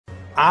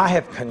I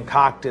have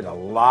concocted a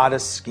lot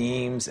of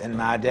schemes in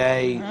my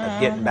day of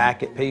getting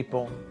back at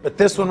people. But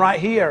this one right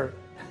here,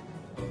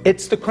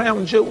 it's the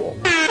crown jewel.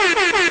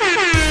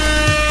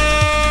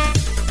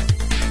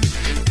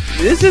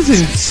 This is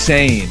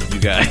insane, you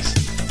guys.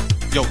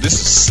 Yo, this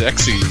is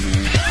sexy.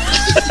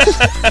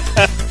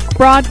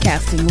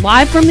 Broadcasting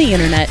live from the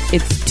internet,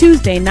 it's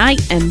Tuesday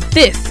night, and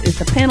this is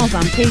the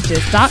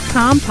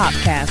panelsonpages.com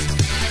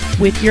podcast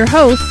with your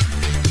host,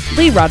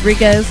 Lee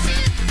Rodriguez.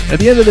 At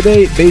the end of the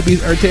day,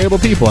 babies are terrible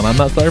people, and I'm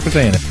not sorry for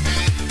saying it.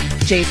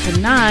 Jason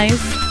Nyes.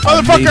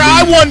 Motherfucker,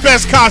 I won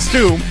best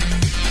costume!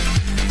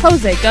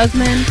 Jose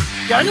Guzman.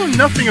 Yeah, I know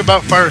nothing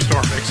about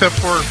Firestorm, except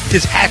for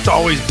his hat's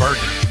always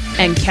burning.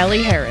 And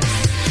Kelly Harris.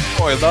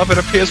 Boy, love, it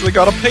appears we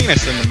got a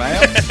penis in the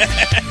mail.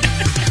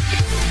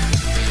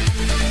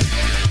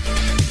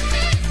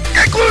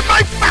 I glued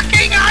my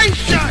fucking eyes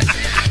shut!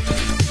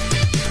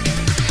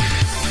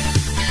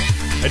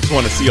 I just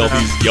want to see all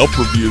these Yelp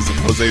reviews of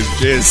Jose's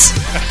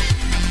jizz.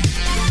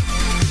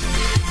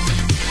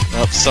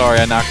 Oh, sorry,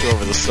 I knocked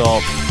over the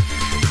salt.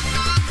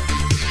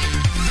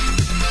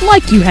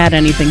 Like you had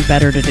anything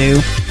better to do.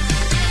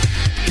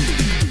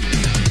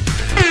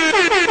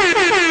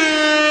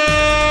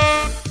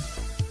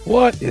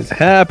 What is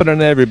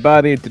happening,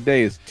 everybody?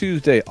 Today is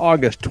Tuesday,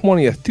 August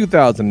 20th,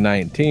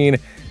 2019,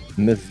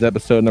 and this is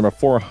episode number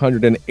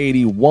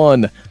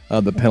 481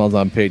 of the Panels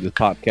on Pages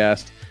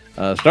podcast.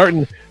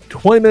 Starting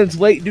 20 minutes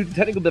late due to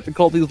technical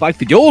difficulties like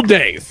the old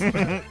days.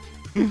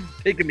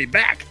 Taking me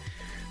back.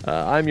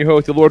 I'm your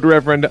host, the Lord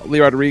Reverend Lee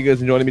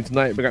Rodriguez, and joining me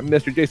tonight, we got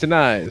Mr. Jason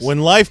Nyes. When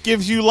life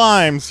gives you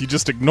limes, you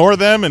just ignore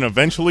them, and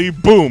eventually,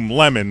 boom,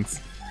 lemons.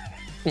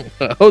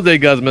 Jose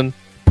Guzman.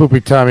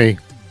 Poopy Tommy,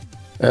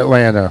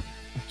 Atlanta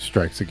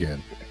strikes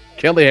again.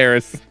 Kelly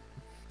Harris.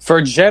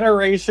 For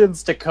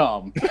generations to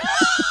come.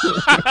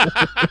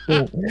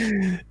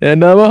 And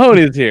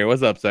Mahoney's here.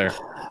 What's up, sir?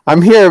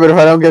 I'm here, but if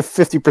I don't get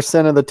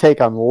 50% of the take,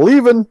 I'm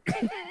leaving.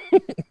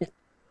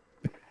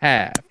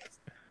 Half.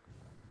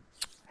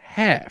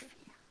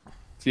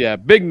 So yeah,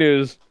 big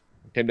news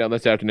came down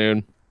this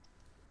afternoon.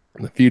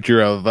 The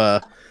future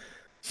of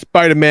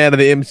Spider-Man of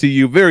the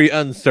MCU, very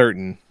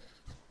uncertain.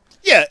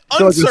 Yeah,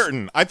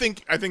 uncertain. I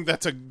think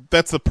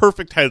that's the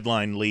perfect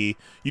headline, Lee.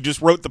 You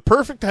just wrote the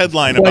perfect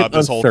headline about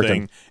this whole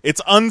thing. It's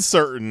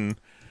uncertain.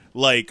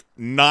 Like,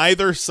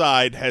 neither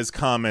side has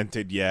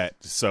commented yet,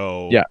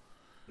 so... Yeah.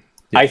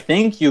 I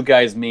think you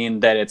guys mean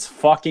that it's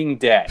fucking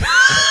dead.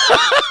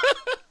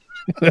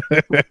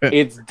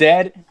 It's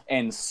dead,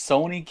 and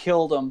Sony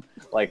killed them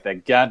like the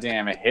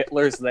goddamn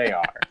Hitlers they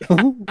are.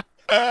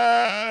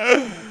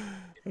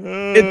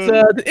 It's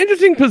an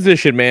interesting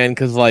position, man,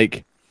 because,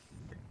 like,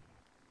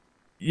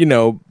 you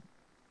know,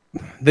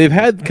 they've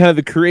had kind of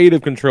the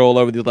creative control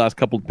over these last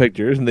couple of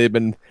pictures, and they've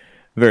been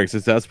very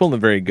successful and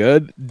very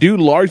good, due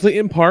largely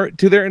in part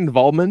to their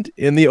involvement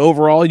in the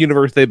overall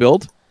universe they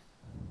built.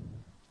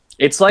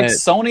 It's like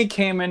Sony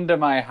came into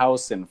my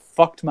house and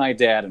fucked my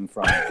dad in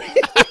front of me.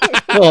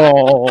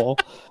 Oh,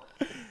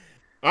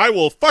 I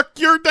will fuck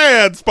your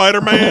dad,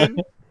 Spider-Man!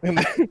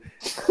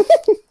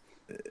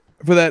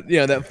 For that,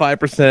 that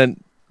 5%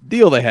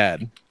 deal they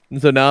had.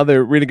 And so now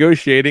they're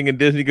renegotiating, and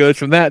Disney goes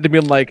from that to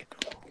being like,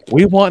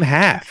 we want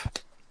half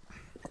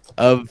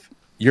of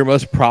your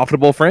most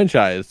profitable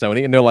franchise,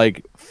 Sony. And they're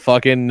like,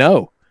 fucking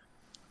no.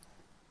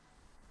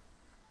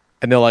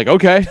 And they're like,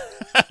 okay.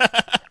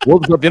 We'll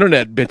just let the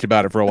internet bitch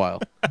about it for a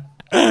while.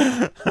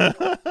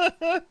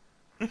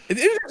 It's an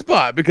interesting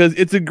spot because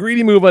it's a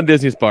greedy move on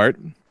Disney's part,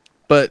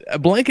 but a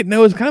blanket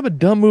no is kind of a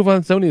dumb move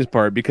on Sony's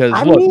part because,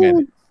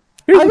 man,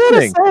 here's the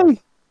thing.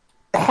 Say,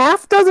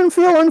 half doesn't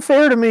feel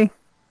unfair to me.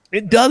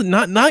 It does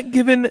not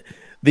given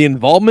the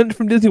involvement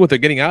from Disney, what they're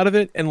getting out of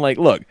it. And, like,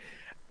 look,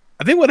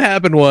 I think what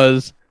happened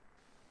was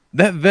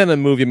that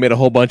Venom movie made a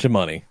whole bunch of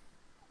money.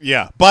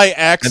 Yeah, by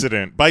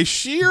accident. By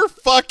sheer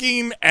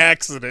fucking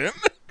accident.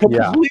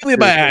 Completely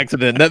by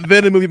accident. That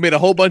Venom movie made a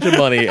whole bunch of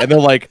money, and they're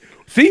like,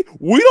 see,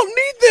 we don't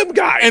need them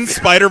guys. And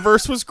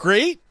Spider-Verse was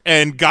great,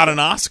 and got an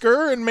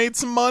Oscar, and made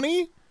some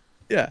money.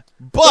 Yeah.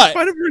 But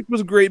Spider-Verse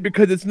was great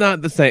because it's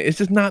not the same. It's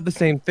just not the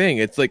same thing.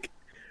 It's like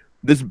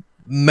this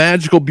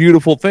magical,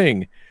 beautiful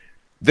thing.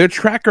 Their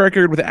track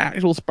record with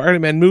actual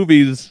Spider-Man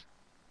movies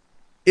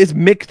is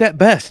mixed at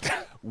best.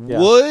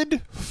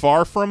 Would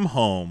Far From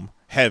Home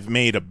have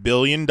made $1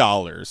 billion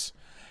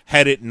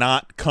had it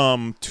not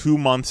come 2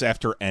 months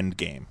after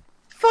Endgame?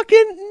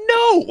 Fucking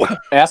no.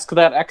 Ask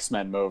that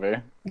X-Men movie.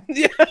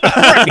 Yeah,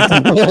 right.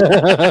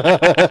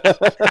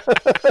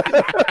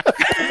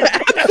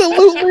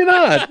 Absolutely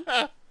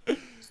not.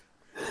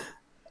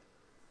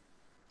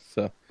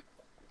 So,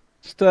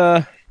 just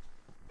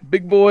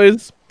big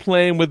boys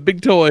playing with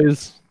big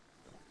toys,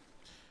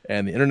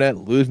 and the internet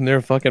losing their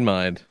fucking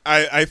mind.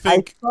 I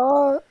think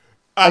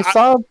I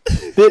saw a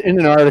bit in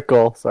an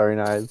article. Sorry,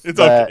 Nyes. It's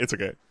okay. It's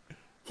okay.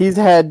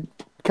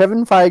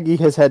 Kevin Feige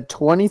has had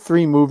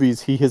 23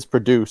 movies he has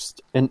produced,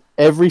 and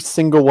every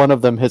single one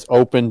of them has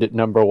opened at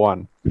number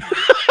one.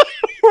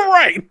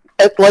 Right.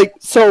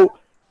 So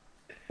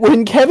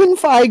when Kevin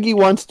Feige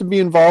wants to be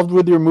involved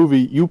with your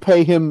movie, you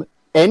pay him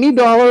any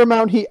dollar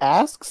amount he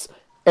asks,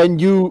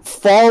 and you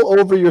fall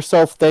over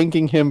yourself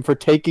thanking him for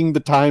taking the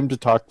time to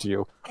talk to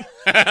you.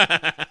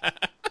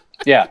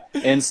 Yeah,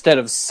 instead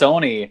of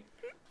Sony,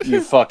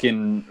 you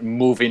fucking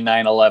movie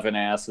 9/11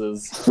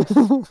 asses.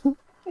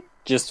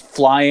 Just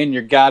flying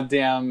your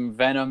goddamn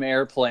Venom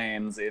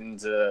airplanes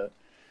into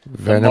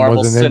the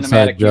Marvel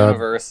Cinematic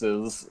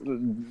Universe's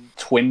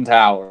Twin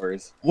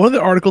Towers. One of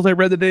the articles I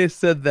read today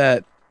said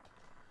that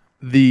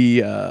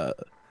that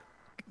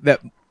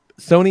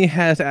Sony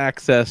has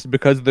access,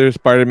 because of their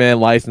Spider-Man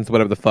license,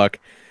 whatever the fuck,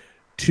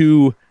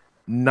 to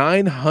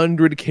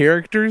 900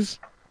 characters.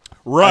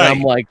 Right. And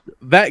I'm like,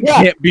 that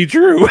can't be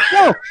true.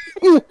 No.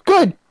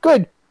 Good.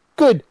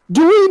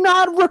 Do we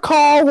not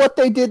recall what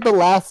they did the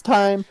last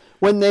time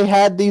when they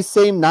had these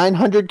same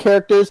 900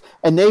 characters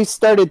and they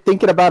started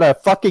thinking about a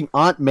fucking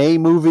Aunt May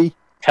movie?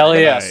 Hell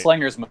yeah,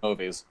 Slingers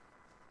movies.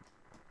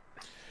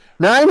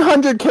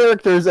 900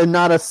 characters and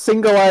not a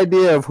single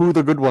idea of who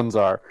the good ones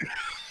are.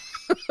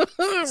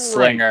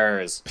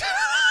 Slingers.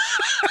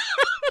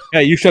 Yeah,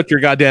 you shut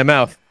your goddamn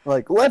mouth.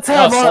 Like, let's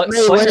have Aunt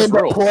May land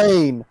a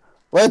plane.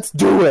 Let's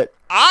do it.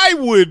 I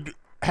would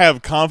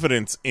have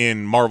confidence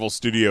in Marvel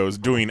Studios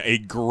doing a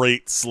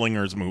great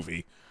Slingers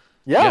movie.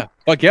 Yeah.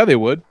 Fuck yeah, they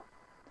would.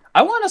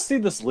 I want to see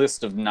this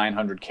list of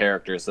 900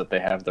 characters that they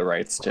have the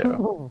rights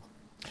to.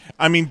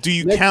 I mean, do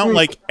you count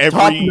like every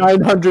top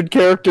 900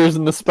 characters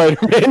in the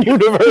Spider-Man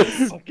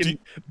universe?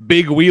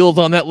 Big wheels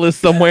on that list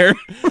somewhere.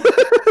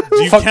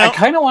 Do you count... I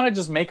kind of want to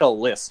just make a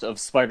list of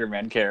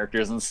Spider-Man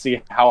characters and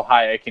see how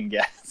high I can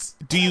get.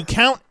 Do you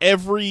count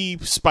every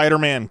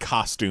Spider-Man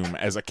costume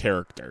as a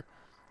character?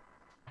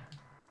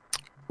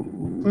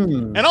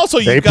 And also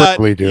you've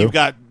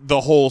got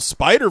the whole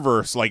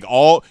Spider-Verse, like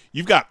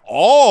you've got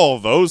all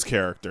those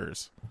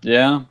characters.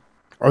 Yeah.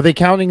 Are they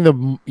counting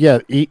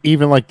the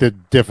even like the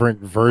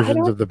different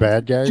versions of the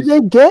bad guys? Do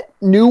they get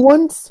new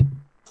ones?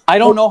 I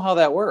don't know how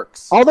that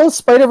works. All those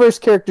Spider-Verse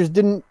characters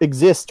didn't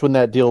exist when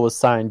that deal was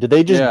signed. Did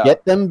they just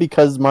get them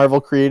because Marvel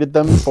created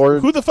them for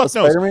who the fuck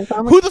knows? Spider-Man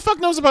comic? Who the fuck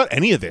knows about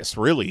any of this,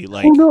 really?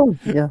 Like, who knows?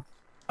 Yeah.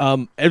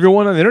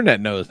 Everyone on the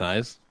internet knows,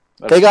 Nice.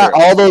 They got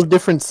all those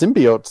different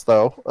symbiotes,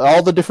 though.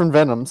 All the different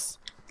Venoms.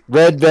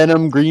 Red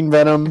Venom, green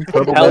Venom,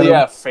 purple Hell Venom.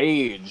 yeah,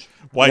 Phage.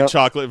 White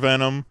chocolate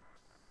Venom.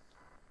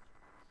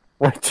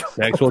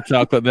 Actual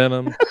chocolate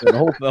Venom.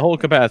 The whole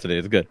capacity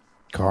is good.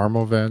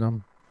 Caramel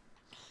Venom.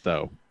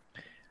 So,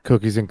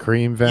 cookies and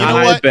cream Venom. You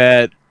know I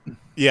bet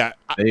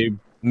they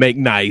make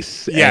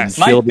nice. Yes.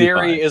 My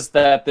theory is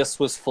that this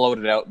was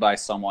floated out by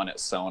someone at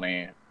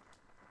Sony.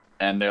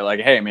 And they're like,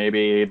 hey,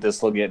 maybe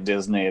this will get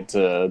Disney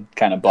to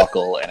kind of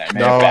buckle, and it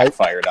may have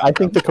backfired on I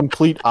think the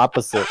complete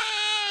opposite.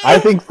 I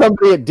think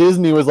somebody at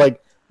Disney was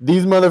like,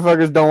 these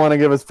motherfuckers don't want to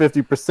give us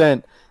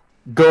 50%.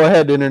 Go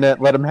ahead, Internet,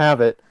 let them have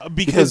it.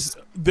 Because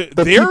the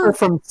people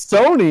from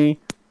Sony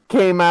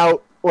came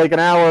out like an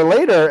hour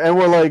later and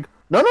were like,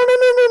 no,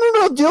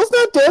 Deal's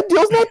not dead,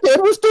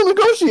 we're still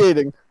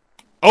negotiating.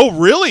 Oh,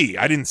 really?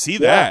 I didn't see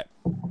that.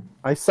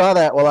 I saw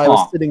that while I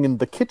was sitting in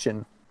the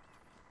kitchen.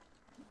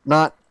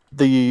 Not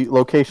the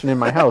location in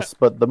my house,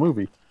 but the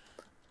movie.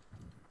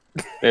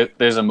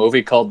 There's a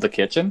movie called The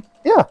Kitchen?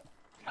 Yeah.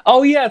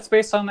 Oh, yeah, it's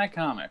based on that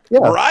comic. Yeah,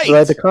 right. So I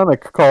had the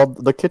comic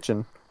called The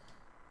Kitchen.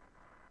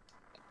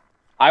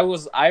 I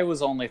was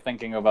only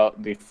thinking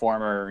about the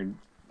former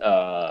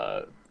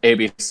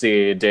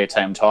ABC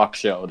daytime talk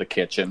show, The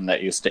Kitchen,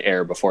 that used to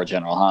air before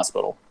General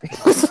Hospital.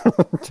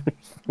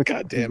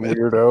 God damn it.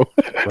 Weirdo.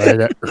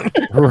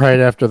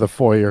 Right after the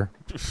foyer.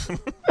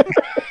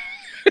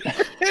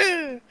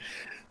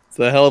 It's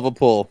a hell of a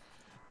pull.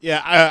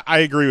 Yeah, I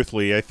agree with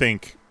Lee. I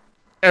think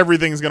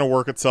everything's going to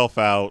work itself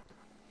out.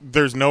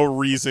 There's no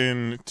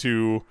reason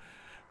to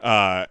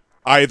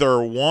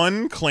either,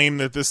 one, claim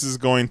that this is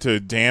going to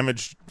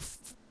damage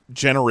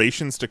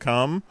generations to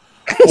come.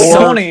 Or,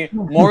 Sony,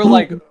 more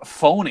like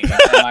phony,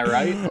 am I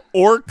right?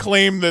 Or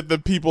claim that the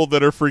people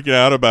that are freaking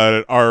out about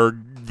it are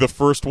the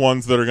first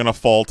ones that are going to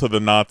fall to the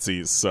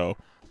Nazis. So,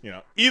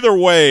 either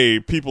way,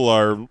 people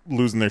are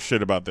losing their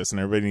shit about this, and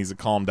everybody needs to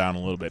calm down a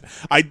little bit.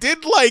 I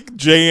did like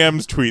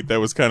JM's tweet that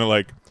was kind of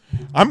like,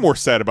 I'm more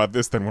sad about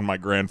this than when my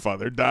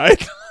grandfather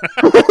died.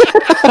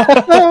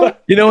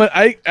 You know what?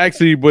 I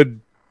actually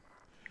would.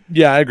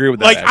 Yeah, I agree with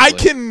that. Like,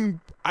 actually.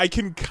 I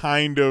can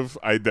kind of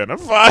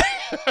identify.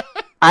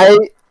 I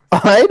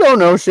don't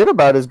know shit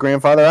about his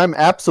grandfather. I'm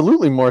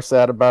absolutely more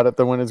sad about it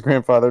than when his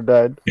grandfather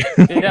died.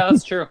 Yeah,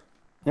 that's true.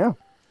 Yeah.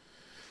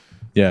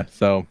 Yeah,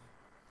 so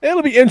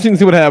it'll be interesting to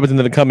see what happens in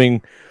the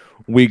coming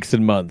weeks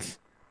and months.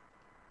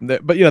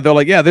 But, they're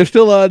like, there's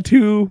still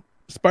 2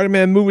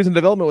 Spider-Man movies in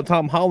development with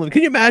Tom Holland.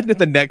 Can you imagine if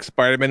the next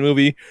Spider-Man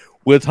movie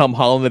with Tom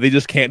Holland that they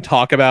just can't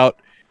talk about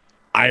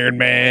Iron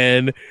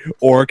Man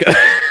or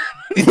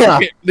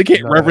they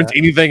can't reference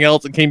anything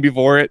else that came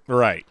before it?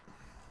 Right.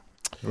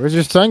 Where's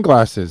your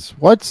sunglasses?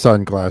 What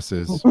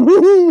sunglasses?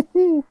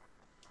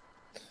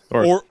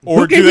 or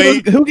who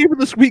gave her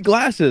the sweet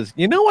glasses?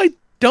 I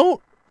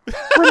don't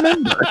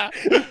remember.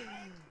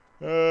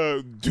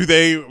 Do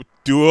they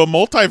do a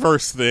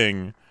multiverse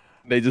thing?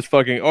 They just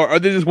fucking, or are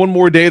they just one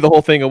more day the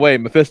whole thing away?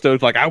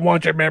 Mephisto's like, I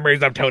want your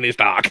memories of Tony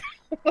Stark.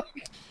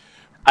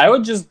 I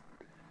would just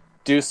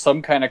do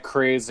some kind of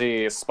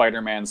crazy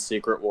Spider-Man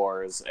Secret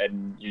Wars,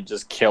 and you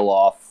just kill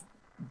off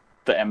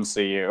the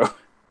MCU.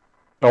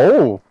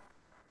 Oh,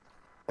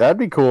 that'd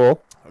be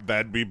cool.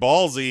 That'd be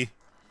ballsy.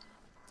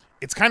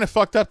 It's kind of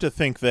fucked up to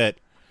think that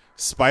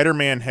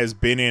Spider-Man has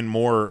been in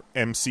more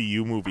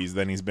MCU movies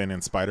than he's been in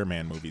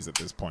Spider-Man movies at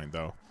this point,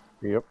 though.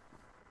 Yep.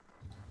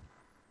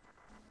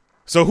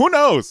 So who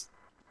knows?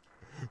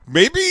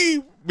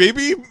 Maybe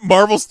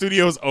Marvel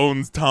Studios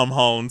owns Tom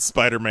Holland's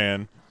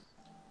Spider-Man.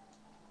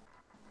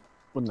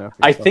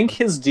 I think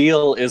his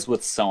deal is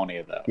with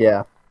Sony, though.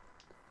 Yeah.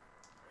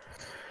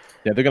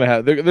 Yeah, they're gonna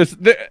have.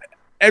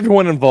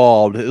 Everyone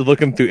involved is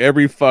looking through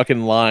every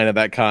fucking line of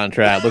that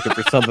contract, looking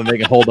for something they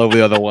can hold over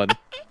the other one.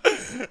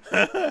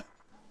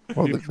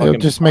 Well, they'll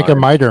just make a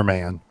miter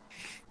man.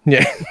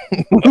 Yeah.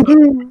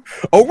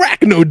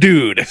 Arachno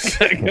dude.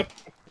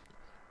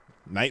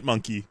 Night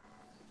Monkey.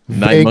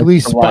 Vaguely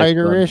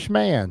spider-ish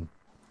man.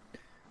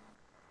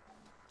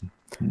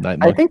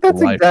 I think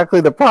that's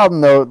exactly the problem,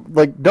 though.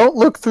 Like, don't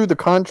look through the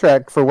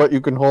contract for what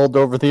you can hold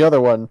over the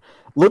other one.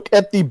 Look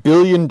at the $1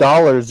 billion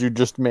you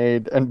just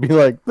made and be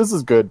like, this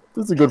is good.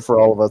 This is good for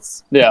all of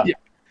us. Yeah.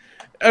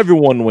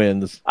 Everyone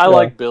wins. I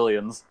like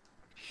billions.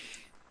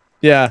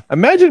 Yeah.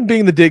 Imagine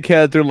being the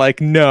dickhead. They're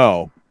like,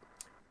 no.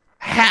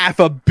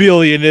 $500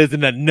 million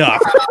isn't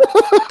enough.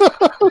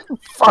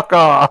 Fuck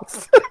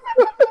off.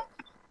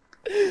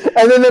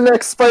 And then the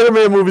next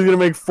Spider-Man movie is going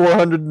to make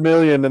 $400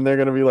 million, and they're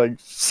going to be like,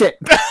 shit.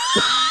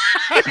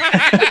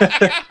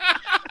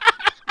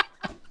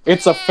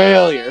 It's a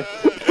failure.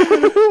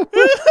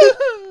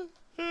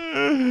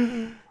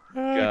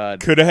 God.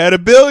 Could have had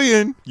 $1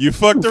 billion. You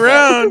fucked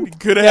around.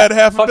 Could have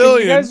had $500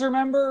 million. You guys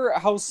remember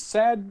how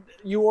sad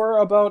you were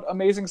about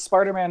Amazing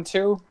Spider-Man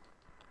 2?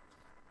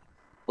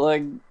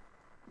 Like,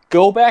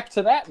 go back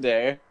to that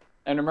day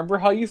and remember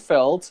how you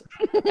felt,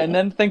 and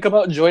then think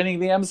about joining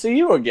the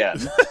MCU again.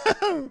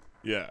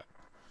 Yeah.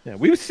 Yeah,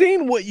 we've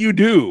seen what you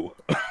do.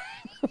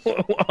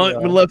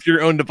 Left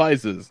your own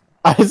devices.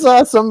 I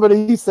saw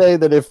somebody say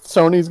that if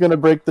Sony's going to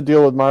break the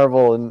deal with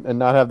Marvel and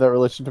not have that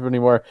relationship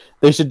anymore,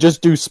 they should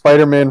just do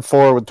Spider-Man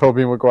 4 with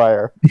Tobey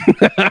Maguire.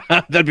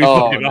 That'd be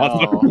fucking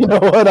awesome. You know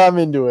what? I'm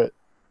into it.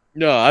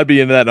 No, I'd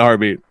be into that in a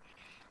heartbeat.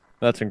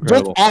 That's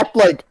incredible. Just act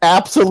like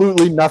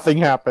absolutely nothing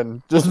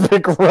happened. Just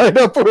pick right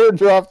up where it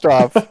dropped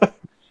off.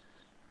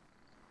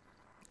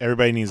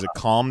 Everybody needs to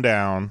calm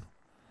down,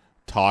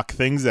 talk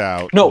things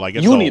out. No, like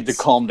you need to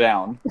calm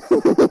down.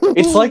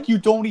 It's like you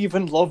don't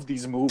even love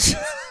these movies.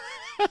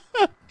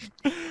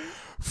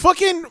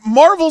 Fucking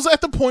Marvel's at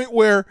the point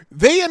where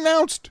they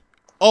announced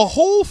a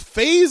whole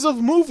phase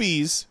of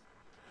movies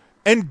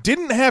and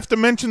didn't have to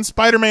mention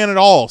Spider-Man at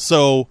all.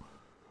 So,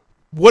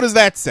 what does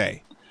that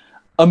say?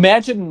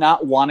 Imagine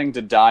not wanting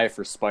to die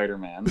for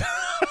Spider-Man.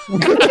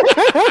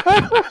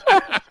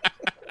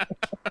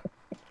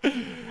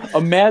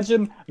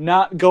 Imagine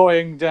not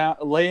going down,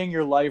 laying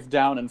your life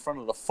down in front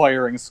of the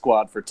firing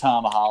squad for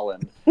Tom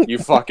Holland. You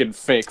fucking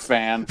fake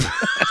fan.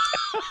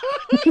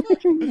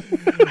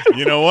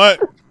 You know what?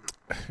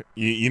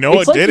 You know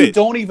it's what like did you it?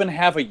 Don't even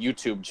have a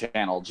YouTube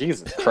channel.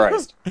 Jesus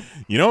Christ.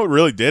 You know what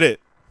really did it?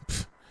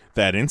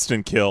 That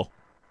instant kill.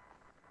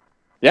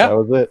 Yeah. That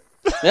was it.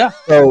 Yeah.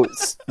 So,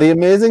 The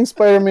Amazing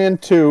Spider-Man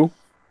 2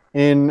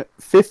 in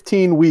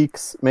 15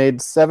 weeks made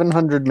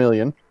 $700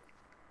 million.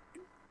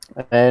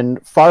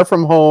 And Far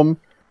From Home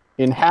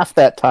in half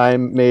that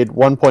time made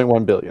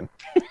 $1.1 billion.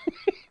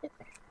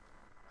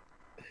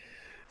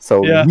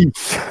 So, yeah.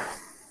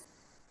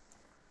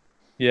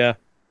 Yeah.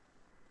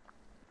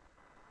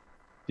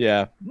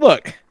 Yeah.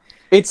 Look.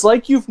 It's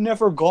like you've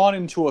never gone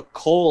into a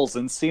Kohl's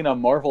and seen a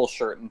Marvel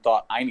shirt and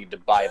thought, I need to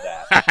buy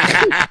that.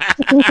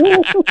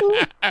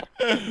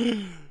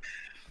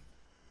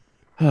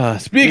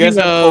 Speaking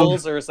of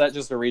Kohl's, or is that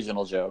just a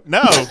regional joke?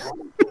 No.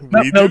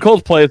 No,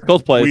 Kohl's Place.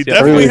 Kohl's Place. We yeah.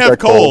 definitely have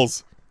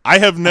Kohl's. I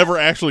have never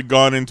actually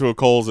gone into a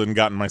Kohl's and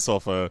gotten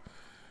myself a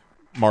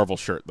Marvel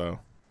shirt, though.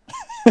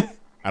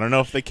 I don't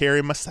know if they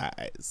carry my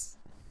size.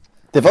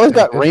 They've always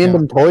got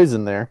random toys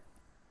in there.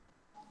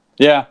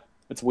 Yeah,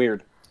 it's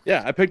weird.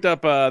 Yeah, I picked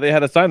up. They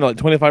had a sign like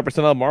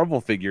 25% off Marvel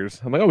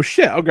figures. I'm like, oh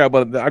shit! I'll grab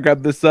one. I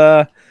grabbed this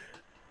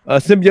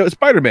symbiote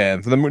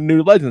Spider-Man for the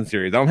new Legends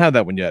series. I don't have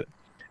that one yet.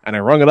 And I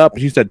rung it up,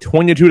 and she said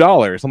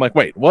 $22. I'm like,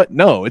 wait, what?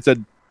 No, it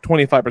said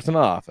 25%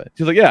 off.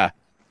 She's like, yeah,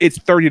 it's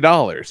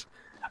 $30.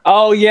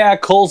 Oh yeah,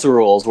 Kohl's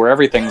rules where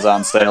everything's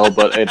on sale,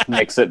 but it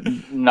makes it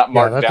not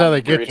marked that's down how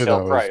they to get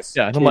retail you, price.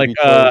 Yeah, and I'm like,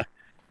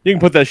 you can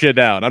put that shit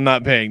down. I'm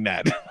not paying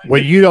that.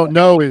 What you don't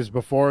know is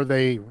before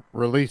they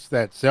released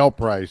that sale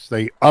price,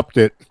 they upped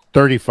it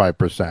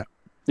 35%.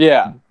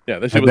 Yeah. Yeah,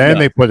 that shit And was then nuts.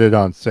 they put it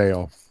on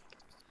sale.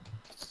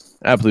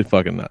 Absolutely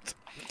fucking nuts.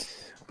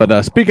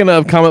 But speaking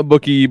of comic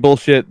booky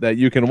bullshit that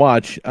you can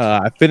watch,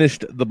 I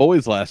finished The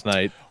Boys last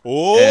night.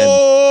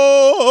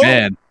 Oh! And,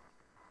 man,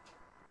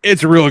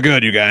 it's real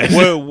good, you guys.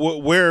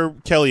 Where,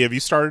 Kelly, have you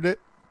started it?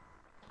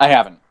 I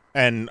haven't.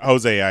 And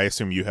Jose, I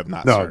assume you have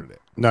not started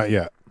it. Not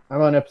yet.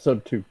 I'm on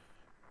episode 2.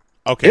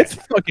 Okay. It's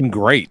fucking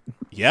great.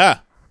 Yeah.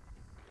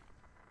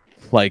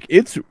 Like,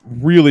 it's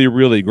really,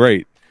 really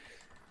great.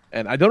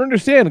 And I don't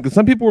understand, because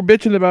some people were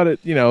bitching about it,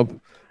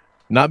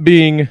 not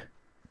being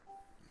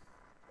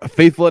a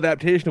faithful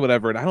adaptation or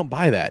whatever, and I don't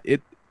buy that.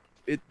 It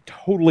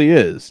totally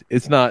is.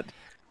 It's not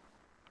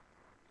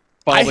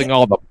following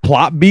all the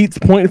plot beats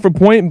point for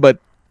point, but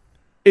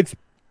it's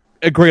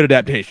a great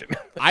adaptation.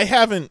 I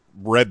haven't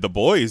read The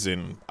Boys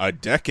in a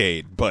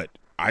decade, but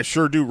I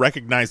sure do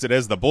recognize it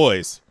as The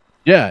Boys.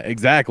 Yeah,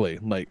 exactly.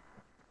 Like,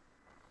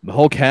 the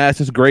whole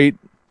cast is great.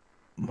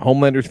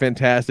 Homelander's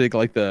fantastic.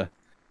 Like the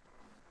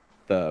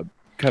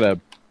kind of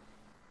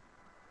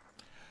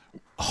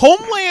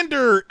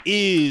Homelander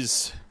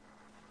is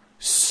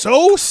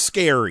so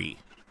scary.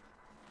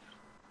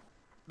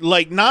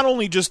 Like, not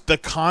only just the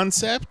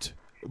concept,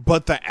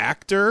 but the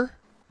actor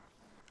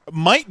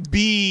might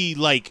be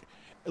like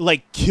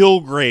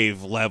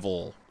Kilgrave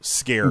level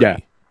scary. Yeah,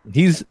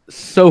 he's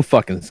so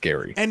fucking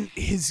scary. And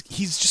he's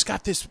just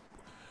got this.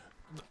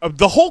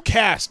 The whole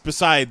cast,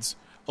 besides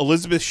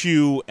Elizabeth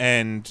Shue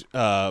and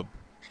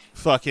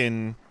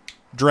fucking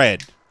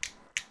Dredd,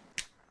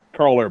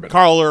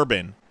 Carl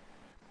Urban,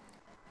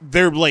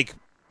 they're like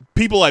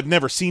people I've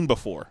never seen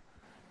before.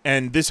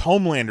 And this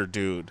Homelander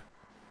dude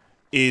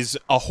is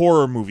a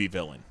horror movie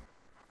villain.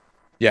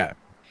 Yeah,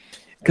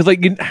 because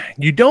like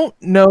you don't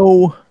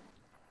know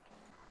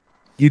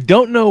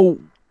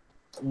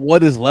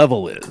what his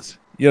level is.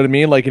 You know what I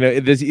mean? Like,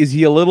 is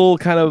he a little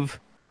kind of?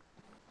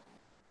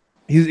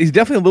 He's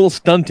definitely a little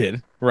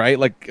stunted, right?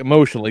 Like,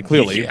 emotionally,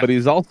 clearly, Yeah. but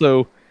he's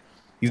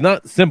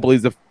not simple.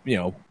 He's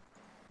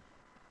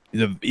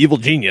he's an evil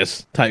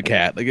genius type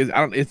cat. Like,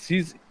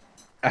 he's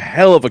a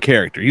hell of a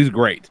character. He's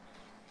great,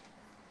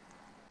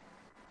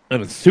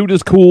 and his suit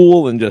is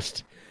cool, and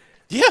just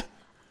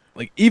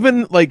like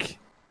even like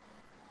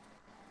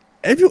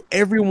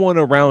everyone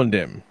around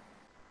him,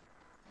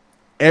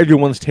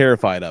 everyone's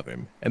terrified of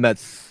him, and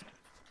that's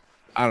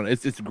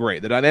it's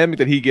great. The dynamic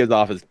that he gives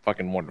off is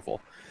fucking wonderful.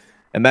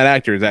 And that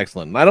actor is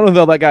excellent. I don't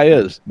know who that guy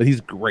is, but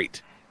he's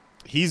great.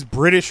 He's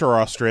British or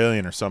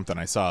Australian or something.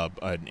 I saw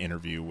an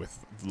interview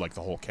with like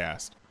the whole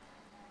cast.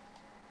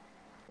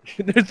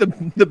 There's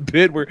the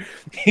bit where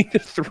he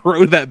just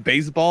throws that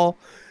baseball,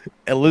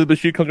 and Elizabeth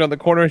Shue comes around the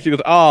corner, and she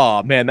goes,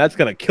 "Oh man, that's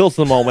gonna kill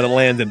someone when it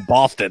lands in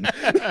Boston."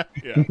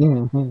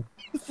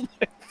 It's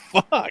like,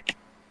 fuck.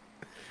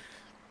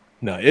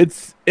 No,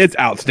 it's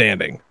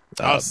outstanding.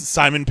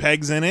 Simon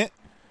Pegg's in it.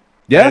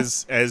 Yeah,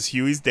 as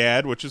Huey's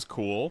dad, which is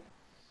cool.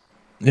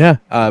 Yeah,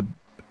 no,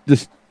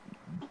 these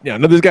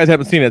guys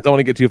haven't seen it. So I don't want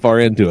to get too far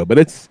into it, but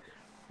it's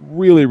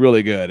really,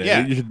 really good.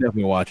 Yeah, you should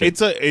definitely watch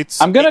it.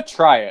 I'm gonna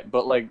try it,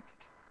 but like,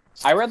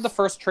 I read the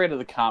first trade of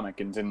the comic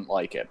and didn't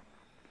like it.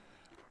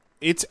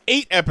 It's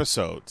 8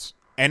 episods,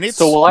 and it's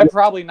so will I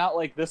probably not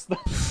like this?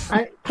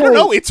 I don't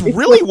know. It's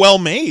really well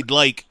made.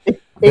 Like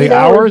 8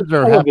 hours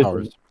or half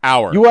hours?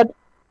 Hour.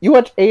 You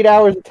watch 8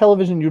 hours of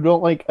television. You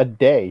don't like a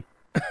day.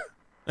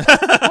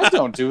 I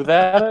don't do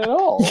that at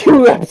all.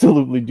 You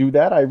absolutely do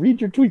that. I read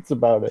your tweets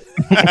about it.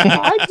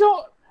 I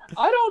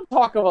don't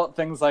talk about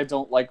things I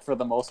don't like for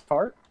the most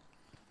part.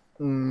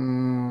 For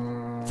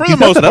the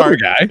most part,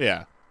 guy.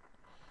 Yeah.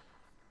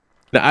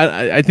 Now,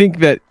 I think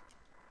that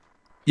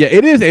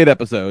it is 8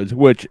 episodes,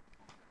 which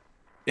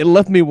it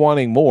left me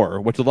wanting more,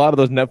 which a lot of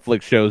those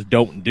Netflix shows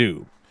don't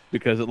do,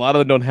 because a lot of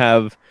them don't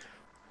have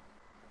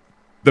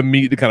the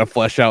meat to kind of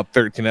flesh out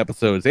 13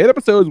 episodes. 8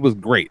 episodes was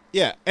great.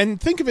 Yeah, and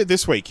think of it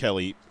this way,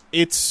 Kelly.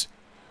 It's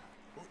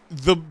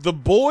the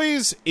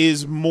Boys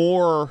is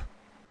more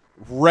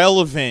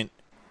relevant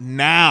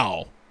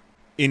now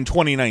in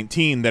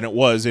 2019 than it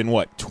was in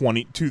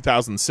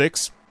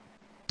 2006.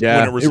 Yeah,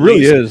 when it was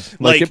really released. is.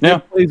 Like,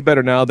 it plays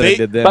better now than it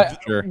did then.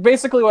 But sure.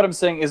 basically, what I'm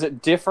saying is,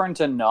 it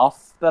different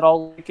enough that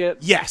I'll like it.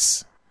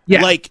 Yes.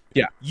 Yeah. Like,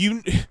 yeah.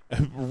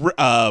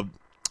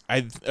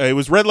 It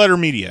was Red Letter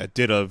Media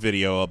did a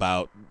video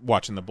about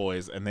watching The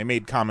Boys, and they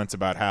made comments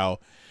about how,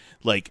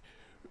 like,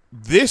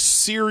 this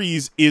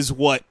series is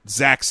what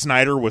Zack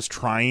Snyder was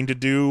trying to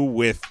do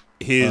with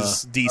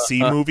his DC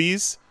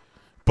movies,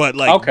 but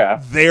like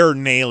they're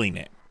nailing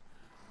it.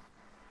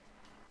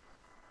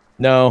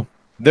 No,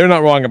 they're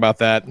not wrong about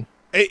that.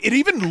 It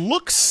even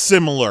looks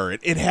similar.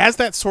 It has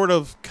that sort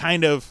of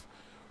kind of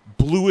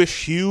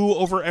bluish hue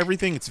over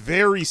everything. It's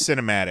very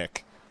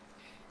cinematic.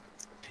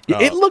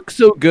 It looks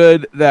so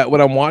good that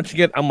when I'm watching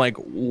it, I'm like,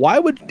 why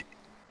would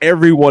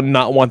everyone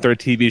not want their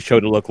TV show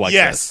to look like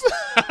this?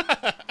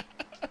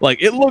 Like,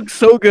 it looks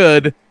so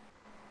good.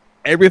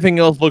 Everything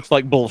else looks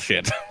like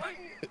bullshit.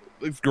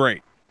 It's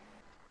great.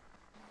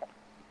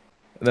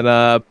 And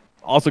then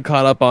also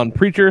caught up on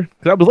Preacher,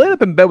 because I was laid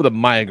up in bed with a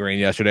migraine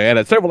yesterday. I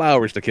had several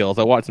hours to kill,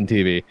 so I watched some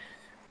TV.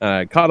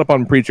 Caught up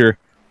on Preacher,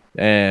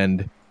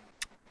 and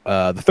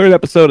the 3rd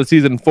episode of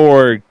season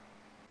 4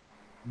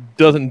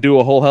 doesn't do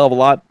a whole hell of a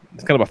lot.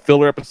 It's kind of a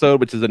filler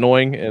episode, which is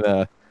annoying in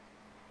a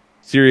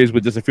series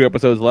with just a few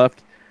episodes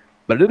left.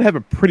 But it did have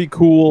a pretty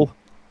cool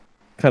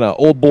kind of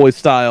old boy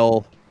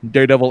style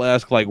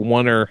Daredevil-esque like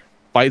one-er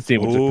fight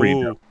scene, which is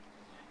pretty dope.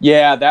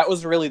 Yeah, that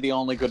was really the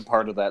only good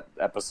part of that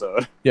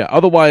episode. Yeah,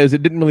 otherwise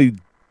it didn't really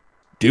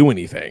do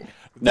anything.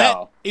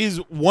 No. That is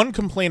one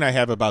complaint I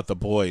have about The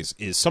Boys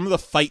is some of the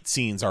fight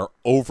scenes are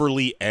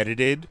overly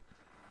edited.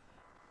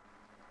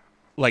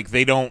 Like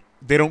they don't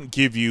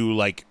give you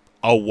like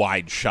a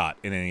wide shot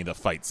in any of the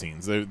fight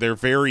scenes. They're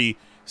very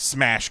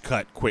smash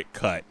cut, quick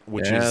cut,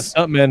 which is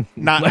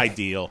not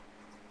ideal.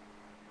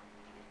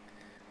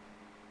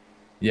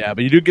 Yeah,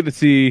 but you do get to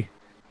see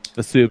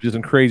the Soups do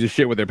some crazy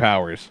shit with their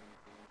powers.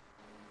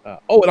 And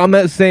on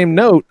that same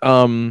note,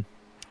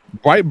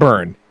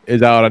 Brightburn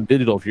is out on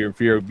digital if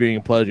you're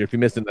viewing pleasure. If you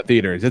missed it in the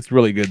theaters, it's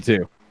really good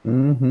too.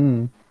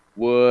 Mm-hmm.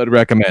 Would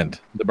recommend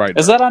the Brightburn.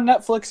 Is that on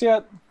Netflix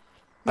yet?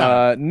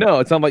 No,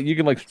 it's not like you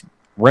can like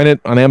rent it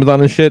on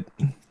Amazon and shit.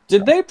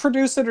 Did they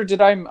produce it or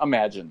did I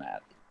imagine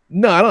that?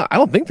 No, I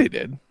don't think they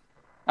did.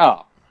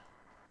 Oh.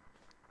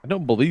 I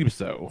don't believe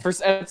so.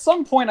 At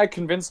some point, I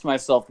convinced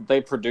myself that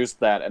they produced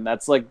that, and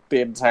that's like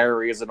the entire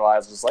reason why I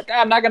was just like,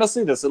 I'm not going to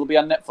see this. It'll be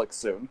on Netflix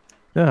soon.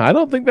 No, I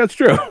don't think that's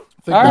true. I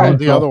think that was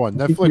the other one.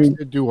 Netflix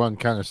did do one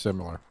kind of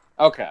similar.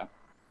 Okay.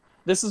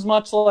 This is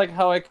much like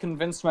how I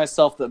convinced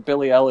myself that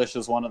Billie Eilish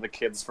is one of the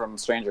kids from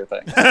Stranger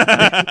Things.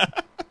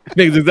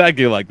 Things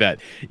exactly like that.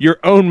 Your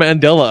own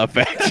Mandela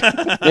effect.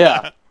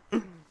 Yeah.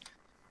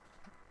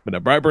 But no,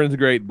 Brightburn's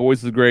great.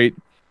 Boys is great.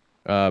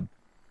 I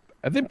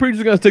think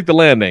Preacher's going to stick the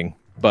landing,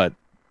 but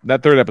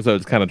that third episode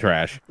is kind of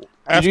trash.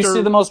 Did you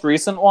see the most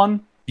recent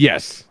one?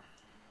 Yes.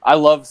 I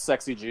love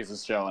Sexy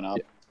Jesus showing up.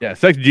 Yeah,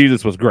 Sexy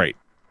Jesus was great.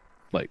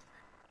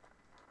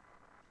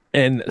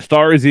 And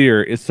Star's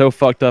ear is so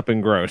fucked up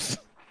and gross.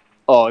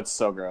 Oh, it's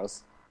so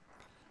gross.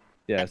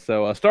 Yeah,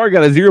 so Star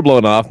got his ear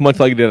blown off, much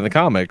like he did in the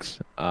comics.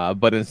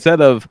 But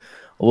instead of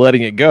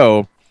letting it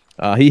go,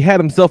 he had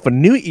himself a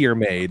new ear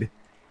made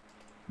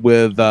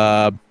with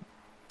the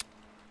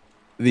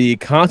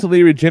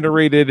constantly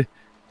regenerated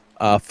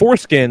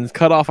foreskins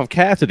cut off of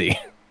Cassidy,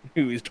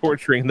 who he's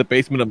torturing in the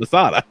basement of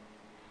Masada.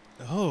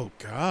 Oh,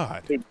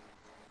 God.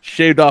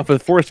 Shaved off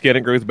his foreskin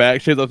and grows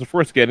back, shaves off his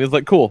foreskin. He's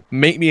like, cool,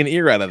 make me an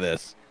ear out of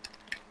this.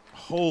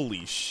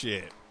 Holy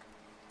shit.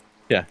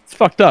 Yeah, it's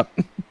fucked up.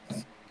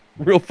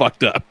 Real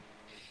fucked up.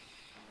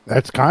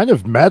 That's kind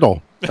of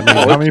metal. I mean,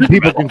 how many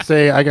people can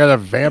say I got a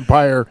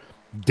vampire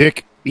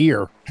dick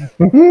ear?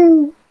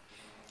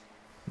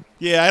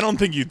 Yeah, I don't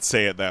think you'd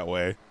say it that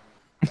way.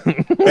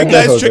 Hey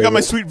guys, check out my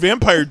sweet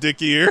vampire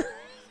dick ear.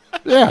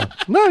 Yeah.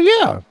 No,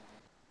 yeah.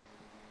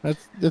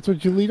 That's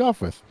what you lead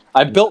off with.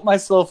 I built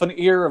myself an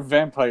ear of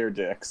vampire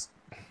dicks.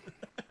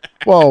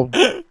 Well,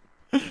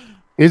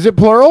 is it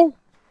plural?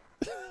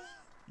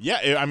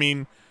 Yeah, I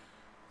mean...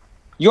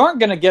 You aren't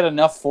going to get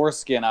enough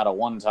foreskin out of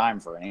one time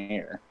for an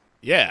ear.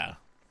 Yeah.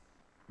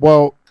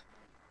 Well,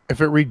 if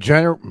it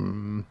regenerates...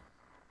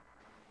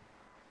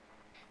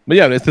 But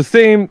yeah, it's the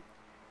same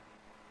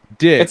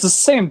dick. It's the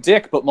same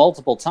dick, but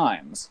multiple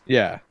times.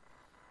 Yeah.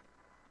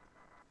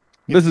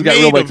 This has got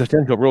real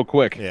existential real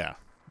quick. Yeah.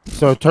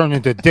 So it turned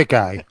into dick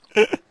eye.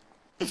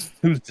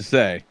 Who's to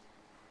say?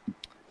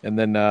 And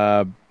then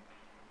I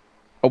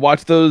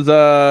watched those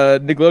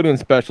Nickelodeon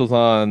specials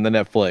on the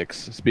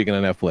Netflix. Speaking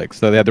of Netflix,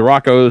 so they had the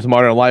Rocco's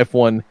Modern Life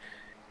one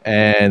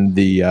and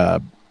the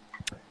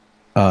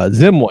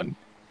Zim one.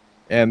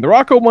 And the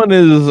Rocco one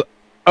is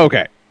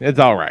okay. It's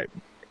all right.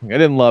 I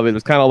didn't love it. It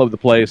was kind of all over the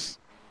place.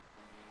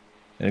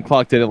 And it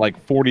clocked in at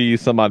like 40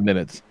 some odd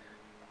minutes.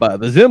 But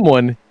the Zim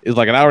one is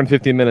like an hour and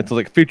 15 minutes. It's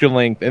like feature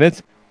length, and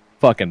it's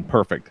fucking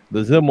perfect.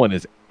 The Zim one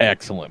is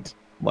excellent.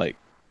 Like,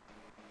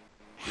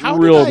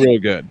 real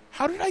good.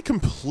 How did I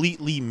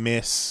completely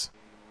miss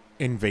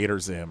Invader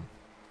Zim?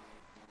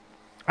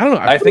 I don't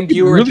know. I think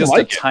you were really just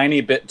a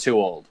tiny bit too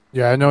old.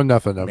 Yeah, I know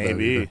nothing of it.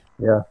 Maybe.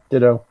 Yeah,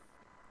 ditto.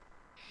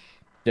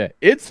 Yeah,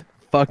 it's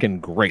fucking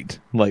great.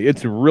 Like,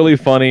 it's really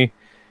funny.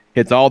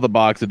 Hits all the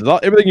boxes. It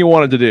does everything you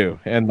want it to do.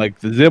 And like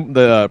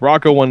the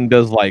Rocco one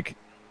does like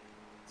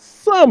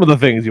some of the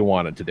things you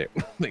want it to do.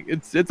 Like,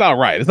 it's all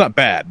right. It's not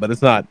bad, but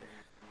it's not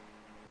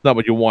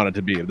what you want it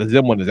to be. The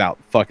Zim one is out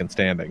fucking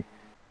standing.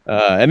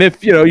 And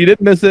if you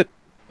didn't miss it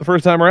the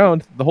first time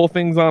around, the whole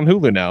thing's on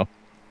Hulu now.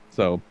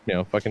 So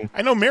fucking.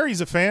 I know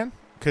Mary's a fan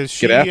because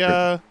she.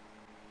 Who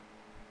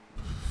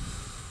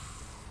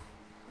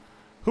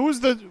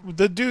was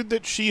the dude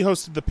that she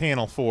hosted the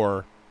panel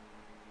for?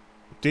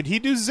 Did he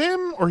do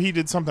Zim or he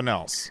did something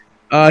else?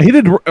 He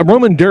did.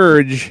 Roman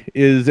Dirge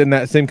is in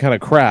that same kind of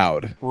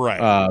crowd,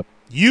 right?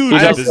 You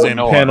did the Zim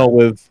panel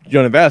with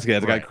Jonah Vasquez.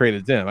 The guy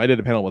created Zim. I did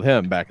a panel with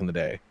him back in the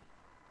day.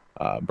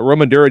 But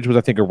Roman Dirge was,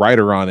 I think, a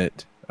writer on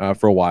it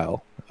for a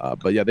while.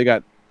 But yeah, they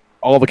got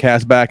all the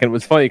cast back, and it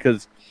was funny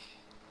because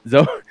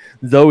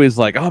Zoe's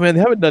like, "Oh man,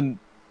 they haven't done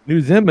new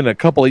Zim in a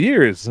couple of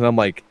years," and I'm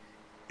like,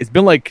 "It's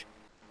been like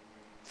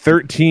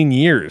 13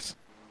 years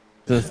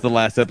since the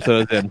last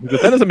episode of Zim."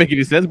 Because that doesn't make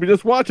any sense. We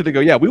just watch it and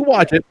go, "Yeah, we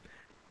watch it,"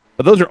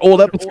 but those are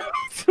old episodes.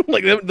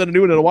 Like they haven't done a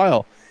new one in a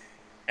while.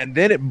 And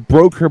then it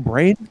broke her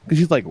brain because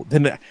she's like,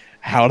 "Then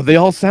how do they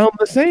all sound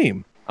the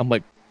same?" I'm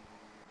like,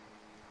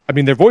 "I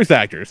mean, they're voice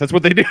actors. That's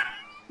what they do.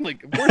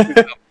 Like, of course they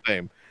sound the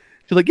same."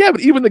 She's like, "Yeah,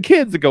 but even the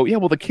kids that go, yeah,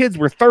 well, the kids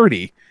were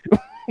 30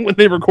 when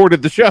they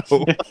recorded the show.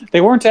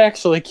 They weren't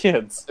actually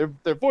kids.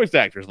 They're voice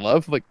actors,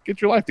 love. Like,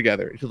 get your life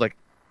together. She's like,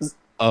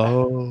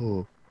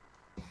 oh.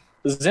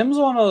 Zim's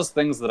one of those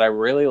things that I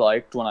really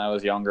liked when I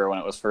was younger, when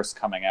it was first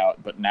coming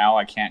out, but now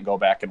I can't go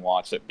back and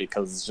watch it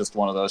because it's just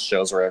one of those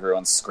shows where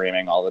everyone's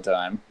screaming all the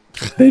time.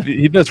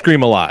 He does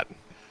scream a lot.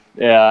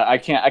 Yeah, I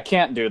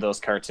can't do those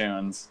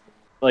cartoons.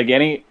 Like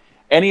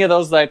any of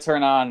those that I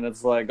turn on,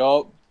 it's like,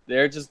 oh,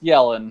 they're just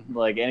yelling.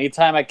 Like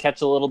anytime I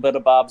catch a little bit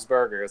of Bob's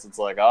Burgers, it's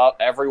like, oh,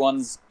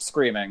 everyone's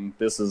screaming.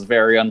 This is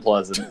very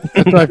unpleasant.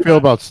 That's what I feel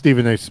about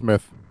Stephen A.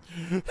 Smith.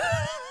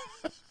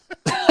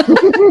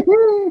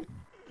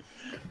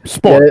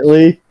 Sport. Get it,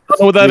 Lee? I don't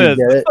know what that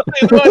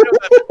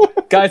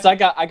is. Guys, I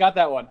got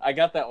that one.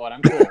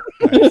 I'm cool.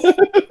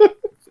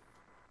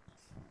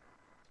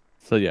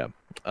 So yeah.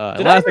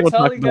 Did I ever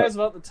tell you guys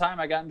about the time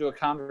I got into a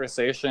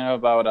conversation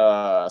about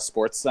a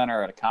sports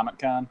center at a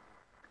Comic-Con?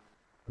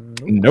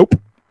 Nope.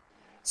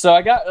 So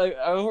I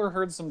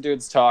overheard some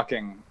dudes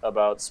talking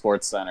about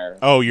Sports Center.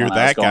 Oh, you're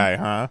that guy,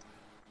 huh?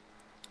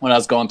 When I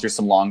was going through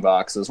some long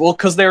boxes. Well,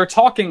 because they were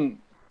talking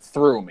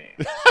through me.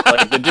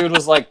 Like the dude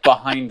was like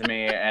behind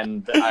me,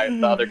 and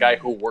the other guy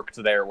who worked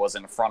there was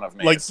in front of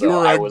me. Like so you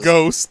were a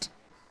ghost.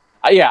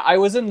 Yeah, I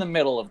was in the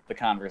middle of the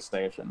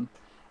conversation.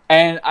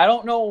 And I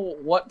don't know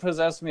what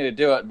possessed me to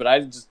do it, but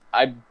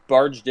I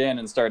barged in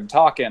and started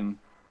talking,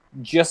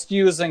 just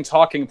using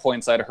talking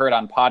points I'd heard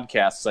on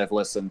podcasts I've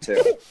listened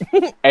to.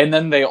 And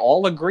then they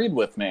all agreed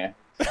with me.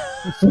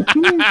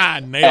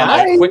 And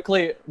I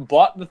quickly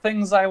bought the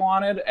things I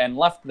wanted and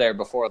left there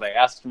before they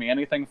asked me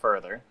anything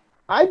further.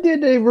 I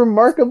did a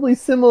remarkably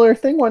similar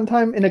thing one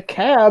time in a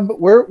cab.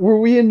 Were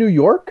we in New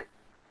York?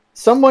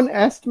 Someone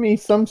asked me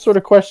some sort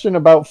of question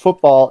about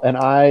football, and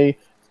I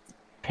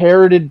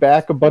parroted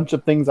back a bunch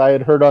of things I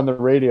had heard on the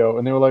radio,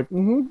 and they were like,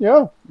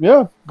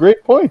 yeah,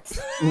 great points.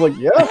 I'm like,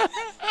 yeah,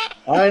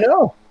 I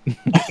know.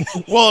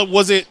 Well,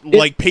 was it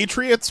like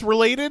Patriots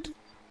related?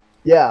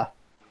 Yeah.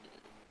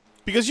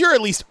 Because you're at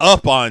least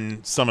up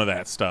on some of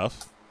that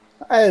stuff.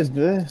 I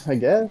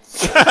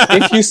guess.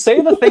 If you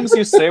say the things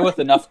you say with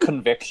enough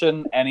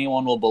conviction,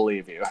 anyone will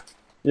believe you.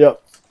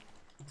 Yep.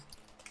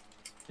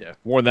 Yeah,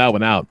 worn that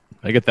one out.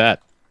 I get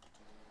that.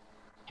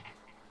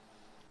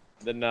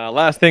 Then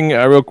last thing,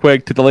 real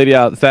quick, to the lady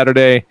out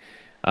Saturday,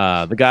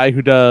 the guy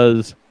who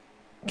does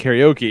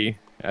karaoke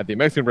at the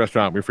Mexican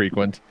restaurant we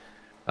frequent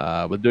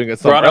was doing it.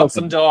 Brought out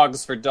some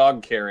dogs for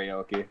dog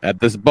karaoke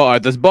at this bar.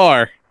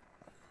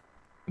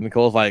 And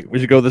Nicole's like, we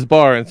should go to this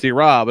bar and see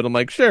Rob. And I'm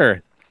like,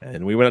 sure.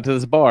 And we went up to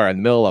this bar in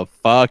the middle of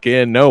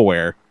fucking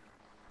nowhere.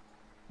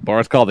 The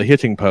bar's called the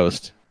Hitching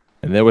Post.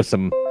 And there was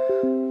some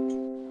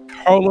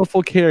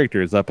colorful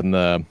characters up in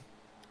the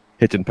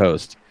Hitching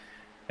Post.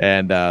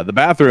 And the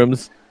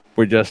bathrooms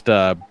were just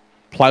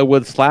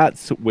plywood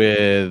slats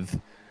with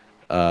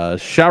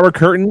shower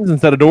curtains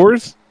instead of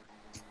doors.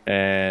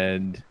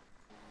 And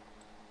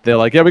they're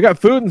like, yeah, we got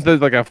food, and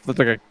there's like a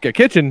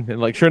kitchen,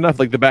 and like sure enough,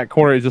 like the back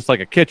corner is just like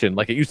a kitchen.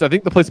 Like it used to, I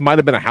think the place might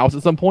have been a house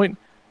at some point,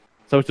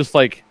 so it's just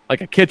like a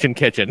kitchen.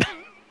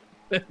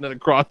 And then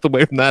across the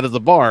way from that is a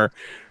bar,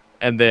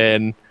 and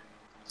then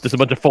just a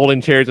bunch of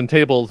folding chairs and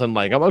tables, and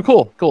like, I'm like,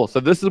 cool. So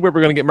this is where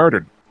we're gonna get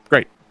murdered.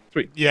 Great,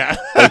 sweet, yeah,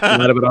 might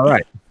have been all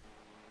right.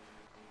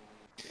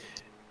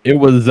 It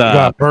was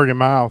got burning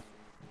mouth.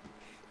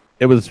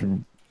 We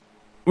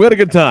had a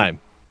good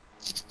time.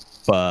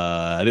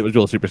 But it was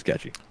really super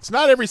sketchy. It's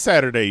not every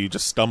Saturday you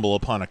just stumble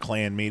upon a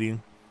clan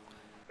meeting.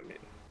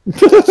 A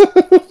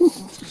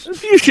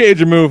few shades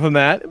removed from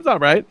that. It was all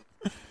right.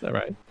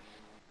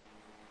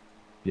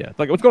 Yeah. It's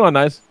like, what's going on,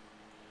 Nice?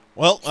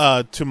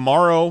 Well,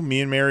 tomorrow,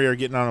 me and Mary are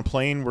getting on a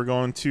plane. We're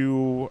going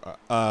to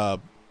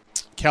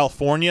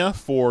California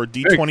for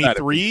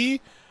D23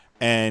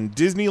 and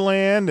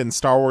Disneyland and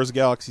Star Wars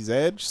Galaxy's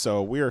Edge.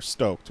 So we are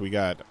stoked. We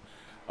got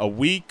a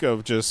week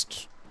of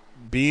just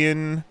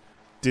being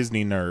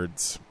Disney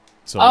nerds.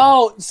 So.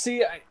 Oh,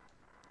 see,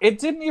 it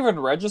didn't even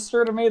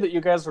register to me that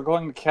you guys were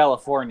going to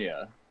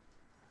California.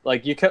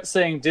 Like, you kept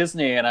saying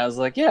Disney, and I was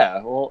like,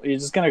 yeah, well, you're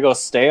just going to go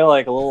stay,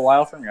 like, a little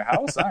while from your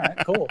house? All right,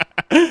 cool.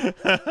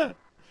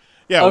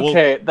 Yeah.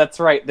 Okay, that's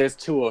right. There's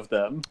two of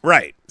them.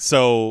 Right.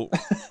 So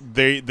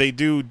they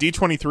do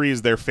D23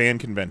 is their fan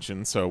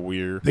convention. So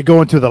they go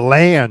into the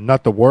land,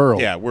 not the world.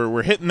 Yeah,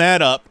 we're hitting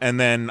that up, and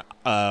then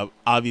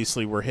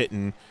obviously we're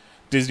hitting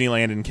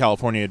Disneyland and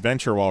California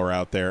Adventure while we're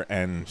out there,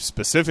 and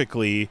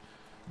specifically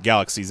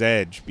Galaxy's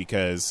Edge,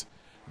 because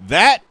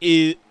that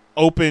is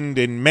opened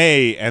in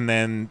May, and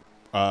then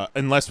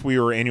unless we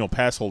were annual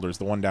pass holders,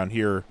 the one down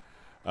here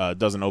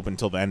doesn't open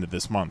until the end of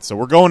this month. So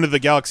we're going to the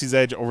Galaxy's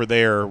Edge over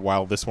there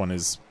while this one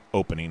is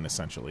opening,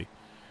 essentially.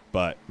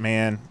 But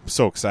man, I'm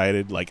so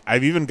excited. Like,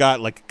 I've even got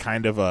like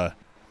kind of a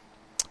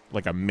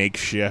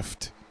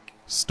makeshift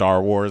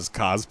Star Wars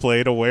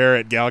cosplay to wear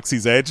at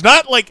Galaxy's Edge.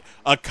 Not like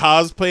a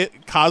cosplay,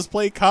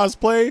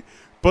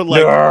 but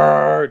like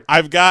nerd.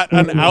 I've got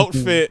an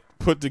outfit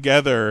put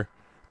together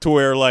to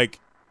where like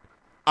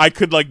I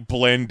could like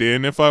blend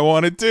in if I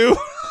wanted to.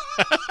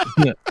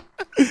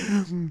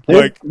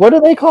 Like, what do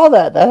they call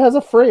that? That has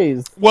a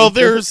phrase. well,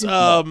 there's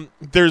Disney.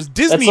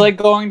 It's like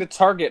going to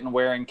Target and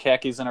wearing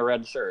khakis and a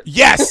red shirt.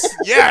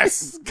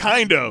 Yes,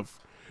 kind of.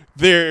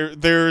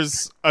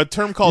 There's a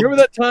term called.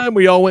 Remember that time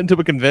we all went to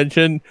a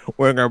convention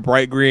wearing our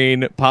bright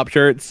green pop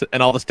shirts,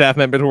 and all the staff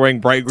members were wearing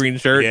bright green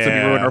shirts, and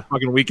we ruined our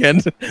fucking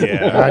weekend.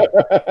 Yeah,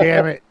 God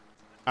damn it.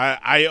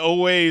 I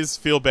always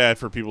feel bad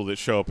for people that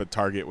show up at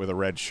Target with a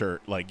red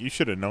shirt. Like, you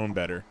should have known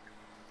better.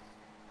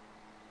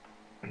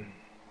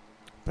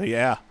 But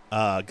yeah,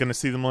 gonna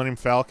see the Millennium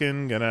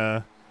Falcon.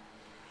 Gonna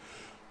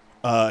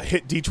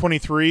hit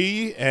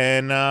D23,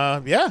 and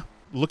yeah,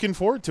 looking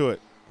forward to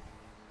it.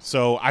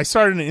 So I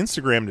started an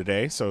Instagram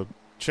today, so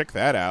check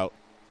that out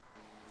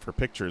for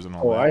pictures and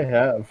all that. I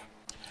have.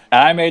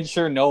 I made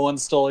sure no one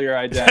stole your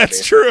identity.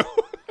 That's true.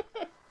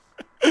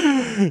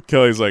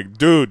 Kelly's like,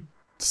 dude,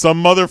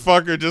 some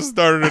motherfucker just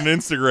started an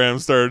Instagram,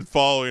 started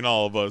following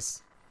all of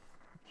us.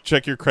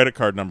 Check your credit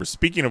card number.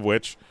 Speaking of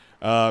which,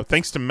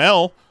 thanks to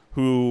Mel,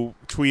 who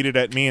tweeted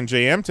at me and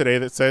JM today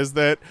that says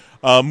that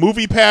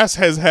MoviePass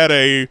has had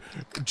a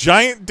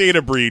giant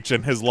data breach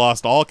and has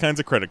lost all kinds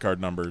of credit card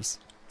numbers.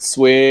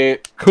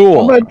 Sweet.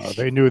 Cool.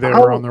 They knew they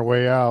were on their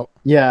way out.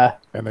 Yeah.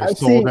 And they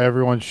sold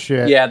everyone's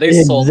shit. Yeah,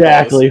 they sold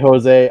exactly,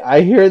 those. Jose.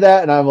 I hear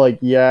that, and I'm like,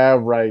 yeah,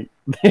 right.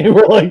 They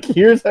were like,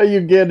 here's how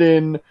you get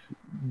in.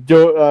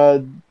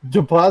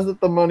 Deposit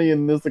the money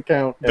in this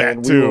account.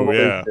 That too,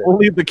 yeah. We'll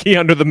leave the key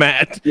under the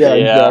mat. Yeah,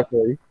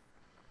 exactly.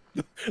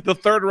 The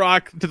third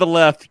rock to the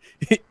left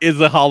is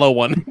a hollow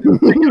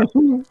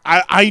one.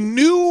 I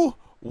knew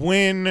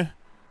when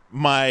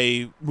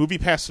my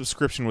MoviePass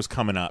subscription was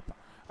coming up,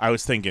 I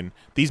was thinking,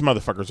 these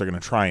motherfuckers are going to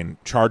try and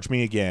charge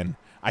me again.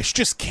 I should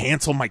just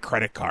cancel my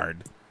credit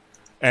card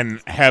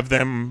and have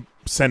them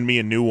send me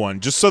a new one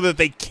just so that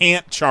they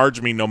can't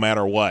charge me no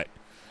matter what.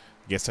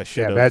 I guess I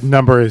should have. Yeah, that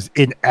number is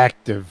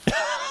inactive.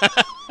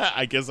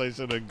 I guess I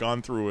should have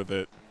gone through with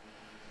it.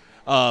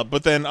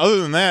 But then other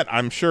than that,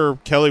 I'm sure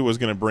Kelly was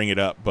going to bring it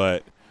up,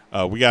 but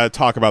we got to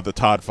talk about the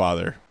Todd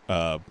father.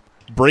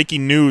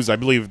 Breaking news, I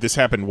believe this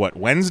happened,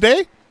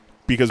 Wednesday?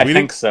 Because I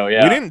think so,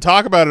 yeah. We didn't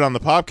talk about it on the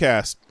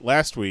podcast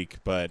last week,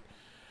 but...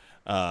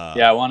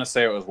 yeah, I want to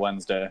say it was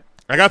Wednesday.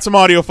 I got some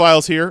audio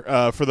files here.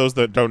 For those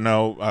that don't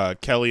know,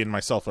 Kelly and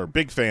myself are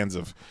big fans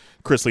of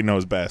Chrisley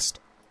Knows Best.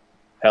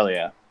 Hell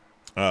yeah.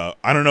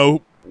 I don't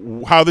know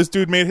how this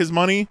dude made his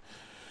money,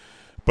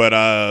 but...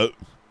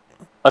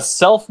 a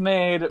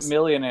self-made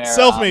millionaire.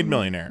 Self-made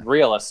millionaire.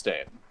 Real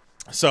estate.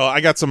 So I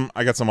got some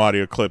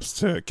audio clips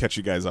to catch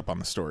you guys up on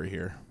the story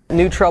here.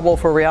 New trouble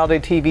for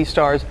reality TV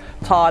stars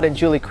Todd and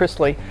Julie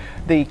Chrisley.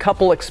 The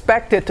couple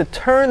expected to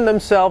turn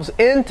themselves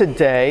in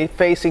today,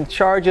 facing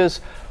charges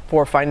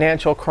for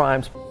financial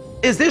crimes.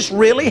 Is this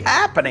really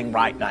happening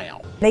right now?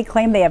 They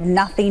claim they have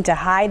nothing to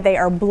hide. They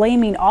are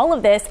blaming all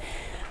of this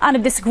on a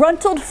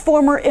disgruntled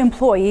former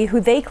employee who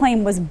they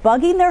claim was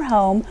bugging their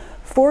home,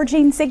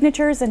 forging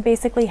signatures, and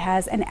basically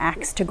has an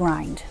axe to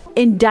grind.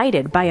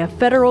 Indicted by a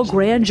federal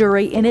grand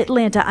jury in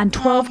Atlanta on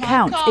 12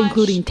 counts,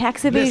 including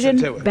tax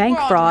evasion, bank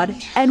fraud,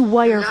 and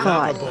wire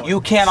fraud.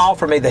 You can't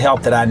offer me the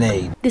help that I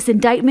need. This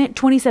indictment,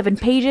 27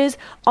 pages,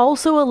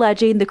 also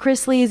alleging the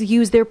Chrisleys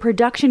used their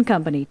production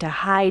company to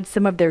hide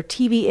some of their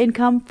TV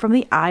income from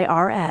the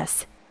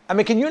IRS. I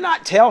mean, can you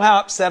not tell how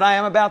upset I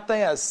am about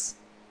this?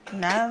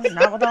 No,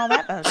 not with all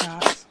that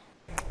Botox.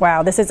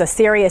 Wow, this is a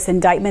serious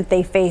indictment.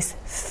 They face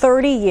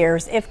 30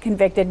 years if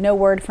convicted. No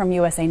word from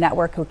USA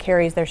Network, who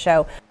carries their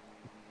show.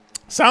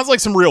 Sounds like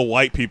some real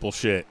white people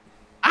shit.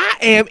 I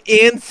am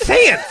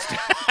incensed.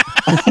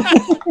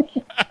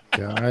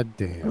 God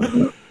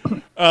damn.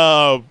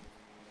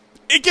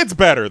 It gets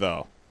better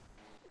though.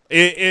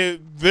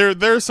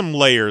 There's some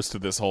layers to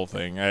this whole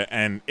thing,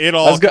 and it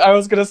all. I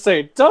was gonna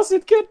say, does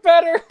it get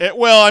better?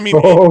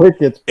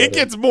 It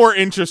gets more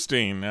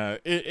interesting.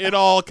 It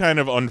all kind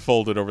of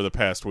unfolded over the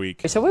past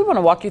week. So we want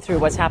to walk you through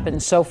what's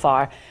happened so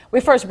far. We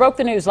first broke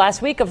the news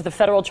last week of the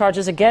federal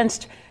charges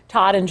against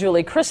Todd and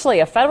Julie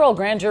Chrisley. A federal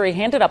grand jury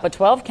handed up a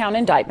 12-count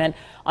indictment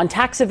on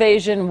tax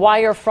evasion,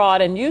 wire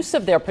fraud, and use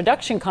of their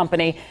production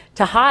company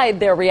to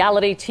hide their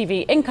reality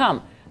TV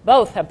income.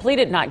 Both have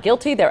pleaded not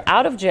guilty. They're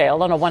out of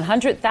jail on a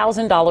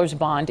 $100,000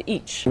 bond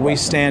each. We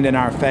stand in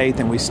our faith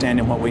and we stand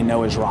in what we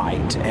know is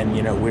right. And,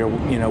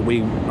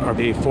 we are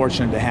very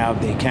fortunate to have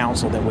the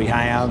counsel that we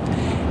have.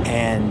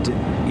 And,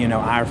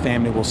 our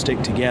family will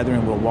stick together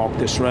and we'll walk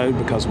this road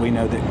because we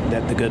know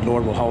that the good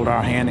Lord will hold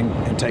our hand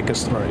and take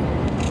us through.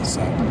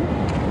 So,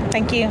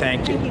 thank you.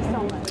 Thank you. Thank you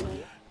so much.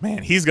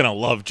 Man, he's going to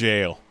love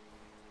jail.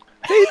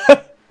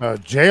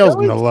 Jail's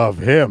going to love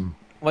him.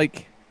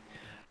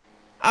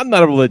 I'm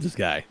not a religious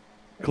guy,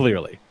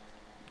 clearly.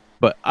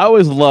 But I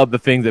always love the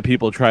things that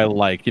people try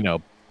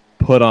to,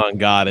 put on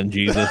God and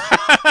Jesus.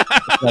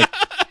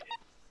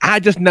 I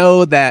just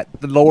know that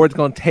the Lord's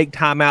going to take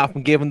time out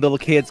from giving little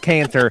kids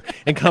cancer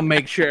and come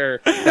make sure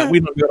that we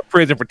don't go to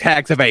prison for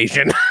tax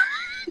evasion.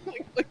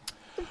 What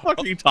the fuck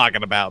are you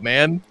talking about,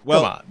 man?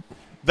 Well, Come on.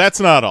 That's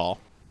not all.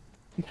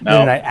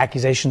 Internet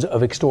accusations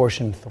of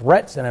extortion,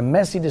 threats, and a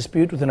messy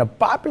dispute within a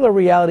popular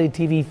reality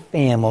TV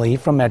family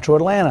from Metro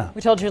Atlanta.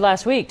 We told you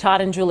last week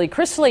Todd and Julie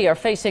Chrisley are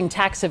facing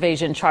tax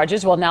evasion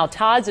charges. Well, now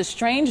Todd's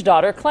estranged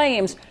daughter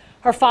claims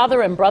her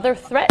father and brother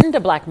threatened to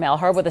blackmail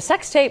her with a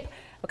sex tape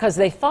because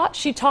they thought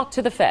she talked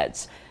to the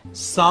feds.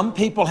 Some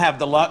people have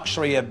the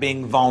luxury of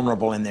being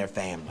vulnerable in their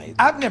family.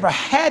 I've never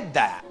had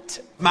that.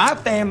 My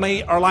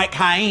family are like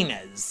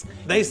hyenas.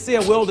 They see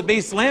a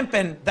wildebeest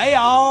limping, they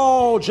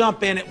all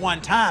jump in at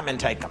one time and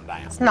take them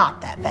down. It's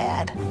not that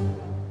bad.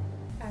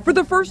 For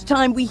the first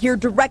time, we hear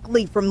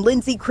directly from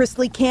Lindsay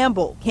Chrisley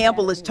Campbell.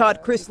 Campbell is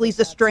Todd Chrisley's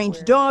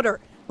estranged daughter.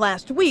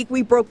 Last week,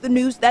 we broke the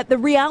news that the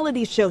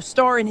reality show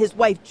star and his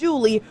wife,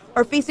 Julie,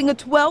 are facing a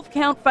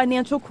 12-count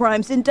financial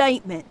crimes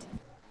indictment.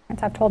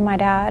 I've told my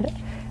dad,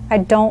 I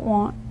don't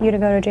want you to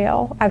go to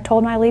jail. I've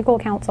told my legal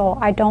counsel,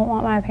 I don't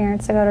want my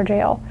parents to go to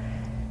jail.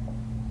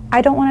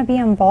 I don't want to be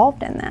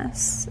involved in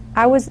this.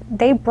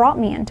 They brought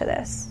me into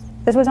this.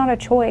 This was not a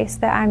choice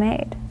that I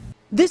made.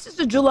 This is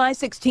a July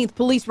 16th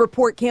police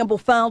report Campbell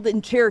filed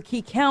in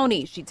Cherokee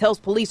County. She tells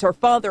police her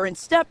father and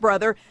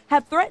stepbrother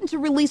have threatened to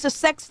release a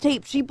sex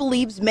tape she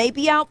believes may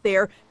be out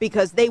there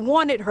because they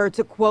wanted her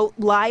to, quote,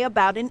 lie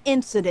about an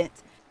incident.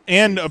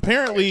 And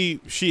apparently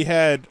she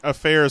had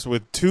affairs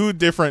with 2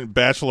 different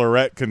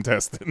Bachelorette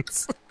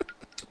contestants.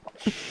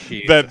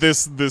 That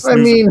this I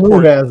mean,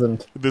 report, who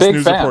hasn't? This Big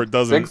news fan. report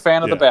doesn't. Big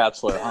fan of The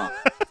Bachelor, huh?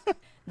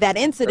 That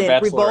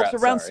incident revolves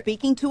around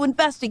speaking to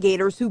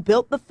investigators who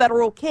built the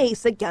federal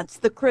case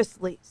against the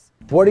Chrisleys.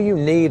 What do you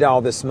need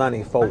all this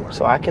money for?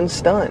 So I can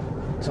stunt,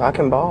 so I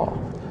can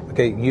ball.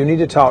 Okay, you need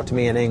to talk to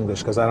me in English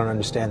because I don't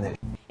understand that.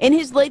 In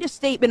his latest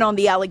statement on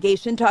the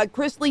allegation, Todd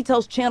Chrisley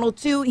tells Channel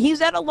 2 he's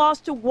at a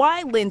loss to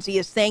why Lindsay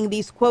is saying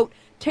these, quote,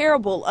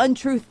 terrible,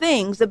 untrue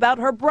things about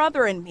her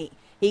brother and me.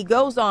 He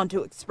goes on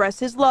to express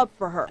his love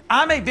for her.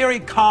 I'm a very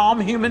calm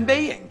human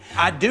being.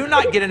 I do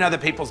not get in other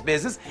people's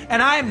business,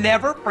 and I am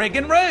never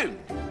friggin' rude.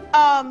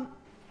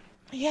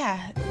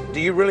 Yeah. Do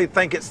you really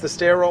think it's the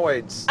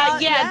steroids?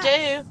 Yeah,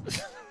 I do.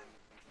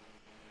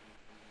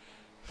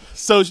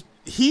 So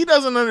he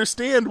doesn't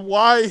understand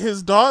why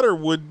his daughter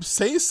would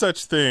say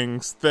such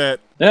things that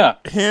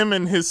him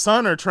and his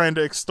son are trying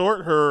to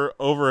extort her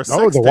over a sex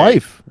No, the tape.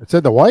 wife. It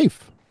said the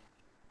wife.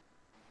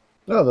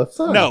 No, that's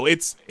not. No,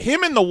 it's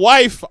him and the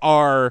wife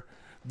are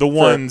the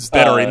ones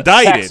that are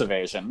indicted. Tax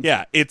evasion.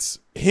 Yeah, it's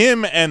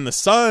him and the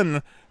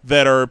son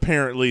that are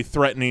apparently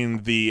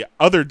threatening the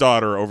other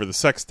daughter over the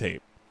sex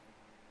tape.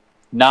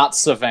 Not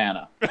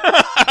Savannah.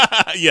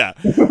 Yeah,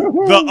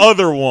 the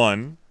other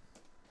one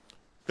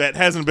that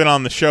hasn't been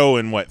on the show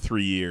in,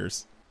 3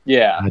 years?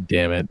 Yeah. God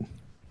damn it.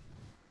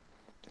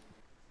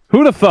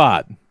 Who'd have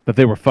thought that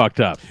they were fucked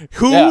up?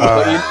 Who? Yeah,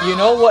 but you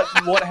know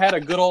what had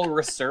a good old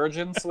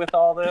resurgence with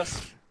all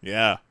this?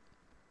 Yeah.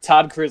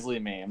 Todd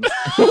Chrisley memes.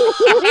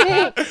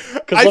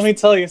 Because let me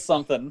tell you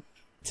something.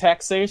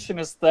 Taxation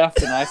is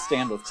theft, and I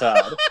stand with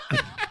Todd.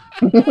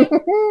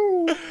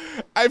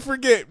 I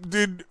forget,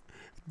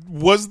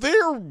 was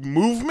there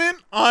movement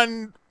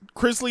on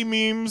Chrisley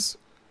memes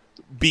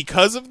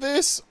because of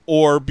this,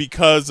 or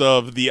because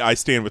of the I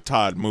Stand With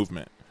Todd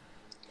movement?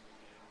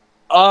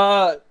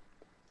 Like,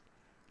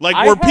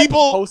 were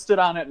people posted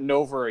on it in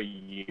over a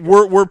year?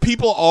 Were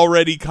people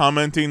already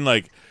commenting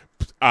like,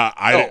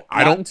 I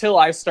don't until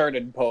I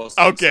started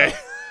posting. Okay.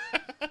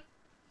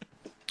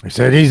 I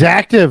said he's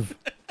active.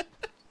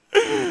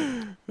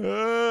 They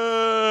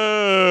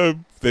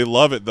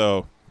love it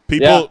though.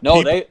 People,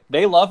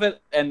 they love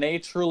it, and they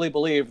truly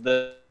believe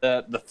that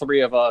the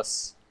three of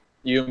us,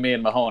 you, me,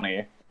 and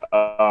Mahoney,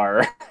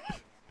 are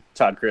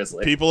Todd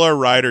Chrisley. People are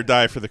ride or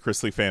die for the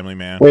Chrisley family,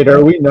 man. Wait,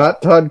 are we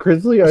not Todd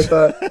Chrisley? I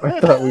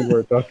thought we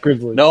were Todd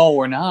Chrisley. No,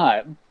 we're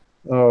not.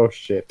 Oh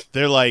shit.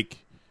 They're like,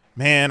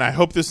 man, I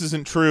hope this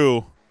isn't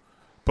true,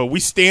 but we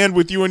stand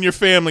with you and your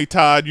family,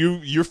 Todd.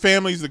 Your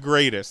family's the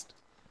greatest.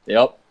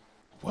 Yep.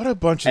 What a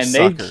bunch of suckers.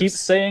 suckers. They keep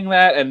saying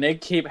that, and they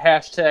keep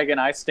hashtagging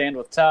I stand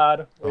with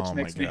Todd, which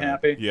makes me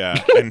happy. Yeah,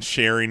 and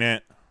sharing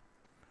it.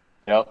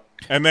 Yep.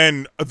 And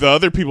then the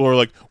other people are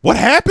like, what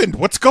happened?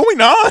 What's going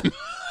on?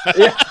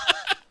 Yeah.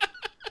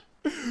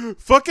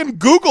 Fucking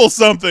Google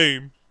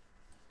something.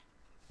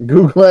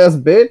 Google ass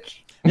bitch?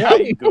 Yeah,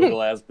 you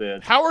Google ass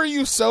bitch. How are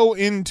you so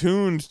in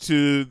tuned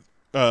to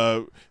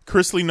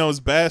Chrisley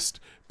Knows Best,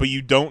 but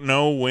you don't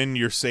know when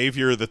your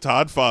savior, the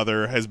Todd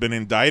father, has been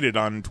indicted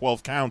on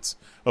 12 counts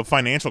of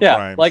financial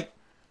crimes? Like,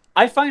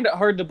 I find it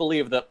hard to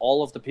believe that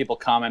all of the people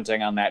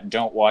commenting on that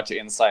don't watch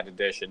Inside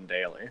Edition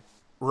daily.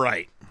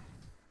 Right.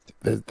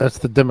 That's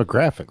the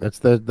demographic.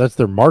 That's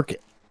their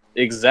market.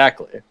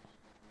 Exactly.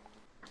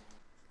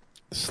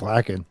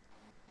 Slacking.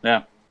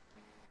 Yeah.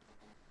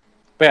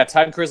 But yeah,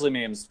 Todd Chrisley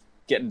memes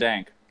getting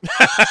dank.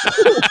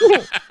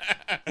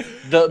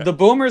 The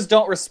boomers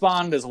don't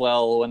respond as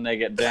well when they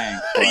get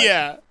dank. But...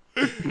 Yeah,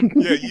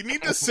 you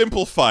need to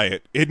simplify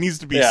it. It needs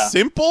to be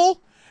simple,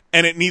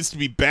 and it needs to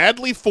be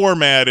badly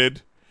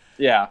formatted.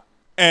 Yeah.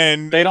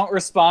 And they don't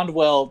respond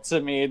well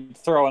to me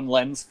throwing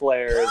lens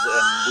flares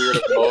and weird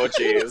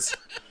emojis.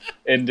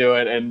 into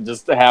it and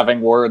just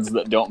having words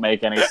that don't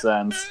make any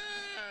sense.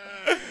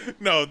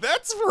 No,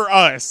 that's for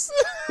us.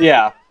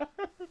 Yeah.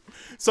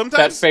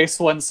 Sometimes that face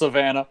one,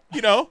 Savannah.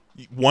 You know,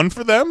 one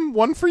for them,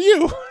 one for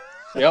you.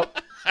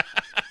 Yep.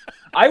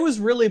 I was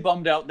really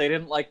bummed out they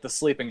didn't like the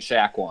Sleeping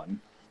Shack one.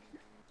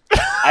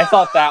 I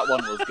thought that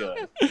one was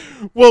good.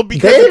 Well,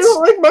 because they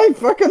don't like my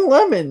fucking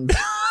lemons.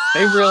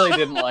 They really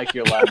didn't like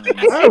your lemons.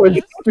 I was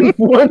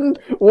one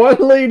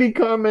lady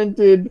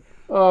commented,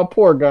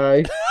 "Poor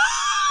guy."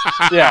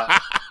 Yeah,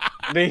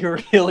 they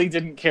really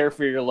didn't care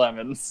for your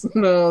lemons.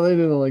 No, they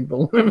didn't like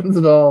the lemons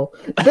at all.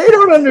 They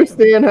don't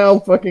understand how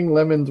fucking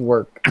lemons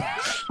work.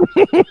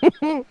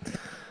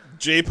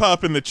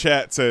 J-Pop in the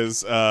chat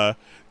says,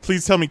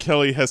 "Please tell me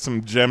Kelly has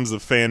some gems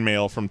of fan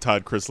mail from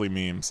Todd Chrisley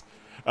memes."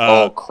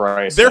 Oh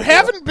Christ! There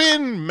haven't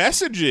been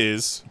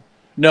messages.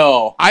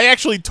 No, I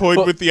actually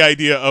toyed with the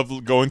idea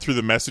of going through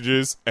the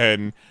messages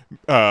and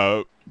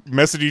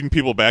messaging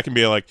people back and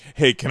being like,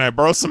 "Hey, can I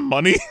borrow some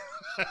money?"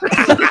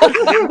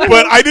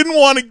 But I didn't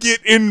want to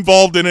get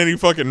involved in any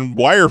fucking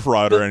wire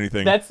fraud or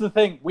anything. That's the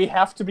thing. We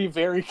have to be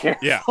very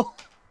careful. Yeah.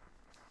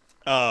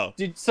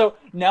 So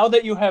now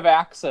that you have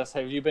access,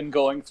 have you been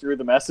going through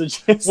the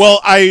messages? Well,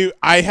 I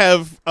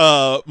have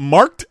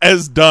marked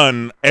as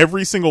done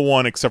every single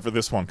one except for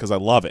this one because I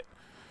love it.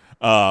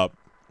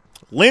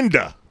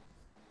 Linda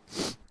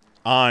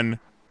on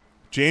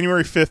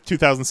January 5th,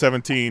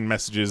 2017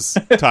 messages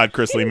Todd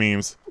Chrisley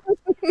memes.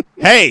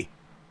 Hey,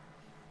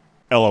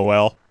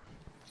 LOL.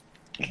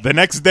 The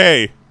next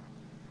day,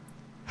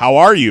 how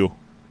are you?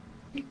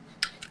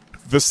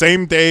 The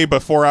same day,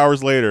 but 4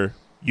 hours later,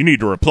 you need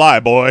to reply,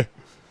 boy.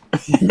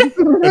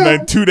 And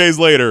then 2 days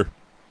later,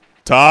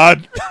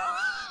 Todd.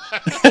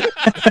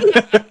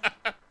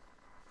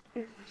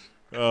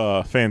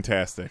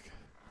 Fantastic.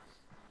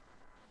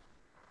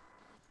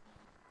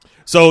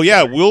 So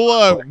yeah,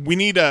 we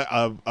need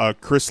a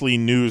Chrisley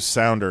news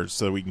sounder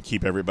so we can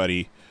keep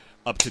everybody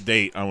up to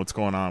date on what's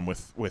going on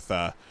with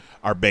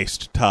our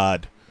based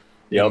Todd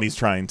in these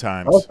trying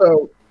times.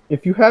 Also,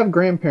 if you have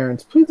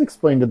grandparents, please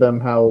explain to them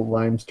how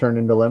limes turn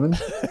into lemons.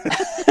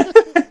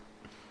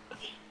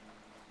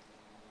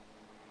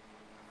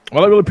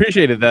 Well, I really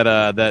appreciated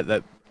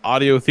that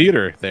audio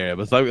theater there. It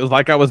was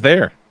like I was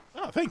there.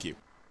 Oh, thank you.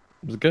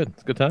 It was good.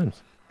 It's good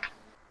times.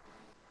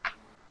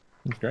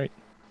 It's great.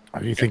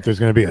 Do you think there's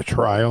going to be a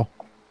trial?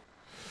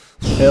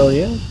 Hell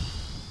yeah.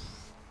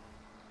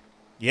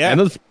 Yeah. And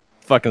those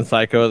fucking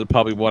psychos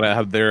probably want to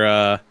have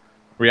their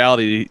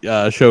reality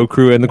show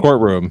crew in the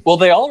courtroom. Well,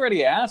 they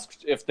already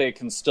asked if they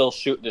can still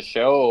shoot the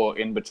show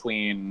in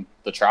between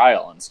the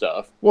trial and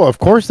stuff. Well, of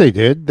course they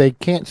did. They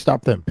can't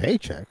stop them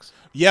paychecks.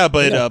 Yeah,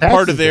 but Yeah,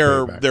 part of taxes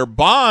to pay back. their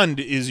bond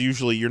is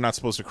usually you're not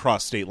supposed to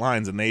cross state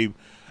lines, and they,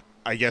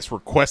 I guess,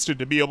 requested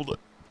to be able to,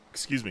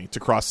 to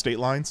cross state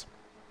lines.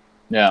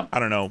 Yeah. I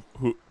don't know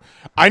who.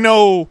 I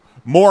know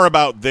more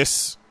about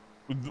this.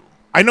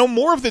 I know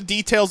more of the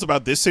details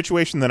about this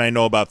situation than I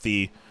know about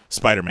the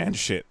Spider-Man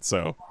shit.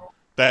 So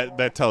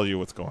that tells you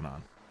what's going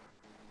on.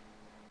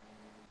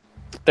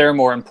 There are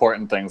more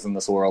important things in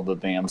this world than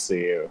the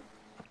MCU,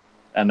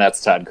 and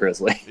that's Todd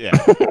Chrisley. Yeah,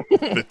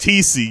 the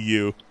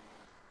TCU.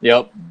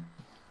 Yep.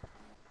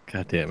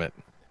 God damn it.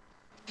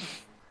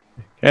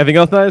 Anything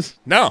else, guys?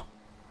 No.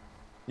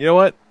 You know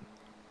what?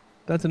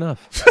 That's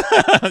enough.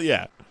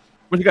 Yeah.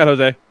 What you got,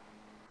 Jose?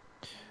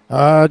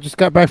 Just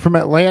got back from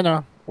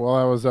Atlanta while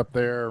I was up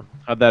there.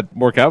 How'd that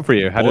work out for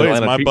you? How Boy, did is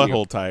Atlanta my treat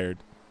butthole you? tired.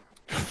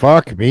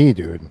 Fuck me,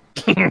 dude.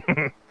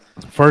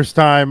 First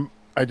time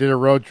I did a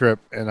road trip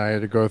and I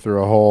had to go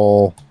through a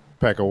whole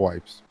pack of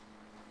wipes.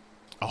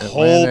 A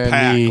whole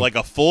pack, like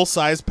a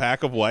full-size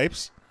pack of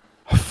wipes?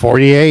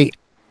 48.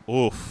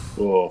 Oof.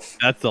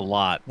 That's a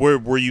lot.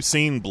 Were you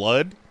seeing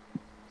blood?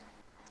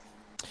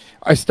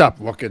 I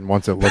stopped looking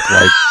once it looked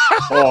like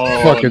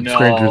fucking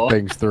Stranger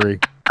Things 3.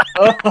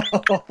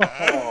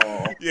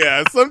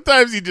 Yeah,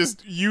 sometimes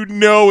you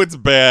know it's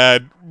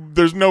bad.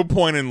 There's no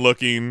point in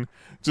looking.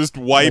 Just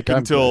wipe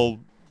until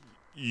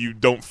you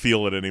don't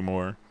feel it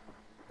anymore.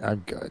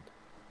 I'm good.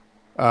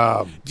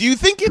 Do you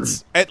think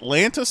it's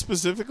Atlanta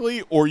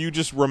specifically, or you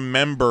just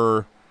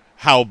remember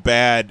how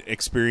bad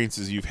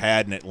experiences you've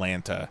had in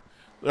Atlanta?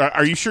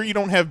 Are you sure you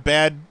don't have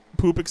bad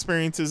poop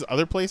experiences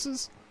other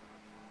places?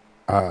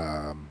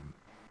 I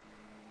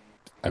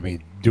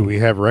mean, do we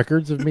have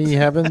records of me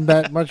having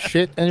that much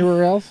shit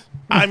anywhere else?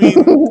 I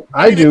mean,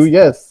 I do,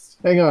 yes.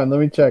 Hang on, let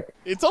me check.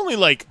 It's only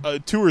like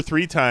 2 or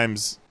 3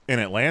 times in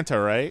Atlanta,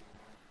 right?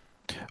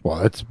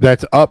 Well,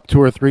 that's up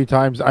 2 or 3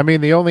 times. I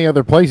mean, the only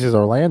other place is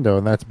Orlando,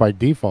 and that's by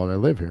default. I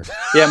live here.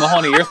 Yeah,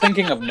 Mahoney, you're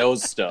thinking of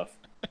nose stuff.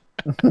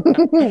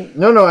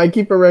 No, I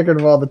keep a record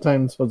of all the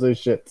times Jose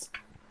shits.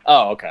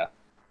 Oh, okay.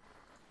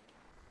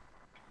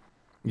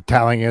 You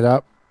tallying it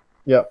up?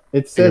 Yep.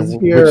 It says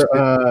here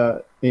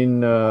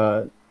in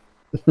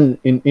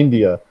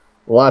India,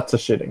 lots of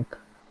shitting.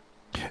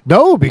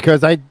 No,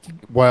 because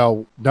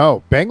Bangladesh,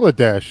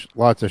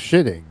 lots of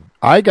shitting.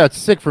 I got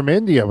sick from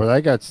India, but I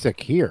got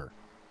sick here.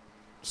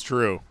 It's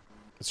true.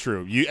 It's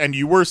true.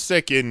 You were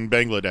sick in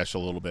Bangladesh a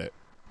little bit.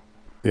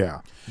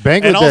 Yeah.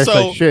 Bangladesh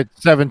like shit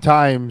 7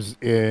 times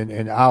in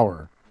an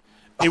hour.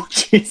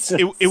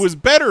 It was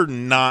better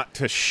not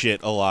to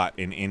shit a lot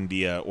in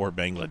India or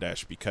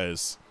Bangladesh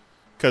because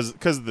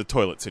of the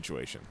toilet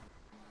situation.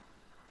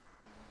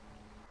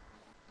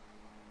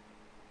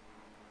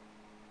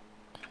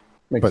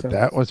 But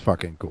that was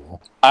fucking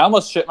cool. I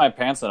almost shit my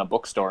pants in a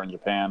bookstore in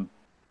Japan.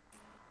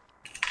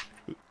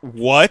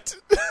 What?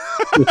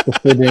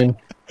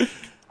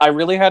 I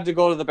really had to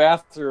go to the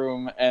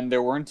bathroom, and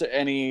there weren't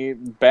any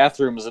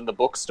bathrooms in the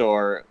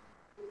bookstore,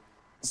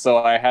 so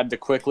I had to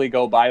quickly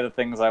go buy the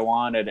things I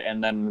wanted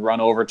and then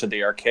run over to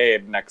the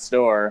arcade next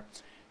door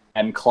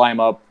and climb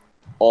up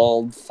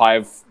all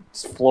 5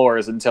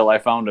 floors until I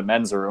found a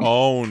men's room.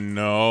 Oh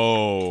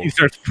no! He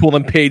starts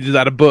pulling pages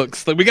out of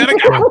books. Like, we gotta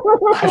go.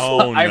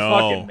 Oh no! I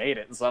fucking made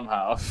it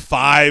somehow.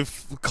 5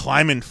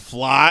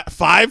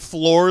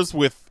 floors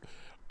with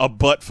a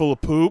butt full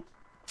of poop.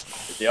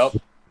 Yep.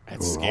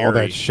 That's scary. All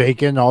that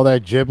shaking, all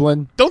that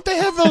gibbling. Don't they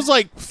have those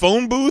like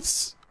phone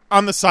booths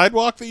on the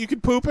sidewalk that you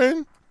could poop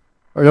in?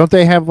 Or don't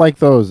they have like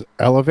those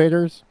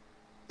elevators?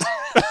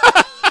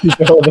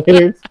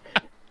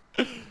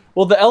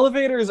 Well, the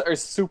elevators are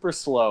super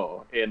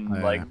slow in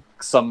like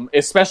some,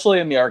 especially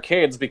in the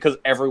arcades, because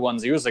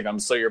everyone's using them.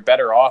 So you're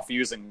better off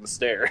using the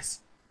stairs.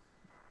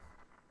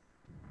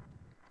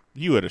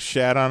 You would have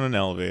shat on an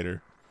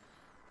elevator.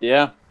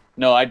 Yeah.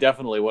 No, I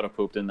definitely would have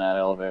pooped in that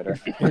elevator.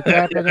 What's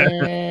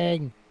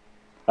happening?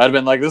 I'd have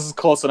been like, this is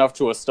close enough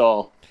to a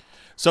stall.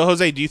 So,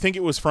 Jose, do you think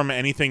it was from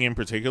anything in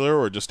particular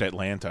or just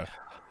Atlanta?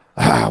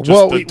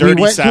 Well, we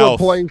went to a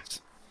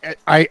place.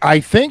 I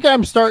think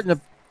I'm starting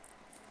to.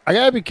 I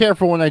gotta be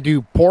careful when I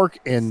do pork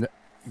and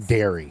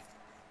dairy.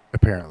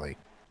 Apparently,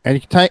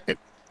 and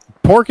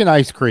pork and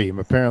ice cream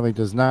apparently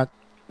does not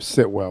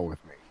sit well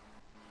with me.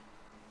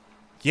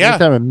 Yeah,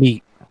 anytime of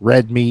meat,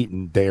 red meat,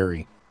 and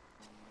dairy.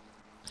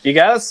 You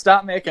gotta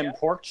stop making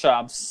pork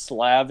chops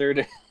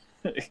slathered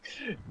in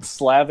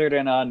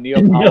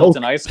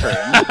Neapolitan ice cream.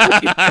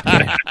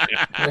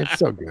 It's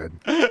so good.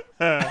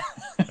 But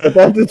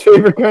that's his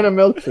favorite kind of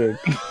milkshake.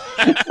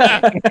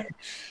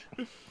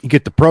 You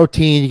get the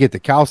protein, you get the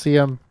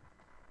calcium.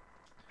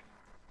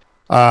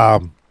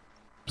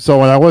 So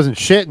when I wasn't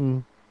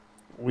shitting,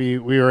 we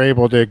were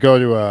able to go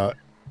to a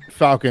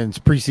Falcons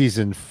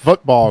preseason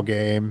football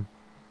game.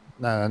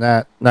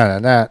 That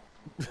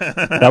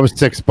was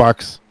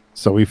 $6.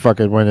 So we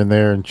fucking went in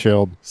there and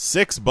chilled.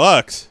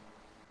 $6?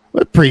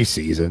 But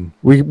preseason.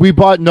 We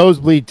bought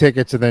nosebleed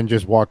tickets and then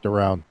just walked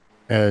around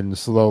and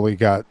slowly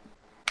got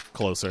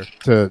closer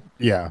to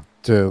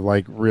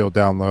like real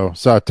down low.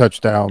 Saw a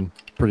touchdown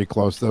pretty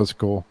close. That was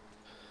cool.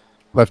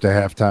 Left at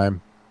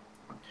halftime.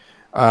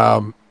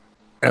 And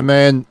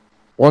then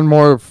one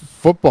more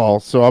football.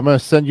 So I'm going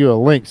to send you a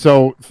link.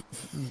 So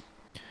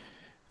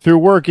through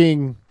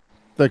working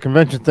the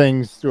convention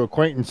things through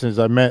acquaintances,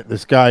 I met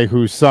this guy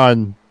whose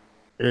son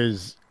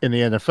is in the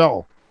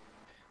NFL.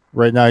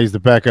 Right now he's the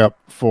backup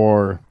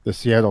for the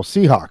Seattle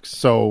Seahawks.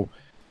 So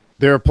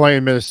they're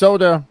playing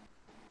Minnesota.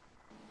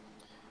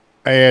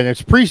 And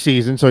it's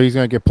preseason, so he's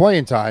going to get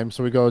playing time.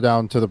 So we go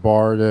down to the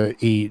bar to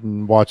eat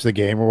and watch the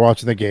game. We're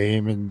watching the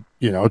game and,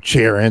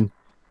 cheering.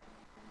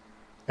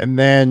 And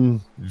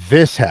then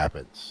this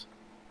happens.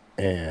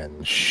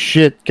 And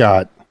shit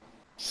got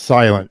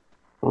silent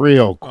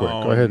real quick.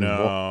 Oh, go ahead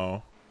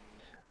no.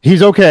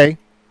 He's okay.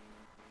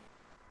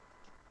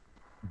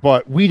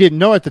 But we didn't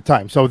know at the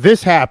time. So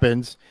this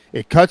happens.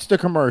 It cuts to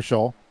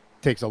commercial.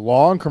 Takes a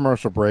long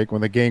commercial break.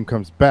 When the game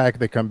comes back,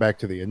 they come back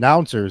to the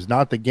announcers,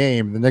 not the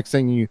game. The next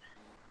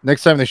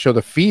time they show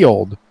the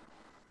field,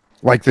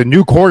 like the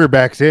new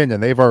quarterback's in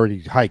and they've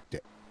already hiked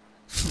it.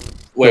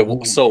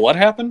 Wait, so what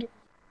happened?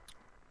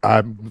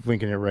 I'm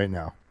linking it right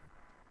now.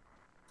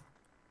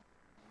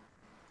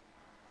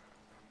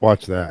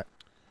 Watch that.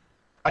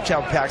 Watch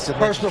out, Paxton.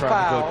 Personal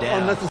foul.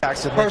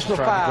 Personal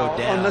foul.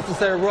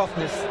 Unnecessary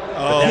roughness.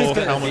 Oh,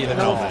 helmet to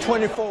helmet.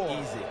 24.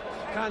 Easy.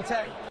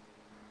 Contact.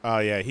 Oh,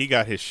 yeah, he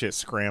got his shit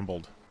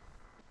scrambled.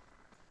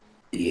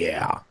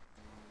 Yeah.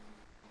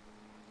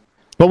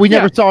 But we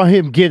never saw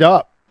him get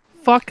up.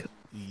 Fuck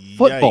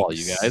football,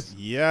 you guys.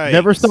 Yeah.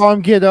 Never saw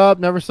him get up.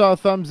 Never saw a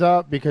thumbs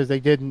up because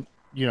they didn't,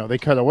 they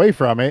cut away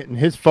from it. And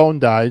his phone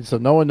died, so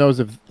no one knows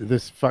if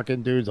this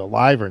fucking dude's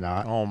alive or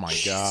not. Oh, my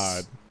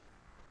God.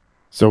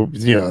 So,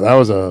 that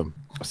was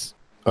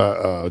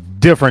a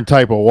different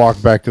type of walk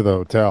back to the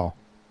hotel.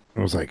 It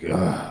was like,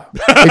 ugh.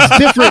 It's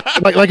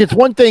different. like it's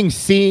one thing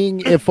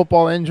seeing a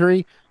football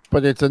injury,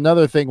 but it's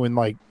another thing when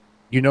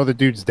the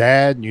dude's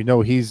dad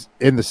and he's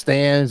in the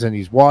stands and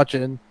he's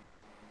watching.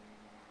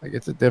 Like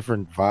it's a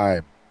different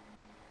vibe.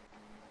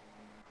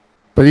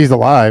 But he's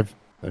alive.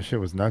 That shit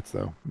was nuts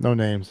though. No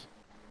names.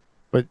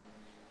 But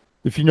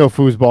if you know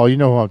foosball, you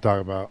know who I'm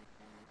talking about.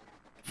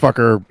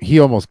 Fucker, he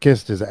almost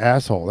kissed his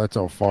asshole. That's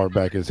how far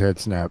back his head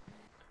snapped.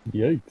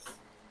 Yikes.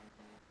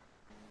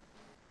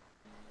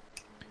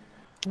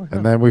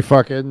 And then we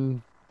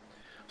fucking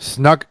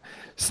snuck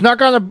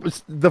on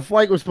the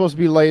flight was supposed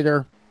to be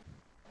later,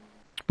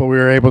 but we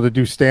were able to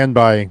do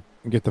standby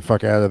and get the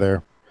fuck out of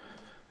there.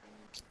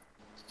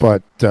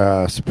 But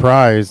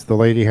surprise, the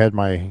lady had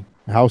my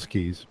house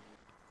keys.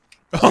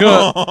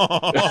 Because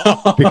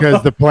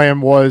the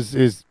plan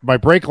is my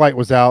brake light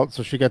was out,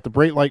 so she got the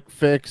brake light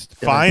fixed.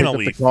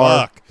 Finally,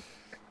 fuck.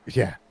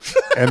 Yeah.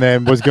 And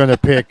then was going to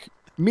pick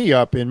me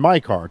up in my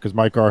car because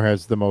my car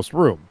has the most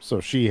room. So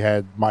she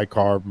had my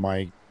car,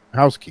 my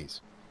house keys.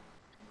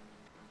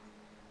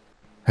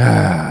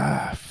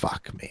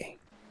 Fuck me.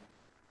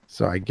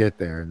 So I get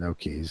there, no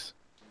keys.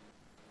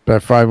 But I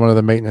find one of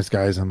the maintenance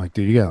guys. I'm like,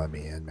 dude, you gotta let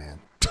me in, man.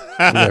 We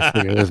gotta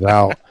figure this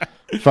out.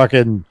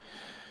 Fucking,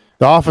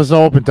 the office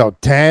don't open until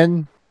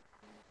 10.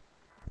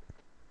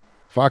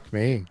 Fuck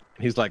me.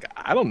 He's like,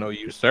 I don't know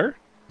you, sir.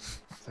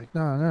 It's like,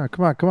 no,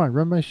 come on,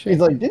 run my shit.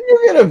 He's like, didn't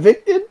you get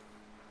evicted?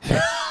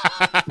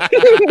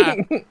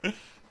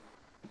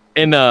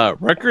 In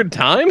record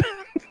time?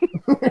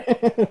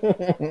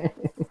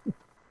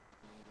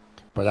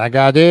 But I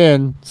got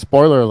in.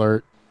 Spoiler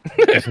alert.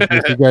 Just in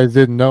case you guys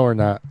didn't know or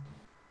not.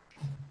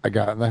 I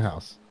got in the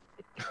house.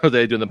 Are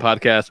they doing the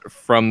podcast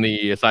from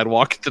the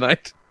sidewalk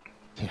tonight?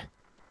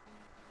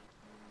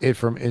 It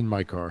from in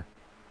my car.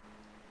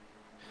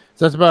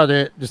 So that's about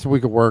it. Just a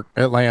week of work.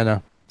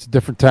 Atlanta. It's a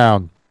different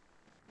town.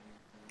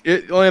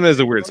 Atlanta is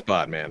a weird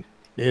spot, man.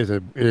 It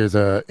is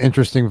a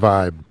interesting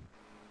vibe.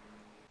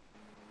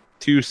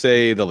 To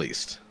say the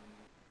least.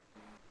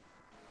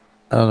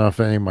 I don't know if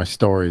any of my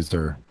stories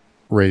are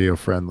radio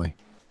friendly.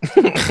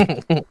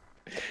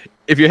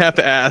 If you have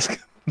to ask,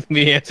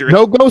 the answer is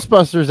no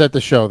Ghostbusters at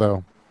the show,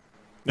 though.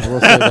 I will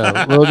say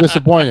that. A little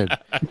disappointed.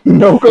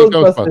 No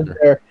Ghostbusters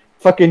there.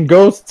 Fucking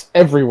ghosts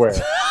everywhere.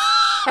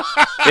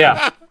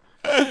 Yeah.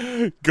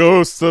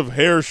 Ghosts of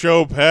hair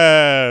show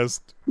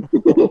past.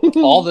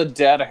 All the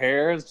dead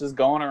hairs just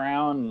going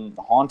around and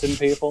haunting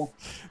people.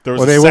 There was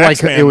well, they were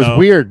like, it was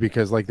weird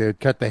because like they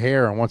would cut the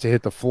hair, and once it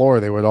hit the floor,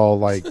 they would all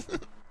like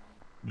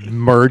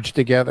merge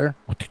together.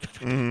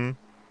 Mm-hmm.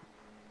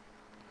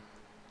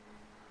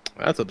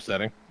 That's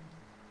upsetting.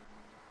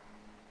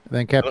 And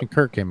then Captain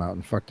Kirk came out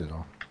and fucked it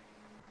all.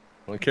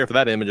 I don't care for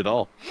that image at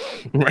all.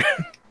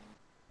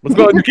 What's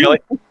going on, Kelly?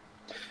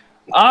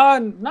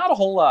 Not a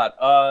whole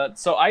lot.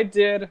 So I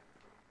did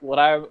what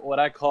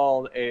I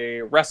called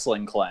a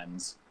wrestling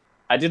cleanse.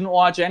 I didn't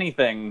watch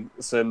anything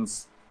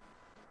since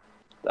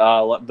the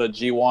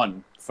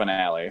G1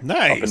 finale.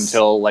 Nice. Up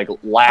until like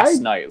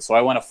last night. So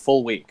I went a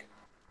full week.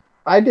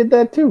 I did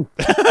that too.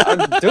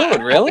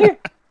 Dude, really?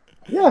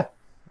 Yeah.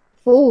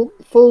 Full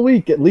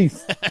week at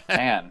least.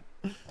 Man.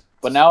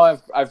 But now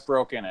I've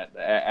broken it.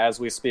 As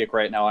we speak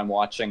right now, I'm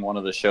watching one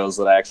of the shows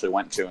that I actually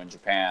went to in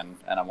Japan,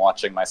 and I'm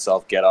watching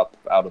myself get up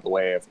out of the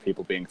way of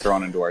people being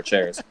thrown into our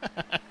chairs.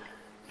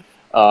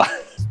 So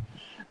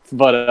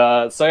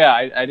yeah,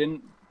 I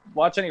didn't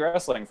watch any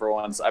wrestling for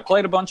once. I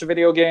played a bunch of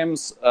video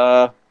games,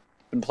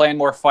 been playing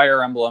more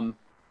Fire Emblem,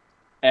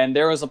 and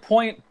there was a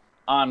point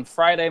on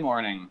Friday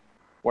morning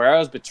where I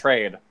was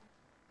betrayed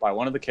by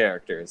one of the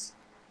characters.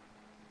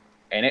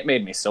 And it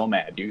made me so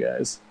mad, you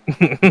guys.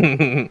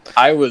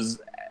 I was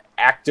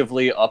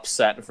actively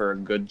upset for a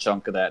good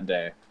chunk of that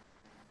day.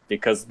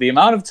 Because the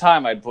amount of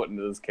time I'd put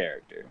into this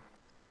character.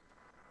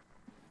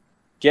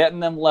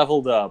 Getting them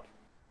leveled up.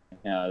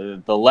 You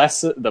know, the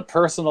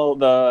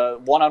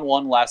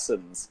one-on-one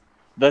lessons.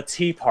 The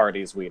tea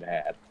parties we'd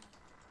had.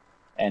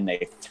 And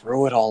they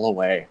threw it all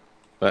away.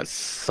 That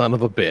son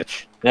of a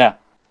bitch. Yeah.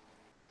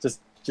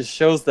 Just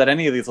shows that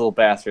any of these little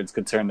bastards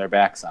could turn their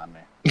backs on me.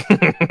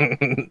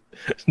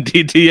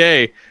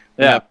 DTA.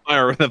 Yeah.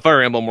 The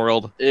Fire Emblem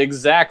world.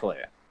 Exactly.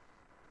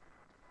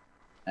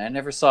 I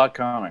never saw it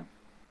coming.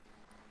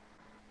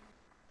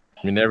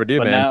 You never do,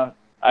 but man. Now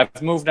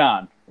I've moved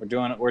on. We're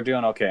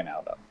doing okay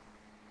now, though.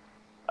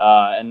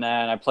 And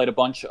then I played a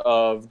bunch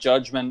of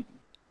Judgment.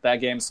 That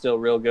game's still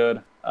real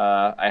good.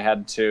 I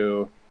had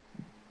to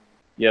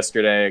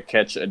yesterday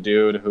catch a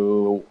dude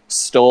who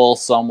stole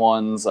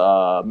someone's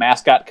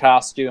mascot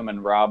costume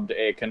and robbed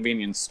a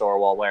convenience store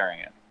while wearing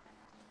it.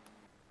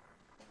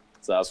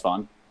 So that was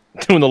fun.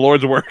 Doing the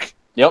Lord's work.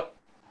 Yep.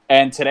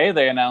 And today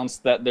they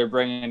announced that they're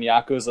bringing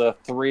Yakuza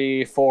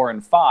 3, 4,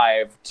 and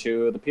 5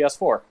 to the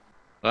PS4.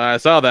 I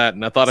saw that,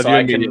 and I thought of you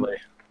immediately.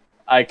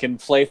 I can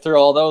play through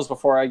all those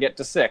before I get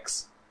to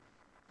 6.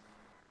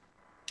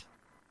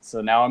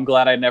 So now I'm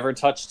glad I never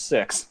touched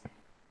 6.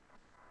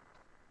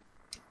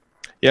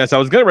 Yes, I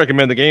was going to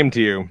recommend the game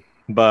to you,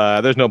 but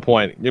there's no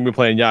point. You're going to be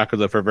playing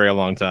Yakuza for a very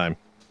long time.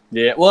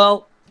 Yeah,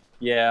 well,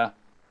 yeah.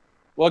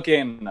 What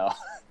game? No.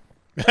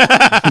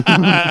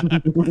 I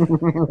don't know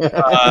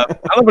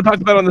if we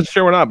talked about it on the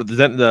show or not, but the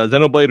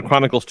Xenoblade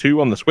Chronicles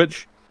 2 on the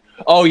Switch.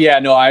 Oh yeah,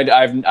 no,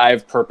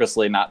 I've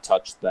purposely not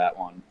touched that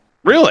one.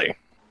 Really?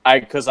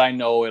 Because I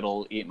know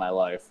it'll eat my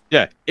life.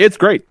 Yeah, it's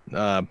great.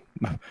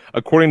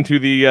 According to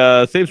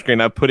the save screen,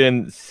 I've put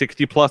in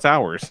 60 plus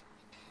hours,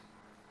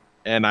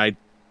 and I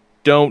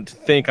don't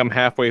think I'm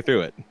halfway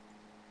through it.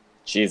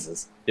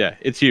 Jesus. Yeah,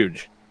 it's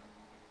huge.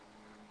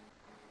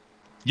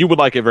 You would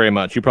like it very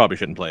much. You probably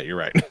shouldn't play it. You're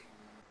right.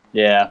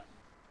 Yeah.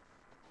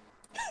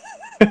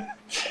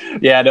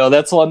 Yeah, no,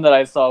 that's one that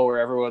I saw where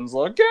everyone's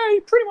like, yeah,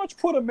 you pretty much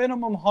put a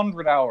minimum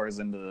 100 hours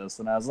into this.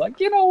 And I was like,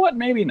 you know what?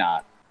 Maybe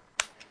not.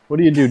 What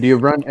do? Do you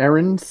run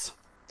errands?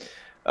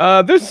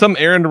 There's some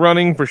errand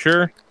running for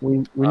sure.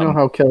 We know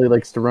how Kelly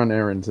likes to run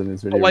errands in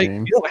his video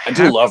games. I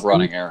do love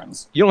running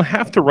errands. You don't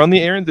have to run the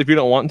errands if you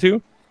don't want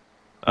to.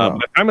 But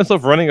I find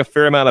myself running a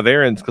fair amount of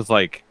errands because,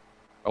 like,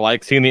 I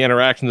like seeing the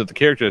interactions with the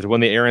characters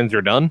when the errands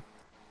are done.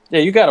 Yeah,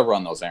 you got to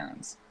run those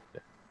errands.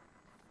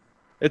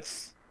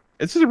 It's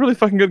just a really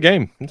fucking good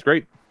game. It's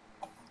great.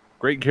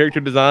 Great character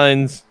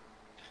designs.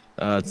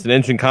 It's an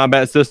engine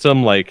combat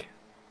system. Like,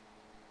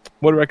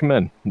 what do I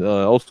recommend?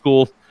 Old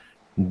school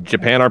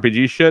Japan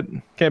RPG shit.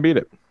 Can't beat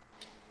it.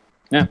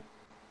 Yeah.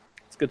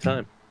 It's a good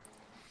time.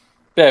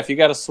 Yeah, if you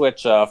got to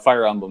Switch,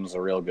 Fire Emblem's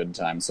a real good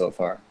time so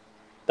far.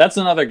 That's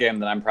another game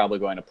that I'm probably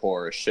going to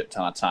pour a shit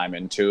ton of time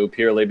into,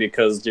 purely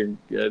because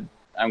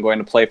I'm going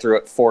to play through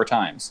it 4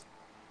 times.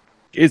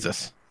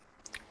 Jesus.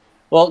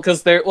 Well,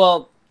 because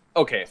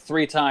okay,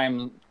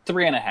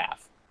 3.5.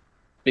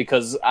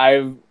 Because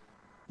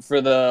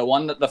for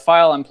the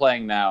file I'm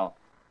playing now,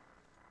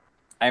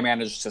 I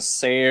managed to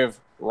save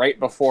right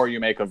before you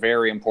make a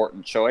very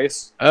important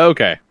choice.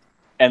 Okay.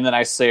 And then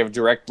I save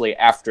directly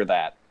after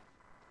that.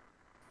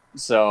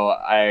 So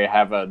I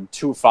have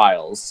 2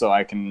 files, so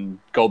I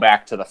can go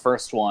back to the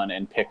first one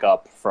and pick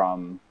up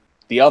from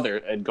the other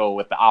and go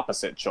with the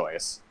opposite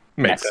choice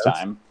next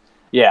time.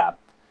 Yeah.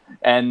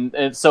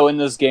 And so in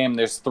this game,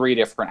 there's 3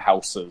 different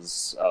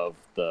houses of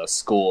the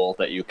school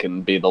that you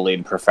can be the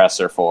lead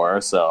professor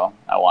for, so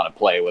I want to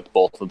play with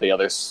both of the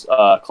other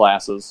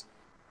classes.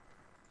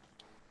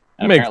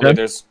 And apparently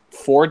there's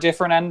 4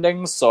 different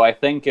endings, so I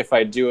think if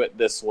I do it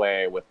this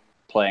way with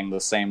playing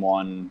the same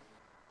one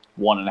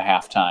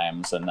 1.5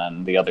 times, and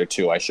then the other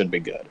 2, I should be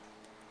good.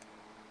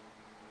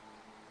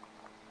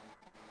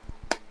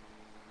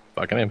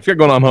 Fucking name. What's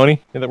going on,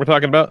 Honey? That we're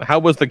talking about? How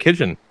was the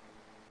kitchen?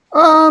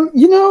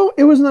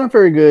 It was not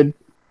very good.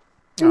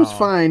 It was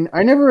fine.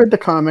 I never read the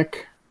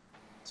comic,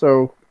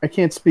 so I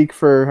can't speak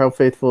for how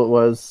faithful it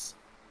was.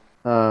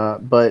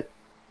 But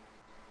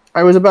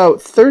I was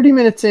about 30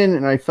 minutes in,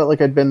 and I felt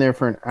like I'd been there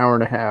for an hour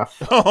and a half.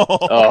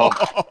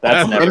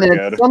 That's never and then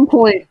good. At some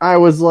point, I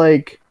was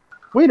like,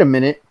 wait a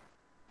minute.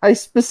 I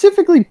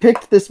specifically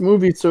picked this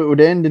movie so it would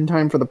end in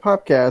time for the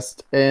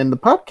podcast, and the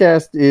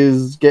podcast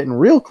is getting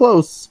real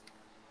close.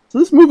 So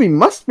this movie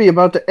must be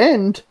about to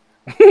end.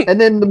 And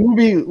then the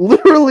movie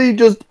literally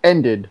just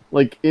ended,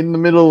 like in the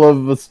middle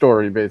of the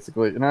story,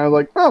 basically. And I was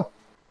like, oh,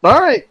 all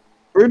right,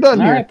 we're done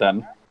here. All right,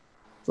 then.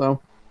 So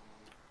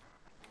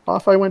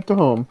off I went to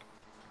home.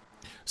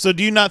 So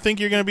do you not think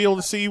you're going to be able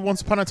to see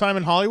Once Upon a Time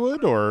in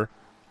Hollywood, or?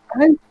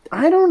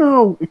 I don't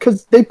know,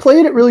 because they play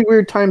it at really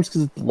weird times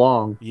because it's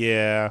long.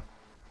 Yeah.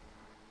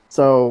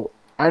 So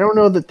I don't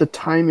know that the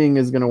timing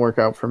is going to work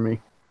out for me.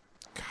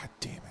 God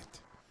damn it.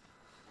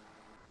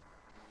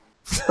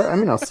 I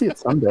mean, I'll see it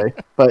someday,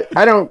 but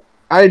I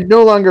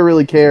no longer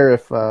really care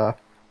if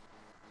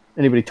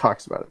anybody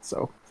talks about it,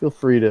 so feel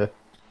free to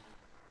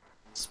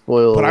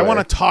spoil But away. I want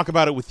to talk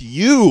about it with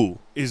you,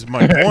 is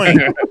my point.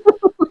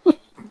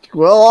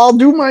 Well, I'll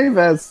do my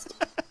best.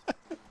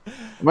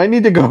 Might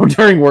need to go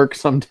during work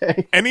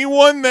someday.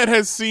 Anyone that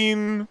has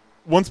seen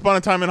Once Upon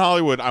a Time in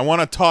Hollywood, I want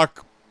to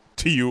talk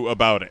to you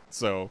about it.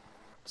 So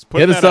just put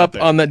hit that us out up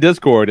there. on that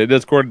Discord at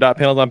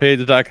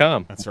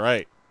discord.panelsonpages.com. That's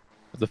right.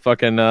 There's a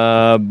fucking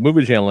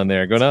movie channel in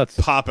there. Go nuts.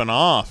 Popping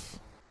off.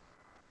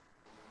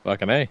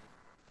 Fucking A.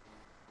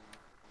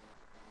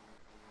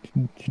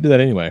 You should do that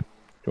anyway.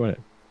 Join it.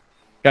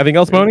 Got anything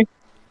else, Moni?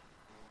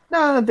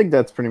 No, I think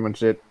that's pretty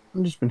much it.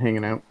 I've just been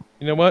hanging out.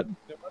 You know what?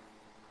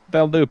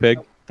 That'll do, pig.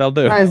 That'll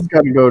do. He's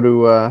got to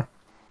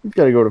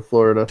go to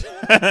Florida.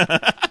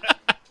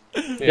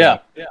 Yeah.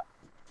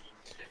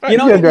 You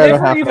know, it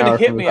never even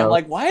hit me. I'm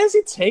like, why is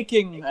he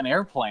taking an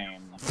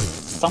airplane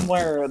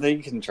somewhere that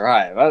you can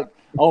drive?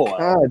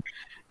 God,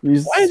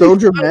 he's so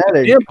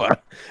dramatic.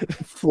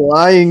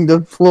 Flying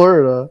to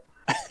Florida.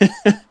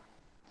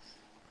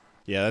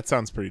 Yeah, that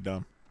sounds pretty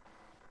dumb.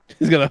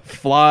 He's going to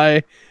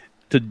fly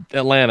to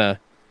Atlanta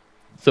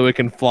so he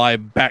can fly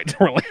back to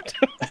Orlando.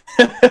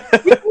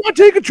 We want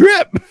to take a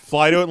trip.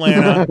 Fly to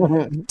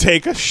Atlanta,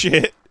 take a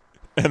shit,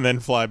 and then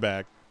fly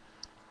back.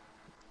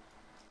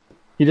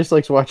 He just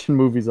likes watching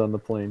movies on the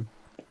plane.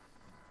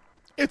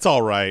 It's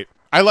all right.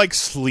 I like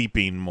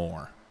sleeping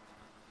more.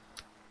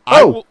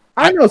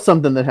 I know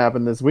something that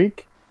happened this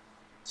week.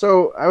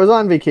 So I was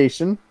on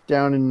vacation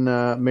down in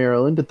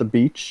Maryland at the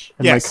beach,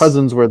 and my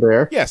cousins were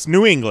there. Yes,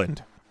 New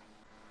England.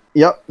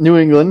 Yep, New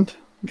England.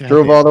 God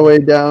Drove all the way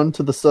down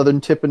to the southern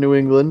tip of New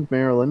England,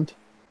 Maryland.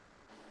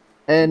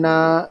 And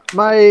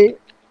my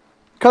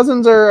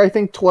cousins are, I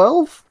think,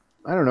 12.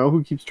 I don't know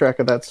who keeps track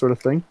of that sort of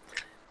thing.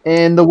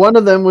 And the one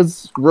of them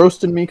was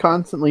roasting me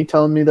constantly,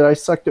 telling me that I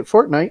sucked at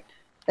Fortnite.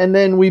 And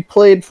then we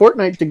played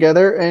Fortnite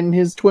together, and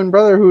his twin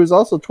brother, who is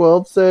also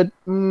 12, said,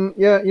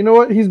 yeah, you know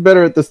what? He's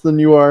better at this than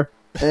you are.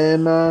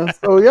 And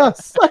so, yeah,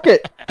 suck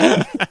it.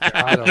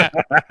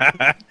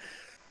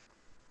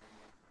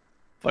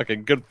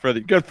 Fucking good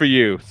for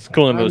you,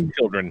 schooling those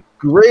children.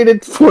 Great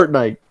at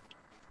Fortnite.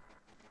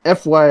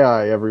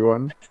 FYI,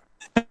 everyone.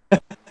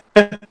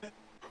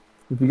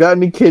 If you got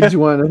any kids you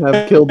want to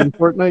have killed in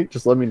Fortnite,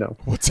 just let me know.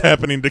 What's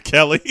happening to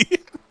Kelly?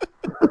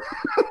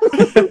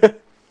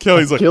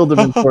 Kelly's like, killed him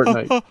in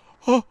Fortnite.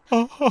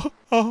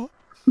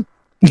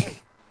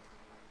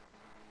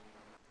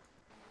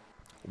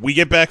 We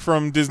get back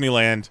from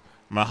Disneyland.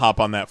 I'm gonna hop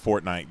on that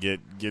Fortnite. Get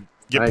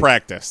Nice.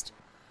 practiced.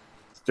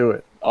 Let's do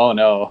it. Oh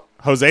no.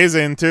 Jose's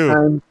in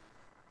too.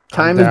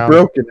 Time is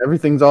broken.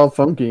 Everything's all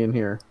funky in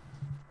here.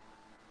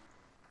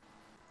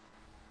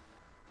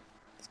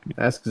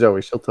 Ask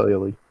Zoe. She'll tell you,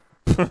 Lee.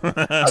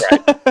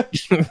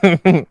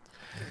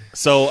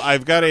 So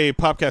I've got a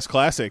Popcast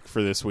Classic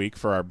for this week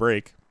for our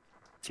break.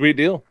 Sweet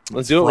deal.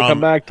 Let's do it. We'll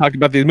come back, talk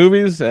about these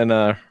movies,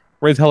 and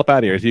raise hell up out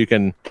of here so you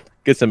can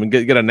get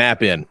a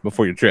nap in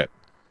before your trip.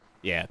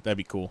 Yeah, that'd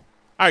be cool.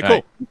 All right,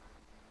 cool.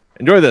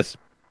 Enjoy this.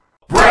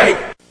 Break!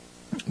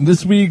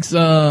 This week's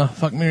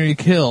Fuck, Marry,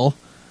 Kill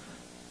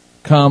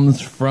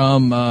comes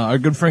from our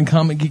good friend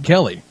Comic Geek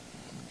Kelly.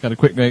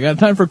 Got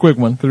time for a quick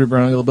one because we're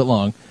running a little bit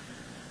long.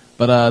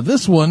 But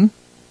this one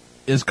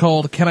is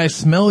called Can I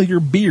Smell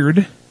Your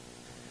Beard?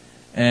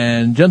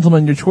 And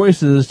gentlemen, your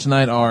choices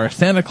tonight are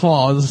Santa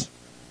Claus,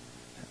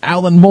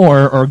 Alan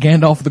Moore, or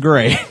Gandalf the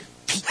Grey.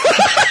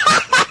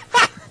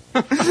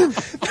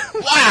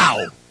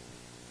 Wow!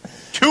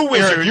 Two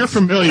wizards. You're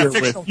familiar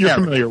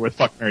with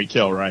Fuck, Marry,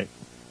 Kill, right?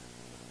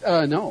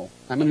 No.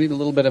 I'm going to need a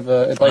little bit of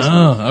advice.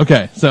 Oh,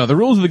 okay. So the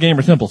rules of the game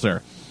are simple,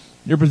 sir.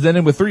 You're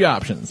presented with 3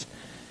 options,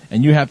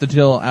 and you have to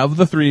tell out of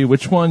the 3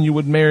 which one you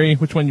would marry,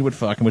 which one you would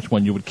fuck, and which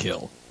one you would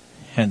kill.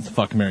 Hence,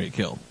 Fuck, Marry,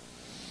 Kill.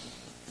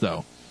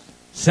 So,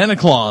 Santa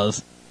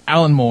Claus,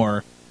 Alan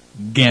Moore,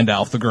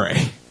 Gandalf the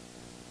Grey.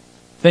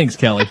 Thanks,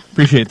 Kelly.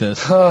 Appreciate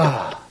this.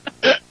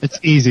 It's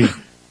easy.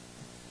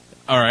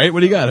 All right, what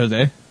do you got,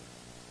 Jose?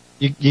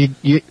 You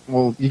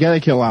got to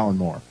kill Alan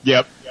Moore.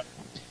 Yep.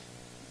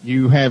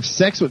 You have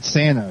sex with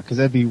Santa because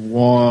that'd be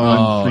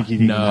one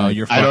freaky. No,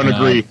 you're fucking I don't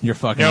agree. Up. You're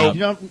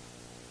fucking up.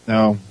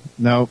 No.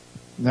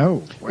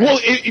 Well,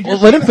 if you're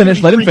let him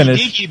finish. Let him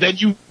finish. Geeky, then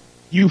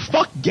you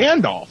fuck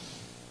Gandalf.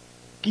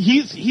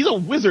 He's a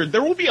wizard.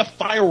 There will be a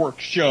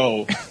fireworks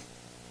show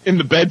in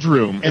the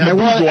bedroom. And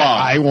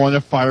I want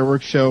a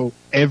fireworks show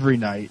every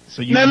night.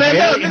 So you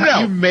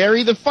you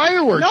marry the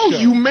fireworks show. No,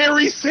 you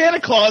marry Santa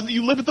Claus.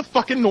 You live at the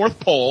fucking North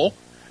Pole,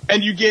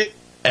 and you get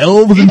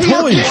elves and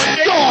toys. He's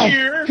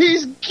Gandalf.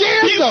 He's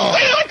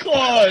Santa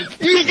Claus.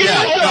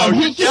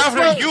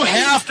 You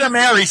have to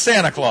marry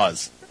Santa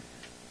Claus.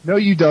 No,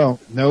 you don't.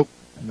 Nope.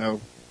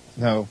 No.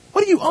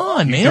 What are you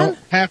on, man? You don't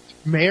have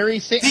to marry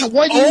Santa.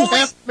 Why do you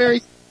have to marry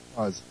Santa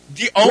Claus?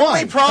 The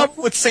only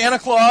problem with Santa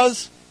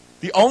Claus,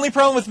 the only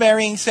problem with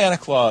marrying Santa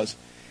Claus,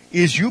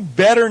 is you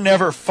better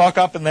never fuck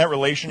up in that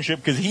relationship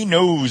because he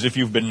knows if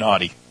you've been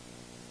naughty.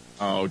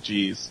 Oh,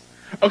 jeez.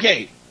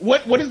 Okay,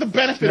 what is the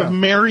benefit of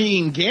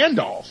marrying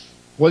Gandalf?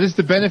 What is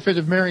the benefit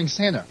of marrying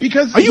Santa?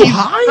 Because are you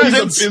high? He's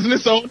a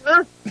business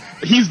owner.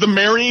 He's the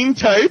marrying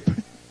type.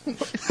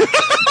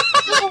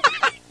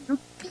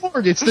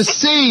 Lord, it's the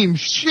same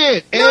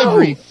shit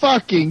every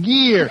fucking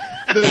year.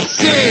 The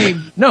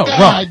same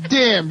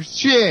goddamn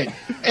shit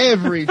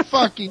every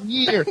fucking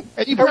year.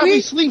 And he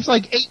probably sleeps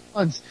like 8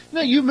 months.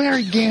 No, you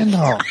married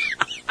Gandalf.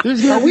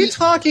 Are we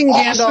talking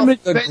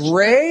Gandalf the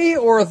Grey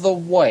or the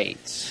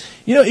White?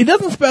 You know, it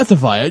doesn't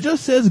specify. It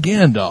just says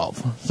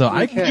Gandalf. So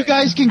you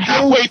guys can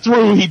halfway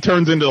through. He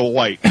turns into a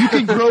white. You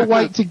can grow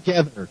white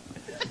together.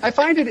 I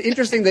find it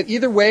interesting that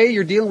either way,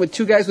 you're dealing with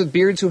 2 guys with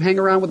beards who hang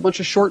around with a bunch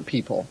of short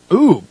people.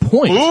 Ooh,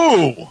 point.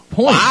 Ooh,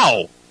 point.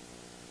 Wow.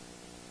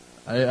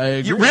 I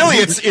agree. Really,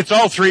 it's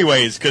all 3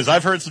 ways because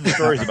I've heard some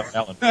stories about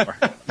Alan Moore.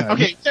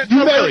 Okay,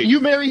 you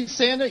marry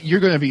Santa, you're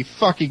going to be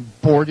fucking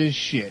bored as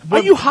shit. Are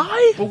you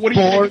high? But what are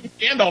you doing with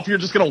Gandalf? You're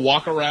just going to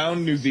walk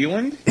around New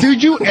Zealand?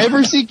 Dude, you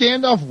ever see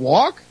Gandalf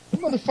walk? That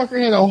motherfucker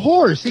had a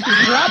horse. He could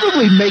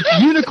probably make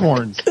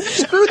unicorns.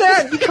 Screw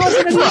that. He calls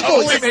it an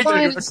eagle. It's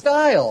fine in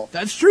style.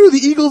 That's true. The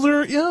Eagles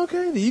are,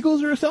 the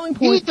Eagles are a selling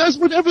point. He does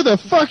whatever the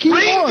fuck he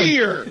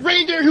Reindeer! wants.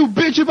 Reindeer who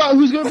bitch about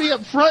who's going to be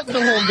up front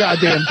the whole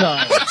goddamn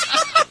time.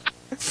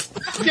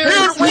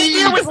 Dude,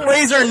 reindeer with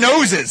laser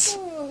noses.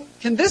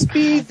 Can this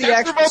be the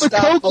actual all the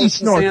stop coke he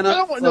snorts. Santa I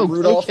don't want no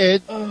Rudolph?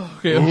 cokehead.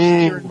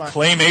 Ooh,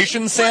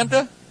 claymation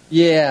Santa?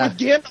 Yeah. With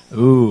Gandalf,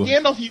 Ooh.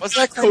 Gandalf, you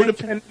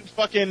codependent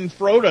fucking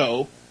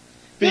Frodo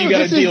that you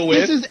got to deal with.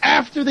 This is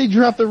after they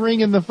dropped the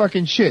ring in the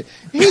fucking shit.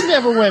 He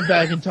never went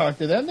back and talked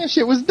to them. That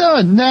shit was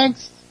done.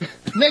 Next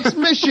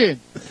mission.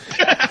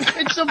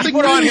 It's something He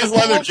put on his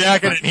leather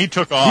jacket and he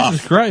took off.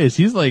 Jesus Christ,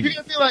 he's like... You're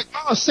going to be like,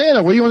 oh,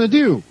 Santa, what do you want to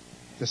do?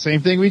 The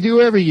same thing we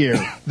do every year.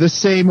 The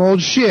same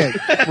old shit.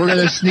 We're going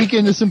to sneak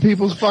into some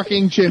people's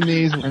fucking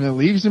chimneys. We're going to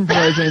leave some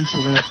presents.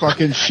 We're going to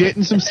fucking shit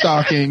in some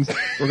stockings.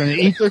 We're going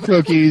to eat their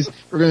cookies.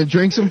 We're going to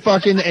drink some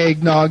fucking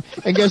eggnog.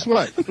 And guess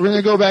what? We're going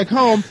to go back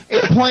home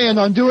and plan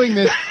on doing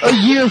this a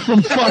year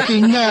from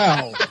fucking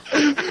now.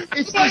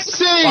 It's the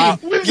same. Wow.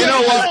 You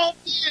know what?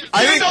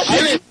 I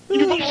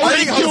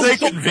think Jose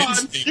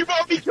convinced me. You've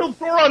already killed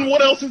Thoron.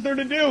 What else is there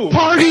to do?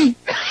 Party,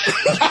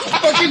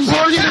 Fucking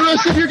party the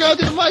rest of your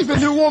goddamn life,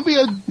 and there won't be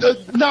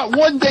not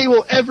one day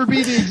will ever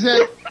be the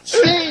exact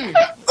same.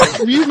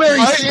 If you marry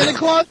Santa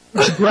Claus,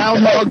 it's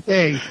Groundhog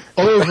Day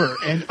over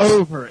and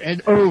over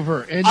and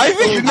over and I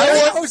think over. you know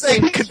what Jose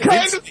he's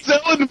kind of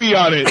selling me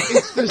on it.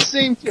 It's the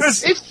same.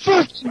 It's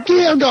fucking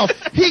Gandalf.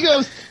 He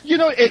goes,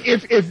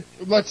 if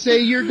let's say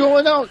you're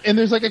going out and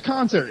there's like a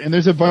concert and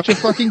there's a bunch of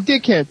fucking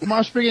dickheads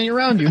mosh pitting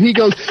around you, he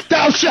goes,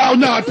 "Thou shalt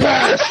not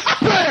pass."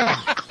 Bam.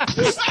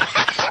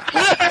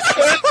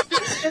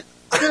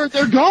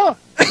 They're gone.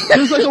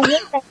 There's like a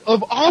wall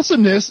of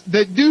awesomeness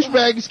that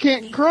douchebags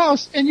can't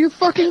cross, and you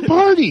fucking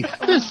party.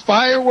 There's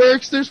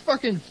fireworks, there's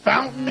fucking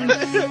fountains,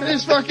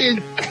 there's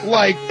fucking,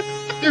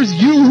 there's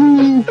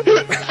yoo-hoo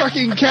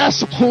fucking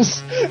castles.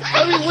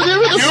 I mean,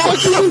 whatever the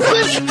fuck you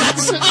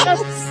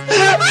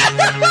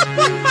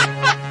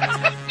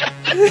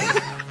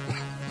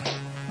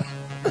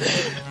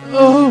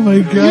Oh my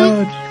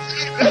god.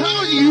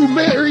 How do you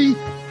marry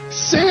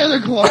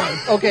Santa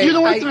Claus? Okay, you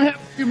know what's going to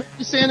happen if you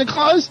marry Santa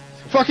Claus?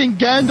 Fucking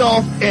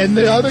Gandalf and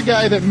the other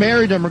guy that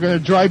married him are going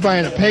to drive by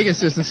in a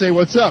Pegasus and say,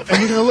 "What's up?" And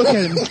you're going to look at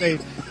him and say,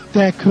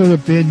 "That could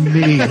have been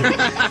me." I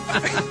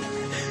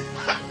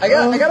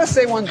gotta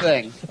say one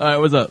thing. All right,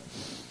 what's up?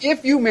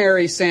 If you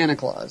marry Santa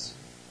Claus,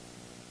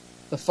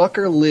 the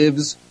fucker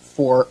lives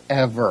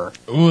forever.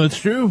 Oh, that's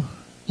true.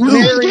 You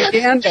marry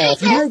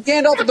Gandalf. You marry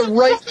Gandalf at the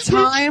right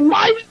time.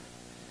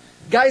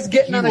 Guy's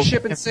getting on a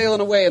ship and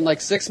sailing away in like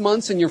 6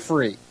 months, and you're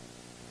free.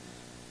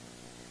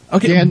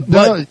 Okay,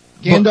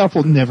 Gandalf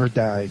will never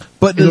die.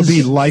 But it'll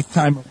be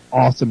lifetime of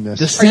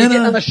awesomeness. Are you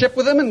getting on a ship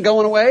with him and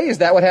going away? Is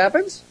that what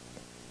happens?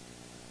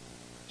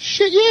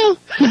 Shit, yeah.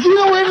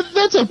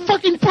 That's a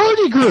fucking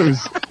party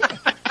cruise.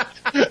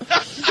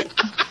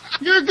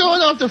 You're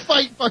going off to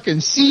fight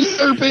fucking sea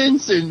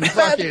serpents and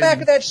fucking... The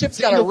back of that ship's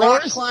got a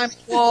rock climbing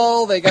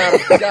wall. They got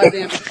a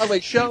goddamn Broadway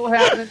show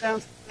happening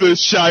down. The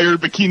Shire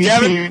bikini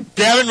team.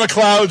 Gavin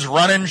McLeod's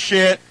running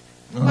shit.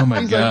 Oh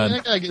my He's god.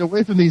 like, I gotta get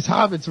away from these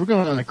hobbits. We're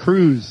going on a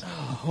cruise.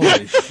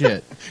 Holy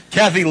shit.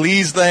 Kathy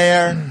Lee's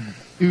there.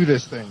 Do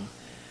this thing.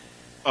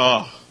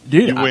 Oh,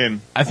 dude, you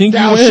win. I think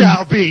Thou you win.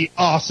 shall be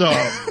awesome.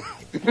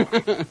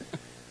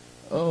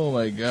 Oh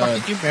my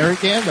god. You marry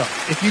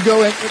Gandalf. If you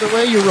go any other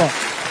way, you're wrong.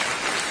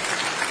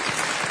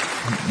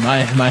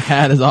 My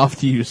hat is off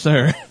to you,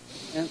 sir.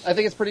 And I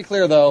think it's pretty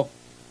clear, though.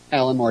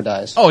 Alan Moore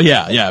dies. Oh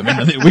yeah. I mean,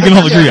 I think we can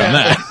all agree on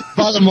that.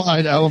 Bottom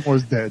line, Alan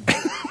Moore's dead.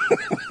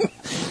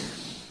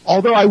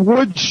 Although I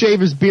would shave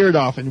his beard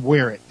off and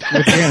wear it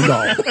with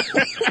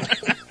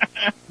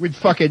Gandalf. We'd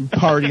fucking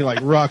party like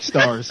rock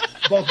stars.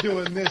 Both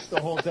doing this the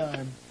whole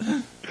time.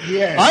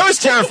 Yeah. I was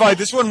terrified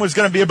this one was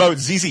going to be about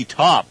ZZ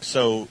Top,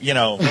 so,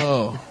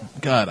 Oh,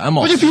 God, I'm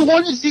all... But if you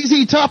wanted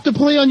ZZ Top to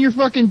play on your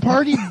fucking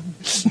party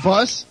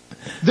bus,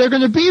 they're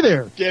going to be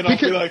there. Gandalf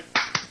be like,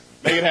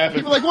 make it happen.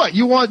 People are like, what?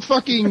 You want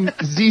fucking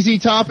ZZ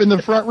Top in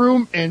the front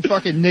room and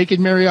fucking naked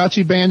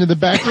mariachi band in the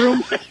back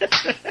room?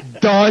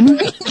 Done.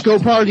 Go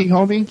party,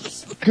 homie.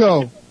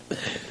 Go.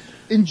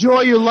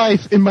 Enjoy your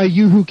life in my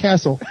Yoo-hoo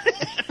castle.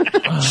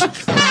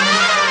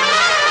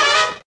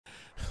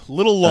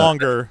 Little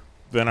longer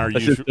than our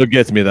That usual. still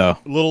gets me though.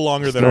 A little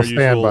longer than Still our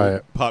stand by usual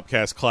it.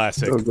 Popcast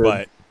classic, So good.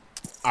 but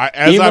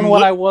Even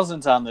when I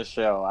wasn't on the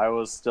show, I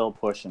was still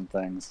pushing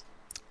things.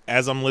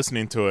 As I'm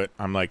listening to it,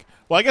 I'm like,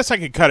 well, I guess I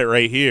could cut it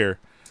right here,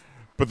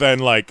 but then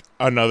like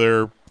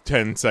another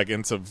 10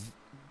 seconds of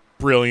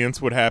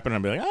brilliance would happen.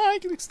 I'd be like, I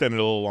can extend it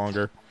a little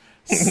longer.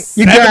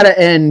 You gotta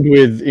end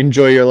with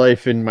 "Enjoy your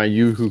life in my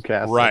Yoo-hoo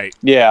castle." Right.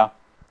 Yeah.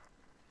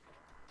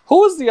 Who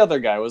was the other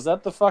guy? Was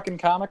that the fucking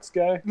comics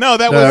guy? No,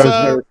 that No, was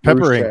that was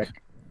Pepper Ink.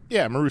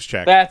 Yeah,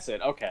 Maruschak. That's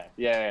it. Okay.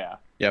 Yeah.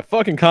 Yeah,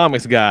 fucking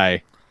comics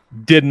guy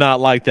did not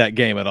like that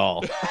game at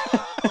all.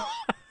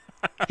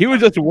 He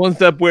was just one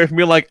step away from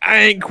me, like, I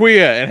ain't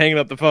queer, and hanging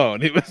up the phone.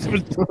 He was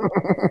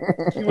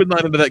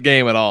not into that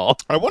game at all.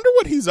 I wonder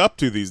what he's up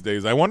to these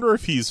days. I wonder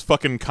if he's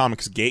fucking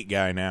Comics Gate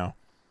guy now.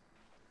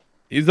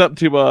 He's up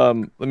to,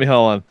 let me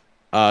hold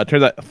on.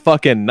 Turns out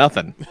fucking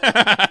nothing.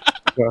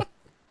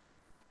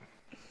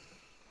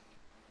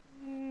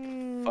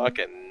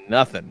 Fucking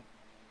nothing.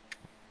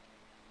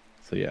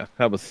 So yeah,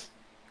 that was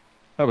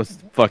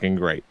fucking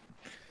great.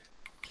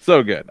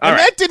 So good. All And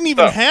right. that didn't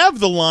even have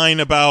the line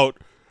about,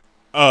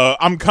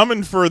 I'm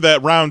coming for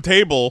that round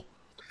table.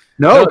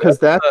 No, because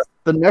that's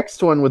the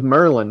next one with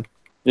Merlin.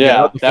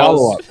 Yeah, the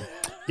follow-up.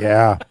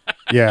 Yeah.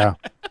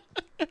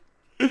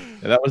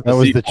 That was That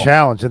was the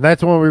challenge. And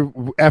that's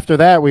when after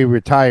that, we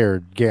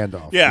retired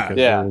Gandalf. Yeah. because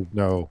Yeah. there was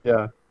no.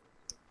 Yeah.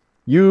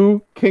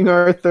 You, King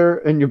Arthur,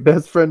 and your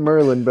best friend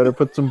Merlin better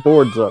put some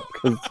boards up,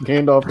 because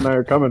Gandalf and I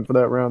are coming for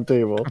that round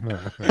table.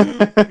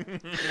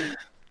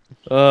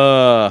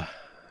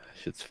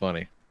 Shit's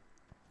funny.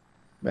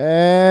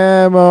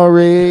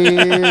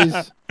 Memories.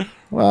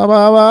 What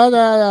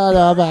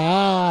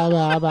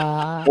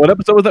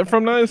episode was that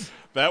from, Nice?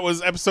 That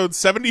was episode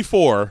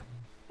 74.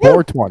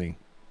 420.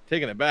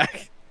 Taking it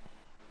back.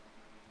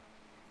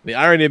 The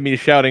irony of me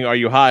shouting, "Are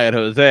you high?" at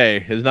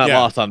Jose is not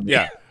lost on me.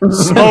 Yeah.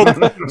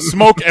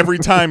 Smoke every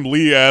time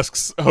Lee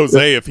asks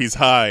Jose if he's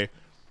high.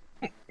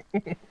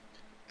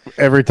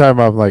 Every time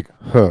I'm like,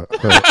 huh.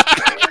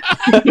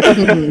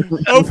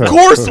 Of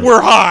course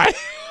we're high.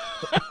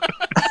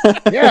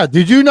 Yeah,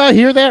 did you not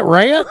hear that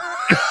rant?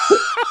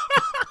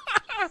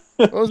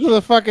 Those are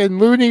the fucking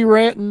loony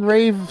rant and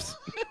raves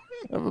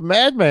of a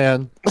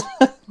madman.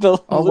 The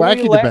All Louis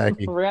wacky Latin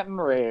tobacco. rant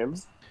and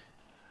raves.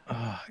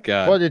 Oh,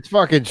 God. But it's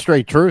fucking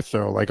straight truth,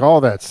 though. Like all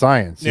that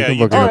science. You Yeah, can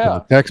you look it do. up in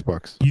the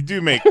textbooks. You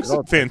do make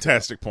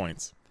fantastic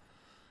points.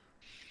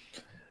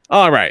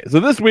 All right. So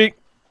this week,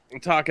 we're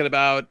talking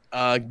about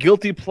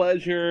guilty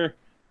pleasure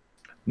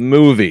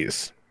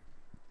movies.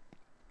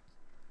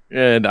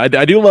 And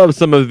I do love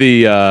some of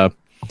the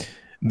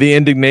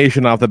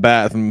indignation off the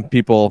bat from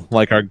people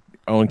like our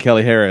own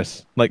Kelly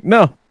Harris. Like,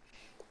 no,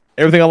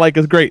 everything I like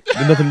is great.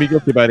 There's nothing to be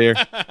guilty about here.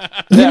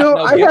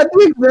 I had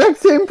the exact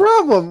same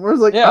problem. Where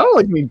it's like, I don't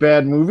like any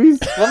bad movies.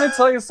 Let me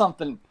tell you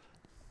something.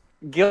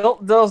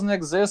 Guilt doesn't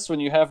exist when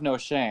you have no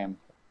shame.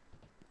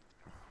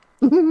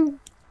 It's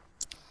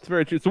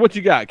very true. So what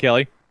you got,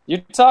 Kelly? You're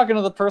talking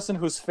to the person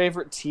whose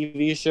favorite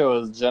TV show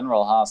is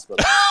General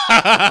Hospital.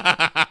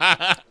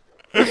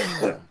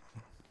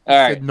 All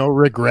right. No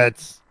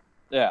regrets.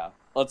 Yeah.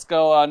 Let's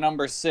go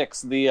number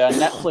 6, the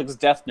Netflix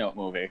Death Note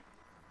movie.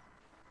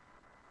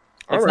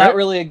 It's not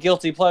really a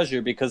guilty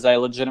pleasure because I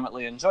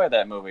legitimately enjoy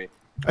that movie.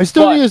 I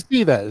still need to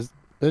see that.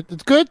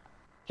 It's good?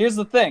 Here's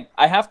the thing.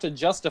 I have to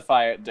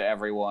justify it to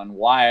everyone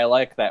why I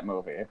like that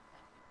movie.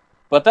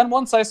 But then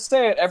once I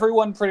say it,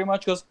 everyone pretty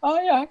much goes, oh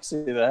yeah, I can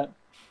see that.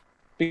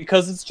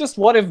 Because it's just,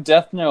 what if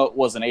Death Note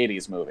was an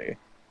 80s movie?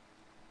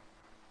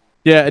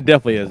 Yeah, it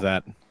definitely is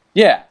that.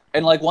 Yeah.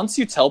 And like once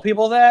you tell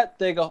people that,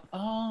 they go,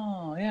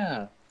 oh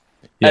yeah.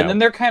 And then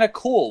they're kind of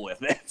cool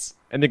with it.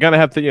 And they're gonna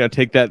have to,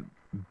 take that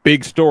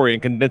big story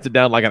and condense it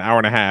down like an hour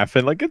and a half,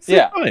 and like it's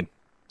fine.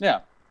 Yeah.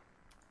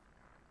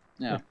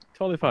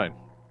 Totally fine.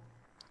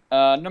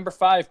 Number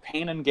 5,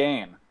 Pain and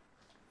Gain.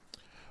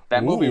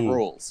 That movie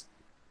rules.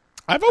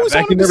 I've always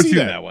wanted to see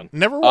that one.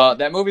 Never.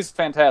 That movie's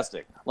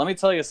fantastic. Let me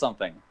tell you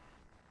something.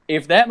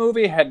 If that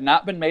movie had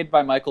not been made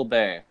by Michael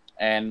Bay,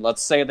 and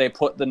let's say they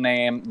put the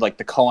name, like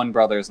the Coen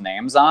brothers'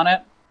 names on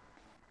it,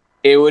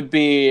 it would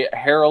be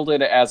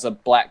heralded as a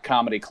black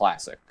comedy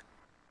classic.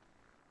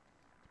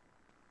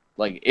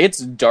 Like, it's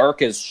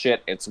dark as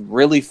shit. It's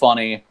really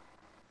funny.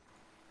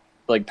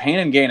 Like, Pain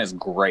and Gain is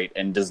great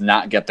and does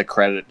not get the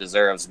credit it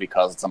deserves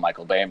because it's a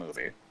Michael Bay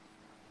movie.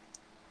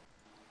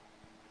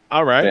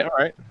 All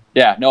right.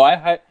 Yeah, no,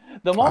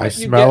 the moment I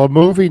smell a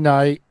movie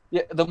night.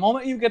 Yeah, the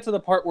moment you get to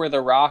the part where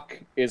The Rock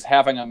is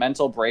having a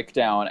mental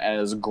breakdown and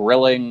is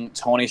grilling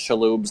Tony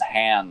Shalhoub's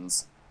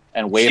hands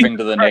and waving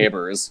to the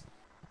neighbors.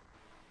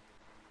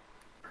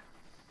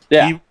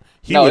 Yeah.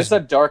 It's a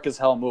dark as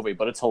hell movie,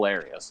 but it's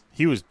hilarious.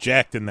 He was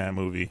jacked in that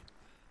movie.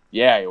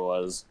 Yeah, he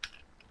was.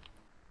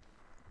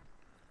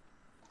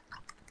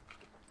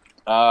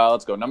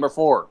 Let's go. Number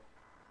 4.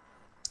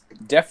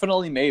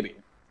 Definitely Maybe.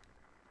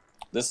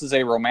 This is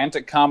a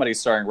romantic comedy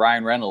starring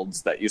Ryan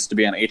Reynolds that used to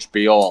be on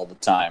HBO all the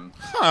time.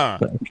 Huh.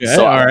 Okay,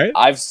 so all right.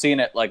 I've seen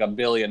it like a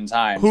billion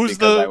times Who's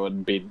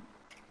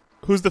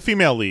the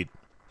female lead?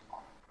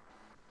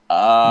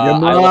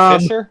 Isla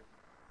Fisher?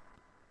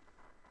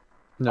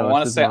 No, I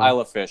want to say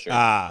Isla Fisher.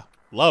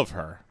 Love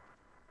her.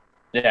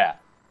 Yeah.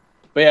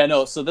 But yeah,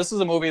 no, so this is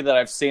a movie that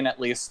I've seen at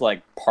least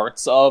like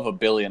parts of a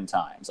billion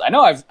times. I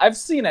know I've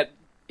seen it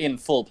in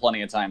full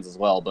plenty of times as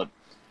well, but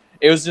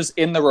it was just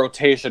in the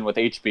rotation with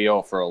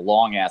HBO for a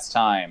long-ass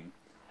time.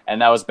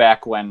 And that was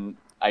back when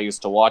I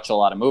used to watch a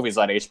lot of movies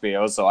on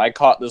HBO, so I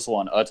caught this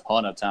one a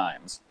ton of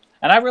times.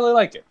 And I really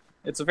liked it.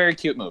 It's a very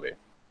cute movie.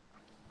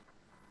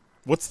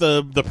 What's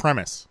the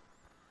premise?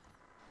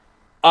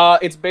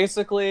 It's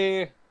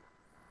basically...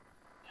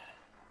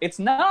 It's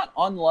not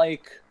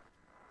unlike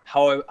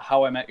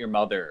How I Met Your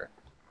Mother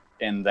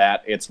in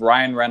that it's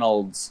Ryan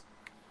Reynolds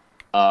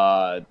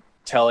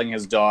telling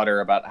his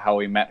daughter about how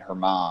he met her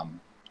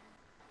mom,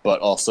 but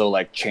also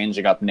like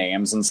changing up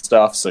names and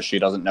stuff so she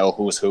doesn't know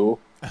who's who.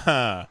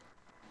 Like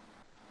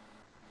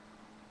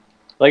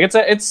it's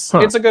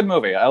a good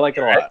movie. I like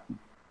it a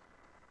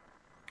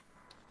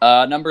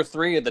lot. Number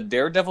 3, the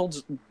Daredevil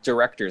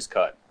director's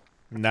cut.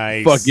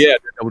 Nice. Fuck yeah,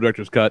 Daredevil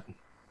director's cut.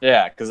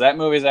 Yeah, because that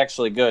movie's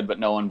actually good, but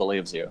no one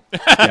believes you.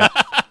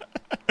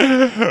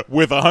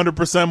 With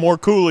 100% more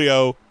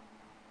Coolio.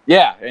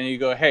 Yeah, and you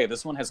go, hey,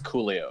 this one has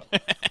Coolio.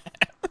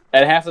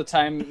 And half the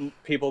time,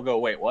 people go,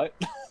 wait, what?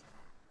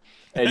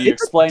 And you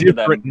explain to them. It's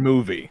a different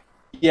movie.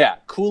 Yeah,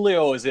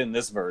 Coolio is in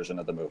this version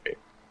of the movie.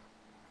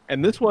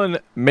 And this one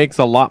makes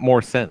a lot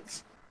more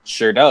sense.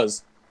 Sure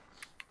does.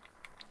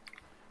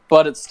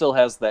 But it still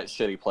has that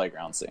shitty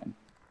playground scene.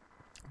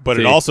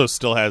 But it also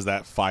still has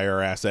that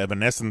fire-ass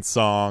Evanescence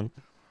song.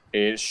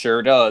 It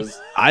sure does.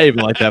 I even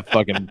like that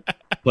fucking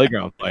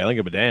playground fight. I don't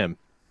give a damn.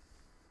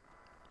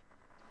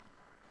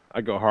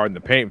 I go hard in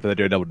the paint for the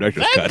Daredevil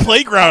director's cut. That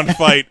playground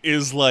fight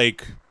is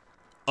like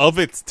of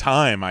its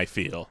time, I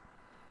feel.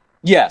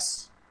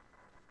 Yes.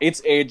 It's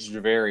aged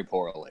very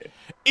poorly.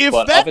 If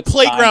that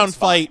playground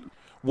fight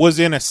was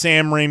in a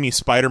Sam Raimi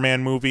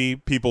Spider-Man movie,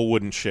 people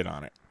wouldn't shit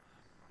on it.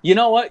 You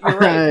know what? You're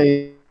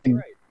right.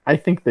 I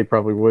think they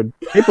probably would.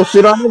 People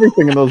shit on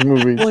everything in those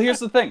movies. Well, here's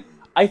the thing.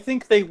 I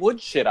think they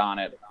would shit on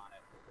it,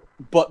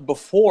 but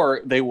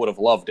before they would have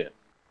loved it.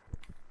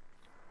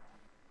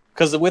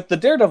 Because with the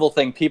Daredevil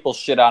thing, people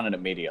shit on it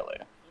immediately.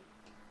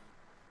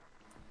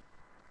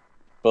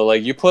 But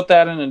like, you put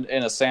that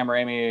in a Sam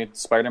Raimi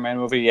Spider-Man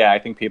movie, yeah, I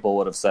think people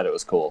would have said it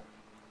was cool.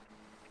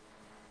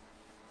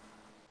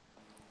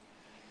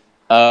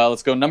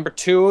 Let's go. Number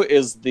 2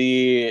 is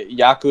the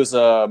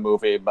Yakuza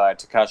movie by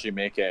Takashi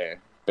Miike,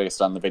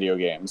 based on the video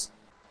games.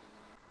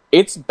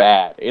 It's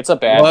bad. It's a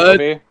bad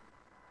movie.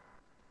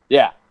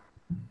 Yeah.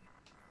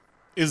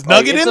 Is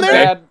Nugget in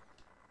there?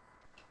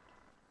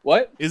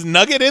 What? Is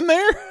Nugget in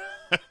there?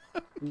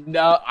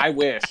 No, I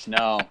wish.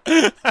 No.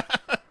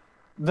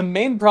 The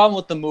main problem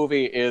with the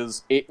movie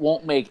is it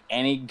won't make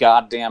any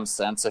goddamn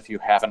sense if you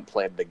haven't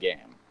played the game.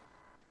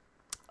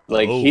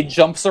 Like, he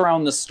jumps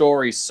around the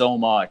story so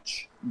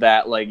much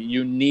that, like,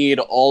 you need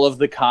all of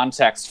the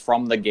context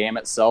from the game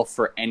itself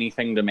for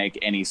anything to make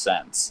any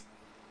sense.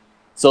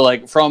 So,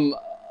 like, from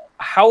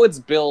how it's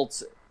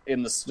built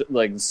in the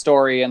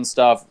story and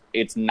stuff,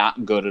 it's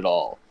not good at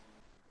all.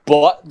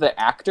 But the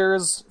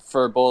actors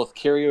for both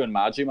Kiryu and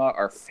Majima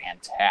are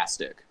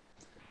fantastic.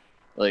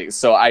 Like,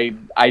 so I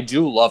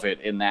do love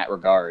it in that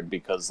regard,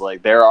 because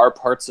like there are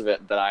parts of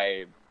it that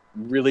I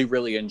really,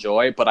 really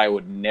enjoy, but I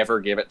would never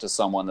give it to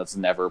someone that's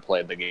never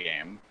played the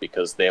game,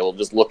 because they will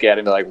just look at it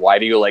and be like, why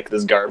do you like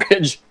this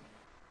garbage?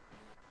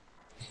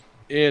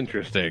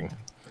 Interesting.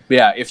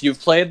 Yeah, if you've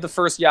played the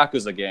first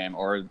Yakuza game,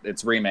 or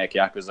its remake,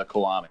 Yakuza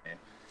Kiwami,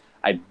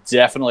 I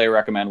definitely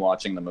recommend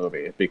watching the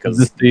movie, because...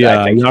 Is this the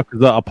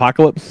Yakuza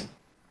Apocalypse?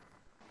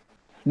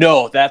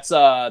 No, that's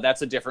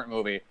a different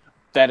movie.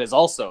 That is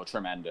also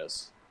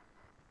tremendous.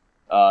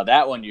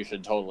 That one you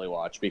should totally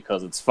watch,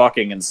 because it's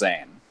fucking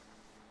insane.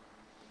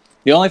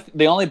 The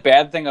only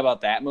bad thing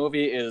about that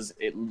movie is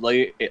it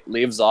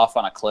leaves off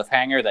on a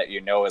cliffhanger that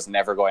you know is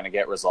never going to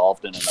get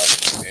resolved in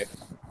another movie.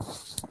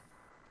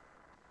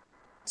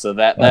 So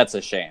that's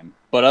a shame.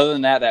 But other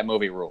than that, that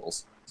movie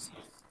rules.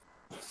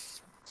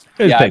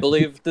 Yeah, I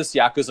believe this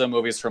Yakuza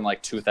movie is from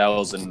like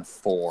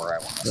 2004, I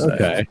want to say.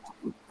 Okay.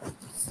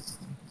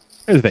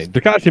 Here's the thing.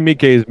 Takashi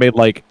Miike has made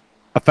like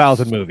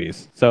 1,000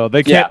 movies, so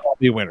they can't all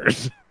be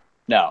winners.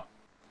 No.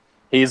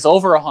 He's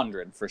over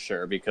 100 for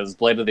sure, because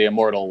Blade of the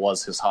Immortal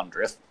was his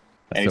 100th.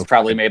 And he's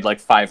probably made like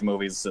 5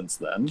 movies since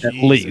then. At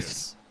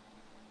least.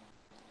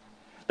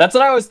 That's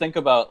what I always think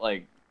about,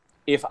 like,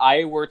 if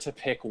I were to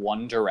pick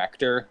one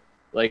director,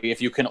 like,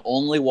 if you can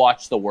only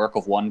watch the work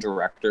of one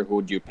director, who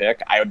would you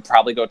pick? I would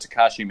probably go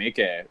Takashi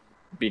Miike,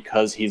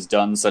 because he's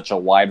done such a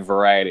wide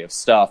variety of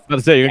stuff. I was about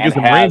to say, you can get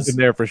some range in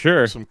there for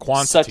sure. Some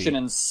quantity. Such an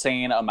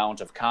insane amount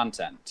of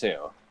content,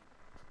 too.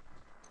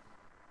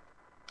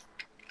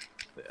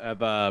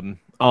 On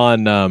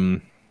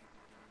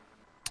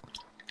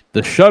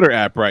the Shudder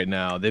app right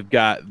now, they've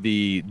got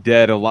the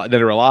Dead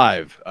or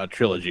Alive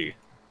trilogy.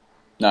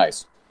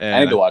 Nice. And I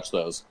need to watch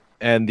those.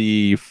 And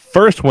the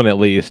first one, at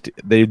least,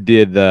 they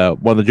did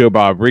one of the Joe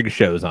Bob Briggs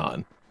shows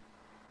on,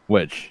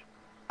 which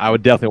I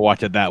would definitely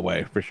watch it that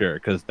way for sure,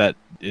 because that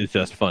is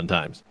just fun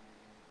times.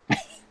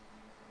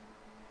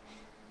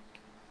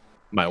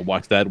 Might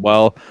watch that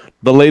while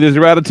the ladies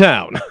are out of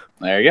town.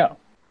 There you go.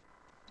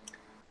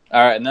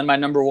 All right, and then my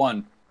number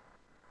 1,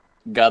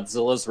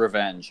 Godzilla's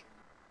Revenge.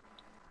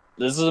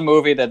 This is a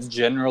movie that's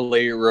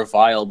generally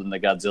reviled in the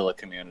Godzilla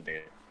community.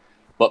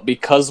 But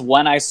because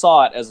when I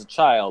saw it as a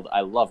child,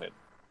 I love it.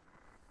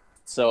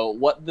 So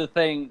what the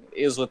thing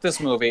is with this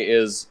movie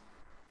is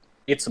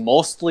it's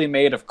mostly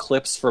made of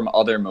clips from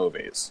other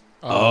movies.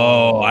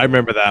 Oh, I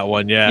remember that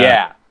one,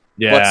 Yeah.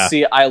 But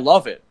see, I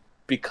love it,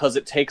 because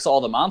it takes all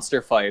the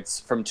monster fights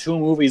from 2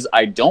 movies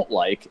I don't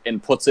like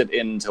and puts it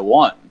into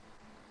one.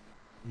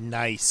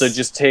 Nice. So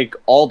just take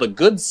all the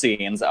good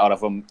scenes out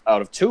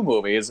of 2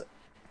 movies,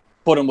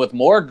 put them with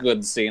more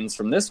good scenes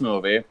from this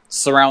movie,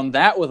 surround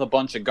that with a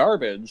bunch of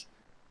garbage,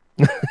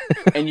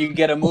 and you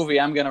get a movie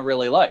I'm going to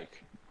really like.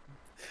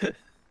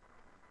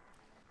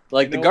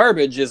 Like, the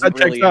garbage isn't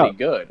really any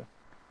good.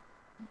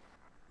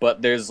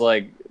 But there's,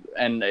 like...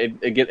 And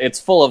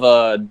it's full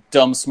of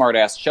dumb,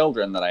 smart-ass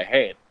children that I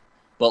hate.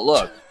 But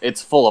look,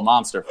 it's full of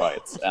monster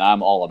fights, and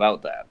I'm all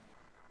about that.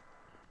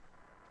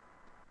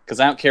 Because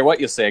I don't care what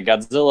you say,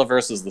 Godzilla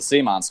versus the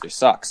Sea Monster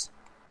sucks.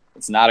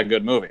 It's not a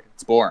good movie.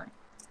 It's boring.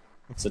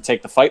 So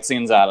take the fight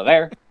scenes out of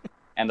there,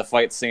 and the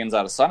fight scenes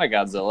out of Son of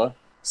Godzilla,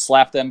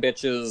 slap them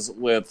bitches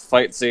with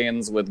fight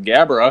scenes with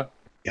Gabra.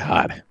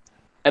 God.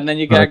 And then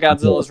you got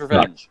Godzilla's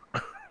Revenge.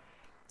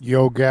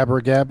 Yo,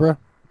 Gabra Gabra.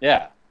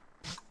 Yeah.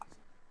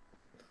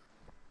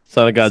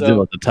 Son of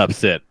Godzilla's a tough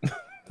sit.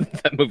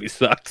 That movie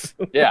sucks.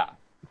 Yeah.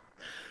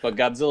 But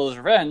Godzilla's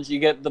Revenge, you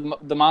get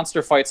the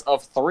monster fights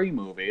of 3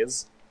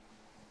 movies.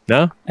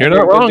 No, you're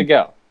not wrong. Good to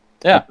go.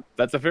 Yeah.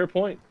 That's a fair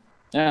point.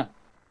 Yeah.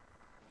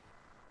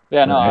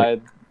 Yeah, no,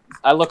 right.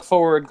 I look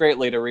forward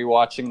greatly to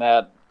rewatching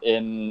that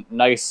in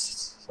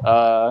nice,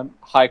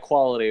 high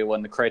quality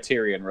when the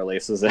Criterion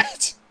releases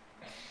it.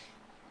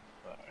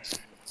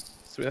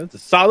 Sweet. That's a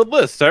solid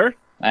list, sir.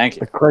 Thank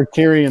you. The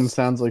Criterion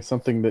sounds like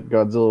something that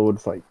Godzilla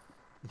would fight.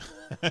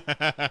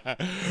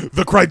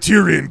 The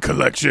Criterion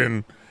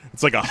Collection.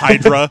 It's like a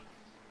Hydra.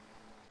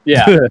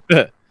 Yeah.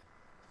 I've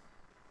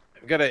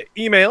got an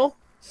email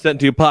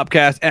sent to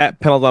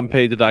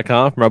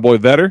popcast@panelsonpages.com from our boy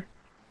Vetter.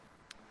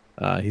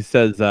 He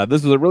says,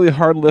 this was a really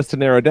hard list to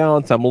narrow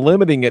down, so I'm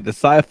limiting it to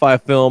sci-fi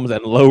films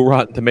and low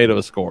Rotten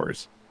Tomatoes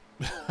scores.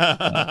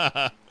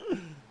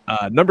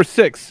 Number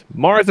 6,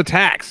 Mars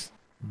Attacks.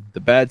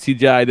 The bad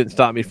CGI didn't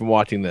stop me from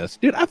watching this.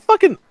 Dude, I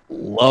fucking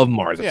love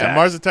Mars Attacks. Yeah,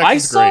 Mars Attacks I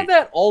is saw great.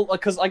 that all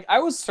because I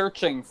was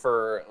searching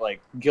for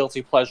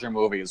guilty pleasure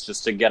movies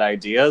just to get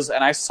ideas,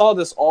 and I saw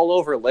this all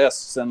over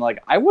lists, and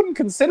I wouldn't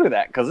consider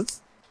that because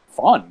it's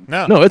fun.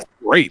 No, it's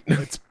great.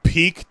 It's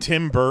peak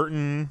Tim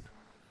Burton.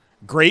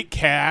 Great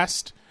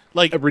cast.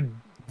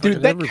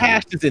 Dude, that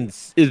cast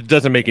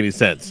doesn't make any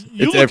sense.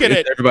 You It's look at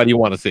it, everybody you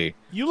want to see.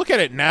 You look at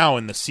it now,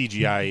 and the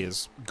CGI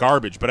is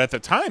garbage. But at the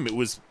time, it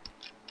was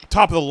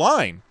top of the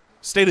line,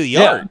 state of the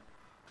art.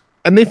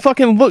 And they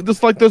fucking look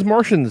just like those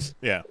Martians.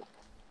 Yeah.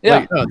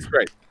 No, it's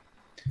great.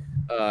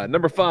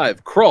 Number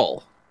 5,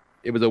 Krull.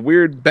 It was a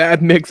weird,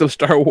 bad mix of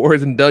Star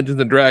Wars and Dungeons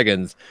and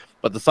Dragons,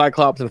 but the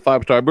Cyclops and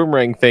 5-star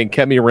Boomerang thing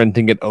kept me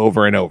renting it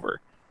over and over.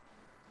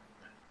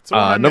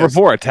 Number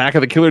 4, Attack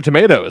of the Killer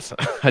Tomatoes.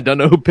 I don't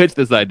know who pitched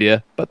this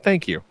idea, but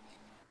thank you.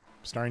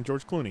 Starring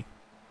George Clooney.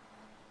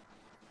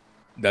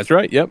 That's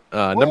right. Yep.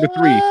 Number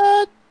 3.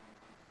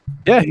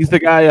 Yeah, he's the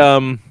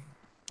guy.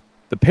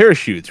 The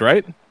parachutes,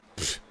 right?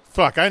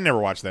 Fuck, I never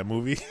watched that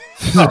movie.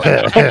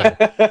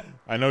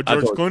 I know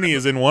George Clooney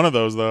is in one of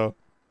those though.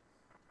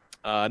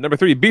 Number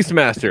 3,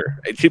 Beastmaster,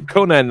 a cheap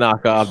Conan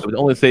knockoff that was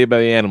only saved by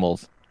the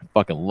animals. I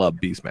fucking love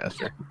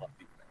Beastmaster.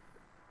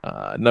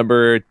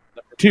 Number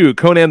 2,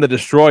 Conan the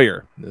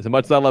Destroyer. As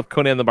much as I love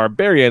Conan the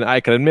Barbarian, I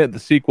can admit the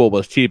sequel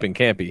was cheap and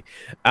campy.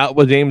 Out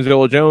was James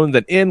Earl Jones,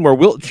 and in were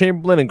Wilt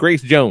Chamberlain and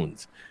Grace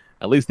Jones.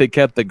 At least they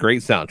kept the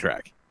great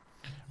soundtrack.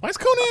 Why is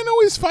Conan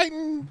always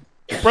fighting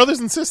brothers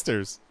and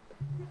sisters?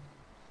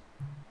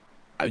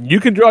 You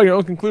can draw your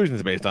own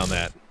conclusions based on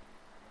that.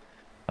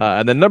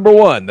 And then number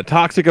 1, The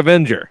Toxic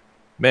Avenger.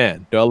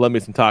 Man, do I love me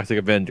some Toxic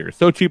Avenger.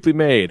 So cheaply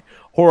made,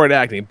 horrid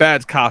acting,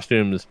 bad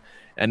costumes,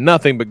 and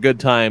nothing but good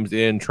times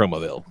in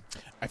Tromaville.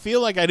 I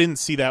feel like I didn't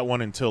see that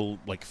one until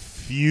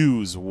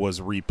Fuse was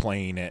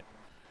replaying it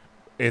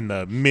in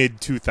the mid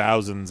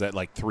 2000s at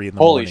 3 in the morning.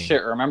 Holy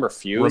shit! Remember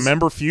Fuse?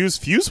 Remember Fuse?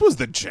 Fuse was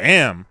the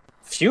jam.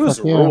 Fuse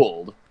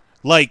ruled.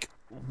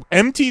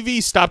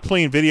 MTV stopped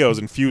playing videos,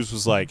 and Fuse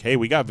was like, "Hey,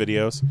 we got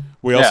videos.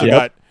 We also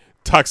got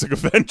Toxic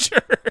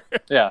Avenger."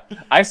 Yeah,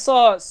 I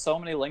saw so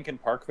many Linkin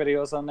Park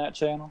videos on that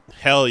channel.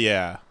 Hell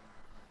yeah!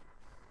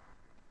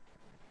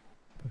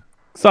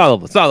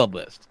 Solid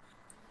list.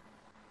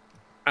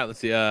 All right, let's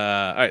see.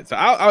 All right, so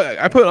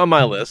I put it on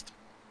my list.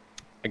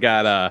 I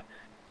got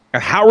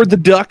Howard the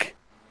Duck.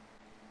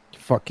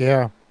 Fuck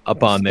yeah!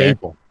 Up on there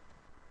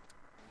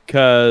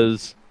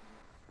because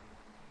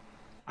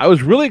I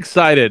was really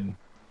excited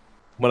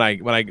when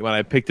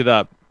I picked it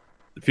up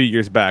a few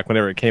years back,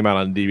 whenever it came out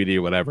on DVD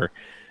or whatever.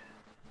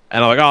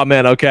 And I'm like, oh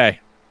man,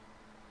 okay.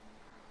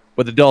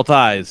 With adult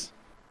eyes,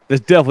 this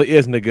definitely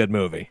isn't a good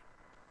movie.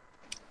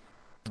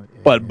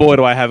 But boy,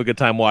 do I have a good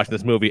time watching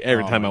this movie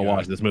every time I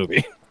watch this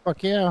movie.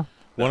 Fuck yeah.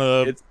 One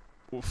of the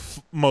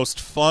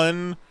most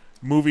fun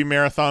movie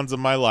marathons of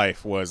my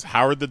life was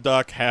Howard the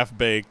Duck, Half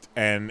Baked,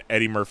 and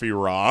Eddie Murphy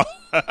Raw.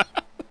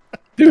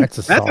 Dude,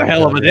 that's a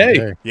hell of a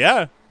day.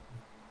 Yeah.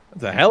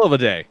 That's a hell of a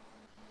day.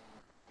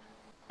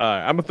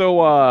 I'm going to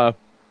throw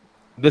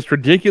this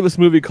ridiculous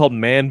movie called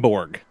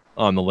Manborg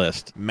on the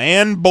list.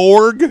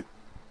 Manborg?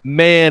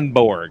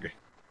 Manborg.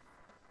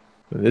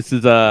 This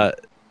is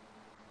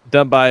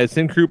done by the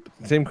same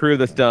crew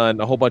that's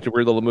done a whole bunch of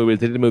weird little movies.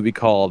 They did a movie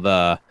called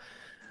The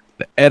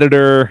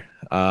Editor.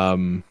 It's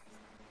an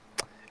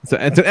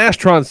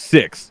Astron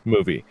 6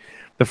 movie.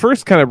 The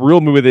first kind of real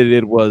movie they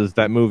did was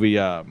that movie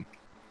The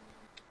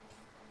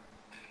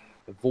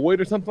Void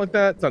or something like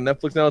that. It's on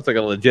Netflix now. It's like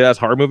a legit-ass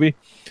horror movie.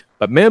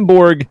 But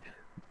Manborg,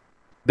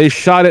 they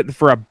shot it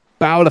for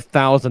about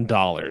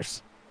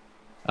 $1,000.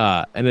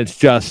 And it's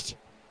just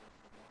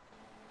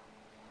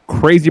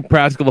crazy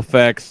practical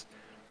effects,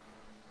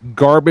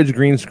 garbage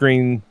green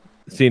screen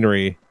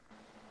scenery,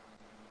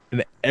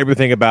 and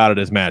everything about it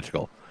is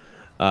magical.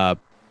 Watch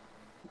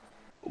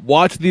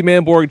the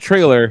Manborg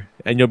trailer,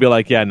 and you'll be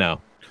like, yeah, no.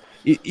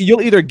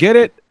 You'll either get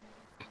it,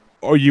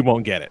 or you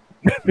won't get it.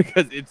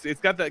 Because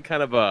it's got that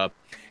kind of a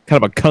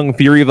Kung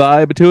Fury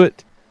vibe to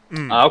it.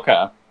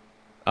 Okay.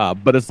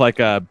 But it's like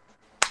a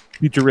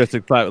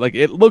futuristic vibe. Like,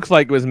 it looks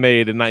like it was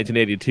made in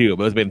 1982,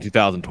 but it was made in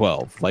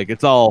 2012. Like,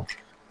 it's all...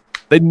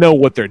 They know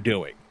what they're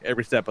doing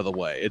every step of the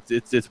way.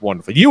 It's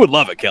wonderful. You would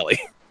love it, Kelly.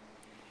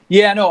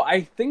 Yeah, no,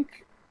 I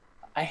think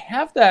I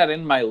have that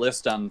in my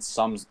list on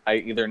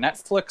either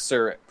Netflix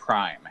or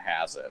Prime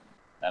has it.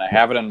 And I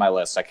have it in my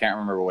list. I can't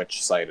remember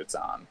which site it's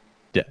on.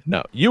 Yeah,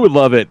 no, you would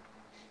love it.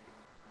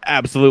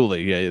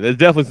 Absolutely. Yeah, it's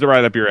definitely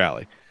right up your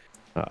alley.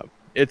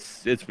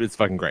 It's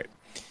fucking great.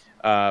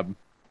 I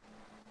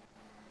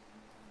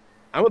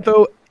would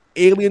throw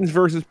Aliens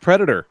versus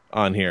Predator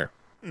on here.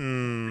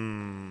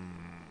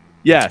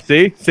 Yeah,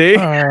 see?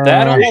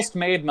 That almost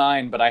made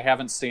mine, but I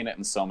haven't seen it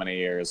in so many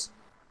years.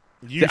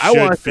 You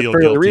should feel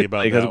guilty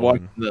about that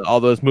one. All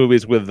those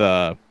movies with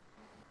my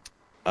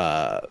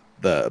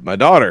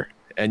daughter,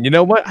 and you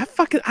know what? I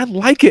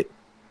like it.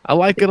 I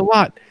like it a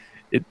lot.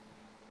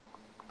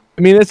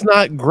 It's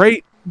not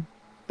great,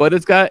 but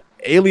it's got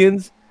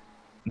aliens.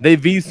 They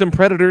V some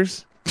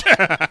predators.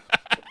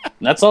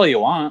 That's all you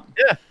want.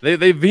 Yeah,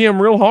 they V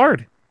them real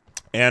hard.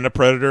 And a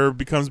predator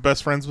becomes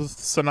best friends with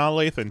Sanaa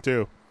Lathan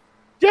too.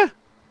 Yeah.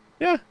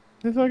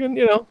 It's fucking,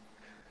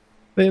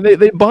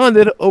 they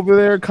bonded over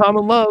their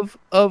common love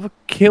of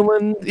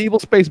killing evil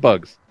space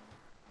bugs.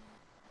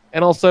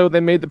 And also, they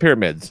made the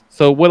pyramids.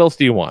 So what else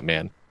do you want,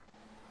 man?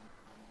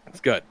 It's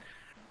good.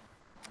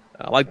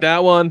 I like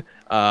that one.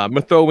 I'm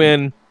going to throw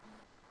in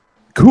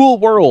Cool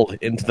World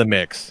into the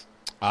mix.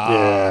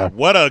 Yeah,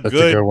 what a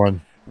good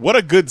one. What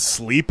a good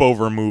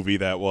sleepover movie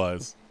that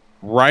was.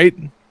 Right?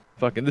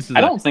 Fucking this is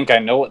I don't think I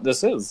know what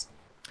this is.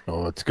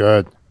 Oh, it's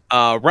good.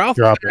 Ralph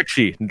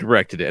Bakshi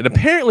directed it, and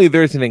apparently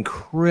there's an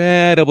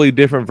incredibly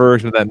different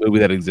version of that movie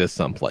that exists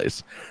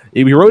someplace.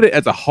 He wrote it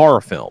as a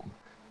horror film.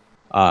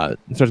 So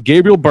it's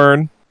Gabriel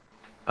Byrne.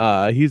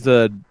 He's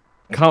a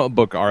comic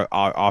book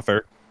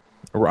author,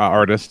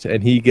 artist,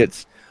 and he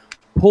gets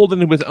pulled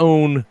into his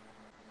own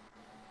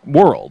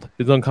world,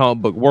 his own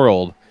comic book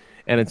world,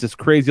 and it's this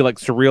crazy, like,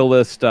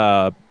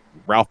 surrealist,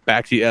 Ralph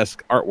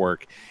Bakshi-esque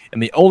artwork.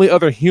 And the only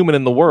other human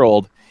in the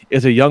world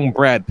is a young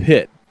Brad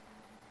Pitt,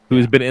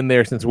 who's been in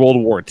there since World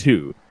War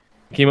II.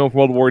 Came home from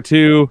World War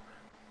II,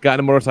 got in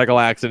a motorcycle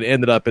accident,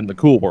 ended up in the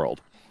Cool World.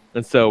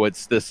 And so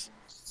it's this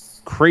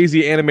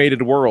crazy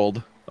animated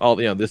world.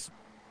 This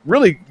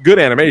really good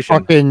animation.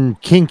 Fucking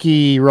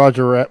kinky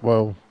Roger Rabbit.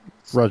 Well,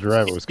 Roger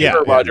Rabbit was kinky.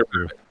 Yeah. Roger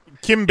Rabbit.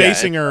 Kim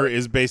Basinger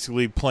is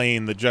basically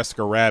playing the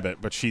Jessica Rabbit,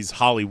 but she's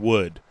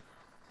Hollywood.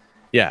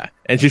 Yeah,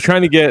 and she's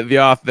trying to get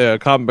the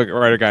comic book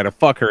writer guy to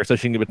fuck her so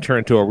she can be turned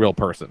into a real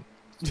person.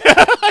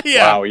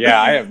 Yeah. Wow,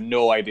 yeah, I have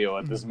no idea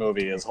what this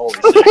movie is. Holy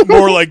shit.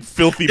 More like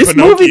filthy This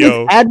Pinocchio. movie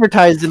is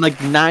advertised in like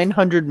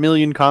 900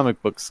 million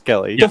comic books,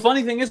 Kelly. The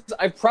funny thing is,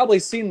 I've probably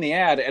seen the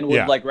ad and would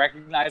Yeah.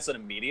 recognize it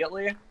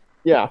immediately.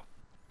 Yeah.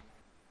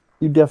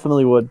 You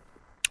definitely would.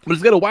 But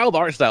it's got a wild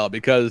art style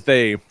because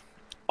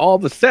all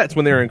the sets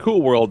when they're in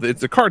Cool World,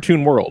 it's a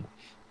cartoon world.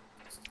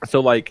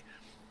 So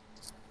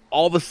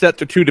all the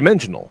sets are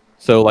 2-dimensional.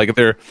 So if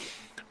they're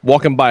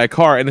walking by a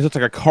car and it's just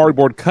like a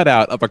cardboard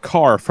cutout of a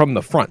car from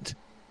the front.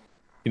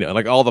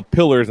 All the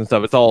pillars and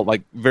stuff, it's all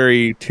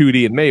very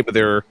 2D and made, but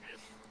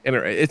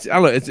it's I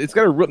don't know, it's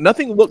got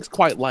nothing looks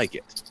quite like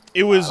it.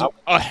 It was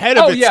ahead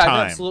of its time.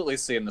 I've absolutely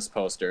seen this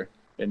poster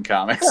in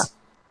comics.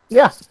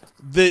 Yeah.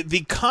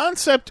 The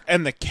concept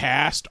and the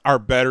cast are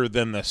better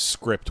than the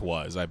script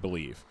was, I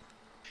believe.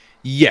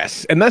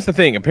 Yes, and that's the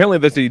thing. Apparently,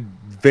 there's a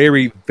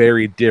very,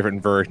 very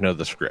different version of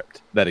the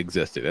script that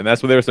existed, and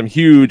that's where there were some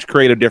huge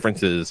creative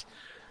differences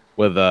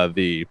with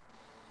the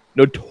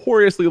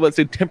notoriously, let's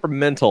say,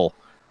 temperamental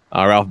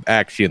Ralph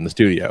Bakshi in the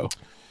studio.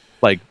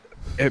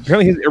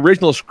 Apparently, his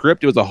original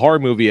script, it was a horror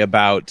movie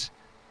about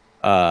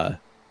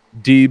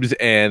Deebs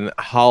and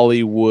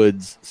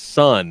Hollywood's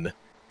son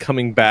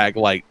coming back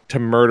to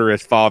murder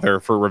his father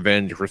for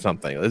revenge for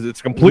something.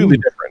 It's completely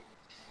different.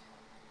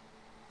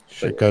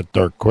 Shit got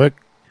dark quick.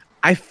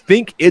 I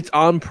think it's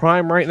on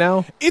Prime right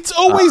now. It's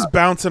always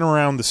bouncing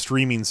around the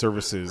streaming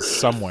services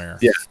somewhere.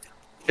 Yeah,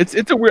 it's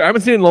a weird. I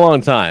haven't seen it in a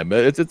long time,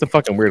 but it's a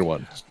fucking weird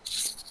one.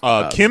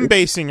 Kim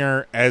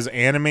Basinger as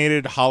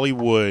animated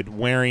Hollywood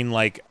wearing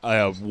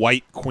a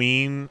white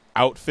queen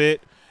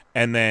outfit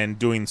and then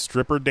doing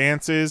stripper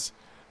dances.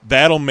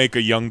 That'll make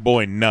a young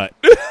boy nut.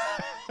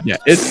 Yeah,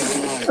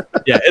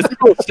 it's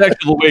cool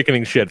sexual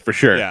awakening shit for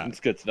sure. Yeah, it's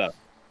good stuff.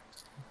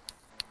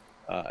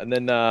 And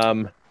then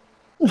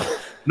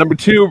number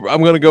 2,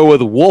 I'm going to go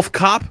with Wolf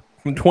Cop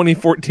from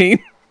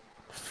 2014.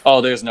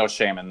 Oh, there's no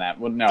shame in that.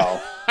 Well,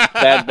 no,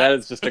 that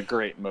is just a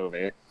great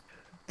movie.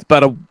 It's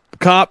about a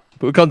cop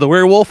who becomes a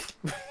werewolf.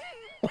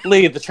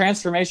 Lee, the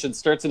transformation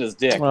starts in his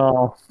dick.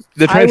 Oh,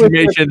 The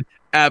transformation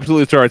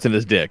absolutely starts in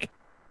his dick.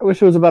 I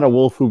wish it was about a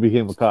wolf who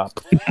became a cop.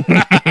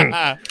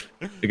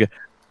 Okay.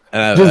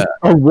 Just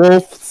a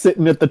wolf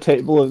sitting at the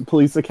table at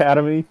Police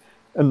Academy,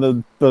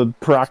 and the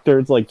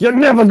proctor's like, "You're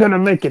never gonna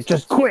make it.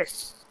 Just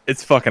quit."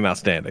 It's fucking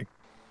outstanding.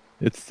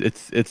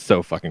 It's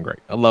so fucking great.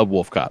 I love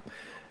Wolf Cop.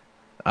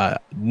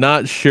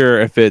 Not sure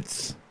if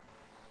it's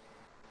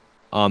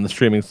on the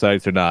streaming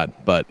sites or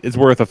not, but it's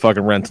worth a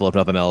fucking rental if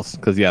nothing else.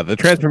 Because the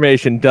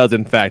transformation does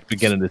in fact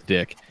begin in his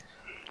dick,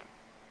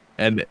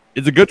 and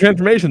it's a good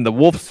transformation. The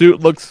wolf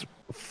suit looks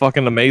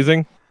fucking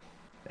amazing,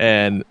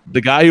 and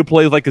the guy who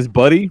plays his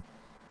buddy,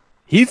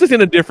 he's just in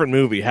a different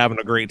movie having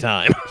a great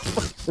time.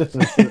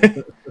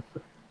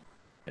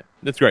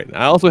 That's great.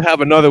 I also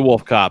have another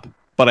Wolf Cop,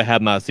 but I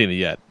have not seen it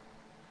yet.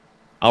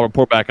 I'll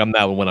report back on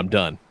that one when I'm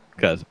done,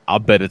 because I'll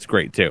bet it's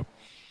great too.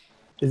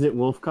 Is it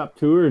Wolf Cop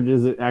 2, or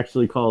is it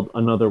actually called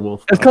Another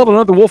Wolf Cop? It's called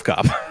Another Wolf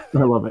Cop. I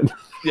love it.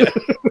 Yeah.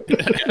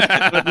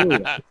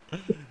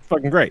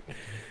 Fucking great.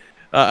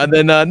 And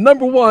then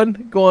number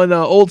one, going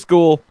old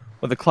school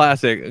with a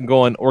classic,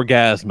 going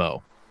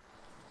Orgasmo.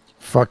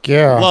 Fuck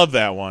yeah. Love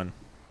that one.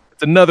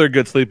 It's another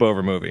good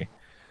sleepover movie.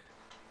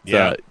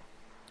 Yeah.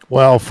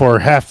 Well, for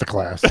half the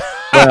class.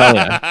 Well,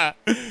 yeah.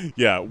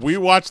 Yeah, we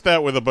watched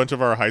that with a bunch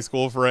of our high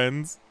school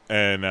friends,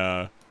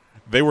 and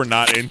they were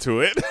not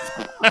into it.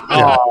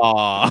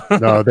 Aw.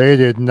 No, they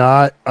did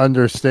not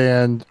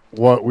understand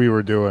what we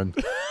were doing.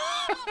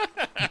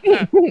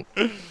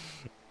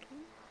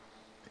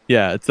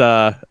 Yeah, it's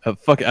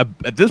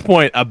at this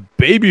point a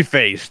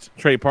baby-faced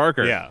Trey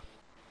Parker. Yeah.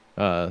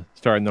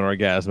 Starring in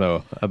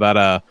Orgasmo about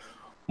a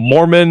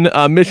Mormon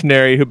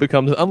missionary who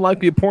becomes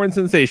unlikely a porn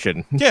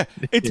sensation. Yeah,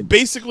 it's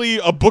basically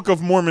a Book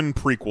of Mormon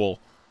prequel.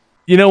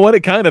 You know what? It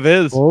kind of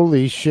is.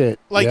 Holy shit.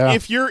 Like, yeah.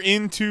 if you're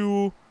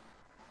into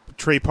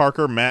Trey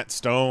Parker, Matt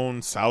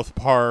Stone, South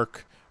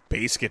Park,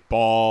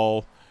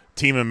 basketball,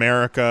 Team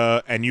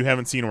America, and you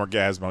haven't seen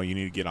Orgasmo, you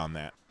need to get on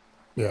that.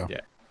 Yeah.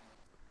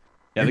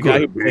 Yeah, the guy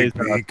who plays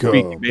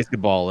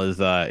basketball is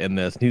in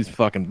this. He's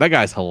fucking... That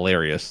guy's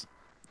hilarious.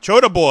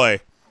 Chota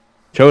Boy.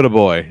 Chota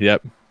Boy,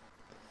 yep.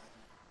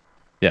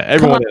 Yeah,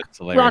 everyone is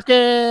hilarious.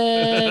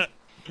 Rocket!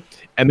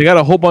 And they got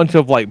a whole bunch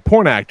of, like,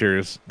 porn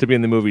actors to be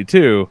in the movie,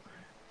 too.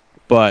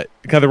 But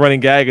kind of the running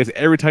gag is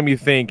every time you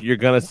think you're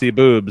going to see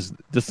boobs,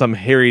 just some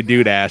hairy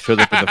dude ass shows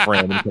up in the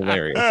frame. It's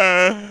hilarious.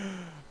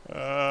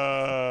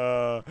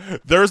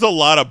 There's a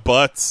lot of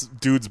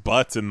dudes'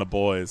 butts in The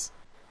Boys.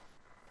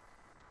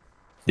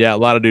 Yeah, a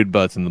lot of dude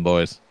butts in The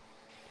Boys.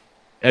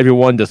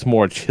 Everyone just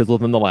more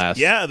chiseled than the last.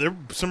 Yeah, they're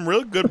some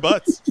real good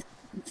butts.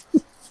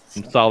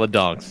 Some solid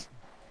donks.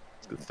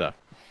 It's good stuff.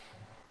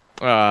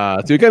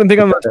 So you got anything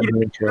on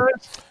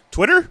the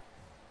Twitter?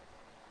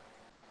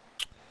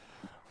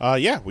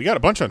 Yeah, we got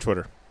a bunch on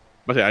Twitter.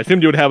 But yeah, I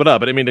assumed you would have it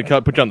up. I didn't mean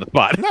to put you on the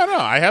spot. No,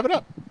 I have it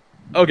up.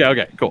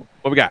 Okay, cool.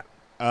 What we got?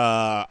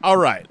 All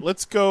right,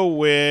 let's go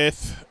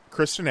with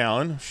Kristen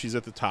Allen. She's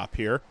at the top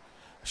here.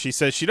 She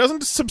says she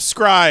doesn't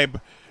subscribe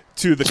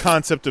to the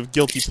concept of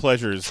guilty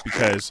pleasures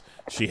because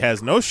she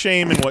has no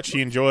shame in what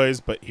she enjoys,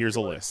 but here's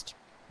a list.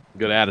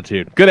 Good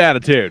attitude. Good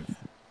attitude.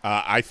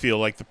 I feel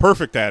like the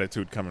perfect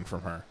attitude coming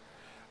from her.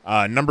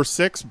 Number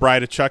 6,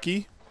 Bride of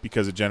Chucky,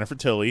 because of Jennifer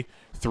Tilly.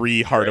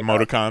 3 heart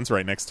emoticons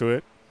right next to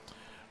it.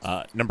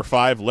 Number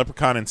 5,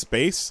 Leprechaun in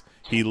Space.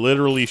 He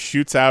literally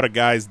shoots out a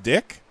guy's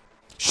dick.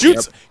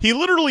 He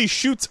literally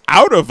shoots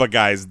out of a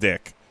guy's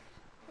dick.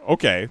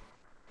 Okay.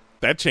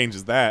 That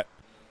changes that.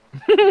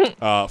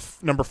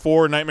 Number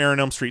 4, Nightmare on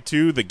Elm Street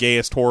 2, the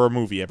gayest horror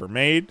movie ever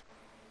made.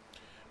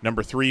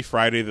 Number 3,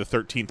 Friday the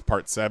 13th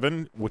Part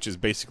 7, which is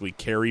basically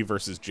Carrie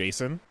versus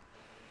Jason.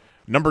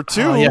 Number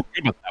 2, I hear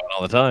about that one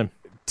all the time.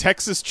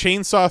 Texas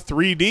Chainsaw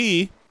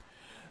 3D.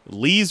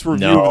 Lee's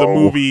review of the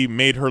movie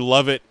made her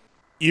love it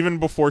even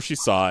before she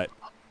saw it.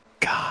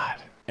 God.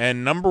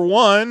 And number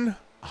 1,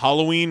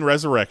 Halloween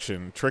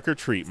Resurrection. Trick or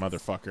treat,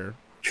 motherfucker.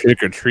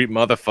 Trick or treat,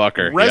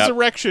 motherfucker.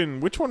 Resurrection.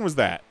 Yep. Which one was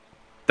that?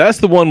 That's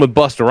the one with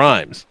Busta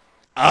Rhymes.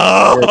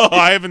 Oh,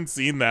 I haven't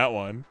seen that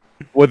one.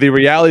 Where the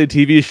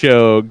reality TV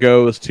show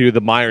goes to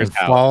the Myers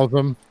house. Follows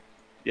them.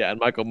 Yeah, and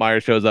Michael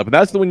Myers shows up. And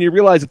that's when you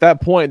realize at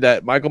that point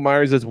that Michael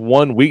Myers'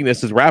 one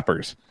weakness is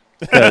rappers.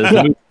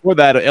 Because before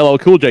that, LL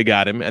Cool J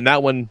got him, and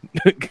that one,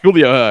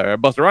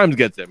 Busta Rhymes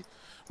gets him.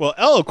 Well,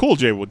 LL Cool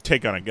J would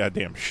take on a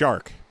goddamn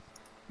shark.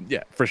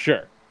 Yeah, for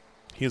sure.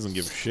 He doesn't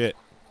give a shit.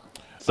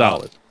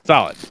 Solid.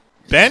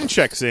 Ben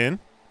checks in.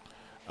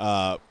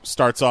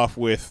 Starts off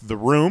with The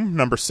Room,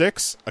 number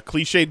 6. A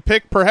cliched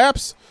pick,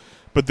 perhaps,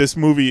 but this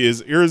movie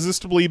is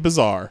irresistibly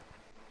bizarre.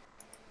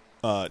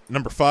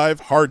 Number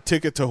 5, Hard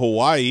Ticket to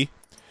Hawaii.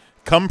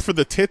 Come for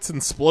the tits and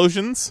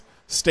explosions.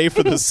 Stay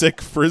for the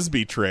sick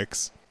frisbee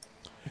tricks.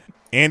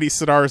 Andy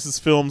Sedaris'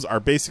 films are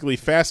basically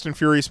Fast and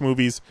Furious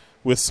movies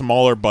with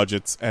smaller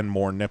budgets and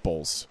more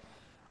nipples.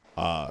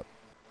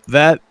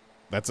 That's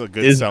a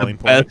good selling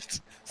point.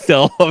 Best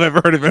sell I've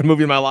ever heard of a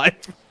movie in my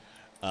life.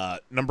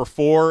 Number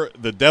 4,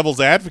 The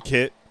Devil's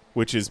Advocate,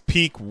 which is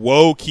peak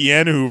whoa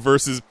Keanu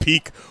versus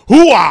peak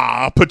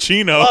hooah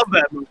Pacino. Love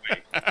that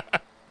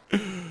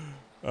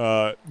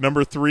movie.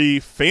 Number 3,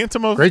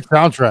 Phantom of... Great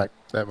soundtrack,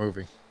 that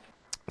movie.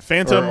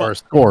 Or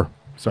score.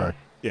 Sorry.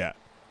 Yeah.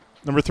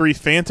 Number 3,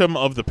 Phantom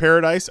of the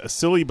Paradise, a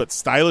silly but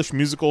stylish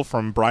musical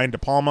from Brian De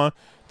Palma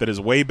that is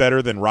way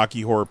better than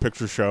Rocky Horror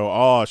Picture Show.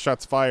 Oh,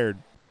 shots fired.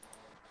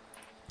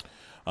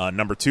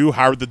 Number 2,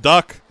 Howard the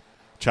Duck,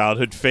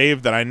 childhood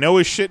fave that I know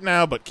is shit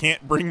now, but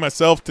can't bring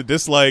myself to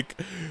dislike.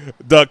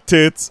 Duck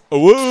tits.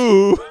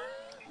 Woo!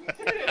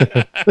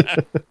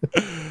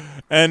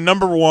 And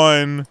number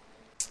 1,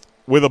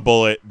 with a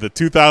bullet, the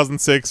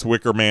 2006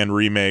 Wicker Man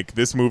remake.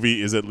 This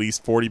movie is at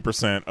least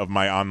 40% of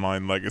my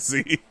online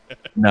legacy.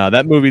 No,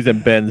 that movie's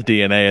in Ben's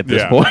DNA at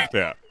this point.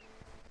 Yeah.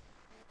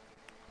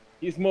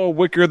 He's more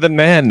wicker than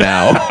man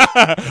now.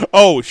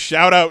 Oh,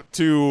 shout out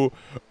to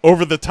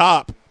Over the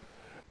Top.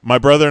 My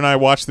brother and I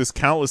watched this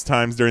countless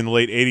times during the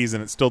late 80s,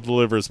 and it still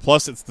delivers.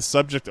 Plus, it's the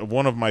subject of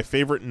one of my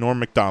favorite Norm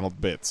Macdonald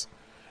bits.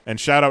 And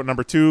shout out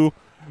number 2,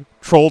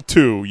 Troll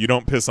 2, You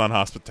Don't Piss on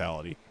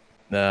Hospitality.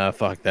 Nah,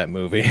 fuck that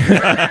movie.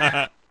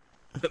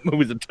 That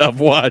movie's a tough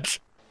watch.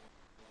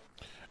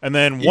 And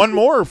then one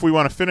more if we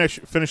want to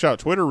finish out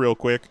Twitter real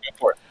quick.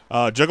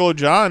 Juggalo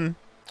John,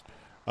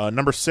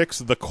 number 6,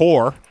 The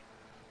Core,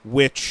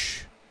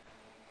 which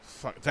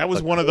that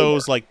was one of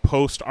those like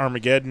post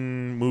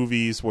Armageddon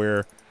movies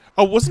where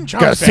wasn't John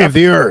Gotta save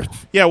the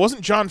Earth. Yeah,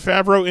 wasn't Jon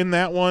Favreau in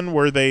that one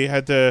where they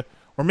had to,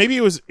 or maybe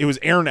it was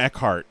Aaron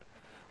Eckhart,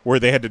 where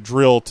they had to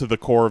drill to the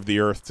core of the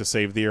Earth to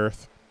save the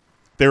Earth.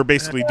 They were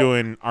basically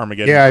doing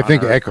Armageddon. Yeah, I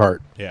think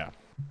Eckhart. Yeah.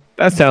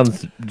 That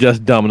sounds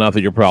just dumb enough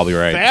that you're probably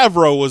right.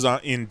 Favreau was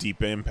in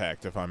Deep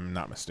Impact, if I'm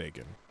not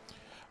mistaken.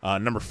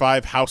 Number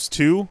 5, House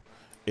 2.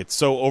 It's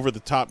so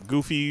over-the-top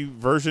goofy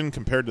version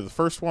compared to the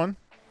first one.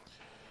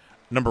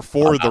 Number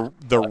 4, the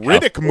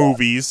Riddick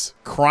movies.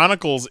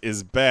 Chronicles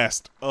is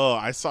best. Oh,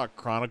 I saw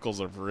Chronicles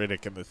of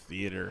Riddick in the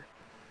theater.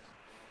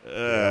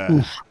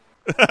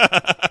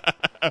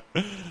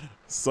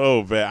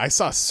 So bad. I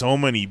saw so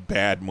many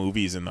bad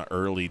movies in the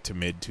early to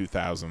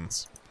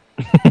mid-2000s.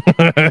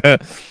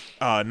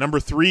 Number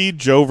 3,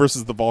 Joe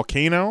versus the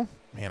Volcano.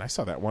 Man, I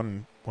saw that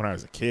one when I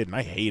was a kid, and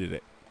I hated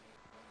it.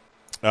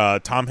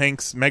 Tom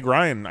Hanks, Meg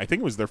Ryan, I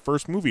think it was their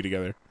first movie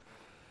together.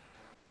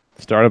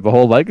 Start of a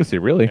whole legacy,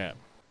 really. Yeah.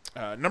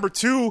 Number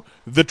 2,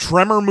 the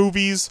Tremor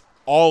movies,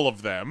 all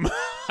of them.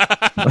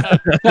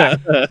 Like,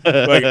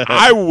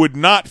 I would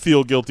not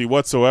feel guilty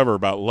whatsoever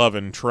about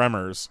loving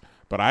Tremors,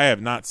 but I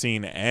have not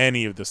seen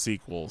any of the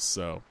sequels,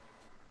 so.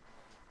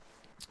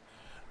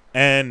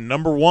 And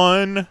number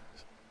 1,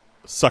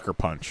 Sucker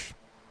Punch.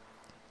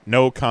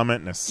 No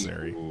comment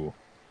necessary. Ooh.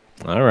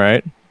 All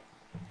right.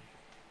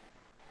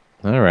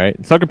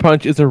 Sucker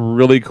Punch is a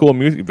really cool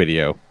music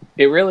video.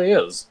 It really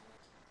is.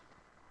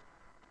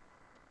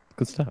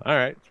 Good stuff. All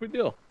right. Sweet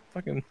deal.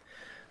 Fucking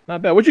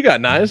not bad. What you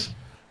got, Nice?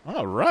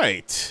 All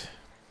right.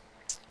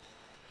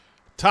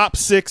 Top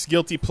 6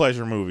 guilty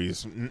pleasure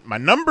movies. My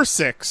number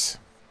 6,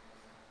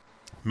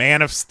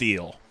 Man of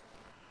Steel.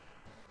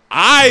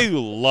 I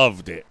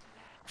loved it.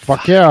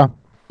 Fuck yeah.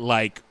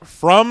 Like,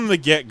 from the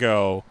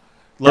get-go.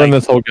 Burn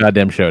this whole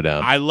goddamn show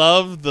down. I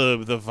love the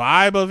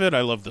vibe of it.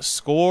 I love the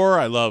score.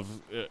 I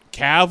love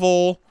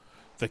Cavill.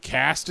 The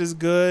cast is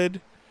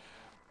good.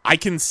 I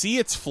can see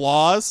its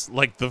flaws,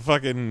 like the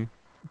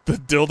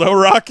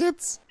dildo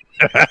rockets.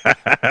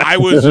 I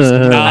was just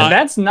not. And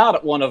that's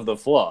not one of the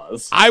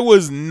flaws. I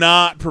was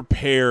not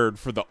prepared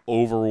for the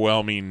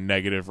overwhelming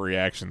negative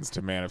reactions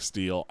to Man of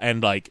Steel,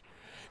 and like,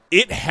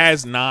 it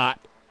has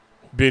not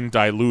been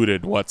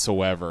diluted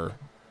whatsoever.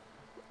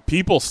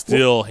 People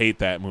still hate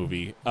that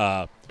movie.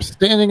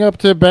 Standing up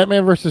to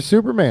Batman versus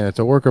Superman, it's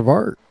a work of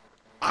art.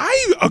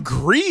 I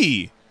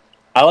agree.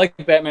 I like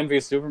Batman v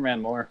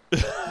Superman more.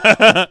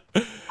 I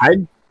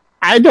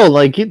don't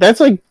like it. That's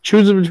like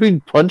choosing between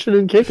punching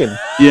and kicking.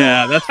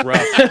 Yeah, that's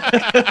rough.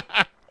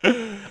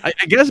 I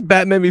guess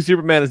Batman v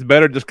Superman is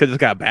better just because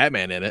it's got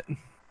Batman in it.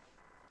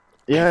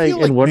 Yeah, I feel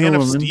like Wonder Man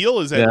of Woman.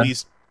 Steel is at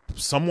least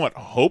somewhat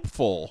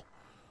hopeful.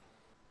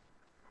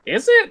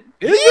 Is it?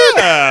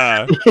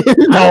 Yeah.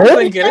 I don't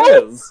think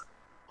it is.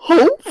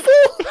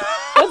 Hopeful?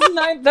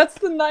 That's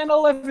the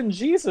 9/11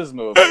 Jesus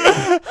movie.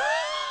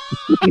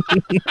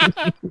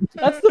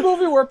 That's the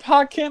movie where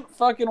Pa Kent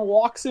fucking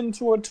walks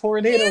into a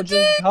tornado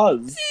just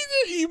cuz.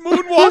 He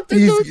moonwalked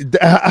into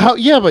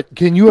Yeah, but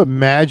can you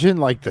imagine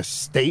like the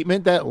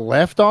statement that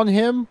left on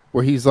him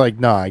where he's like,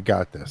 "Nah, I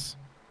got this.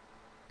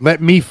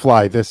 Let me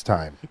fly this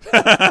time."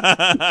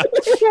 I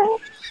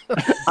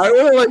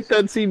would have liked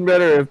that scene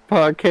better if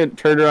Pa Kent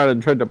turned around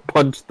and tried to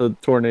punch the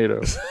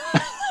tornado.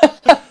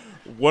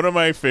 One of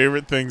my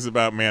favorite things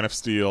about Man of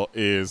Steel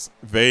is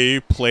they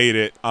played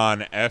it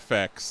on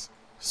FX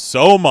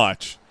so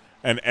much,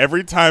 and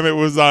every time it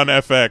was on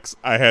FX,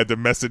 I had to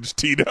message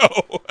Tito.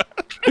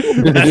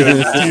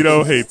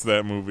 Tito hates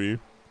that movie.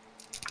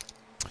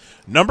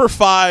 Number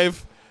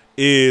 5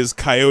 is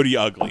Coyote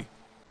Ugly.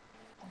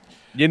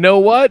 You know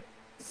what?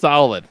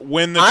 Solid.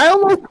 I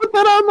almost put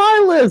that on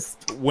my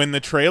list. When the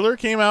trailer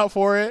came out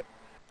for it,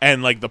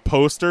 and like the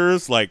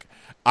posters, like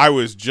I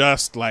was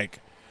just like,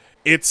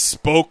 it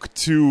spoke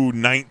to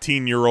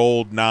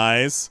 19-year-old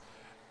Nyes.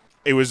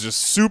 It was just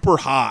super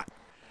hot.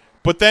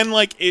 But then,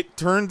 like, it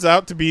turns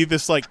out to be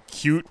this, like,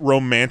 cute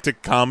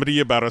romantic comedy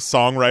about a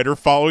songwriter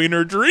following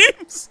her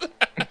dreams.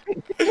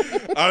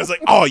 I was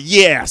like, oh,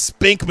 yeah,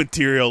 spank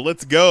material,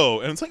 let's go.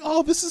 And it's like,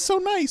 oh, this is so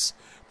nice.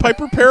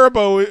 Piper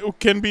Perabo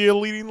can be a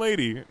leading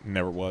lady.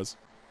 Never was.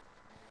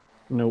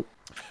 Nope.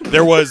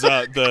 There was,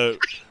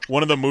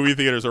 one of the movie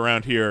theaters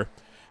around here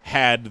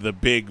had the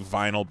big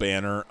vinyl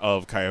banner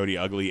of Coyote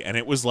Ugly, and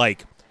it was,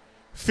 like,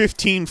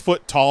 15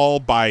 foot tall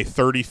by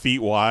 30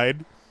 feet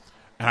wide.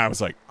 And I was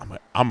like, I'm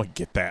gonna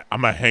get that.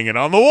 I'm gonna hang it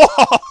on the wall.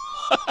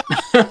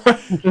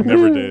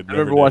 Never did. I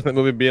remember watching that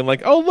movie being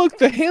like, oh, look,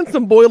 the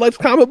handsome boy likes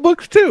comic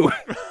books, too.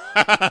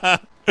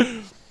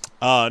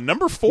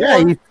 Number 4.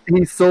 Yeah,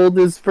 he sold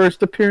his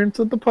first appearance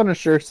of The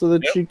Punisher so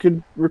that she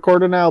could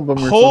record an album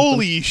or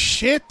Holy something.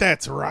 shit,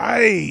 that's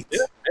right.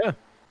 Yeah.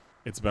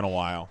 It's been a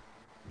while.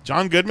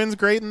 John Goodman's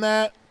great in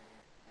that.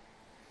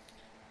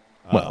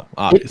 Well,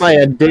 Hit by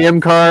a damn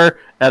car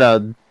at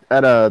a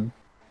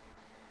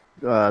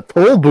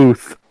toll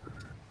booth.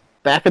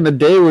 Back in the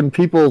day when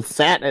people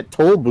sat at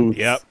toll booths.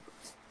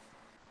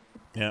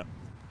 Yep.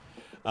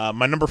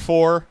 My number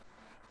 4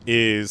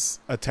 is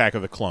Attack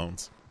of the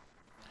Clones.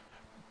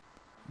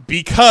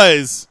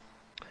 Because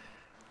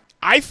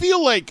I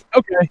feel like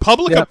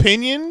public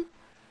opinion,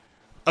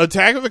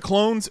 Attack of the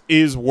Clones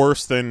is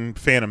worse than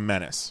Phantom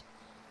Menace.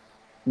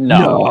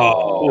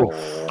 No.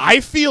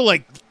 I feel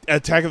like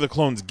Attack of the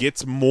Clones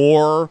gets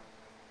more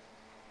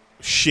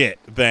shit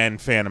than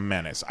Phantom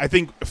Menace. I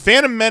think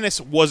Phantom Menace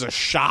was a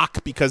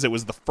shock because it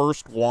was the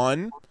first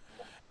one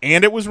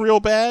and it was real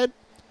bad.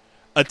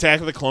 Attack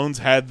of the Clones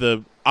had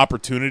the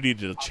opportunity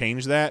to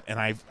change that, and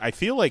I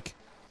feel like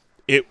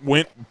it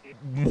went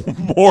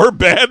more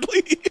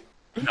badly.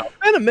 No,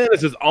 Phantom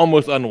Menace is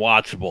almost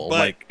unwatchable. But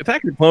like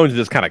Attack of the Clones is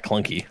just kind of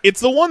clunky. It's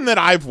the one that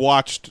I've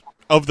watched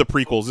of the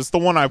prequels. It's the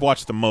one I've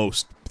watched the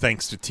most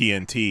thanks to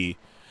TNT.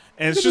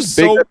 And it's just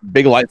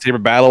big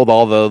lightsaber battle with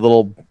all the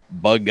little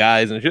bug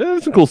guys and shit.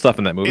 There's some cool stuff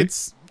in that movie.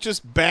 It's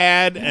just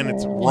bad and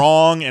it's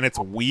wrong and it's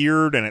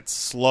weird and it's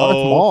slow.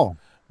 Darth Maul.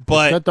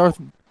 But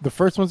the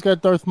first one's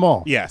got Darth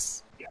Maul.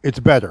 Yes. It's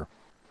better.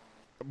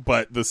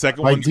 But the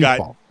second By one's default.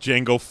 got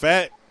Jango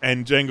Fett,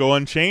 and Jango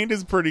Unchained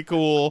is pretty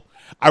cool.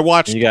 I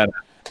watched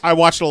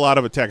a lot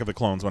of Attack of the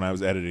Clones when I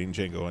was editing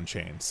Jango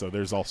Unchained, so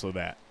there's also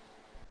that.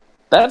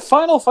 That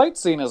final fight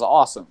scene is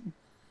awesome.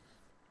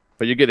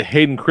 But you get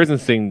Hayden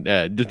Christensen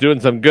just doing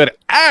some good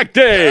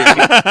acting.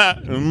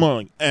 I'm more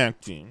like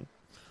acting.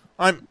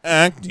 I'm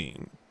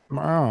acting.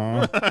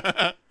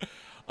 Number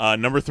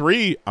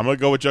 3, I'm going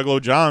to go with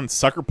Juggalo John,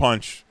 Sucker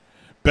Punch.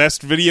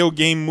 Best video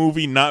game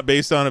movie not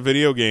based on a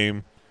video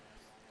game.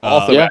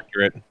 Also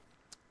accurate.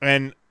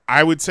 And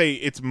I would say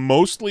it's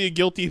mostly a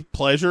guilty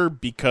pleasure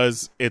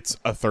because it's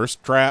a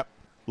thirst trap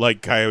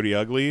like Coyote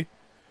Ugly.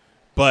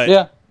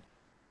 But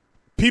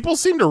people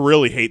seem to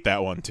really hate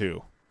that one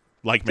too.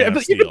 Like Man of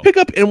You Steel. can pick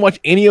up and watch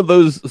any of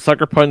those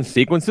Sucker Punch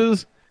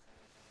sequences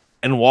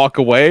and walk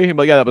away and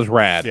be like, yeah, that was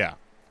rad.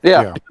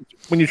 Yeah.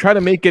 When you try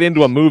to make it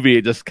into a movie,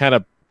 it just kind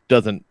of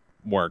doesn't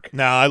work.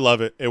 No, I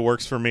love it. It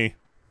works for me.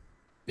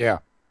 Yeah.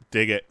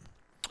 Dig it.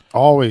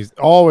 Always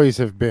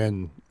have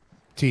been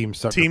Team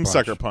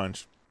Sucker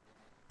Punch.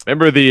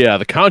 Remember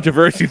the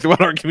controversy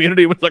throughout our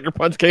community when Sucker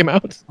Punch came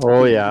out?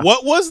 Oh, yeah.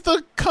 What was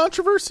the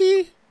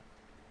controversy?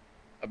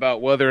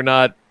 About whether or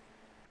not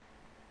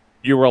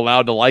you were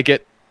allowed to like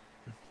it?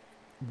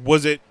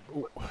 Was it...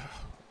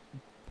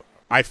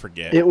 I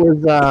forget. It was,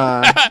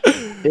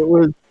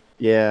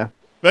 yeah.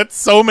 That's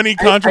so many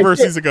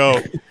controversies ago.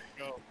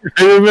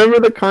 I remember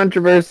the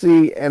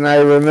controversy, and I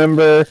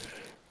remember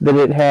that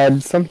it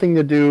had something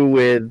to do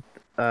with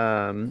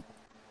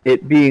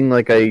it being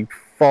like a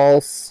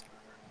false,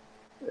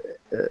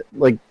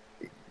 like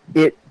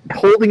it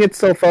holding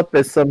itself up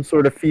as some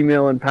sort of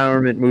female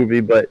empowerment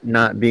movie, but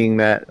not being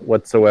that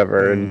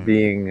whatsoever, and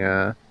being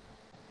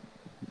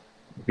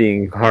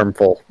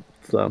harmful.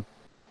 So,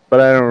 but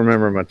I don't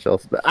remember much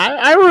else. But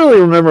I don't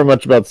really remember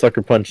much about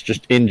Sucker Punch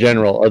just in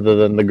general, other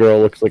than the girl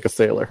looks like a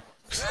sailor.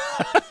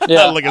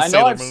 Yeah, Like a I know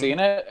Sailor I've Moon. seen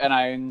it, and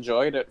I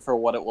enjoyed it for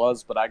what it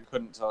was, but I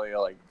couldn't tell you,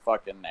 like,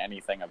 fucking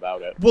anything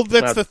about it. Well,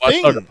 that's the Watch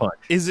Sucker thing. Punch.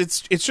 Is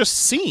it's just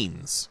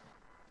scenes.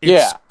 It's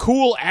Yeah.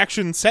 cool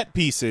action set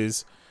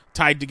pieces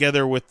tied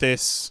together with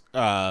this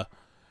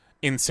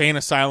insane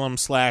asylum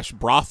 /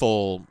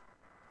 brothel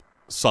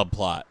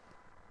subplot.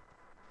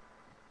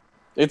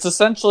 It's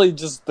essentially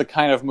just the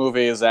kind of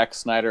movie Zack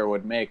Snyder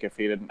would make if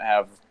he didn't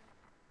have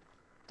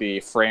the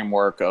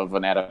framework of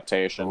an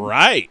adaptation.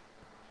 Right.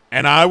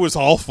 And I was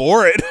all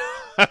for it.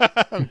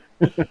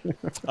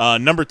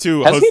 Number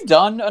 2. Has he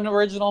done an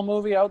original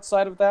movie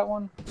outside of that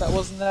one that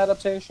was an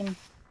adaptation?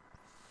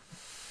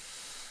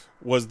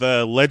 Was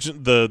the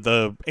legend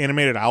the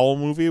animated owl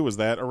movie, was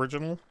that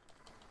original?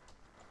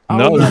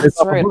 Oh, yeah,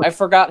 that's right. I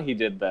forgot he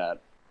did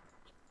that.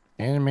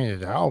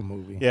 Animated owl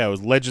movie. Yeah, it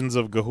was Legends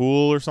of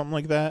Ga'Hoole or something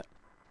like that.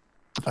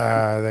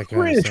 That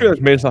kind Pretty sure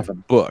it's based off a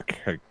book,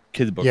 a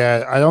kid's book.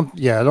 Yeah, I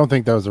don't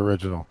think that was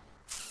original.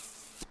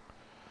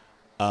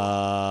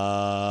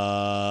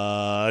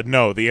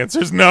 No, the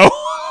answer is no.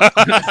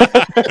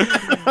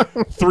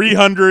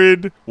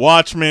 300,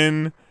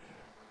 Watchmen,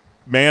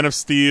 Man of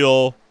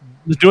Steel.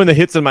 Just doing the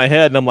hits in my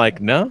head, and I'm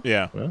like, no.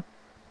 Yeah. Well,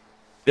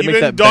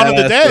 Even Dawn of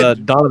the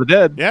Dead. Dawn of the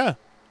Dead. Yeah.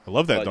 I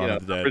love that But, Dawn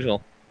of the Dead.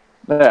 Original.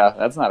 Yeah,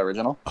 that's not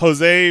original.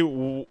 Jose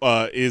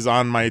is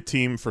on my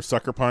team for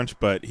Sucker Punch,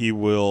 but he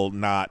will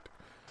not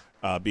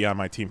be on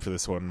my team for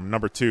this one.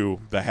 Number 2,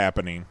 The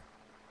Happening.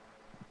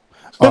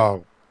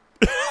 Oh.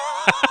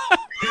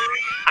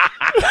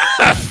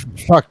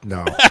 Fuck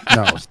no.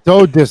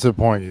 So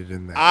disappointed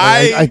in that.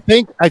 I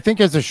think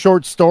as a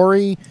short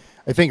story,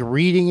 I think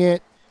reading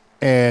it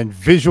and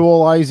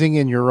visualizing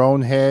in your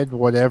own head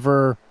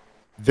whatever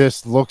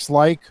this looks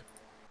like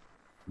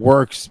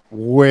works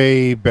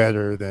way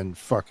better than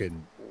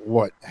fucking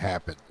what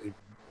happened.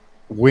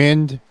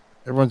 Wind,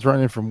 everyone's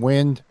running from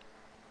wind.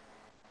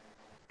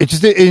 It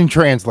didn't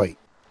translate.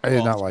 I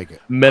did not like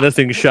it.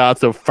 Menacing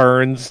shots of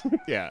ferns.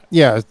 Yeah.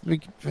 Yeah.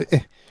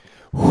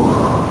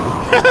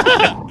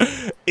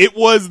 it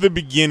was the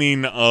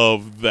beginning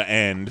of the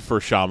end for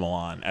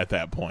Shyamalan at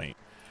that point.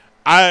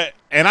 I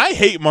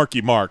hate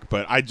Marky Mark,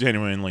 but I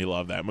genuinely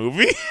love that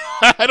movie.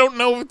 I don't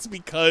know if it's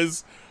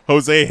because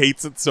Jose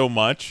hates it so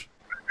much.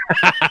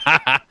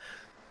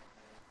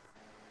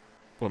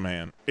 Well,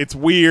 man, it's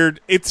weird.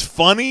 It's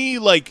funny,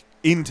 like,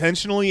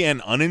 intentionally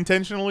and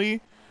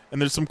unintentionally,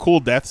 and there's some cool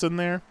deaths in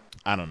there.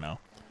 I don't know.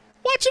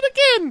 Watch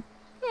it again.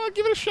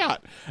 Give it a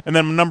shot. And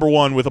then number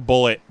one with a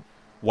bullet,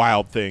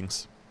 Wild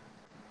Things.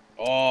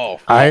 Oh,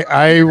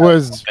 I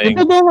was.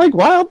 People don't like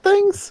Wild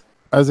Things.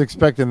 I was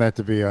expecting that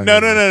to be.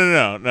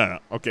 No.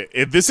 Okay,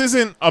 this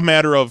isn't a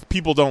matter of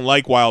people don't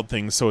like Wild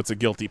Things, so it's a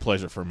guilty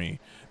pleasure for me.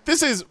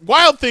 This is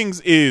Wild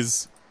Things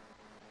is.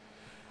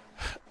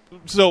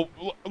 So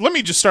let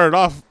me just start it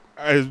off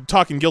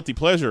talking guilty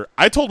pleasure.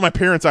 I told my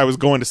parents I was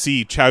going to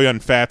see Chow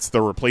Yun-Fat's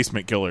The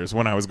Replacement Killers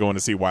when I was going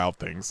to see Wild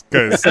Things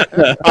because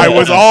I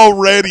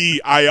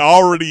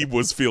already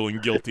was feeling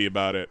guilty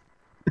about it.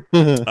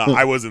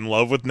 I was in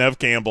love with Neve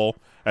Campbell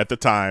at the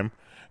time.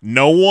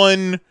 No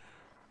one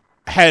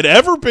had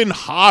ever been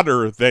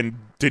hotter than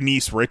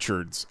Denise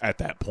Richards at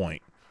that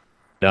point.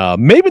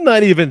 Maybe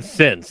not even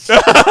since.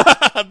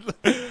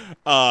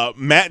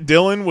 Matt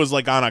Dillon was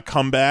like on a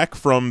comeback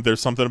from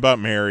There's Something About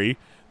Mary.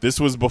 This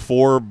was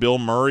before Bill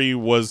Murray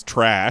was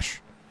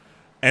trash,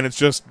 and it's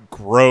just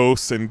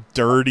gross and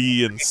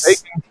dirty and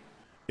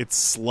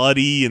it's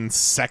slutty and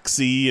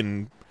sexy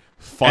and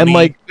funny. And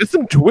like there's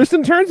some twists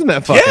and turns in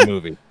that fucking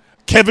movie.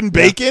 Kevin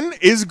Bacon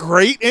is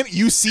great, and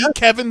you see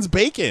Kevin's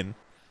bacon.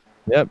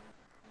 Yep.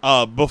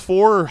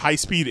 Before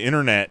high-speed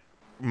internet,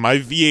 my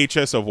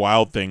VHS of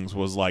Wild Things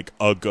was like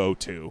a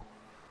go-to.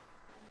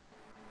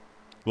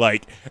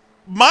 Like,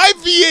 my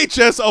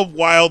VHS of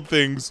Wild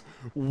Things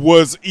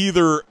was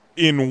either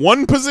in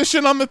one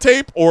position on the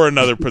tape or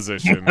another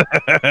position.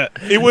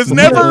 It was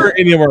never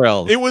anywhere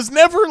else. It was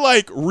never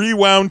like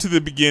rewound to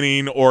the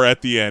beginning or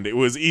at the end. It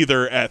was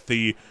either at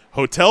the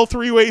hotel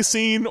three-way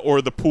scene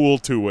or the pool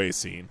two-way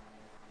scene.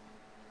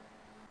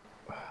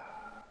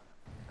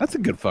 That's a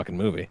good fucking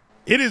movie.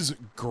 It is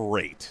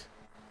great.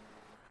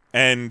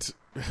 And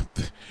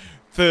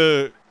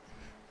the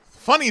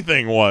funny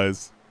thing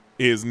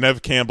is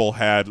Neve Campbell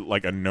had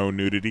like a no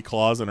nudity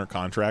clause in her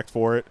contract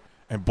for it,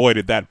 and boy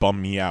did that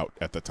bum me out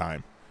at the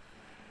time.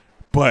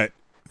 But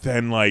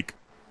then like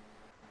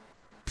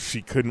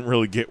she couldn't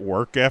really get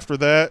work after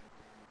that,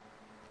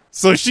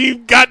 so she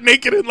got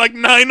naked in like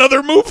 9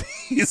 other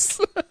movies.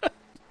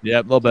 Yeah,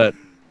 a little bit.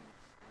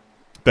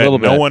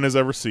 That no one has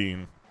ever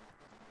seen.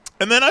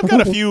 And then I've got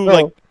a few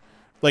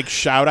like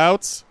shout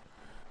outs.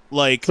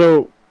 Like,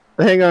 so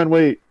hang on,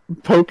 wait.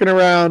 Poking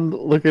around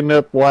looking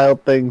up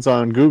Wild Things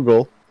on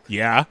Google.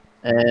 Yeah.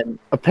 And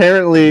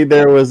apparently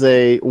there was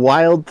a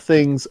Wild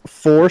Things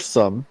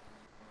foursome,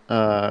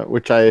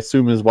 which I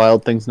assume is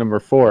Wild Things number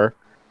 4.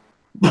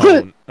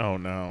 But oh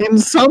no. In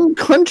some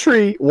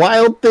country,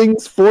 Wild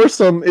Things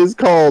foursome is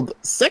called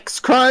Sex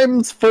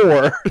Crimes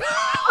 4.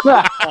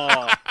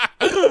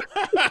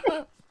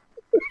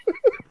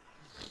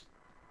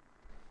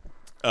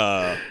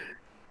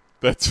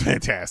 That's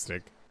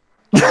fantastic.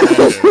 Yeah,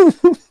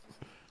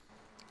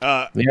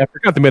 I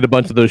forgot they made a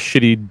bunch of those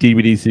shitty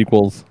DVD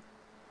sequels.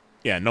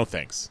 Yeah, no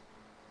thanks.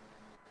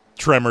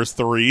 Tremors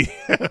 3.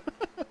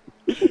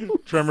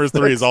 Tremors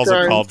 3 is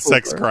also called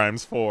Sex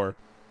Crimes 4.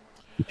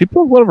 She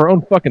pulled one of her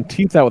own fucking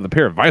teeth out with a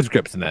pair of vice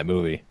grips in that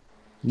movie.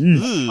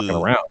 Fucking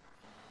around.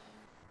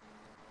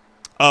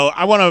 Oh,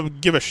 I want to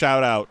give a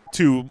shout out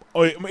to.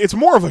 It's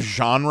more of a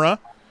genre.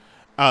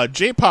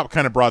 J-Pop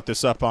kind of brought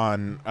this up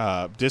on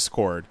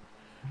Discord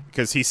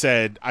because he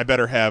said I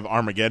better have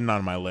Armageddon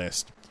on my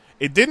list.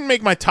 It didn't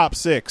make my top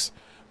 6,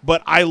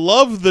 but I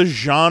love the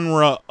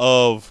genre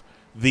of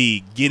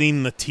the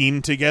getting the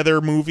team together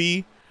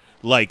movie,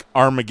 like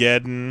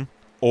Armageddon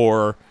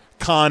or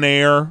Con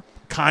Air,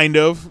 kind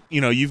of.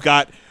 You know, you've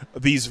got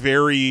these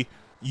very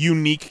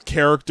unique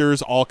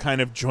characters all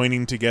kind of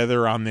joining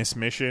together on this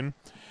mission.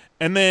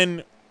 And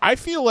then I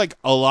feel like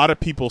a lot of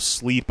people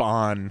sleep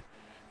on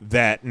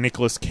that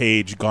Nicolas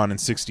Cage Gone in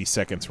 60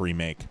 Seconds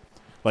remake.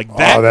 Like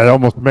that. Oh, that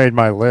almost made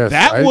my list.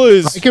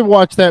 I could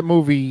watch that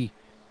movie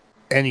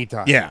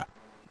anytime. Yeah.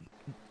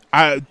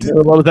 You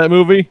know what that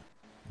movie?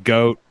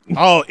 Goat.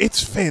 Oh,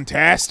 it's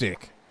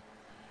fantastic.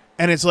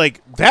 And it's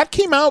like, that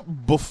came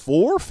out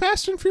before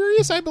Fast and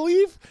Furious, I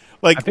believe.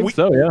 Like, I think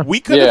so, yeah. We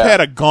could have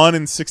had a Gone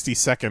in 60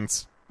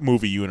 Seconds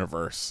movie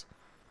universe.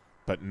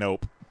 But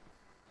nope.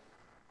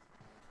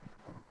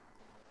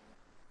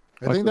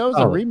 I think that was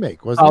a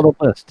remake, wasn't it?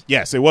 List.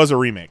 Yes, it was a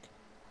remake.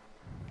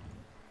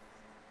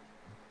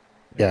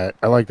 Yeah,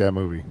 I like that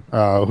movie.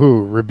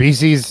 Who?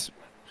 Ribisi's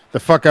the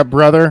fuck up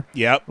brother?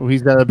 Yep. Who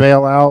he's got to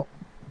bail out.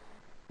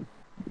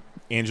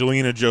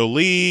 Angelina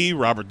Jolie,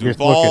 Robert Just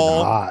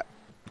Duvall.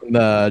 looking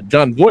hot.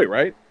 John Voight,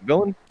 right?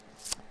 Villain?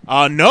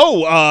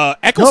 No,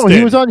 Eccleston. No,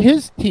 he was on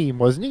his team,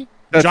 wasn't he?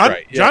 That's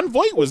right. Yeah. John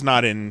Voight was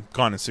not in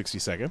Gone in 60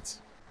 Seconds.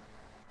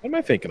 What am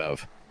I thinking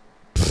of?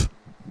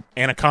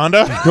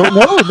 Anaconda?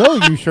 No,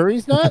 you sure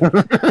he's not?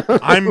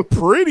 I'm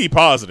pretty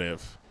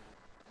positive.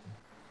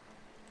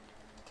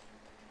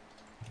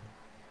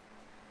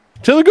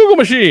 To the Google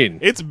machine.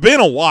 It's been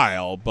a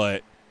while,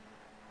 but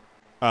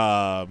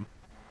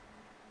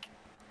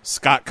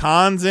Scott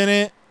Caan's in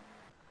it.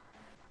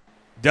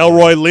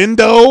 Delroy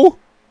Lindo.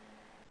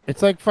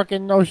 It's like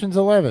fucking Ocean's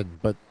 11,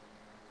 but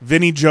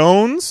Vinnie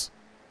Jones.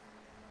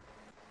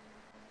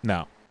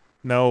 No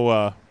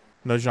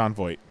John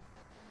Voight.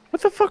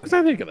 What the fuck was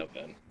I thinking of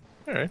then?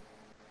 All right.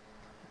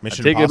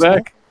 Mission Take Impossible?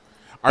 it back.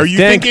 Are you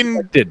Stank thinking?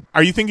 corrected.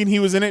 Are you thinking he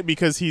was in it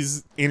because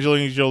he's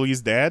Angelina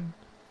Jolie's dad?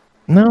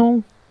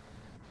 No.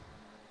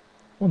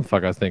 What the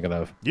fuck I was thinking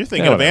of? You're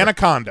thinking of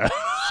Anaconda.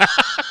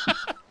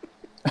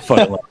 I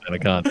fucking love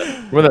Anaconda.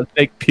 Remember that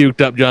snake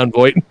puked up John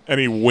Voight? And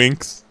he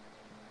winks.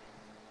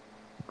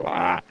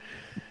 All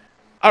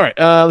right.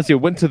 Let's see.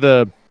 Went to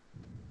the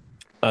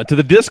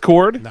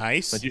Discord.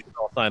 Nice. That you can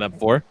all sign up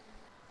for.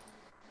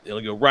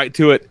 You'll go right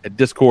to it at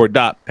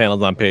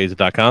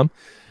discord.panelsonpage.com.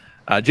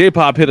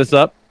 J-Pop hit us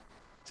up.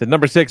 Said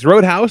number 6,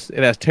 Roadhouse.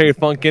 It has Terry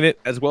Funk in it,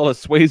 as well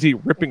as Swayze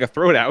ripping a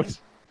throat out.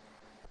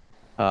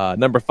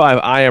 Number 5,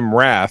 I Am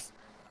Wrath.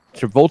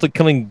 Travolta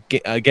killing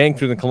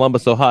gangsters in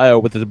Columbus, Ohio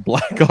with his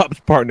Black Ops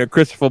partner,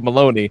 Christopher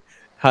Maloney.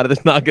 How did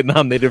this not get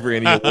nominated for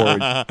any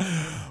awards?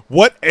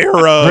 What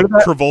era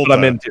Travolta? But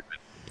I'm into it.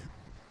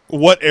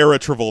 What era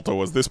Travolta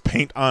was this?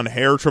 Paint on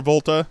hair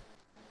Travolta?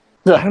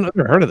 I've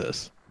never heard of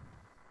this.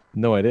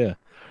 No idea.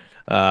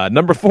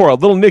 Number 4,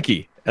 Little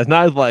Nicky. As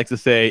Niles likes to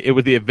say, it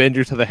was the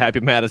Avengers of the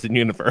Happy Madison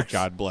universe.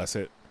 God bless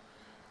it.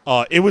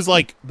 It was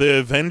like the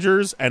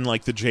Avengers and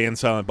like the Jay and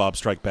Silent Bob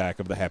Strike Back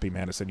of the Happy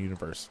Madison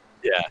universe.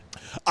 Yeah.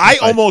 I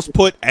almost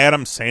put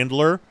Adam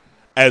Sandler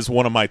as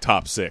one of my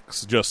top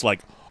 6. Just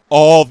like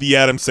all the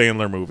Adam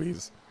Sandler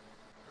movies.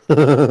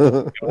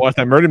 Watch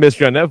that Murder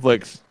Mystery on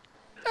Netflix.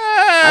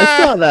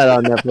 I saw that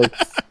on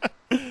Netflix.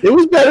 It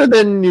was better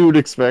than you would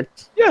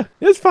expect. Yeah,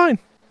 it's fine.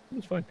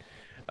 It's fine.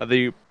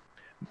 The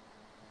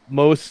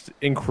most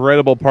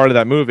incredible part of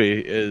that movie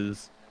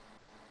is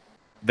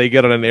they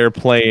get on an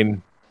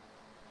airplane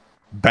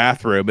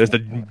bathroom. It's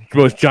the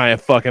most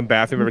giant fucking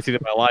bathroom I've ever seen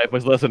in my life.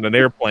 Was less than an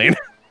airplane.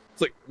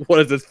 It's like, what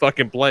is this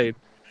fucking plane?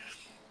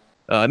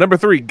 Number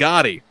 3,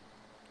 Gotti.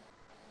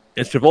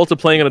 It's Travolta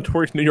playing a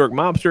notorious New York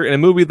mobster in a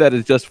movie that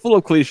is just full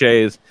of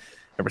cliches,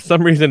 and for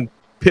some reason,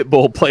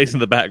 Pitbull plays in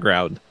the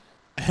background.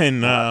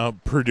 And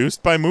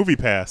produced by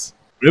MoviePass.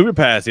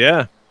 MoviePass,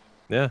 yeah.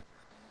 Yeah.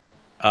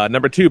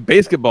 Number 2,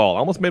 Basketball.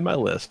 Almost made my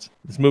list.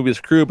 This movie is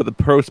crude, but the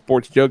pro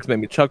sports jokes made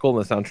me chuckle,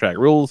 and the soundtrack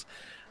rules.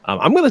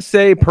 I'm going to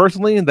say,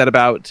 personally, that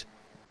about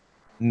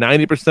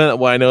 90% of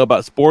what I know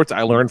about sports,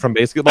 I learned from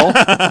basketball.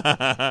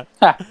 That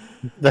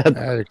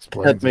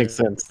makes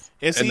sense.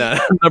 Is And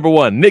number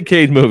 1, Nick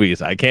Cage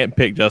movies. I can't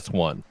pick just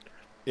one.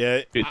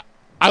 Yeah,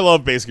 I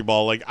love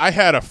basketball. Like, I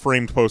had a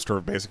framed poster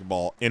of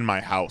basketball in my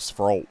house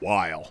for a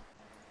while.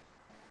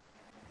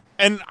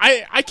 And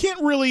I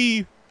can't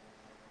really,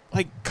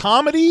 like,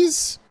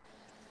 comedies,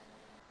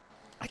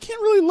 I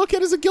can't really look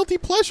at as a guilty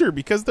pleasure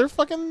because they're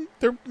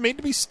made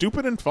to be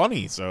stupid and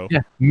funny, so.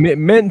 Yeah,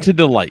 meant to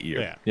delight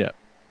you. Yeah.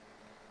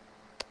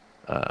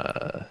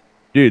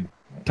 Dude,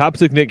 top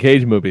 6 Nick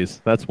Cage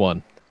movies. That's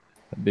one.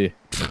 That'd be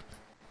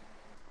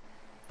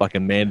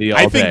fucking Mandy all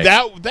day. I think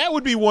that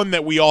would be one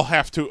that we all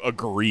have to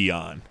agree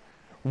on.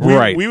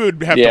 Right. We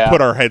would have to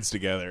put our heads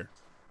together.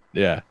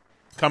 Yeah.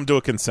 Come to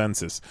a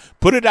consensus.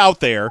 Put it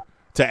out there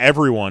to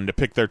everyone to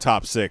pick their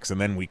top 6,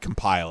 and then we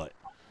compile it.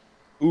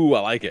 Ooh, I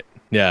like it.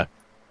 Yeah.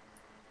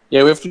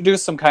 Yeah, we have to do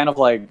some kind of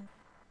like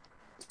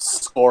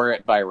score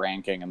it by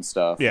ranking and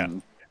stuff. Yeah.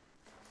 And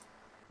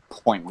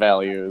point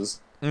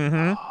values.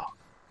 Mm-hmm.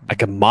 I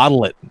can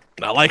model it.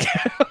 I like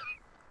it.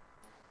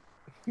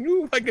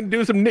 Ooh, I can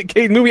do some Nick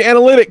Cage movie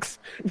analytics.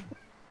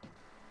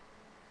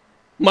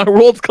 My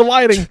world's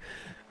colliding.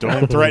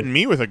 Don't threaten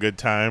me with a good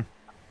time.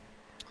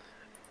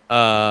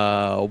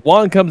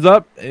 Juan comes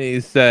up and he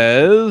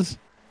says,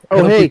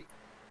 "Oh, hey,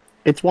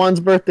 it's Juan's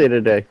birthday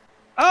today."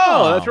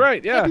 Oh, that's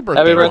right. Yeah. Happy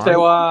birthday,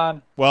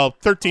 Juan. Well,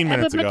 13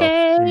 minutes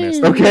ago. We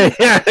missed it. Okay,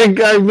 yeah,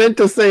 I meant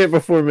to say it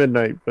before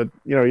midnight, but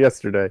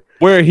yesterday.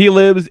 Where he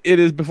lives, it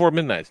is before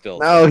midnight still.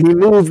 No, he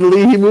moved,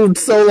 Lee. He moved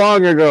so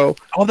long ago.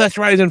 Oh, that's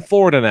right. He's in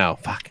Florida now.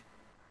 Fuck.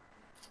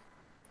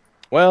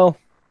 Well,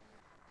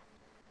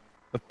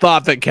 the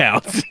thought that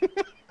counts.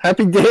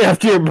 Happy day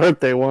after your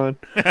birthday, Juan.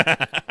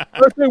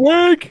 Birthday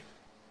week.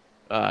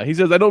 He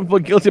says, I don't feel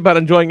guilty about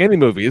enjoying any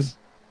movies,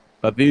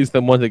 but these are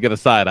the ones that get a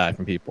side eye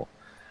from people.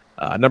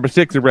 Number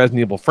 6, the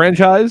Resident Evil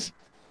franchise.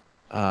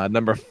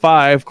 Number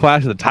 5,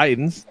 Clash of the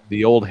Titans,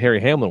 the old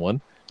Harry Hamlin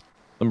one.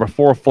 Number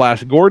 4,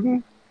 Flash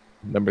Gordon.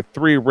 Number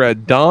 3,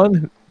 Red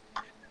Dawn.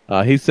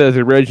 He says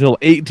the original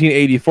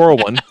 1884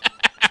 one.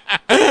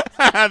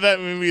 That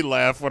made me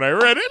laugh when I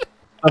read it.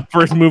 The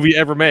first movie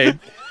ever made.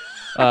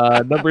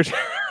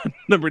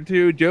 Number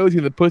 2, Josie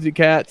and the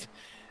Pussycats.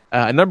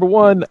 Number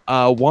 1,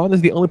 Juan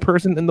is the only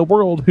person in the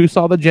world who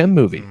saw the Gem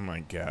movie. Oh my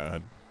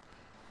god.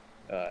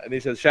 And he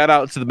says, shout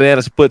out to the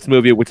Banana Splits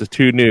movie, which is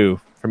too new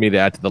for me to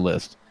add to the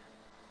list.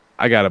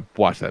 I gotta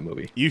watch that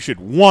movie. You should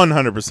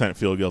 100%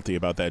 feel guilty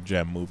about that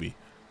Gem movie.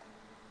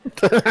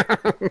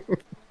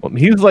 Well,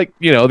 he's like,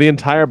 the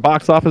entire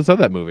box office of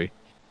that movie.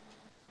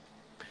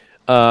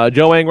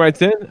 Joanne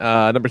writes in,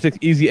 number 6,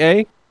 Easy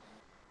A.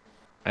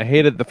 I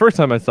hated it the first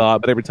time I saw it,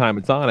 but every time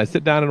it's on, I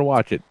sit down and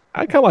watch it.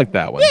 I kind of like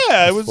that one.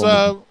 Yeah, it was.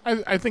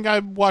 I think I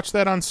watched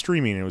that on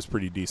streaming. It was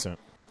pretty decent.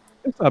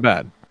 It's not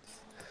bad.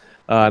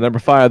 Number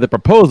 5, The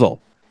Proposal.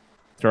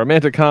 It's a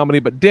romantic comedy,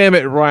 but damn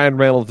it, Ryan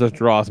Reynolds just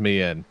draws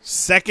me in.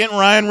 Second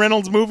Ryan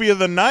Reynolds movie of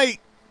the night.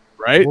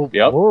 Right?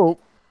 Yep.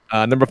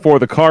 Number 4,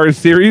 The Cars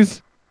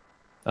series.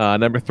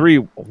 Number 3,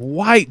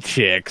 White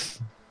Chicks.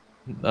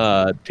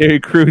 Terry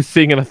Crews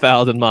singing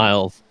 1,000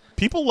 Miles.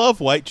 People love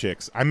White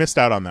Chicks. I missed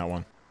out on that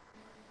one.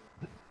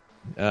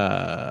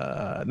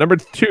 Number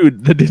 2,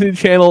 the Disney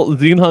Channel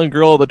Xenon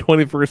Girl of the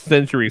 21st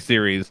Century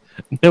series.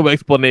 No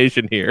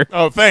explanation here.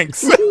 Oh,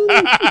 thanks.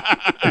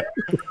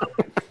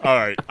 All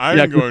right,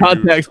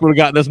 context would have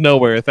gotten us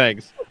nowhere.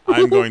 Thanks.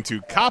 I'm going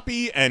to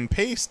copy and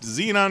paste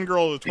Xenon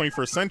Girl of the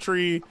 21st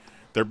Century.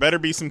 There better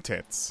be some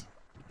tits.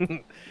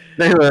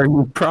 There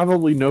are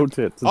probably no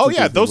tits. Oh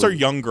yeah, those are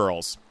young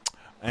girls.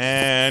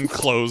 And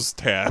close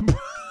tab.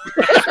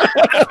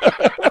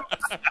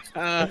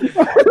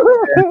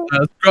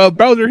 Scrub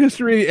browser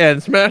history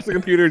and smash the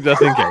computer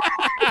just in case.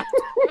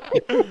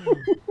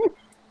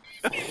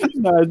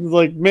 No, it's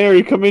like,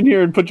 Mary, come in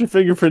here and put your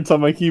fingerprints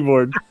on my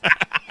keyboard.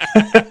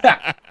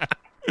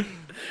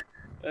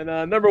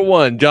 And number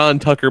 1, John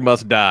Tucker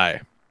Must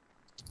Die.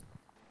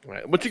 All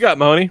right, what you got,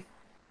 Mahoney?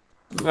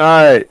 All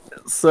right,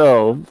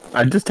 so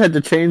I just had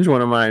to change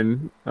one of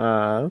mine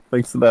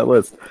thanks to that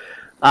list.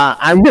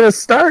 I'm going to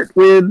start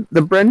with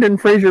the Brendan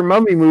Fraser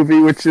Mummy movie,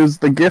 which is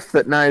the gift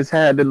that Nyes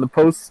had in the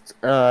post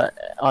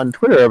on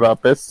Twitter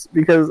about this,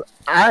 because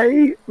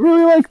I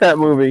really like that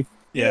movie.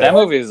 Yeah, that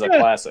movie is a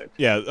classic.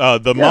 Yeah,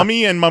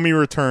 Mummy and Mummy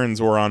Returns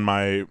were on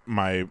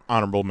my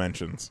honorable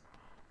mentions.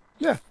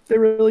 Yeah, they're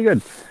really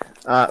good.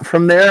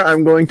 From there,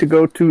 I'm going to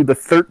go to The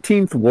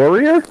 13th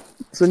Warrior.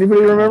 Does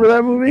anybody remember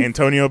that movie?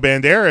 Antonio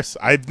Banderas.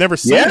 I've never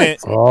seen it.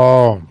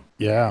 Oh,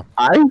 yeah.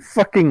 I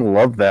fucking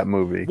love that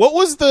movie. What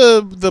was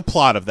the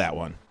plot of that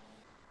one?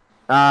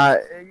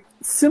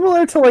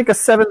 Similar to like a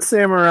Seven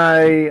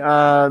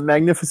Samurai,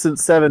 Magnificent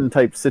Seven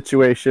type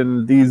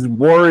situation. These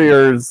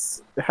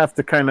warriors have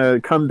to kind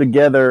of come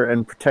together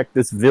and protect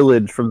this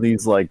village from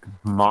these like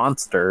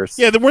monsters.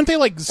 Yeah, weren't they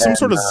like some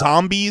sort of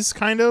zombies,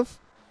 kind of?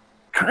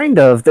 Kind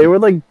of. They were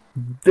like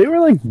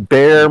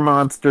bear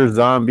monster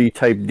zombie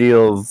type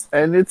deals,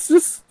 and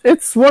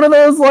it's one of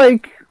those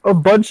like a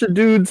bunch of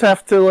dudes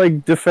have to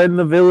like defend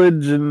the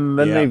village, and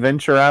then they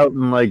venture out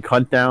and like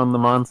hunt down the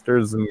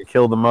monsters and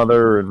kill the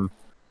mother, and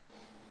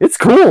it's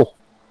cool.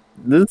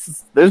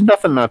 There's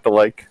nothing not to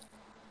like.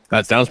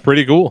 That sounds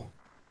pretty cool.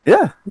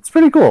 Yeah, it's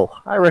pretty cool.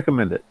 I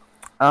recommend it.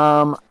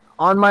 On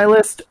my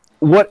list,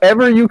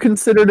 whatever you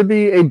consider to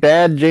be a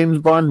bad James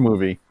Bond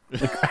movie.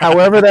 Like,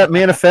 however that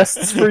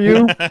manifests for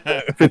you,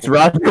 if it's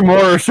Roger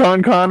Moore or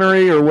Sean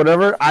Connery or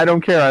whatever, I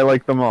don't care. I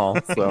like them all.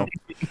 So,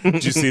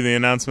 did you see the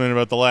announcement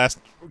about the last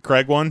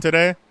Craig one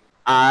today?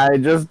 I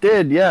just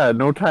did. Yeah,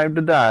 No Time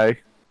to Die,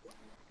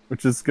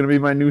 which is going to be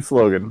my new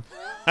slogan.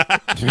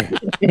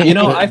 You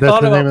know, I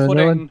thought about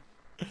putting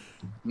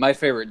my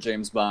favorite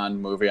James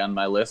Bond movie on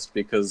my list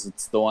because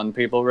it's the one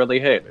people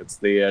really hate. It's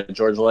the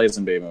George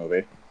Lazenby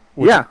movie.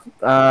 Yeah,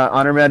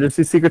 On Her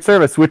Majesty's Secret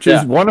Service, which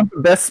is one of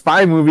the best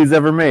spy movies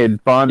ever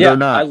made, Bond or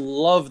not. I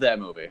love that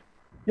movie.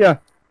 Yeah.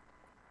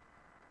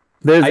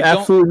 There's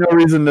absolutely no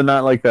reason to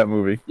not like that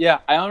movie. Yeah,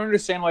 I don't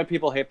understand why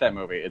people hate that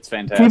movie. It's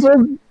fantastic.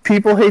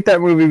 People hate that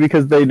movie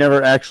because they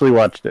never actually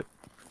watched it.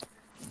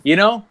 You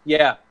know?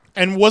 Yeah.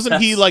 And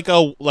wasn't he like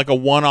a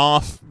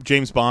one-off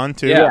James Bond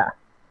too? Yeah.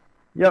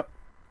 Yep.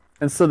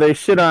 And so they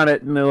shit on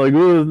it, and they're like,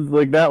 "Ooh,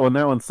 like that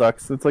one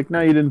sucks." It's like,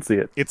 no, you didn't see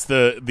it. It's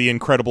the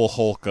Incredible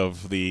Hulk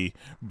of the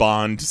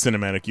Bond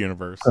cinematic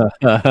universe.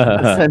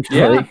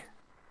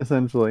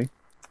 Essentially.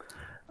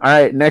 All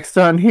right, next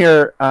on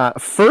here,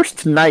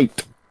 First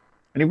Night.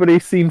 Anybody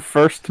seen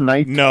First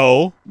Night?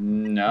 No.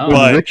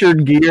 With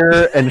Richard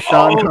Gere and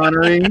Sean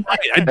Connery.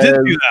 I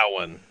did do that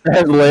one.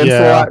 As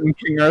Lancelot and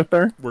King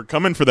Arthur. We're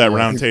coming for that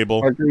round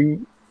table.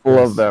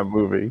 Love that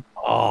movie.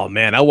 Oh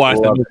man, I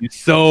watched that movie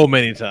so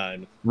many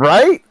times.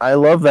 Right? I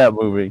love that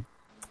movie.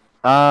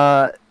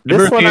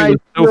 This one was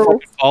so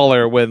fucking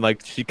baller when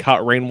like she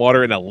caught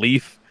rainwater in a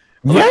leaf.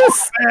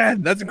 Yes, oh,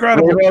 man, that's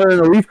incredible. Rainwater in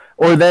a leaf.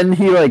 Or then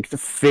he like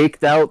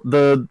faked out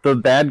the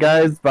bad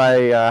guys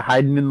by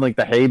hiding in like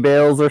the hay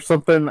bales or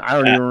something. I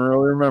don't even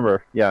really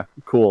remember. Yeah,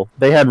 cool.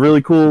 They had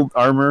really cool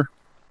armor.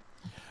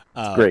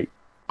 It's great.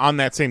 On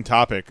that same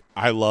topic,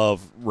 I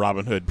love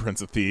Robin Hood,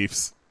 Prince of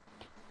Thieves.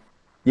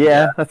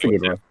 Yeah, that's a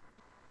good one.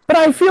 But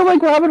I feel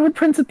like Robin Hood,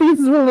 Prince of Thieves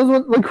is one of those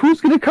ones, like,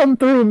 who's going to come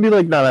through and be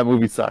like, no, that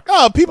movie sucks?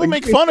 Oh, people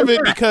make fun of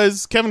it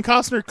because Kevin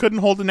Costner couldn't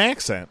hold an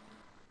accent.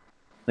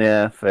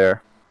 Yeah,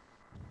 fair.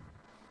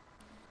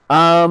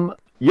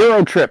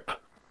 Eurotrip.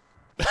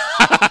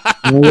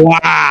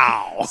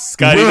 Wow.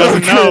 Scotty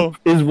doesn't know.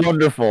 Is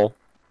wonderful.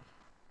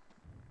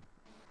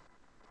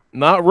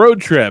 Not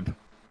Road Trip,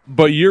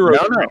 but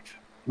Eurotrip. No.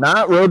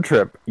 Not Road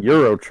Trip.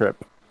 Eurotrip.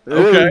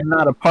 Okay. It is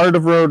not a part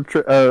of Road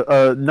Trip.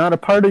 Not a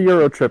part of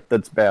Eurotrip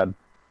that's bad.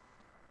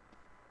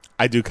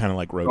 I do kind of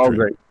like Road All Trip.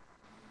 great.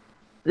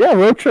 Yeah,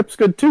 Road Trip's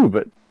good too,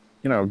 but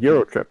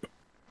Euro Trip.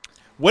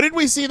 What did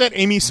we see that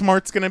Amy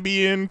Smart's going to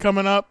be in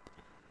coming up?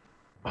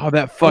 Oh,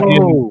 that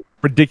fucking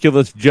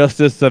ridiculous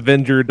Justice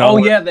Avenger Oh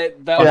dollar. yeah, that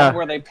one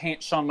where they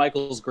paint Shawn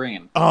Michaels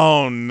green.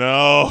 Oh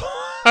no.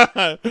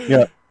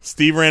 Yeah.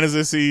 Steve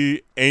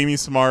Rannazzisi, Amy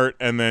Smart,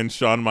 and then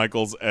Shawn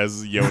Michaels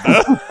as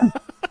Yoda.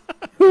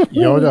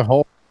 Yoda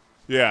Hulk.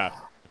 Yeah.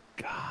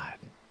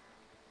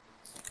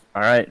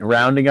 All right,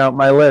 rounding out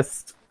my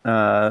list.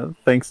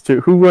 Thanks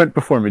to who went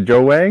before me,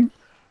 Joe Wang.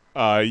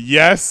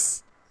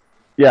 Yes.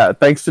 Yeah,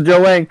 thanks to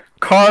Joe Wang.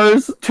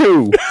 Cars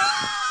 2. One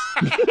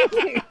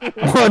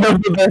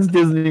of the best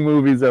Disney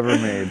movies ever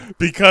made.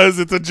 Because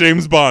it's a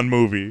James Bond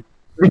movie.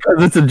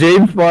 Because it's a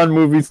James Bond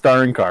movie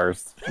starring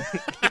cars.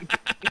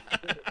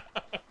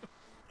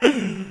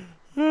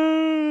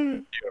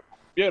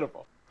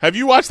 Beautiful. Have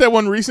you watched that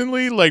one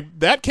recently? Like,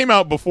 that came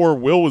out before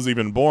Will was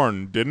even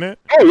born, didn't it?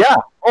 Oh yeah.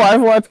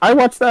 Oh, I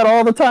watch that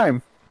all the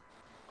time.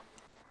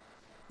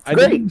 I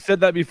know you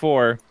said that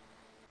before,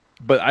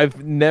 but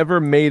I've never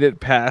made it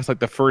past like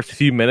the first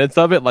few minutes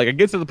of it. Like, it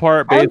gets to the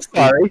part. I'm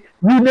sorry,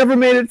 you never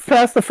made it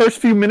past the first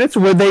few minutes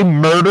where they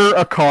murder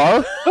a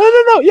car.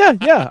 No.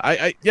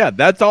 Yeah. Yeah.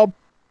 That's all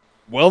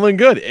well and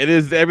good. It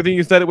is everything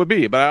you said it would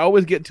be. But I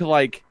always get to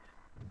like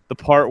the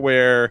part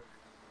where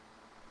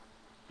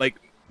like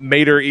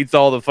Mater eats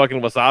all the fucking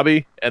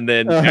wasabi and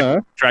then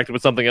distracted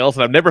with something else,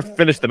 and I've never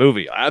finished the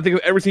movie. I don't think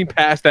I've ever seen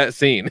past that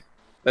scene.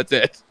 That's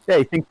it. Yeah,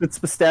 he thinks it's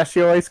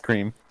pistachio ice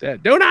cream. Yeah,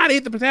 do not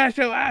eat the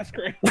pistachio ice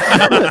cream.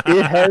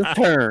 It has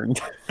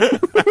turned.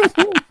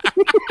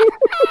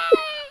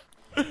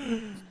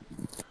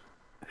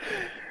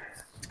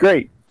 It's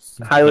great.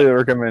 Highly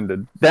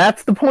recommended.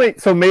 That's the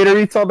point. So Mater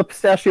eats all the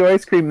pistachio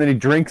ice cream, then he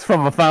drinks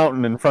from a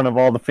fountain in front of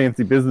all the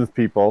fancy business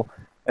people.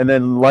 And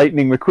then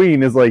Lightning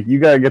McQueen is like, you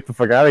gotta get the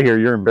fuck out of here.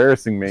 You're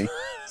embarrassing me.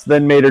 So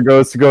then Mater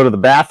goes to go to the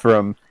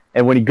bathroom.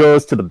 And when he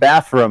goes to the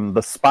bathroom,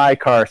 the spy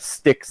car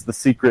sticks the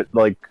secret,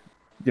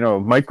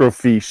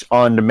 microfiche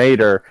onto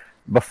Mater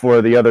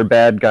before the other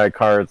bad guy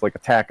cars,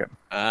 attack him.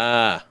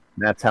 Ah.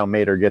 And that's how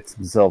Mater gets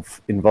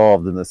himself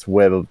involved in this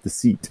web of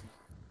deceit.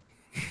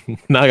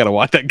 Now I gotta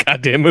watch that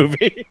goddamn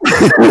movie.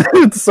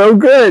 It's so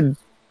good.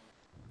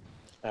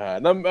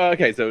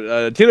 Okay,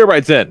 so Tito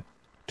writes in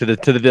to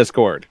the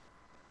Discord.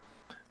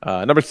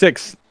 Number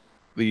 6,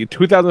 the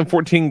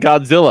 2014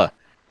 Godzilla.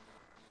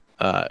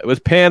 It was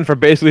panned for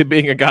basically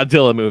being a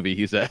Godzilla movie,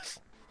 he says.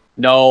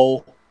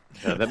 No.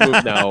 That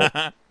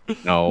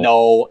movie, no.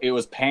 No, it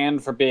was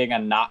panned for being a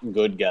not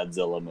good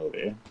Godzilla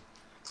movie.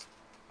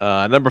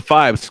 Number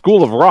 5,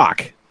 School of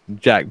Rock.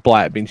 Jack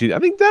Black. I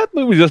think that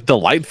movie's just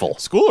delightful.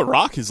 School of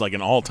Rock is like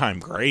an all-time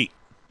great.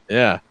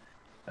 Yeah.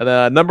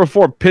 And number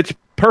 4, Pitch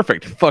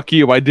Perfect. Fuck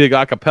you, I dig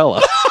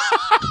acapella.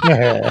 You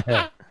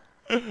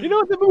know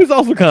what? That movie's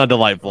also kind of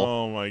delightful.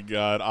 Oh my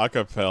god,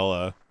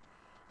 acapella.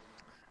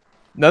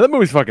 No, that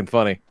movie's fucking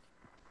funny.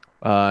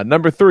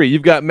 Number 3,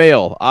 You've Got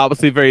Mail.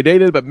 Obviously very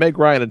dated, but Meg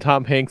Ryan and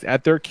Tom Hanks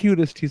at their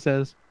cutest, he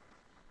says.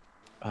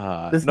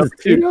 This is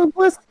Tito's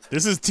list?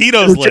 This is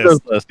Tito's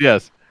list.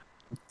 Yes.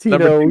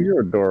 Tito, you're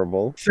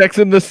adorable. Sex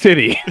in the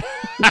City.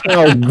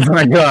 Oh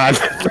my god.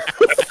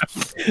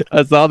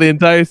 I saw the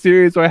entire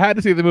series, so I had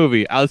to see the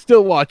movie. I'll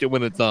still watch it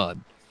when it's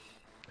on.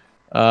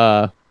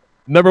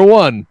 Number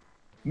 1,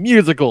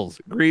 musicals.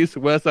 Grease,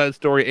 West Side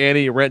Story,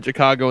 Annie, Rent,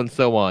 Chicago, and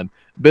so on.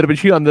 Bit of a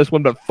cheat on this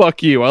one, but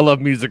fuck you. I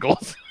love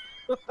musicals.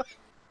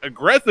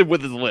 Aggressive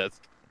with his list.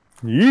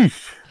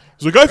 Yeesh.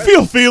 He's like, I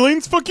feel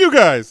feelings. Fuck you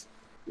guys.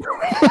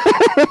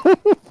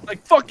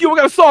 Like, fuck you. I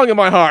got a song in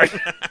my heart.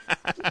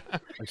 I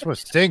just want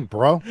to sing,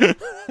 bro.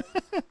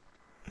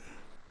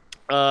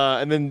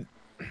 And then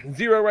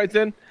Zero writes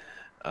in.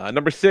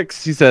 Number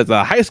 6, he says,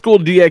 High School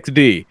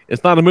DxD.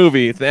 It's not a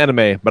movie, it's an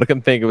anime, but I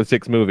couldn't think of a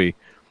 6th movie.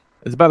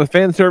 It's about as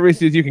fan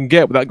service as you can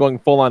get without going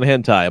full-on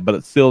hentai, but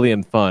it's silly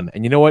and fun.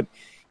 And you know what?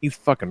 He's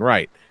fucking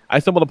right. I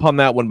stumbled upon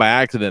that one by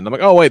accident. I'm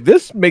like, oh, wait,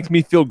 this makes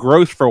me feel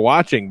gross for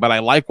watching, but I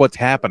like what's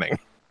happening.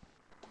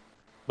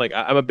 Like,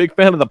 I'm a big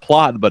fan of the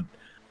plot, but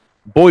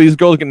boy, these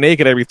girls get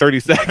naked every 30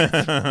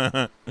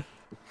 seconds.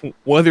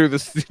 Whether the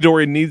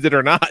story needs it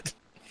or not.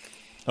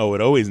 Oh,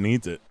 it always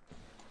needs it.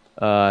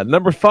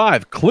 Number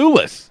 5,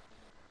 Clueless.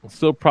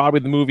 Still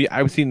probably the movie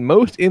I've seen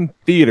most in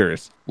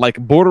theaters, like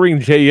bordering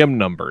JM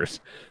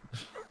numbers.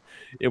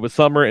 It was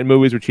summer and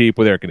movies were cheap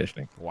with air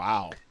conditioning.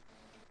 Wow.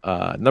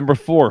 Number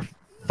 4,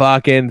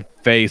 fucking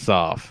Face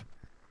Off.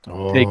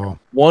 Oh, Take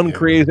one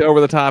crazy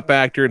over-the-top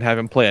actor and have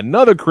him play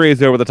another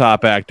crazy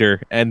over-the-top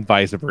actor, and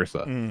vice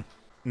versa.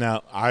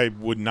 Now, I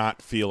would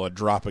not feel a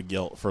drop of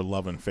guilt for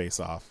loving Face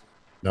Off.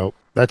 Nope.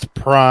 That's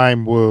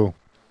prime woo.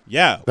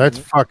 Yeah. That's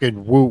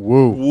fucking woo.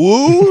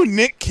 Woo,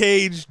 Nick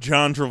Cage,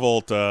 John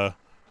Travolta.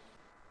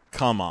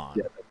 Come on.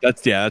 Yeah,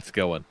 that's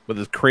going. With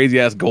his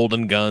crazy-ass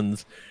golden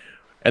guns.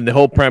 And the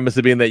whole premise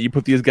of being that you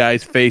put these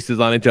guys'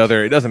 faces on each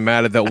other. It doesn't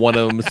matter that one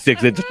of them is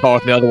 6 inches taller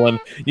than the other one.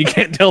 You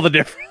can't tell the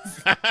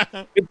difference.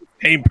 It's the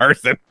same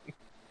person.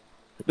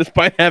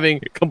 Despite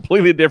having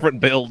completely different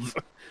builds.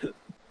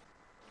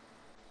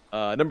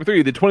 Number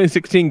 3, the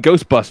 2016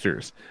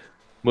 Ghostbusters.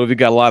 Movie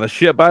got a lot of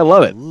shit, but I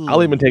love it.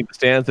 I'll even take the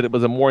stance that it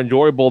was more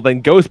enjoyable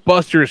than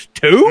Ghostbusters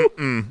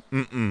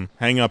 2.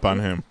 Hang up on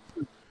him.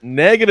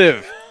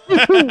 Negative.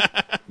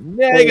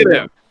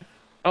 Negative.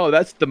 Oh,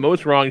 that's the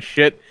most wrong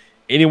shit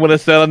anyone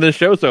has said on this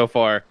show so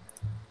far.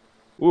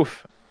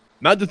 Oof.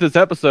 Not just this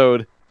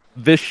episode,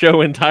 this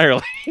show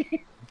entirely.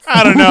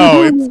 I don't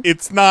know.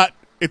 It's not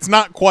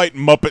quite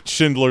Muppet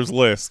Schindler's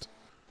List.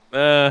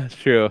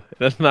 True.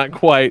 That's not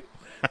quite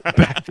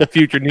Back to the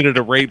Future needed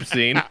a rape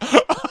scene.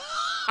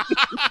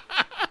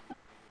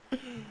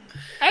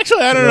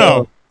 Actually, I don't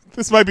know.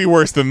 This might be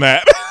worse than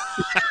that.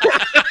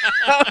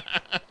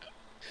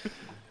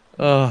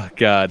 Oh,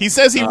 God. He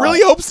says he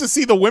really hopes to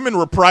see the women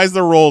reprise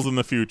their roles in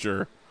the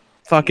future.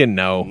 Fucking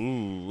no.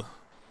 Ooh.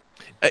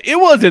 It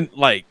wasn't,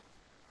 like,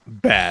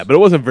 bad, but it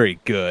wasn't very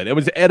good. It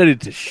was edited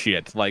to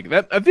shit. Like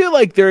that. I feel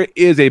like there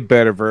is a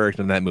better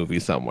version of that movie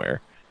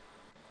somewhere,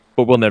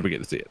 but we'll never get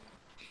to see it.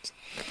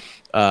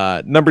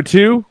 Number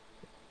 2,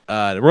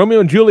 Romeo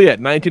and Juliet,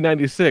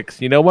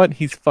 1996. You know what?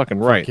 He's fucking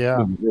right.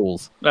 Yeah.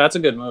 Rules. That's a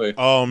good movie.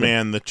 Oh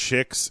man, the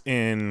chicks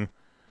in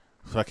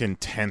fucking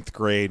 10th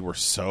grade were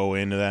so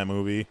into that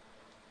movie.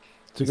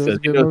 He says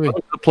he knows how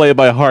to play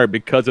by heart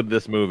because of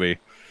this movie.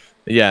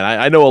 Yeah,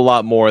 I know a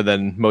lot more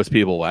than most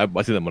people. I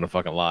see them on a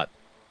fucking lot.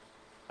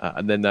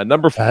 And then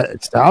number 4.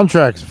 Its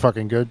soundtrack's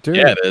fucking good too.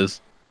 Yeah, it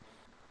is.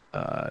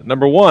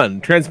 Number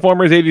 1,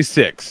 Transformers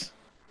 86.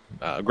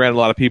 Granted, a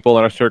lot of people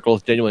in our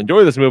circles genuinely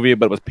enjoy this movie,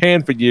 but it was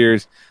panned for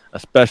years,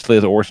 especially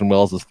as Orson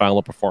Welles'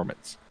 final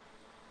performance.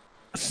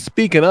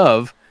 Speaking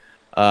of,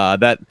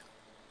 that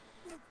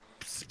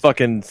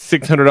fucking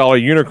 $600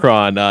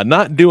 Unicron,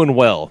 not doing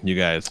well, you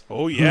guys.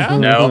 Oh, yeah?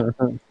 No.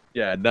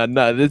 Yeah,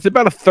 no, it's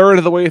about a third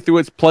of the way through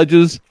its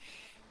pledges,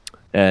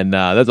 and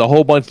there's a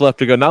whole bunch left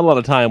to go. Not a lot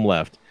of time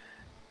left.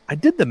 I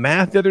did the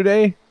math the other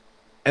day,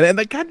 and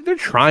like, God, they're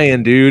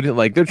trying, dude.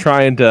 Like, they're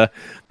trying to,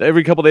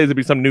 every couple days there'd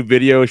be some new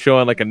video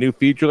showing like a new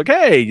feature. Like,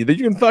 hey, you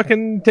can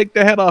fucking take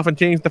the head off and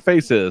change the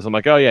faces. I'm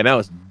like, oh yeah, now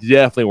it's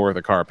definitely worth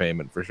a car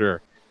payment for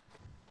sure.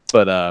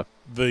 But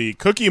the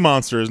Cookie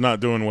Monster is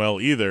not doing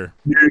well either.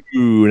 No,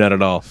 not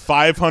at all.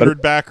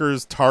 500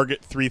 backers,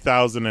 target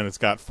 3,000, and it's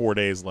got 4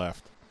 days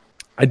left.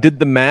 I did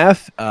the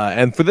math,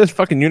 and for this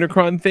fucking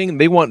Unicron thing,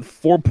 they want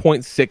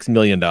 $4.6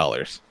 million.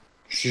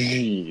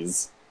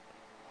 Jeez.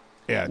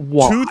 Yeah,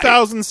 Why?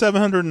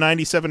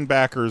 2,797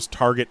 backers,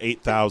 target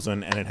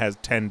 8,000, and it has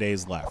 10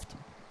 days left.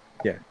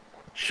 Yeah.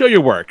 Show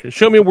your work.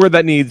 Show me where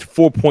that needs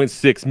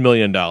 $4.6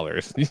 million.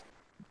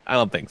 I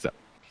don't think so.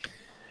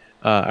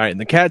 All right,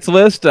 the Cats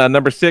list,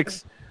 number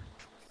 6,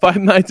 Five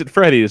Nights at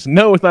Freddy's.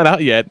 No, it's not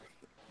out yet.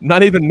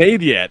 Not even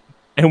made yet.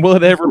 And will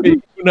it ever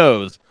be? Who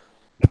knows?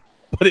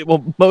 But it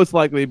will most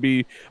likely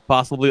be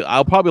possibly.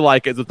 I'll probably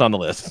like it as it's on the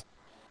list.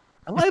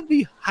 I like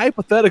the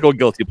hypothetical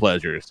guilty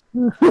pleasures.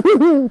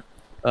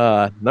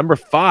 Number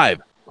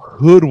 5,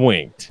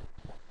 Hoodwinked.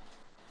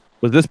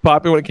 Was this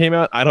popular when it came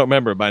out? I don't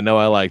remember, but I know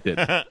I liked it.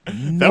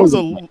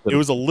 It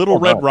was a Little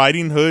Red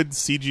Riding Hood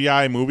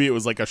CGI movie. It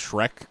was like a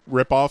Shrek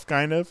ripoff,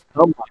 kind of.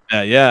 Something like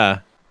that,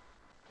 yeah.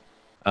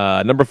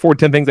 Number 4,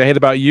 10 Things I Hate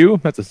About You.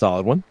 That's a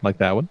solid one. Like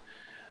that one.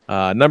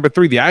 Number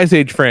 3, the Ice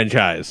Age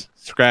franchise.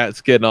 Scrat,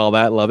 Skid, and all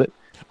that. Love it.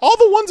 All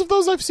the ones of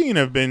those I've seen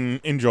have been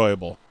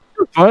enjoyable.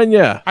 Fun,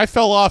 yeah. I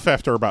fell off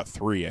after about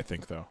 3, I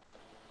think, though.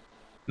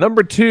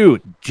 Number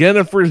 2,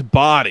 Jennifer's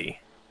Body.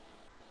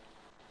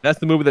 That's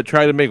the movie that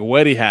tried to make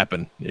Weddy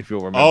happen, if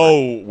you'll remember.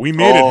 Oh, we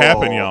made it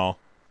happen, y'all.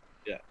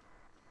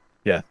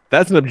 Yeah,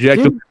 that's an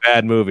objectively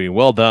bad movie.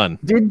 Well done.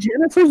 Did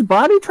Jennifer's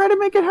Body try to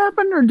make it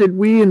happen, or did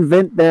we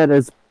invent that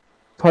as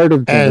part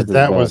of Jennifer's As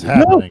that Body? was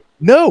happening.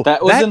 No,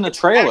 That was in the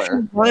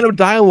trailer. Line of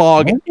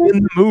dialogue in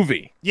the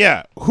movie.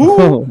 Yeah,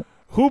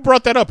 who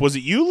brought that up? Was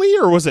it you, Lee,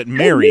 or was it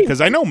Mary?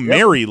 Because I know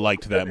Mary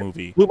liked that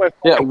movie.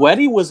 Yeah,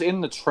 Weddy was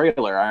in the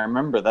trailer. I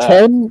remember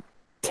that.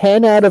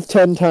 10 out of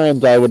 10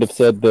 times I would have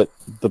said that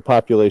the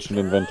population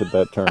invented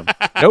that term.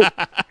 Nope.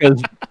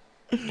 Because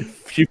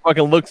she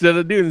fucking looks at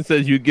a dude and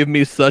says, "You give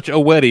me such a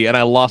Weddy," and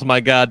I lost my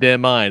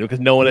goddamn mind because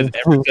no one has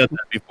ever said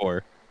that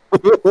before.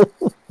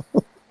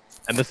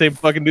 And the same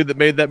fucking dude that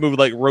made that movie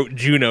like wrote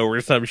Juno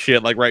or some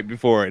shit like right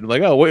before it.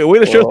 Like, oh, way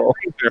to show some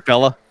range there,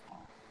 fella.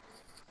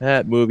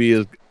 That movie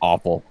is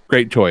awful.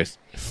 Great choice.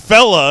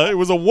 Fella, it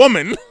was a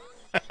woman.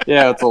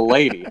 Yeah, it's a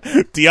lady.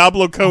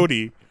 Diablo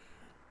Cody.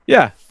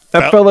 Yeah,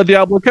 that fella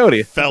Diablo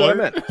Cody. Feller.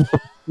 That's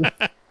what I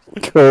meant.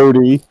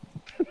 Cody.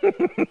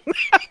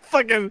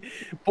 Fucking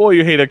boy,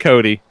 you hate a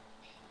Cody.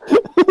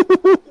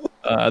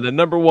 The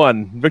number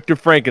 1, Victor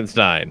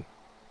Frankenstein,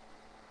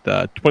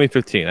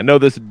 2015. I know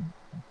this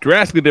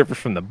drastically differs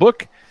from the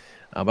book,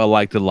 but I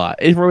liked it a lot.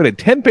 I wrote a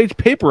 10-page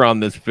paper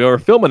on this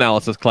film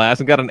analysis class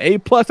and got an A+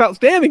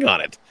 outstanding on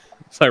it.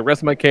 So I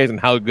rest my case on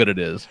how good it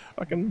is.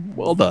 Fucking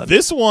well done.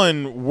 This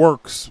one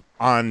works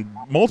on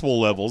multiple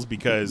levels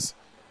because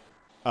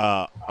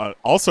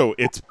also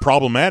it's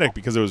problematic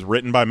because it was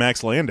written by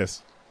Max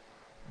Landis.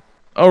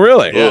 Oh,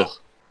 really? Yeah.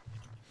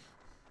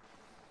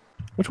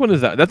 Which one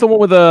is that? That's the one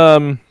with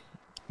the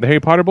Harry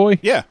Potter boy?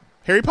 Yeah.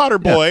 Harry Potter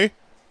boy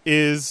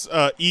is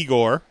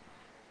Igor,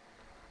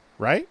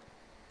 right?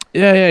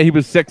 Yeah, he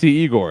was sexy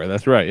Igor.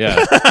 That's right.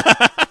 Yeah.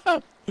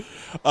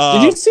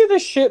 Did you see the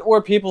shit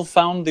where people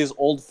found these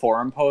old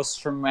forum posts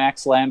from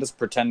Max Landis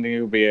pretending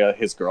to be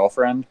his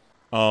girlfriend?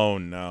 Oh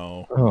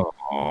no.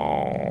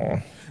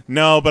 Oh.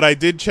 No, but I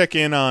did check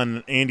in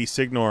on Andy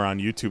Signor on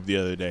YouTube the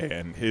other day,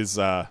 and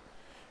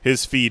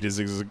his feed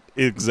is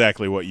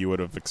exactly what you would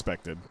have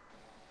expected.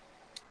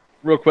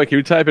 Real quick,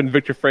 you type in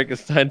Victor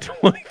Frankenstein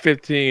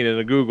 2015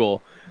 into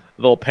Google,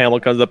 the little panel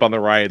comes up on the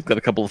right. It's got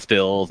a couple of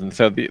stills, and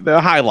so the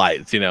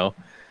highlights, It's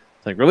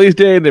like release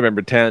date,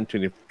 November 10th,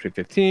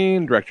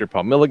 2015, director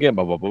Paul Milligan,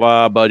 blah, blah, blah,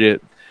 blah,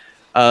 budget.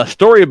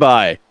 Story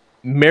by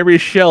Mary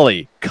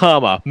Shelley,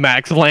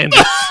 Max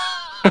Landis.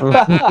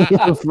 Fuck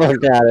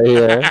out of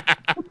here.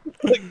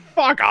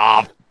 Fuck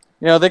off.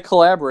 They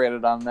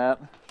collaborated on that.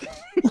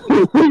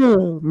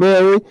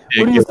 Mary,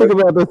 what do you think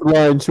about this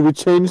line? Should we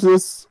change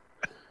this?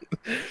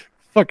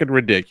 Fucking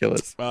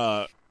ridiculous.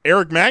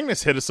 Eric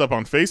Magnus hit us up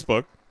on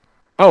Facebook.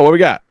 Oh, what we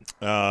got?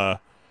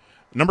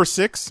 Number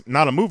 6,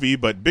 not a movie,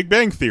 but Big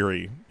Bang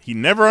Theory. He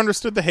never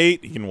understood the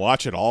hate. He can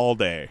watch it all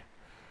day.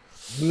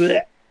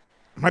 Blech.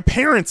 My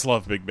parents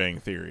love Big Bang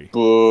Theory.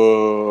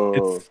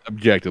 It's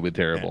objectively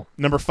terrible.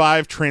 Number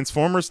 5,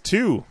 Transformers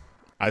 2.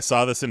 I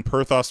saw this in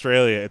Perth,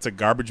 Australia. It's a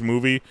garbage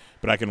movie,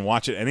 but I can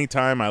watch it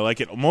anytime. I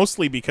like it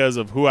mostly because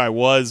of who I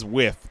was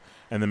with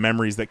and the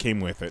memories that came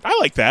with it. I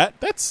like that.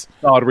 That's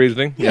solid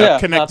reasoning. Yeah,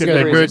 connected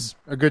memories.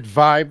 A good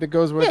vibe that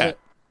goes with it.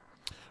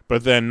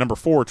 But then number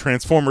 4,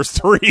 Transformers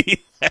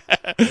 3.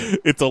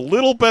 It's a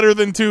little better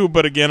than 2,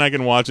 but again, I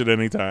can watch it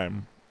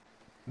anytime.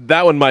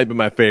 That one might be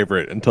my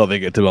favorite until they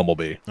get to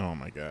Bumblebee. Oh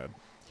my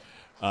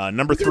god.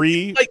 Number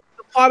 3. Like,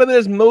 the plot of it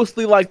is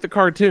mostly like the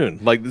cartoon.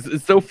 Like,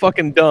 it's so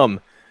fucking dumb.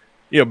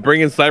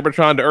 Bringing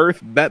Cybertron to Earth,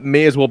 that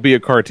may as well be a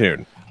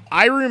cartoon.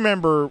 I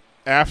remember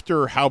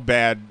after how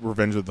bad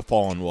Revenge of the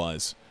Fallen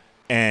was,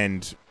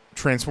 and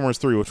Transformers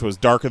 3, which was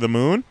Dark of the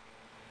Moon,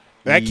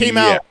 that came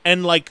out,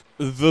 and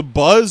the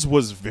buzz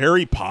was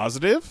very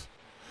positive.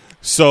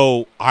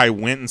 So I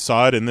went and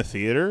saw it in the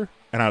theater,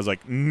 and I was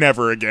like,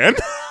 never again.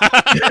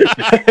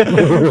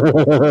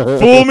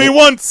 Fool me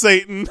once,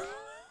 Satan.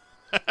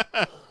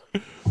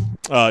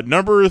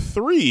 Number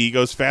 3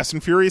 goes Fast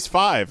and Furious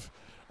 5.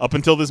 Up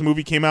until this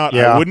movie came out,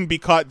 I wouldn't be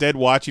caught dead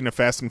watching a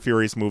Fast and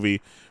Furious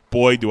movie.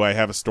 Boy, do I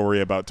have a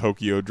story about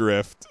Tokyo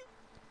Drift.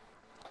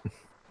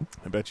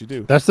 I bet you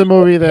do. That's the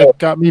movie that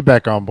got me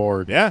back on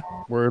board. Yeah.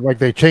 Where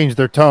they changed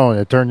their tone.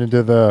 It turned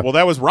into the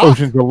that was Rock.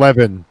 Ocean's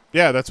 11.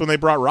 Yeah, that's when they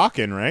brought Rock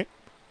in, right?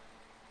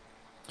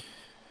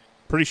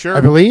 Pretty sure.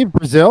 I believe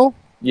Brazil.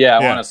 Yeah,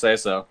 I want to say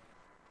so.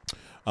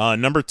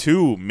 Number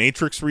 2,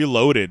 Matrix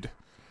Reloaded.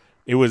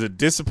 It was a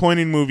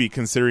disappointing movie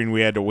considering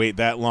we had to wait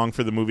that long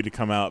for the movie to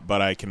come out,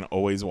 but I can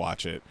always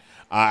watch it.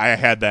 I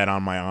had that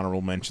on my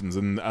honorable mentions,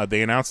 and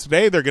they announced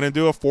today they're going to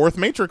do a 4th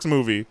Matrix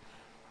movie.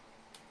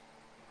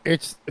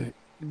 It's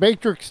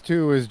Matrix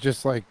 2 is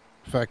just like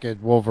fucking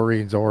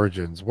Wolverine's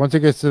origins. Once it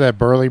gets to that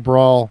Burly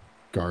Brawl,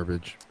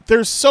 garbage.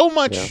 There's so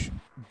much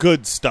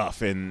good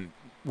stuff in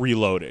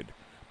Reloaded,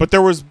 but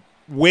there was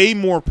way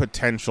more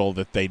potential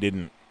that they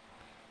didn't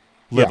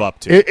live up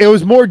to. It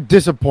was more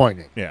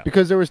disappointing. Yeah.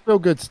 Because there was still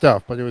good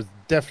stuff, but it was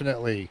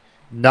definitely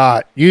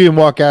not. You didn't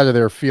walk out of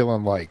there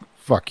feeling like,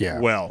 fuck yeah.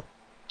 Well,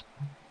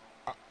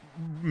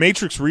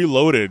 Matrix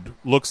Reloaded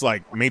looks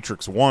like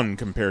Matrix 1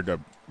 compared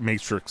to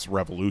Matrix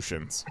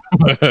Revolutions.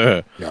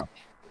 Yeah.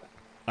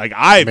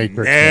 I've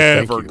Matrix,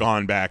 never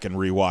gone back and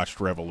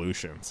rewatched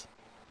Revolutions.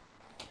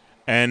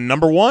 And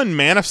number 1,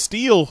 Man of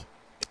Steel.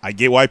 I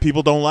get why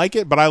people don't like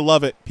it, but I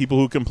love it. People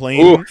who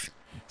complain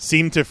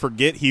seem to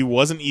forget he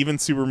wasn't even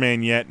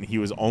Superman yet, and he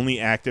was only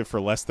active for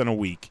less than a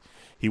week.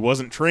 He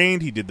wasn't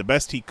trained. He did the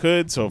best he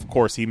could, so of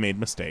course he made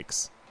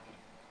mistakes.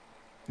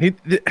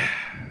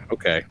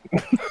 Okay.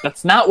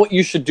 That's not what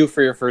you should do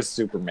for your first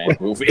Superman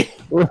movie.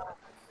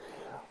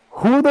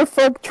 Who the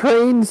fuck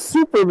trained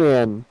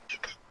Superman?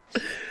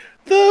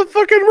 The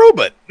fucking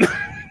robot.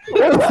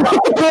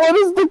 What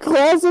is the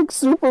classic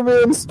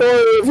Superman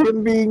story of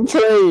him being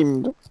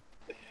trained?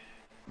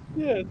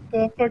 Yeah,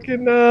 the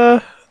fucking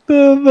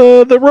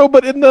the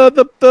robot in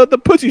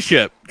the pussy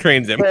ship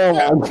trains him.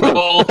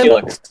 Oh,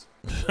 Felix.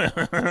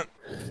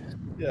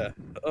 Yeah.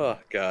 Oh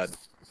God.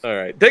 All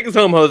right, take us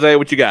home, Jose.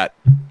 What you got?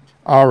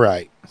 All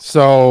right.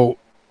 So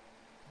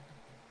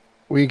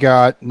we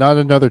got not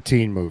another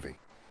teen movie.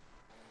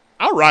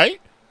 All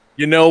right.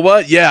 You know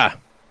what? Yeah.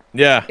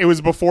 It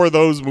was before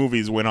those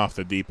movies went off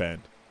the deep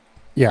end.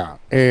 Yeah,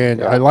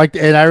 and I liked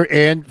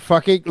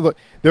fucking look.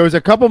 There was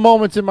a couple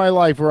moments in my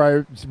life where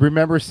I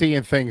remember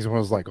seeing things and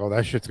was like, "Oh,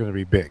 that shit's gonna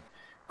be big."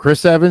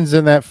 Chris Evans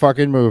in that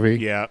fucking movie.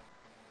 Yeah.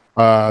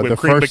 The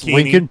first bikini.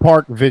 Linkin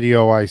Park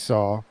video I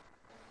saw.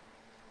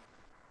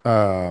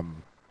 What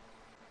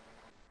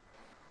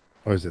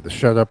is it? The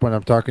Shut Up When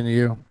I'm Talking to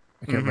You.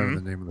 I can't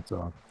remember the name of the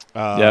song.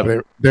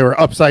 They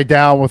were upside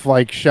down with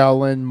like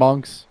Shaolin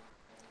monks.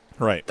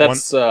 Right.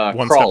 That's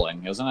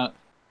Crawling, isn't it?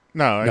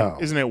 No,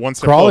 isn't it One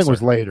Step Crawling Closer?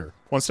 was later.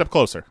 One Step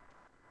Closer.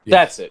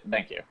 That's it.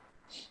 Thank you.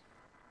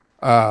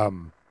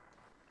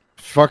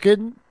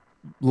 Fucking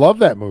love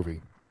that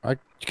movie.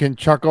 can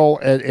chuckle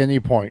at any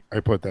point. I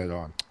put that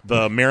on.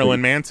 The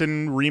Marilyn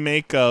Manson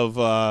remake of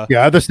the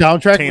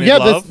soundtrack. Tainted Yeah,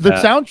 Love? the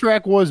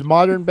soundtrack was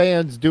modern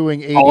bands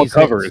doing 80s all hits.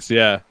 covers.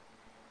 Yeah,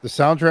 the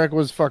soundtrack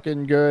was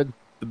fucking good.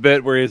 The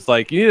bit where he's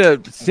like, "You need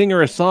a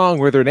singer a song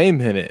with their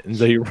name in it," and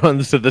so he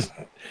runs to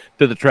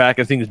the track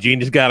and sings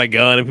 "Genius Got a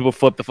Gun," and people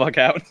flip the fuck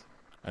out.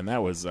 And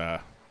that was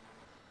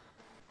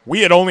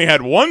we had only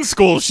had one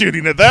school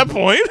shooting at that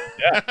point.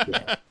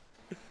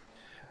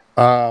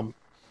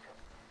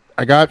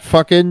 I got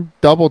fucking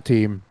Double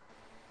Team.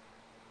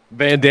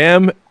 Van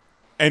Damme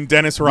and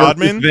Dennis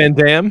Rodman. Van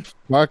Damme.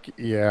 Fuck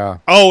yeah.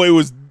 Oh, it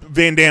was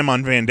Van Damme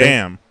on Van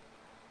Damme.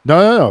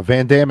 No.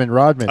 Van Damme and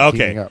Rodman. Okay.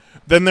 Teaming up.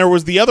 Then there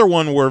was the other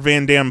one where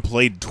Van Damme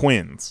played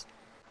twins.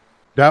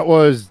 That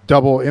was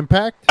Double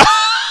Impact.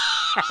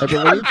 I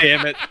believe.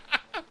 Damn it.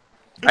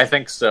 I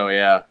think so.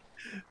 Yeah.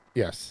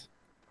 Yes.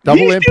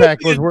 Double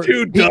Impact was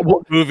two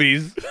double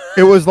movies.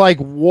 It was like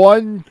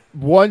one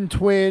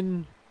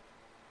twin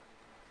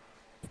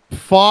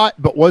fought,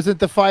 but wasn't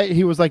the fight.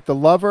 He was like the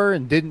lover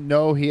and didn't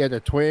know he had a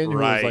twin who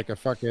was like a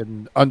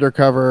fucking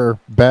undercover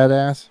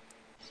badass.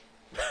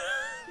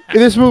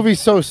 This movie's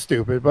so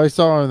stupid, but I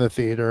saw it in the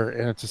theater,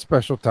 and it's a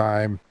special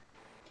time.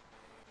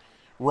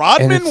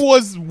 Rodman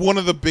was one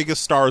of the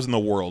biggest stars in the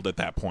world at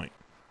that point.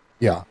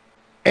 Yeah.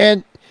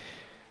 And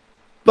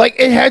like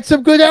it had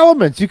some good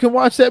elements. You can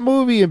watch that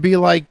movie and be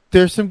like,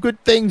 there's some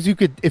good things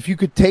if you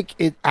could take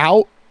it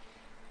out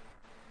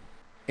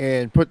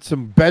and put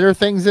some better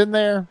things in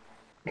there.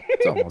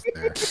 It's almost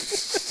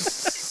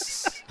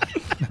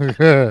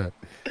there.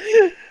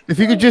 If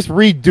you could just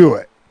redo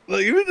it.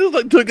 Like you just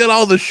like took out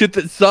all the shit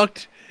that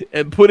sucked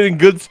and put in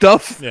good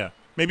stuff. Yeah.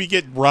 Maybe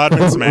get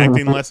Rodman some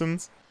acting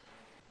lessons.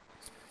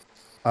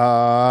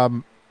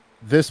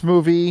 This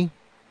movie,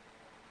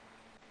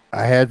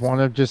 I had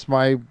one of just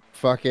my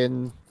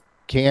fucking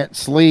can't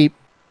sleep,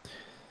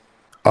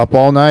 up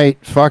all night,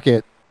 fuck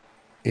it,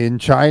 in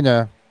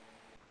China,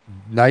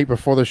 night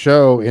before the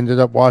show, ended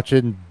up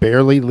watching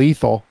Barely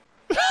Lethal.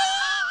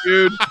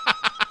 Dude,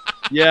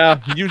 yeah,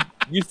 you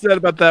said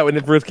about that when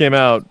it first came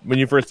out, when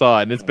you first saw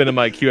it, and it's been in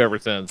my queue ever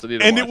since.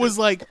 And it was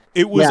like,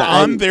 it was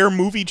on their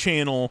movie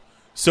channel,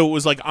 so it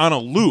was like on a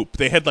loop.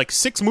 They had like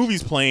 6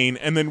 movies playing,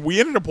 and then we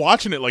ended up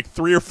watching it like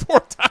 3 or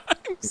 4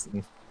 times.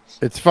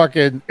 It's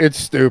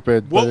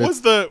stupid. What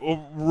was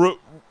the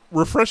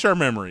refresh our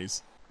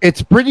memories?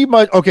 It's pretty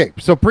much okay.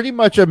 So pretty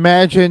much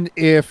imagine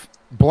if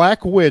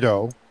Black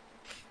Widow,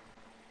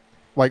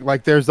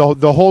 like there's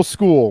the whole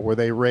school where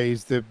they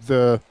raise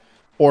the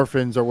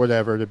orphans or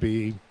whatever to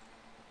be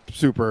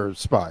super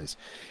spies.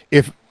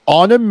 If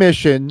on a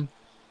mission,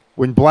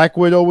 when Black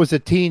Widow was a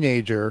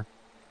teenager,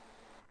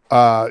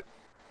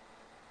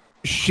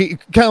 she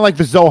kind of like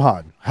the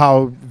Zohan,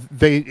 how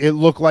it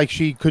looked like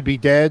she could be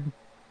dead.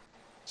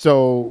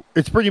 So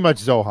it's pretty much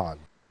Zohan,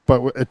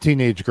 but a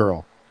teenage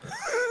girl.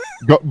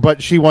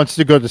 But she wants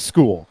to go to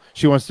school.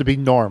 She wants to be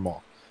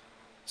normal.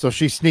 So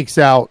she sneaks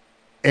out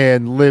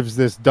and lives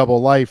this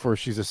double life where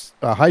she's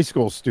a high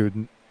school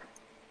student.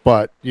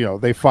 But,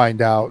 they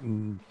find out,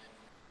 and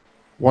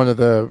one of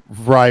the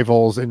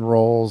rivals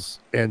enrolls,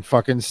 and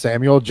fucking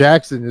Samuel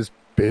Jackson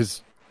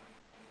is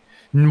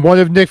one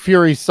of Nick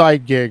Fury's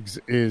side gigs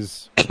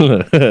is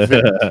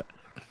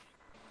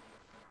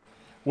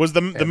Was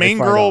the main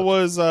girl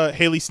was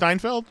Haley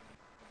Steinfeld?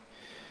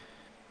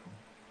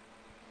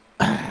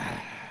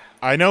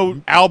 I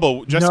know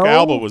Jessica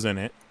Alba was in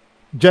it.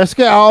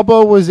 Jessica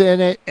Alba was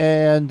in it,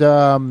 and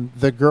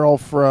the girl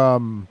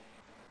from...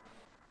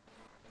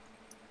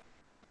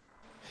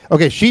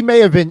 Okay, she may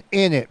have been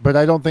in it, but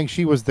I don't think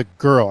she was the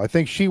girl. I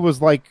think she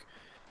was like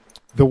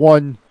the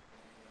one,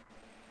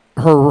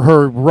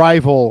 her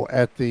rival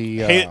at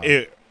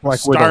the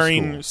Black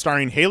Widow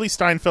starring Haley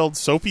Steinfeld,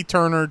 Sophie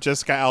Turner,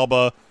 Jessica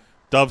Alba,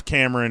 Dove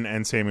Cameron,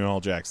 and Samuel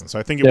L. Jackson. So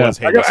I think it was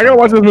Haley I gotta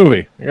watch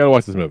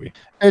this movie.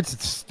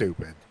 It's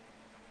stupid,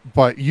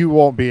 but you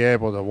won't be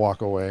able to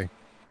walk away.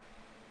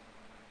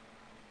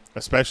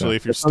 Especially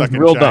if you're stuck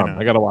in real China. Dumb.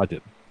 I gotta watch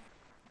it.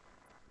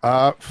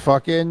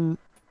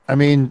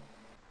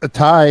 A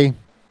tie,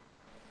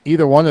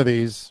 either one of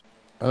these,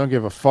 I don't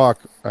give a fuck,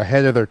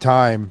 ahead of their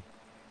time.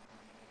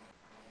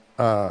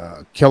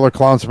 Killer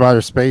Clowns from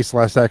Outer Space,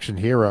 Last Action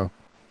Hero.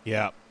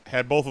 Yeah,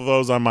 had both of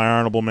those on my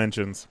honorable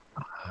mentions.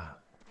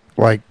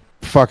 Like,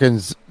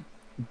 fucking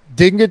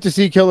didn't get to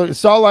see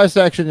saw Last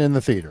Action in the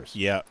theaters.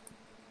 Yeah.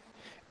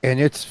 And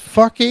it's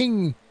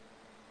fucking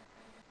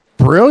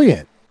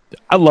brilliant.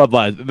 I love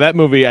that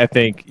movie. I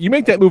think you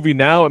make that movie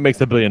now, it makes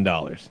 $1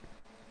 billion.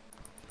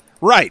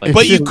 Right, Like,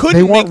 but you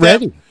couldn't they weren't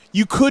ready.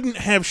 You couldn't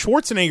have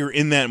Schwarzenegger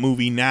in that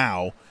movie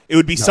now. It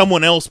would be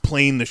someone else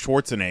playing the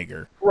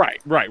Schwarzenegger.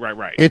 Right.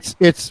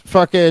 It's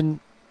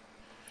fucking...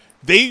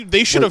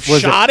 They should have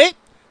shot it,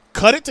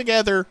 cut it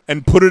together,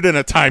 and put it in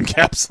a time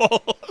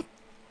capsule.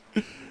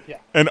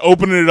 And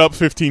open it up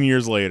 15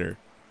 years later.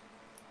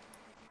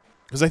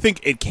 Because I think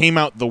it came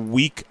out the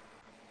week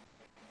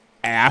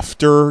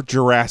after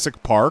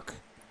Jurassic Park.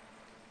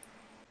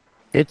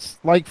 It's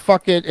like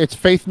fucking... It's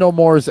Faith No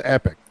More's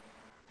epic.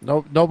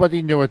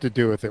 Nobody knew what to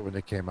do with it when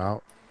it came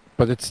out.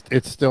 but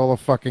it's still a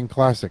fucking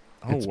classic.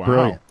 Oh, It's wow.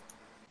 brilliant.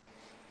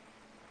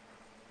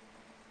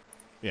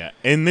 Yeah,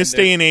 in this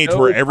day and age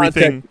where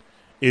everything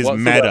is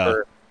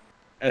meta.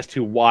 As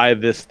to why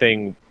this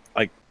thing,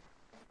 like,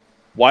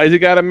 why has he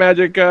got a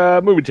magic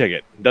movie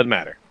ticket? Doesn't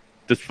matter.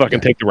 Just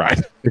fucking take the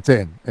ride. It's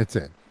in.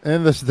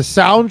 And the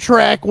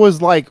soundtrack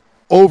was like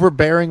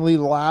overbearingly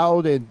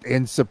loud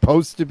and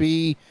supposed to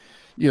be,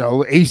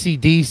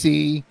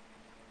 AC/DC.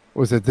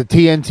 Was it the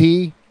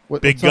TNT?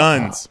 Big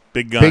guns.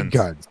 Big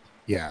guns.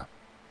 Yeah.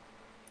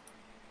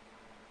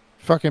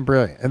 Fucking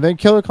brilliant. And then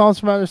Killer Clowns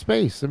from Outer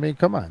Space. I mean,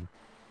 come on.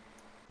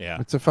 Yeah.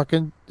 It's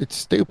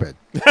stupid.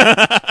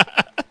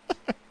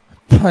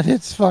 But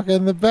it's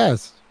fucking the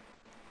best.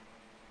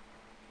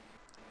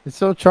 It's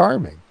so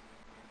charming.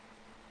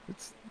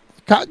 It's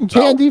cotton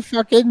candy.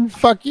 Fucking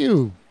fuck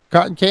you.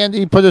 Cotton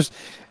candy.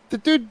 The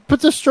dude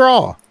puts a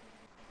straw.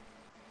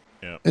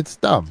 Yeah. It's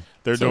dumb.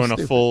 They're So doing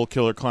stupid. a full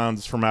Killer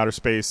Clowns from Outer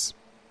Space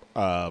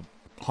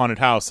haunted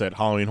house at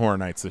Halloween Horror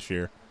Nights this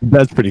year.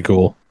 That's pretty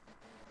cool.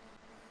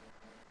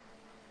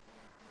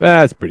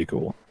 That's pretty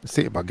cool.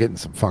 See about getting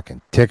some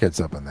fucking tickets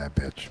up in that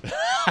bitch.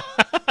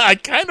 I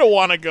kind of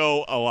want to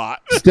go a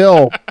lot.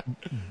 Still,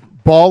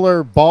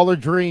 baller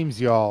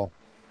dreams, y'all.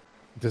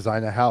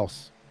 Design a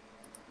house.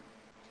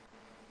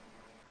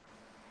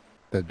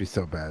 That'd be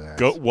so badass.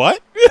 Go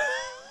what?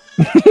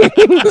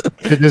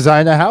 To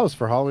design a house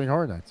for Halloween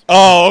Horror Nights.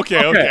 Oh,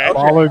 okay.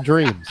 Baller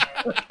dreams.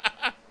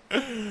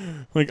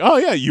 Like, oh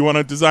yeah, you want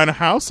to design a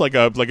house like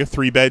a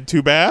 3-bed,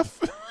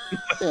 2-bath?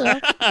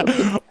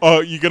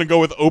 You gonna go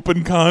with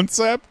open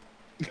concept?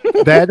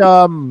 That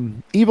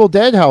Evil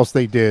Dead house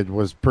they did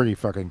was pretty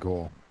fucking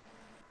cool.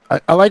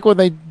 I like when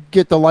they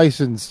get the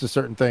license to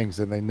certain things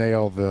and they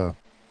nail the.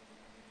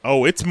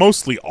 Oh, it's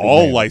mostly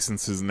all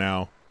licenses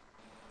now.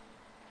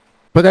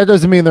 But that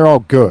doesn't mean they're all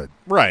good.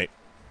 Right.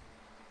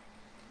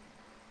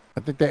 I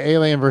think the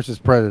Alien versus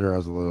Predator I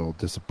was a little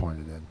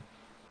disappointed in.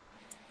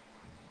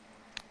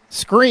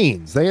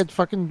 Screens. They had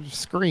fucking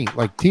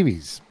like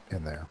TVs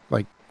in there.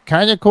 Like,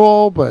 kind of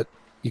cool, but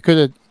you could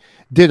have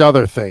did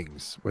other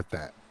things with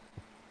that.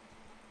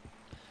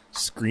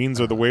 Screens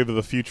are the wave of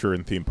the future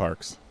in theme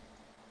parks.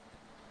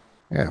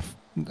 Yeah,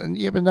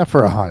 but not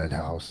for a haunted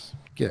house.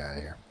 Get out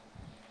of here.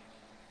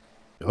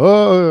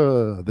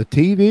 Oh, the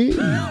TV.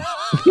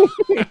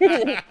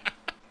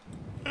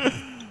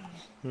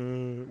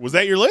 Was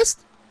that your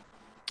list?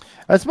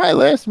 That's my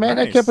list, man.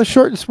 Nice. I kept it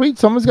short and sweet.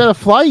 Someone's got a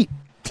flight.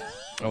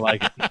 I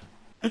like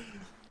it.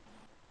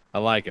 I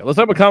like it. Let's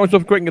have a comic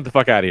real quick and get the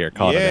fuck out of here.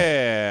 Call it a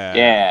day.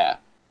 Yeah.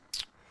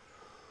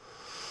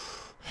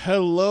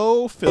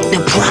 Hello, Phil.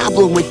 The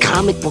problem with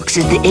comic books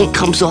is the ink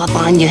comes off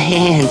on your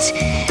hands.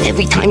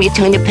 Every time you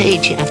turn a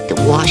page, you have to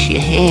wash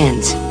your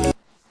hands.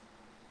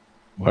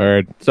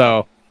 Word.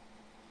 So,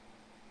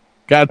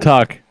 gotta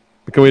talk,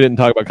 because we didn't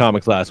talk about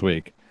comics last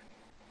week.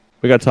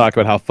 We gotta talk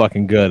about how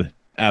fucking good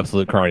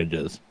Absolute Carnage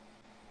is.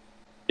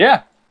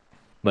 Yeah.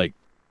 Like,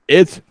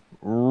 it's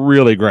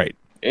really great.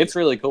 It's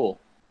really cool.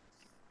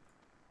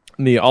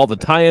 All the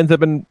tie-ins have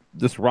been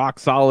just rock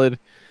solid.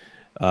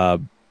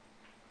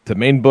 The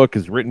main book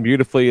is written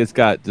beautifully. It's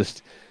got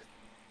just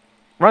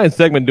Ryan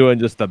Stegman doing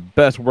just the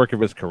best work of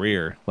his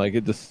career. Like,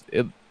 it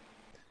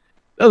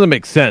doesn't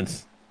make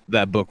sense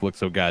that book looks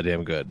so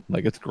goddamn good.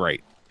 Like, it's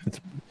great. It's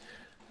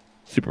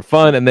super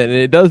fun. And then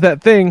it does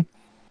that thing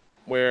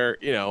where,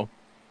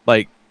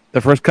 like,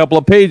 the first couple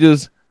of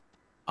pages,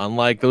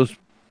 unlike those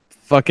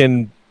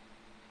fucking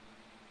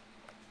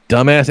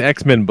dumbass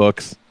X-Men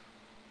books,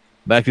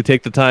 they actually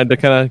take the time to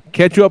kind of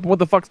catch you up on what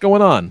the fuck's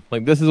going on.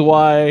 Like, this is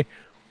why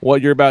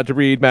what you're about to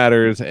read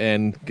matters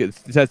and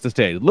sets the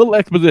stage. A little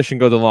exposition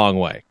goes a long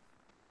way.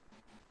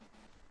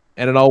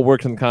 And it all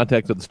works in the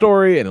context of the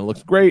story, and it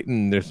looks great,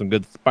 and there's some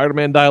good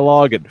Spider-Man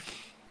dialogue, and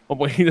one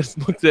point he just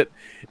looks at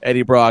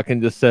Eddie Brock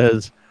and just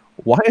says,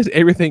 "Why is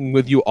everything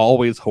with you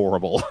always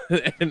horrible?"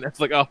 And it's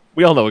like, oh,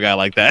 we all know a guy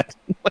like that.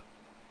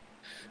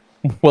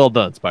 Well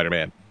done,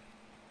 Spider-Man.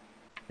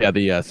 Yeah,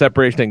 the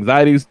separation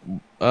anxieties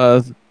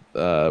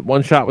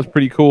one shot was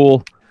pretty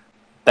cool.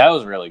 That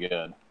was really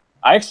good.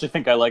 I actually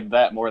think I liked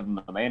that more than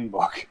the main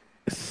book.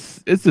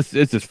 It's just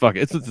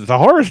a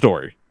horror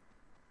story,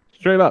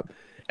 straight up.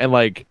 And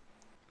like,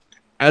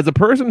 as a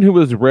person who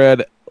has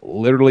read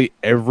literally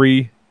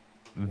every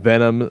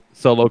Venom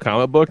solo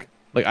comic book,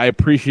 like, I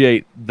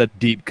appreciate the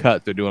deep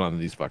cut they're doing on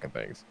these fucking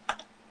things.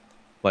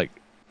 Like,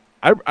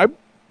 I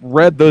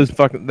read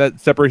that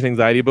separation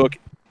anxiety book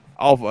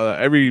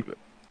probably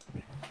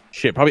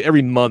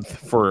every month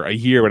for a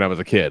year when I was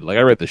a kid. Like,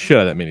 I read the shit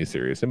out of that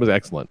miniseries. It was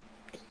excellent.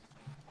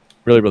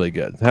 Really, really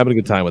good. Having a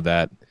good time with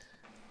that.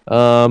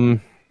 And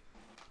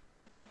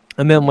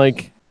then,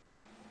 like,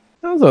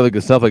 that was other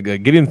good stuff. Like,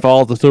 Gideon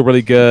Falls is still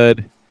really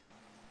good.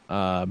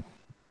 Event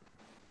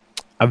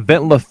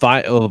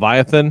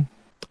Leviathan,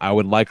 I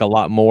would like a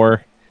lot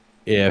more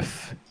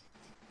if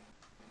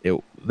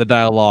the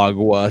dialogue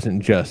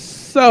wasn't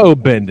just so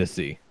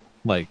Bendis-y.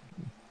 Like,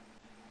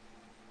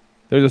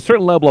 there's a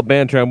certain level of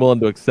banter I'm willing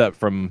to accept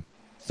from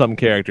some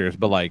characters,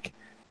 but, like,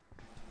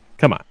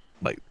 come on.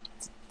 Like,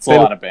 it's a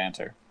lot of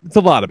banter. It's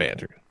a lot of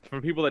banter.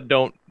 for people that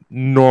don't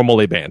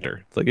normally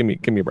banter. It's like give me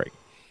a break.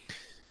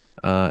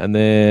 And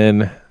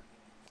then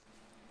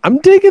I'm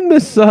digging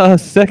this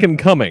Second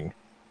Coming.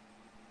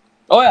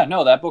 Oh yeah,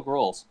 no, that book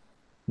rules.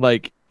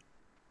 Like,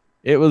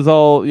 it was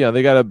all,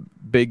 they got a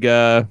big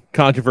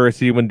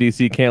controversy when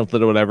DC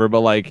canceled it or whatever,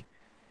 but like,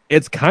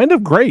 it's kind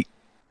of great.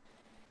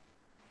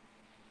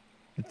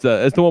 It's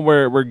the one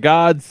where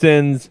God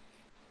sends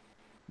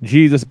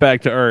Jesus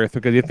back to Earth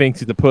because he thinks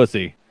he's a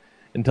pussy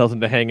and tells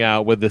him to hang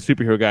out with the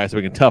superhero guy so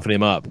we can toughen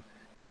him up.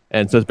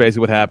 And so it's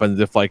basically what happens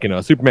if, like,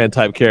 a Superman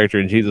type character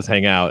and Jesus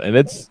hang out, and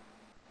it's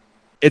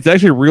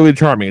actually really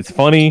charming. It's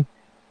funny,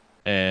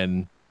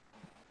 and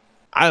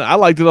I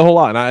liked it a whole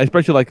lot. And I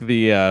especially like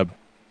the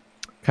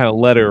kind of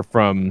letter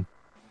from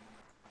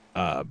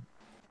the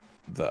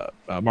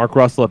Mark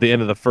Russell at the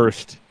end of the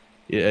first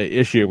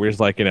issue, where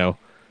he's like,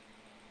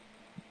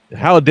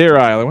 how dare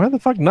I? Like, why the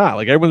fuck not?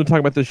 Like, everyone's been talking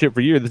about this shit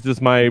for years. This is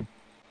just my,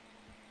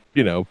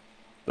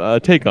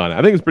 take on it.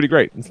 I think it's pretty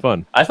great. It's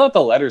fun. I thought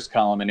the letters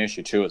column in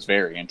issue 2 was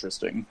very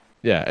interesting.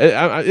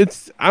 Yeah,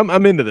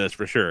 I'm into this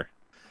for sure.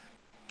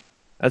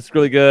 That's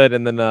really good.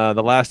 And then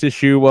the last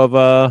issue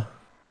of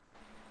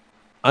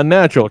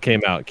Unnatural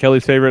came out.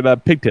 Kelly's favorite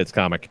Pig Tits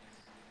comic.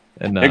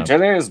 And Pig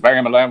titties,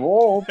 bang my lamb.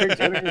 Whoa, pig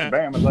titties,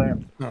 bang my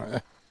lamb.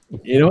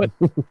 You know what?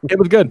 It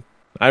was good.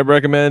 I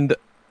recommend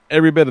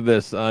every bit of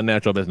this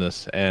Natural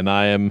business, and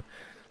I am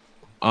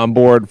on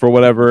board for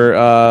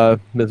whatever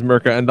Ms.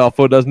 Mirka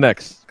Andolfo does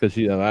next, because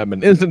I'm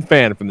an instant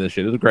fan from this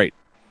shit. It was great.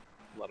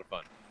 A lot of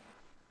fun.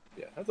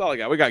 Yeah, that's all I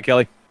got. We got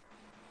Kelly.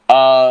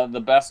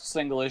 The best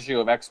single issue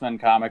of X-Men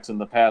comics in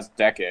the past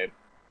decade,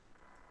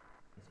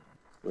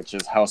 which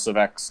is House of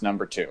X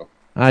 #2.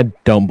 I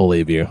don't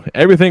believe you.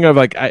 Everything of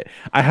like I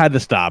had to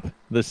stop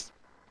this.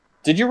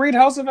 Did you read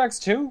House of X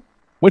 2?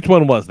 Which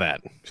one was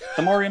that?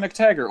 The Maureen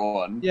McTaggart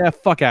one. Yeah,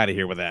 fuck out of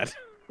here with that.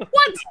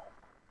 What?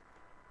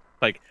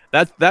 Like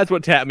that's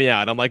what tapped me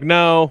out. I'm like,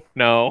 no,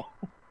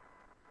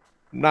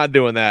 not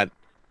doing that.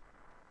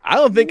 I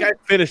don't think I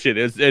finished it.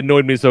 It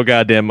annoyed me so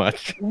goddamn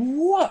much.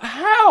 What?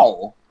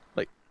 How?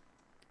 Like,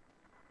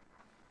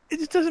 it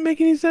just doesn't make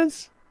any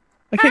sense.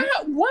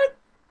 What?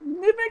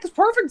 It makes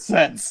perfect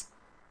sense.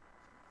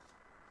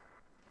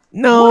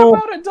 No.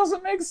 What about it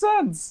doesn't make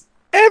sense?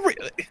 I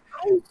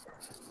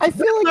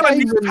feel like I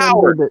mutant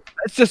power.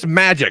 That's just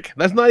magic.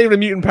 That's not even a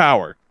mutant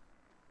power.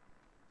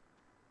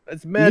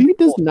 That's magic. Lee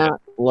does not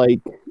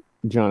like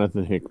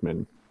Jonathan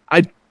Hickman.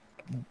 I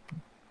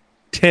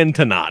tend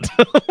to not.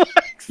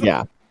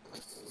 Yeah.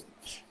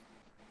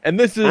 And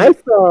this is... I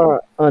saw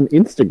on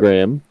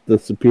Instagram, the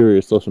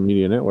superior social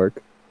media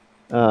network,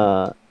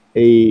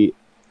 a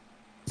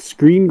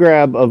screen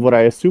grab of what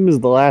I assume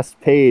is the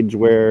last page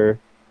where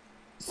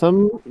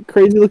some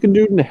crazy looking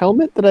dude in a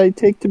helmet that I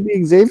take to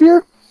be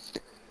Xavier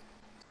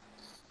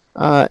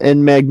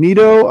and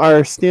Magneto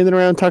are standing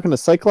around talking to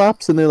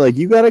Cyclops, and they're like,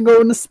 you gotta go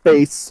into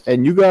space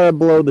and you gotta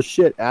blow the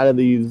shit out of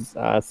these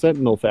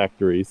Sentinel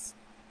factories.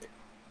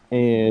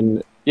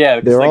 And yeah,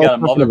 because they got a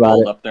mother about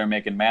mold it. up there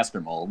making master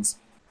molds.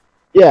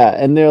 Yeah,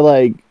 and they're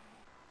like,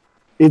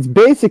 it's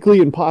basically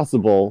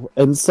impossible.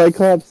 And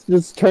Cyclops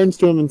just turns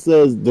to him and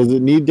says, does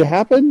it need to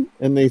happen?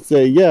 And they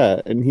say,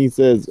 yeah. And he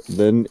says,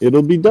 then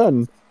it'll be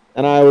done.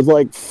 And I was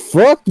like,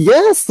 fuck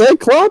yes,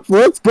 Cyclops,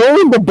 let's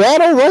go into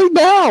battle right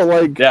now.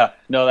 Like, yeah,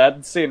 no,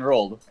 that scene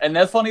rolled. And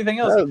the funny thing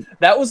is,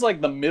 that was like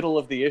the middle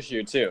of the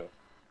issue, too.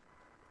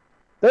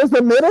 That was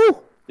the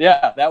middle?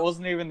 Yeah, that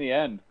wasn't even the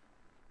end.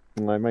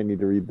 I might need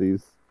to read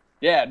these.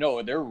 Yeah,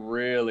 no, they're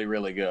really,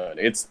 really good.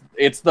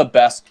 It's the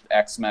best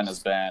X-Men has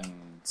been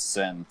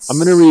since... I'm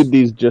going to read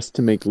these just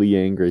to make Lee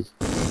angry.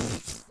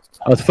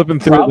 I was flipping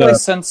through probably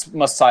since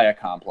Messiah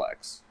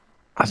Complex.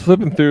 I was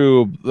flipping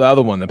through the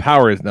other one. The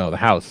the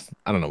house.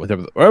 I don't know,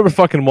 whatever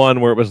fucking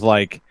one where it was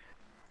like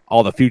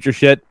all the future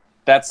shit.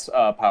 That's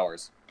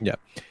Powers. Yeah.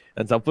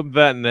 And so I'm flipping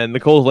that, and then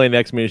Nicole's laying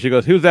next to me, and she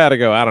goes, who's that? I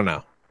go, I don't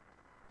know.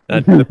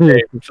 And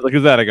she's like,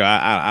 who's that? I go,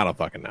 I don't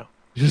fucking know.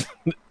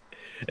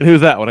 And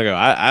who's that one? I go,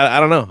 I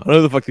don't know. I don't know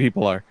who the fuck the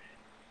people are.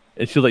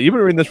 And she's like, you've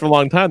been reading this for a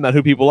long time, not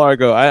who people are. I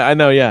go, I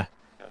know, yeah.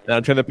 And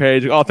I'm turning the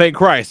page. Oh, thank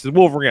Christ. It's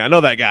Wolverine. I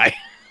know that guy.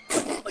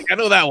 Like, I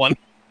know that one.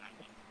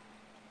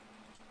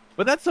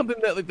 But that's something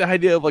that, like, the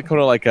idea of, like,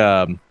 kind of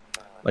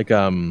like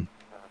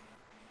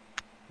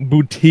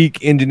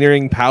boutique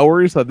engineering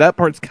powers. So that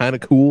part's kind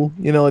of cool.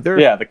 You know, like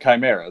yeah, the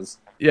chimeras.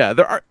 Yeah,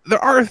 there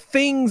are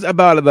things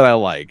about it that I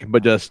like,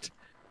 but just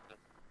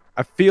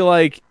I feel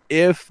like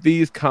if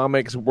these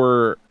comics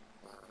were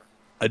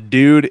a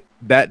dude,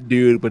 that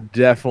dude would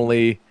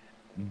definitely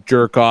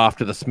jerk off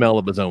to the smell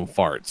of his own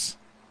farts.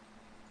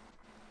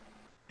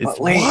 It's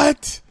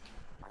what?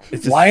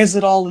 Why is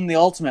it all in the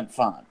Ultimate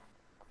font?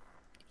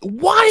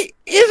 Why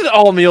is it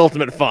all in the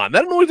Ultimate font?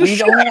 That annoys the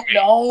shit out of me.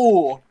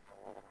 No.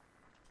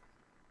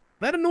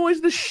 That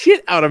annoys the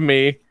shit out of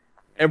me,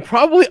 and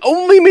probably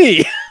only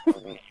me.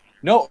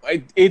 No,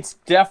 it's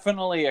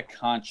definitely a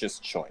conscious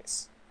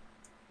choice.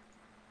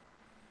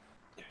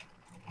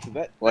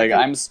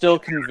 I'm still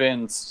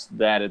convinced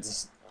that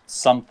it's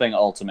something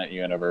Ultimate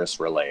Universe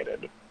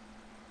related.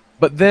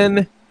 But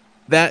then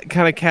that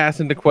kind of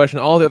casts into question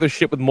all the other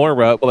shit with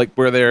Moira, like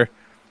where they're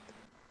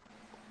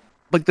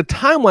like the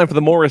timeline for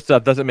the Moira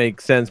stuff doesn't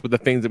make sense with the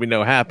things that we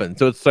know happen.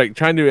 So it's like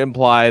trying to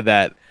imply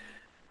that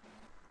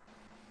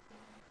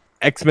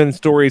X-Men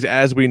stories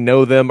as we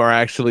know them are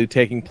actually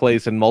taking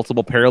place in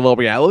multiple parallel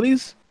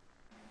realities.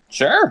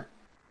 Sure.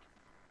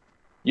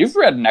 You've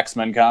read an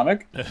X-Men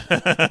comic.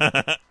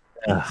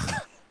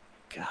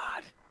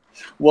 God.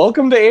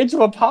 Welcome to Age of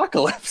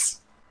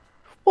Apocalypse.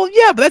 Well,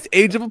 yeah, but that's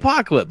Age of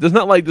Apocalypse. There's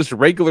not like just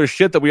regular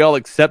shit that we all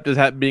accept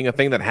as being a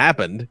thing that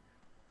happened.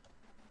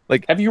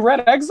 Like, have you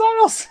read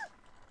Exiles?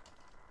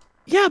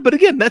 Yeah, but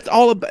again, that's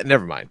all about.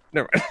 Never mind.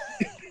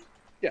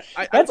 Yeah,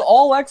 that's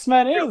all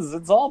X-Men is.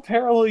 It's all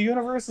parallel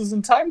universes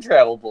and time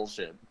travel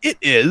bullshit. It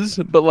is,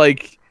 but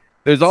like,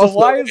 there's also. So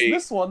why is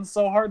this one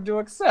so hard to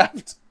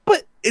accept?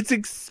 But it's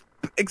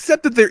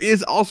except that there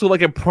is also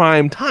like a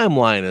prime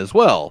timeline as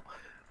well.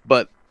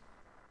 But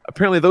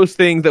apparently, those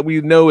things that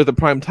we know as a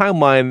prime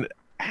timeline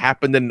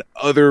happened in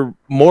other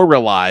Moira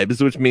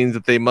lives, which means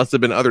that they must have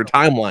been other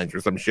timelines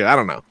or some shit. I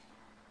don't know.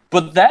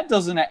 But that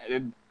doesn't.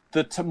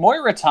 The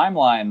Moira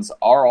timelines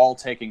are all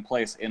taking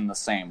place in the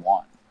same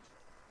one.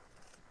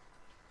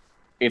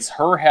 It's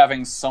her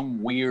having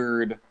some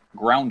weird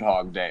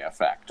Groundhog Day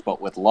effect,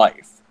 but with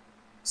life.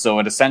 So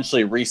it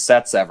essentially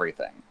resets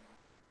everything.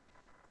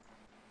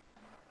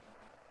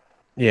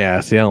 Yeah,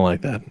 see, I don't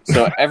like that.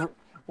 So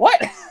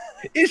what?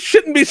 It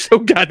shouldn't be so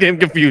goddamn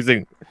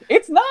confusing.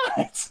 It's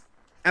not.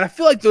 And I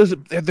feel like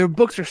their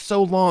books are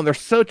so long. They're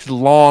such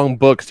long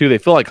books too. They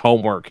feel like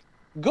homework.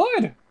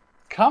 Good.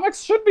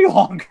 Comics should be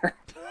longer.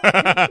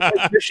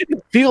 They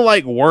shouldn't feel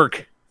like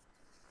work.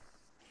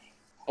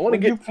 I want to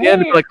get to the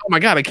end and be like, oh my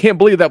god, I can't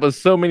believe that was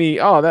so many.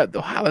 Wow,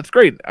 that's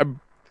great. I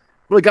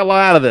really got a lot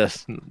out of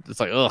this. It's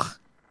like, ugh.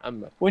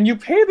 When you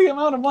pay the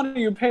amount of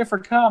money you pay for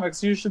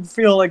comics, you should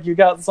feel like you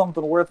got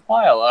something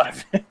worthwhile out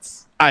of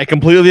it. I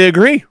completely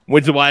agree,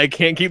 which is why I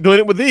can't keep doing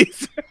it with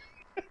these.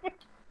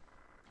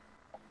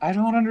 I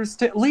don't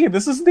understand. Lee,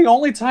 this isn't the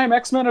only time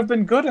X-Men have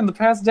been good in the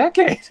past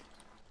decade.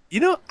 You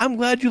know, I'm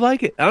glad you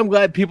like it. I'm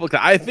glad people.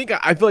 I feel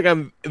like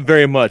I'm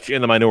very much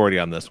in the minority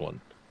on this one.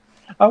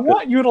 I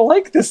want you to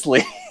like this,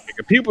 Lee.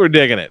 People are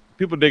digging it.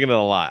 People are digging it a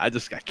lot. I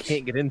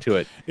can't get into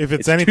it. If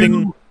it's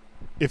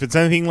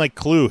anything like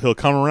Clue, he'll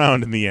come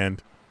around in the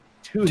end.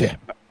 True.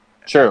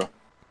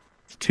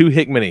 It's too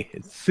Hickman-y.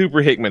 It's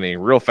super Hickman-y,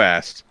 real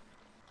fast.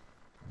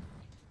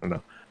 I don't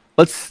know.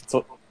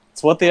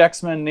 It's what the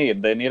X-Men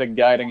need. They need a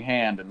guiding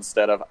hand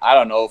instead of, I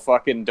don't know,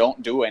 fucking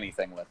don't do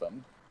anything with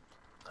them.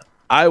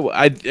 I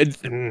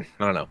don't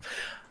know.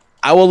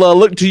 I will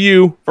look to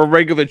you for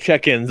regular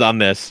check-ins on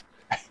this.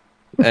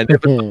 And if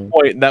at some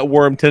point that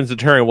worm tends to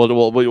turn,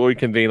 we'll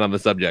reconvene on the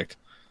subject.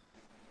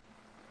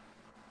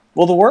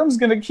 Well, the worm's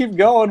going to keep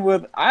going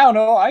with, I don't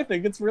know, I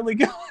think it's really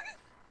good.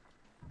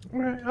 All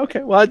right,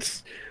 okay, well,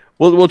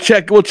 we'll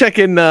check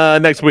in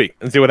next week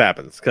and see what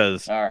happens,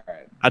 because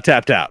I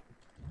tapped out.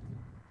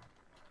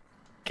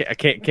 I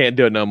can't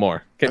do it no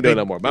more. Can't do it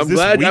no more. But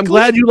I'm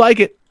glad you like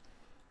it.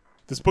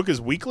 This book is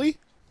weekly?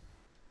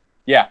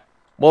 Yeah.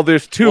 Well,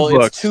 there's two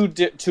books.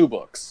 It's two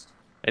books.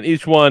 And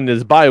each one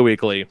is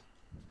bi-weekly.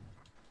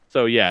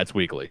 So, yeah, it's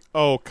weekly.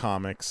 Oh,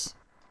 comics.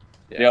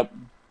 Yeah. Yep.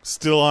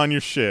 Still on your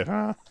shit,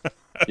 huh?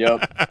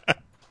 Yep.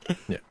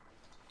 Yeah.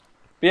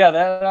 But yeah,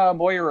 that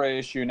Moira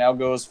issue now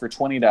goes for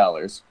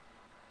 $20.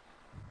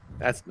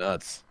 That's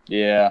nuts.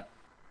 Yeah.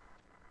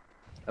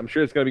 I'm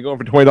sure it's going to be going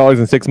for $20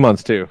 in 6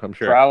 months, too. I'm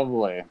sure.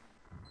 Probably.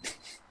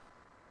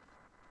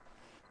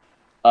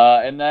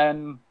 And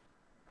then,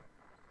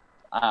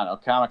 I don't know,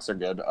 comics are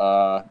good.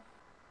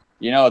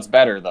 It's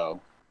better, though.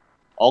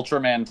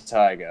 Ultraman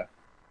Taiga.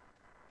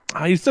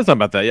 You said something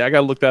about that. Yeah, I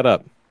got to look that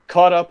up.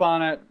 Caught up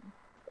on it.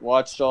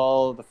 Watched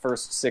all the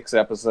first 6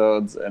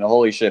 episodes, and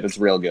holy shit, it's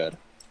real good.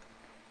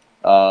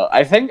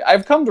 I think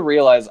I've come to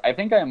realize I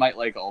think I might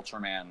like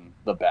Ultraman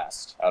the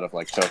best out of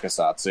like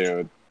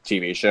Tokusatsu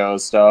TV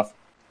shows stuff.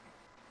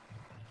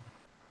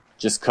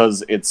 Just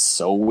because it's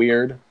so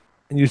weird.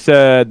 And you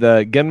said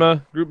the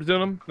Genma group is doing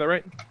them, is that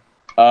right?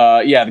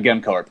 Yeah, the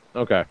Gen Corp.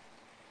 Okay.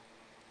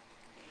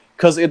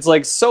 Because it's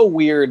like so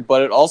weird,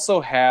 but it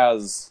also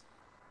has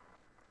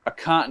a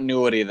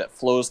continuity that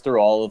flows through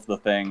all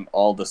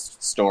the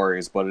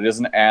stories, but it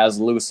isn't as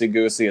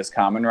loosey-goosey as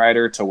Kamen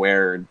Rider, to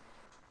where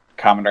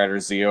Kamen Rider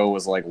Zeo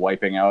was like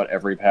wiping out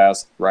every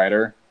past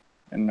rider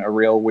in a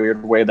real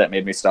weird way that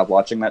made me stop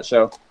watching that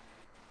show.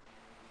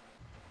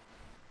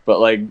 But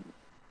like,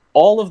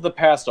 all of the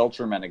past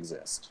Ultramen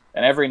exist,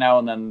 and every now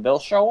and then they'll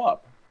show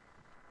up.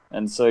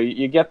 And so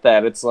you get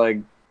that. It's like,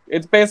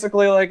 it's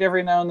basically like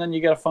every now and then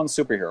you get a fun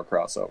superhero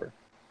crossover.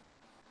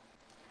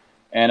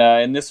 And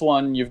in this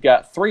one, you've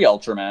got 3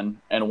 Ultramen,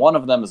 and one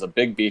of them is a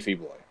big beefy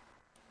boy.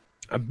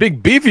 A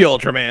big beefy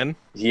Ultraman?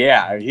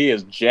 Yeah, he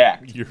is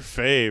jacked. Your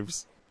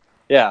faves.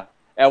 Yeah.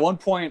 At one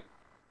point,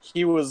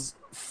 he was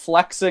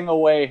flexing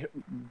away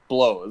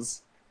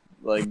blows.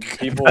 Like,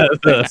 people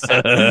think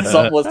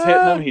something was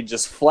hitting him, he'd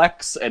just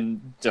flex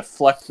and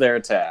deflect their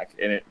attack,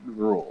 and it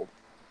ruled.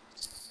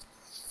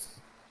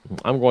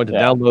 I'm going to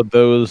download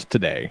those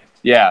today.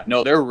 Yeah,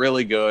 no, they're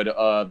really good.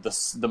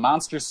 The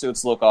monster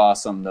suits look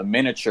awesome. The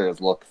miniatures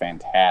look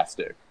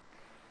fantastic.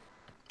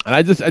 And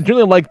I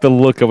really like the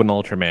look of an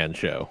Ultraman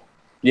show.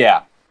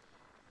 Yeah.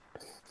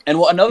 And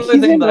another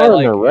He's thing in that armor,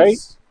 I like right?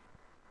 is...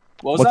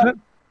 What was that?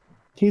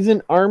 He's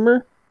in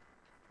armor?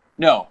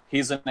 No,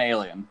 he's an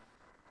alien.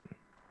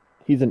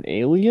 He's an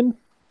alien?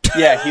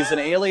 Yeah, he's an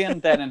alien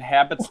that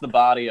inhabits the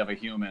body of a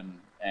human,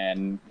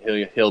 and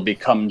he'll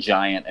become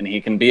giant, and he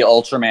can be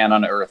Ultraman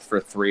on Earth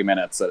for 3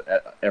 minutes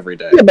every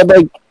day. Yeah, but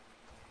like,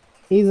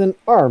 he's in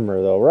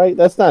armor though, right?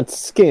 That's not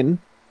skin.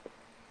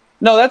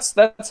 No, that's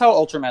how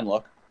Ultramen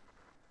look.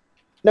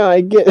 No,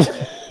 I get.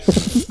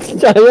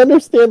 I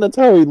understand that's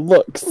how he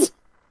looks.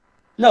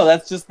 No,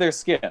 that's just their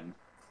skin.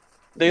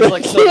 They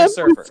like Silver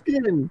Surfer.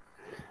 Skin.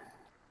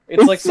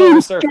 It's like Silver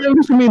seems Surfer.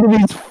 strange to me that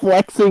he's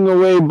flexing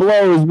away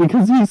blows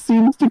because he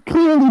seems to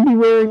clearly be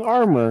wearing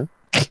armor.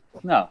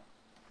 No,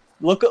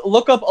 look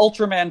up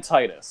Ultraman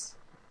Titus,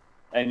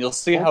 and you'll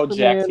see how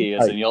jacked he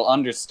is, and you'll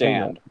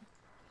understand.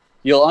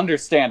 You'll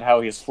understand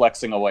how he's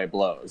flexing away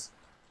blows.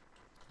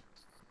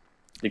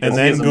 Because And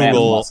then he's a man of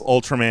Google muscle.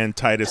 Ultraman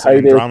Titus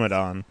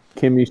Andromedon.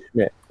 Kimmy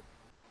Schmidt.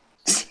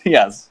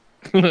 Yes.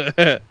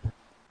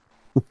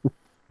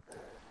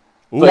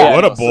 Ooh, yeah,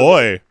 what a no,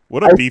 boy!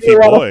 What a I beefy see a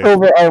lot boy! of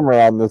silver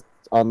armor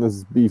on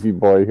this beefy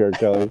boy here,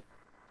 Kelly.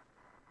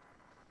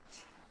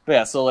 But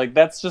yeah, so like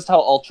that's just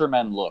how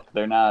Ultramen look.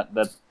 They're not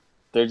that.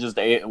 They're just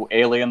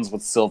aliens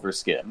with silver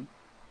skin.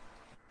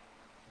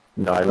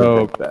 No, I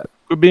reject that.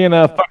 Quit being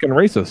a fucking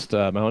racist,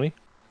 Melanie.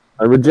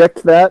 I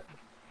reject that,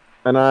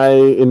 and I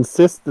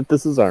insist that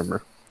this is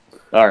armor.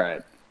 All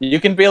right. You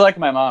can be like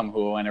my mom,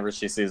 who, whenever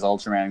she sees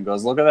Ultraman,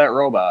 goes, "Look at that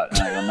robot." And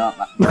I go, "No,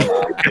 Mom,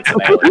 it's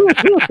an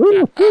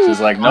alien."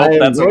 She's like, "Nope,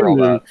 that's a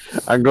robot."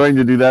 I'm going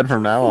to do that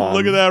from now on.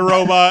 Look at that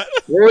robot!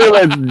 Look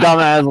at that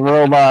dumbass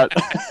robot.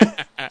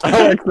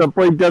 Alexa,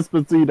 play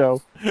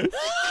Despacito.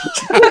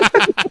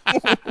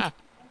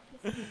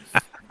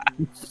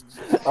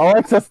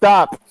 Alexa,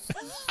 stop.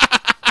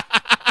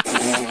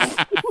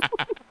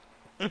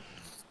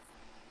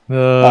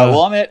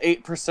 Well, I'm at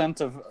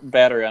 8% of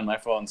battery on my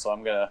phone, so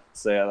I'm gonna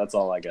say that's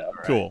all I got.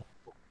 Cool.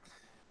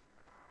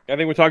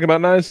 Anything we're talking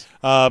about, nice?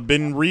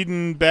 Been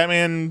reading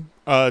Batman,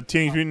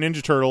 Teenage Mutant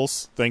Ninja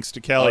Turtles, thanks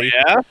to Kelly.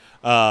 Oh,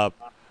 yeah?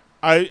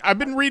 I've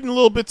been reading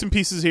little bits and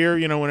pieces here,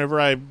 whenever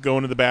I go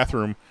into the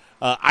bathroom.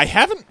 I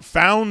haven't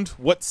found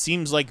what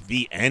seems like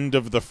the end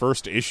of the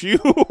first issue.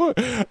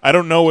 I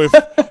don't know if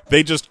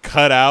they just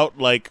cut out,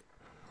 like,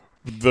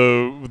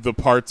 the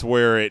parts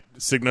where it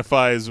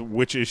signifies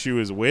which issue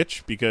is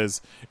which,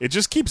 because it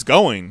just keeps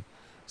going.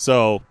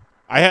 So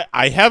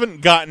I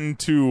haven't gotten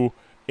to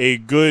a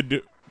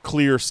good,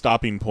 clear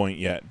stopping point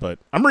yet, but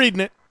I'm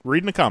reading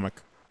a comic.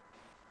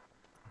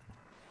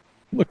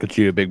 Look at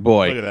you, big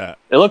boy. Look at that.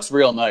 It looks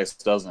real nice,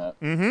 doesn't it?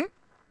 Mm-hmm.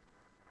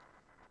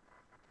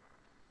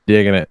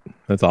 Digging it.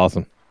 That's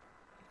awesome.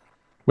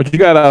 What you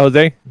got,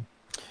 Jose?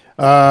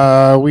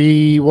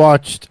 We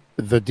watched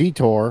The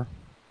Detour,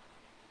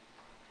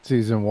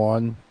 season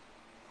 1.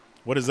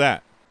 What is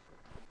that?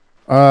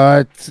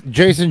 It's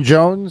Jason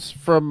Jones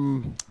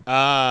from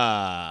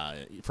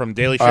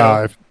Daily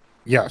Show.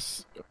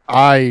 Yes,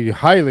 I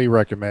highly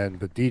recommend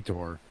The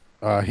Detour.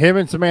 Him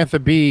and Samantha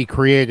Bee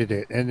created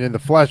it, and in the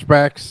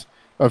flashbacks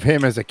of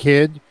him as a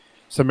kid,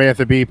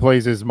 Samantha Bee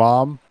plays his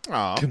mom.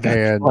 Oh,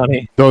 and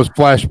funny. Those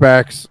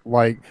flashbacks,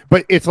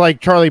 but it's like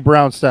Charlie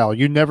Brown style.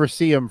 You never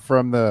see him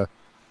from the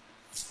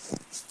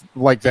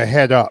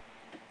head up,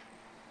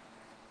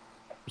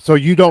 so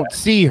you don't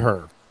see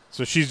her.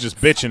 So she's just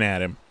bitching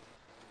at him.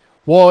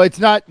 Well, it's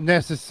not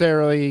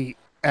necessarily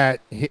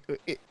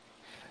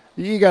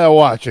you gotta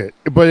watch it,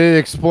 but it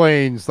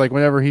explains, like,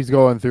 whenever he's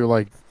going through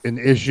like an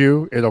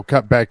issue, it'll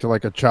cut back to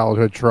like a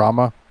childhood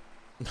trauma,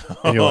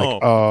 and you're like,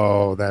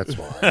 oh, that's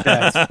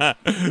why.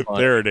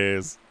 There it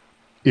is.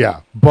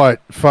 Yeah,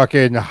 but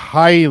fucking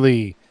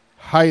highly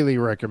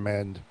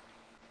recommend.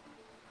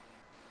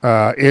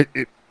 A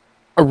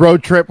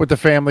road trip with the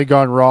family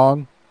gone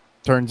wrong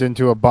turns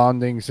into a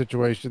bonding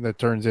situation that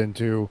turns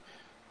into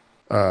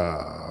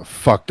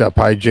fucked up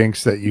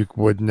hijinks that you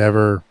would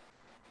never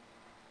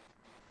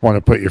want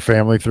to put your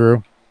family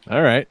through.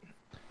 All right.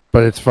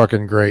 But it's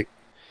fucking great.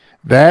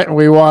 That, and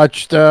we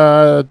watched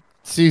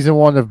season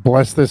 1 of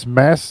Bless This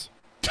Mess.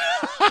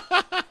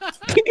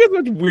 You get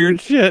such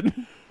weird shit.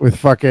 With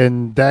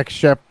fucking Dax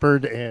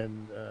Shepard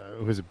and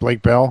who is it,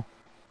 Blake Bell?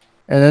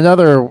 And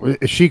another,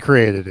 she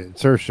created it.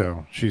 It's her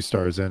show. She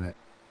stars in it.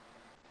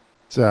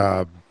 It's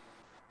a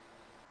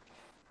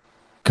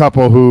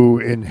couple who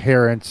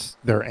inherits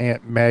their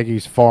Aunt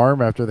Maggie's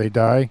farm after they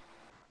die.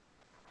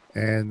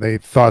 And they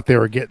thought they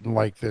were getting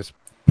like this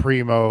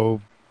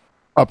primo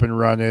up and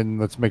running,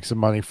 let's make some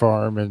money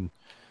farm, and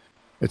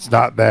it's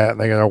not that, and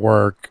they gotta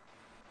work.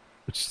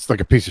 It's just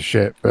like a piece of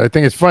shit. But I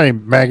think it's funny.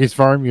 Maggie's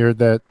Farm, you heard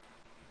that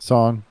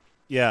song?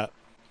 Yeah.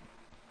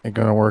 Ain't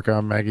gonna work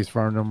on Maggie's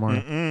Farm no more.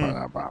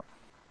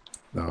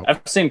 No.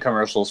 I've seen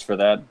commercials for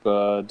that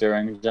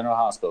during General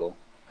Hospital.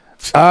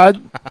 It's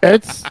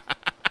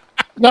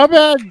not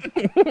bad.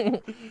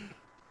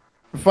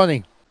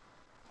 Funny.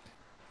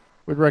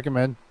 would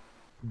recommend.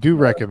 Do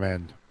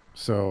recommend.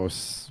 So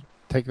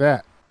take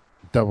that.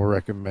 Double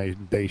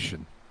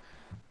recommendation.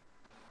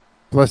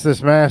 Bless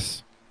This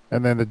Mess,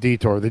 and then The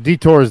Detour. The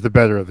Detour is the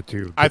better of the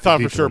two. I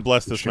thought for sure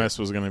Bless This Mess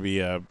was going to be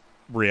a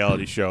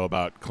reality show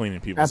about cleaning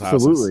people's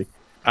Absolutely.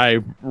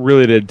 I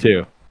really did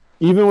too.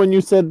 Even when you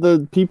said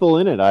the people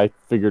in it, I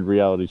figured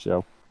reality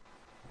show.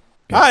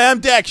 Hi, I'm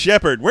Dak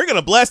Shepard. We're going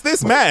to bless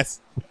this mess.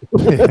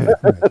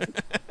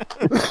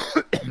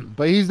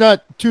 But he's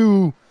not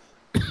too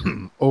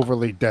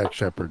overly Dak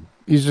Shepard.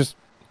 He's just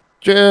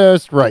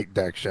right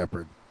Dak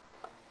Shepard.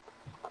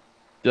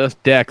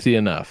 Just Daxy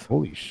enough.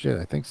 Holy shit,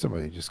 I think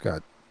somebody just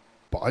got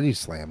body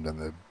slammed in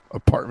the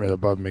apartment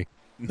above me.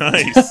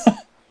 Nice.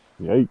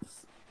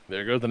 Yikes.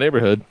 There goes the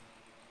neighborhood.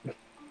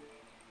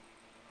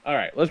 All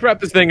right, let's wrap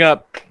this thing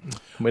up.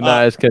 We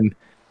guys can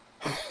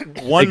take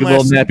a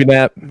little nappy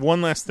nap.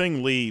 One last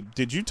thing, Lee.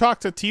 Did you talk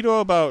to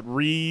Tito about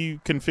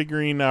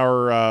reconfiguring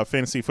our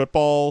fantasy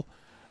football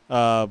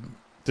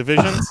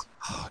divisions?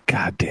 Oh,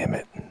 God damn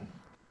it.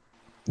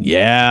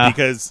 Yeah.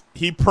 Because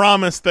he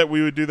promised that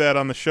we would do that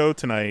on the show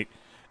tonight.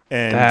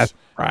 And that's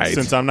right.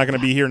 Since I'm not going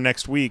to be here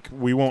next week,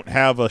 we won't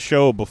have a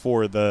show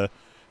before the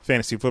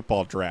fantasy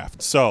football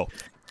draft. So,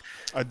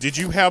 did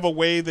you have a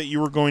way that you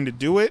were going to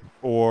do it?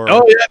 Or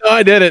Oh, yeah, no,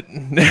 I did it.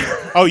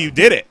 Oh, you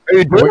did it.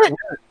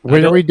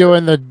 When are we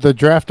doing the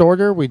draft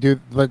order?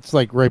 That's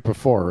like right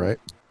before, right?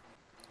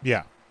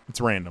 Yeah, it's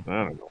random.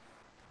 I don't know.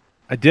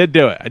 I did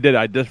do it. I did.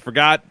 I just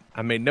forgot.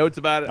 I made notes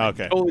about it.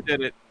 Okay. I totally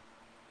did it.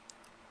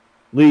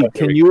 Lee,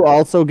 can you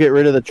also get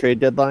rid of the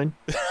trade deadline?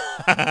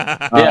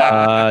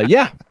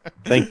 Yeah.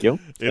 Thank you.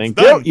 It's Thank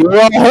done. you. You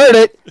all heard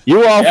it.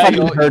 You all Yeah,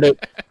 fucking heard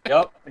it.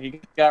 Yep, he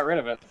got rid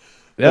of it.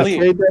 The Lee,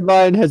 trade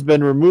deadline has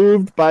been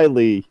removed by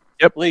Lee.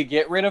 Lee,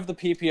 get rid of the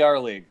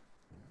PPR league.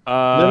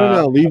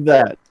 No, leave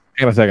that.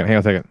 Hang on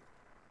a second.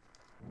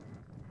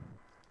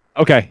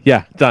 Okay,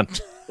 yeah, done.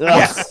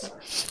 Yes.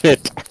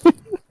 Shit.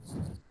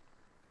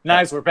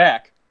 Nice, we're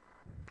back.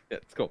 Yeah,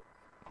 it's cool.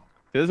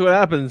 This is what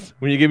happens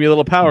when you give me a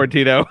little power,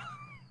 Tito.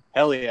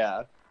 Hell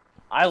yeah.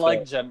 I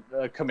like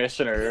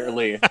Commissioner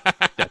Lee.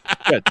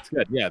 It's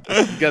good. Yeah,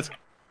 this guy's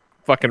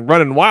fucking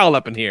running wild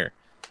up in here.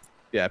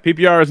 Yeah,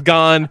 PPR is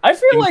gone. I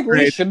feel like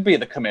Lee should be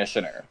the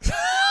commissioner.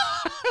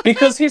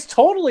 Because he's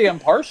totally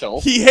impartial.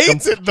 He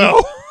hates it,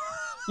 though.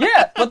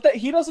 Yeah, but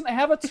he doesn't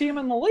have a team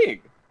in the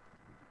league.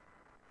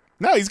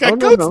 No, he's got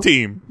Goat's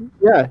team.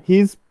 Yeah,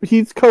 he's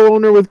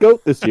co-owner with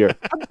Goat this year.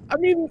 I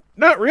mean,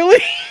 not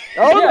really.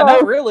 Oh, yeah, no.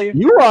 not really.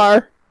 You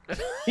are.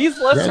 He's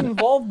less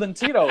involved than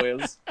Tito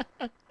is.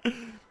 This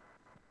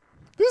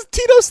is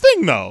Tito's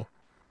thing, though.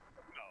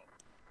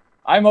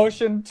 I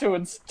motion to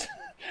oust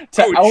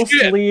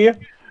shit. Lee,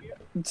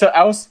 to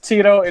oust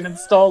Tito and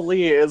install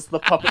Lee as the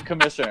puppet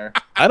commissioner.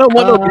 I don't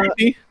want no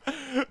beauty.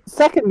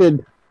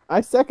 Seconded.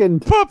 I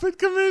second. Puppet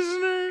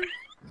commissioner.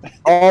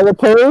 All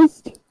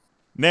opposed?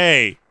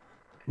 Nay.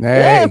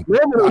 Nay.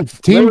 Yeah,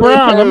 Team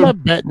Brown, I'm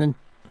not betting.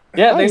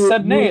 Yeah, they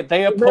said nay.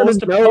 They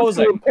opposed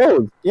opposing.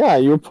 Yeah,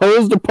 you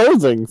opposed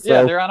opposing. So.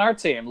 Yeah, they're on our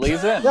team.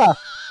 Lee's in. Yeah.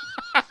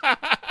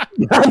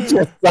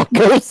 Gotcha,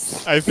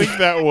 suckers. I think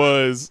that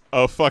was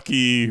a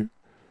fucky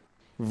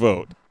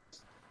vote.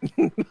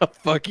 A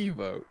fucky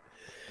vote.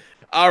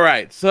 All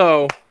right,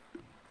 so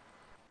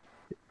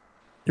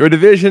your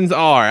divisions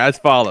are as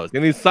follows.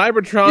 In the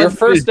Cybertron, Your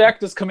first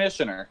act is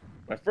commissioner.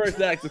 My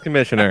first act is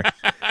commissioner.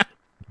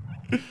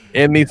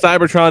 In the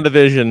Cybertron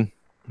division,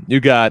 you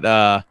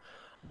got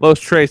Los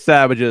Tres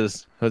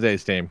Savages,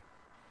 Jose's team.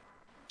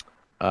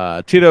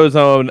 Tito's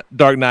own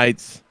Dark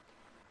Knights.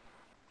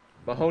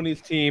 Mahoney's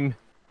team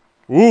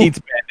eats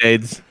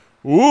Band-Aids.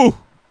 Ooh.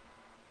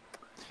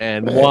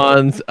 And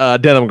Juan's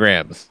Denim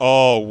Grams.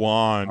 Oh,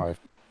 Juan. Right.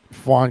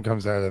 If Juan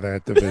comes out of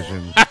that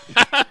division,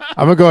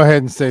 I'm going to go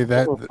ahead and say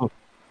that.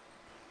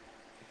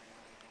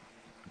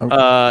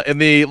 In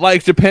the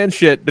Likes Japan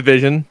Shit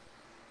division,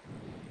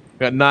 we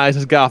got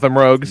Nice's Gotham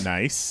Rogues.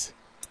 Nice.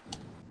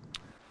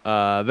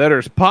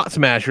 There's Pot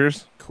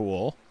Smashers.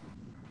 Cool.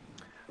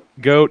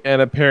 Goat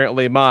and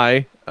apparently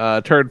my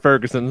Turd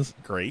Ferguson's.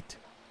 Great.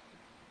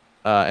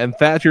 And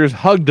Thatcher's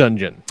Hug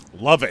Dungeon.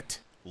 Love it.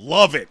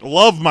 Love it.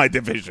 Love my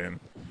division.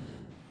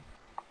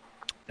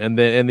 And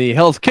then in the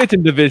Hell's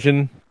Kitchen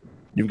division,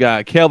 you've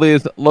got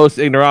Kelly's Los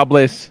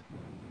Ignorables,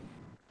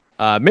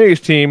 Mary's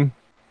team,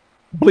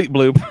 Bleep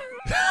Bloop,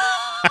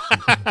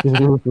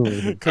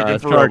 Cooking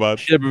for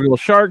robots. Shiverville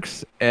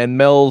Sharks, and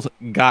Mel's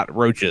Got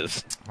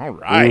Roaches. All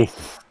right.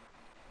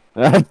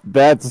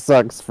 That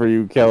sucks for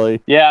you,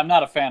 Kelly. Yeah, I'm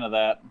not a fan of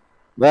that.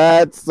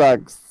 That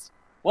sucks.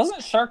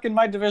 Wasn't Shark in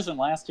my division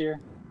last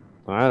year?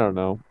 I don't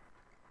know.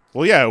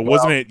 Well, yeah,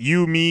 wasn't it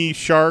you, me,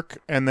 Shark,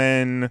 and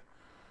then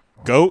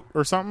Goat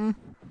or something?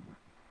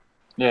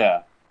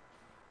 Yeah.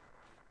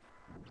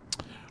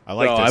 I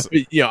like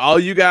this. All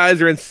you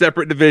guys are in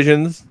separate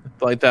divisions. I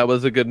feel like that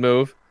was a good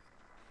move.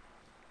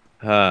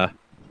 Putting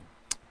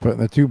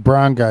the two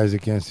brown guys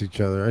against each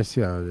other. I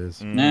see how it is.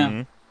 Mm-hmm.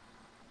 Yeah.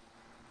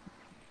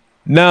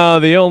 No,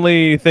 the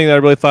only thing that I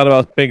really thought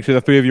about was making sure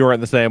the three of you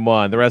weren't the same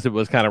one. The rest of it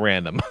was kind of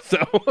random. So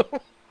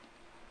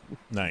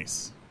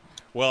nice.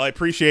 Well, I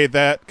appreciate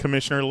that,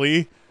 Commissioner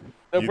Lee.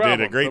 You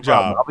did a great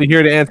job. I'll be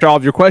here to answer all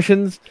of your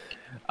questions.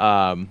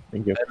 Thank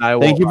you.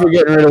 And Thank you for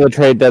getting rid of the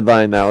trade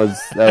deadline. That was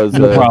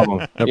no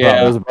problem. No Yeah,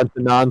 problem. it was a bunch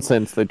of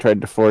nonsense they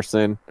tried to force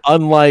in.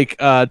 Unlike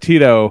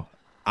Tito,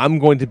 I'm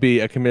going to be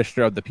a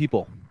commissioner of the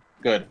people.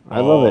 Good. I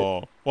love it.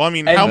 Well, I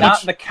mean, And how not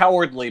much? the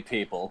cowardly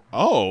people.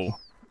 Oh,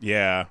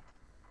 yeah.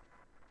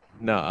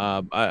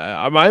 No,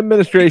 my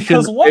administration.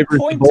 Because what favors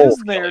point both.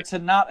 is there to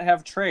not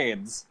have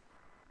trades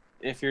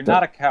if you're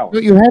not a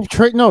coward? You have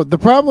trade. No, the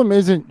problem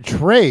isn't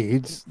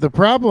trades. The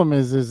problem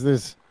is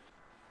this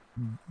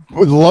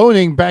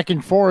loaning back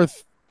and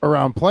forth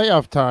around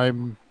playoff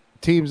time.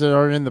 Teams that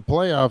are in the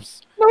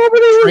playoffs.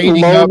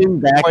 Nobody's loaning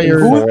back and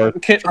forth.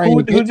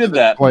 Who did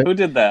that? Who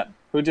did that?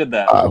 Who did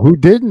that? Who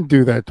didn't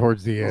do that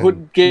towards the end? Who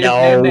gave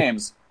name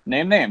names?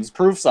 Name names.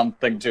 Prove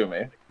something to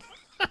me.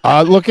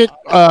 Look at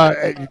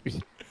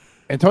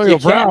Antonio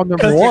Brown,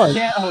 number one. You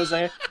can't,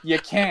 Jose. You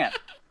can't.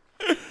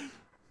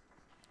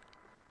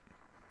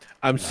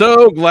 I'm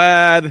so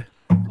glad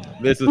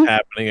this is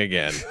happening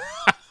again.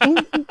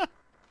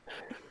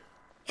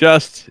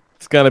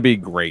 It's gonna be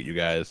great, you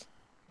guys.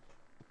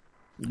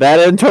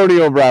 That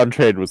Antonio Brown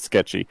trade was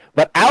sketchy.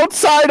 But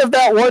outside of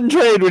that one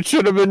trade, which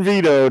should have been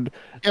vetoed,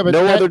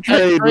 no other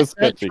trade was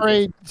sketchy. That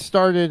trade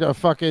started a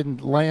fucking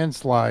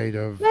landslide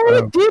of... No,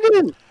 it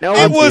didn't. No,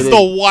 It was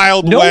the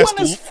Wild No West.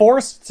 one is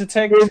forced to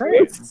take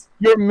trades.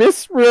 You're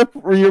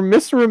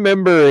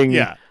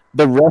misremembering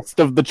the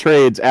rest of the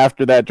trades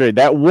after that trade.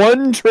 That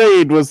one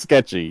trade was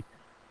sketchy.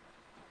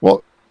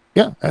 Well,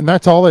 yeah, and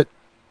that's all it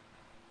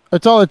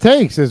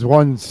takes is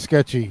one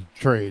sketchy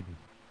trade.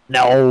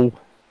 No.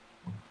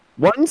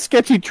 One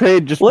sketchy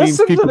trade just means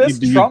Listen to people this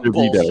need to Trump use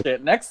their veto.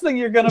 bullshit. Next thing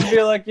you're gonna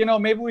be like,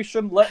 maybe we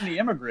shouldn't let any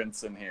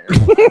immigrants in here.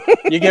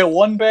 You get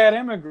one bad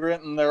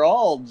immigrant and they're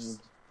all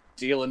just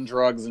dealing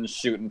drugs and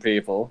shooting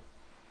people.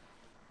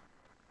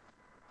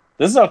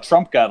 This is how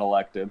Trump got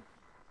elected.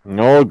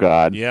 Oh,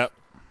 God. Yep.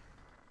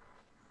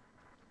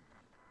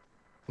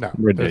 No.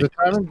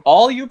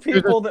 All you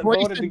people that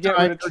voted to get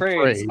rid of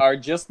trades are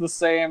just the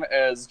same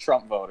as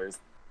Trump voters.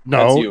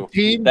 No, That's you.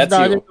 teams That's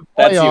not you. in the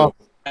That's you. playoff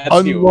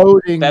That's you.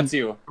 unloading That's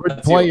you. good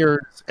That's you.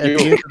 players at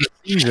the end of the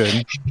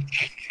season.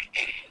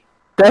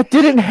 That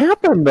didn't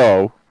happen,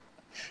 though.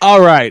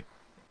 All right.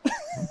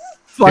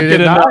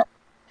 Did it not?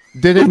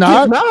 Did it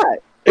not?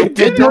 It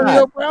did Antonio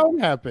not. Brown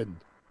happened.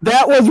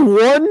 That was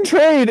one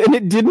trade, and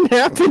it didn't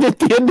happen at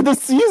the end of the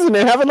season.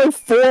 It happened like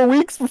 4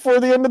 weeks before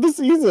the end of the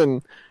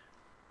season.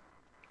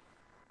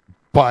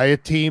 By a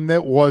team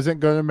that wasn't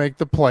going to make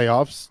the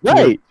playoffs.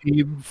 Right. To a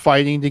team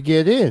fighting to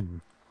get in.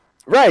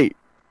 Right.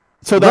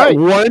 So that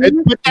But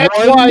that's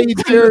why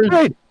there's...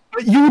 Right.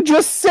 But you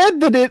just said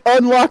that it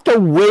unlocked a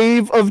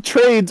wave of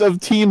trades of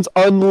teams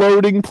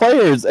unloading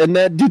players, and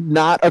that did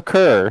not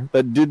occur.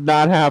 That did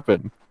not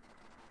happen.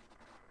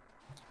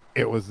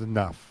 It was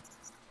enough.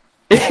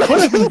 It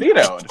could have been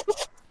vetoed.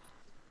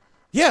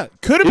 Yeah,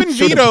 could have been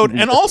vetoed.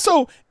 And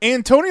also,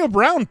 Antonio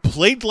Brown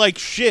played like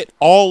shit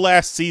all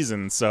last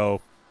season,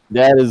 so...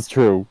 That is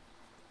true.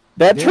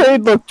 That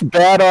trade looked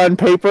bad on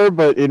paper,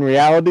 but in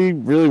reality,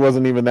 really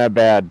wasn't even that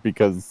bad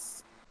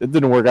because it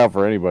didn't work out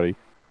for anybody.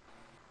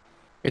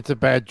 It's a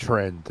bad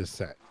trend to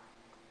set.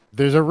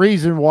 There's a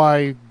reason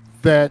why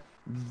that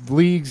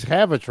leagues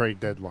have a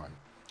trade deadline.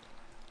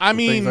 I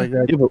mean, Things like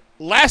that.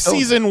 last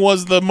season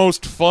was the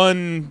most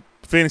fun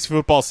fantasy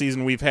football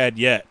season we've had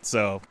yet,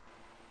 so...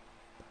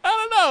 I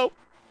don't know.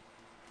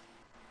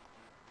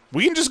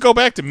 We can just go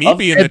back to me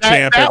being the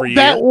champ every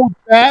year.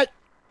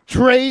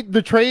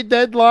 The trade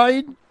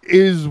deadline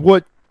is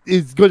what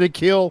is going to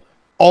kill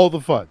all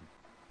the fun.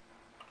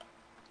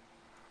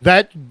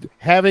 That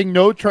having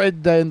no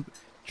trade deadline.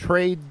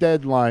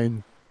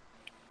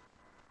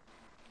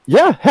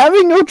 Yeah,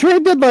 having no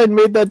trade deadline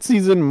made that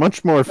season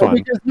much more fun.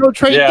 Because no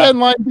trade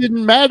deadline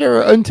didn't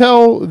matter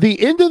until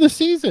the end of the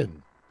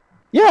season.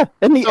 Yeah,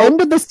 and the end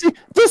of the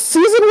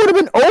season would have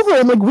been over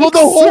in like the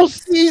whole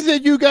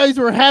season you guys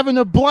were having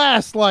a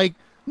blast. Like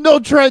no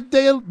trade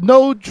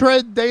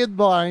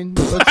deadline.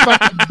 Let's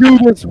fucking do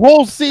this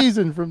whole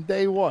season from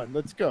day one.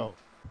 Let's go.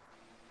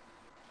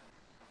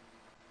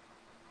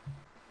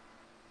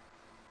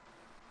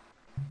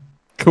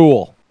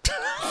 Cool.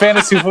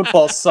 Fantasy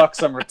football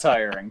sucks. I'm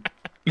retiring.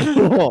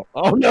 Oh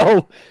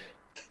no,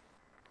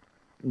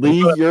 Lee,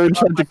 you're in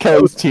charge of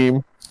Kelly's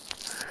team.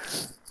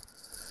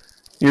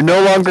 You're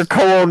no longer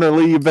co-owner,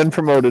 Lee. You've been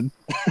promoted.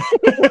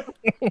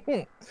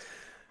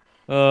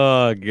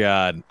 Oh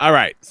God! All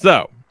right,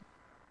 so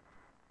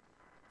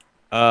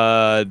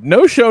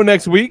no show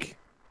next week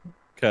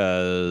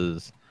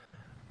because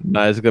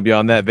Nice gonna be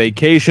on that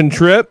vacation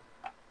trip.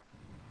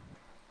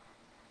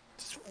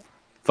 It's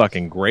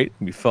fucking great.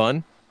 It'll be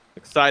fun.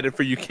 Excited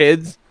for you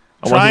kids.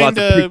 I want lots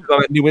of pictures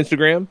on that new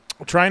Instagram.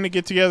 Trying to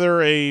get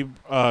together a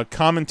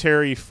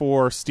commentary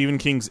for Stephen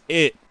King's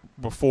It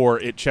before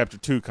It Chapter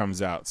 2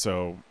 comes out.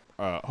 So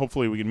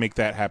hopefully we can make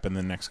that happen in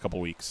the next couple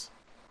weeks.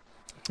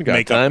 We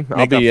got time.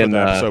 I'll be in the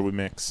episode we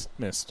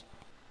missed.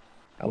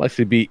 I'll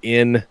actually be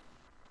in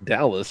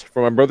Dallas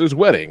for my brother's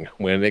wedding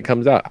when it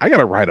comes out. I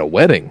gotta write a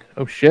wedding.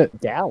 Oh shit.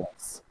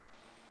 Dallas.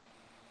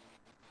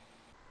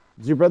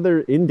 Is your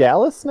brother in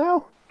Dallas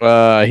now?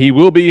 He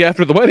will be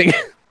after the wedding.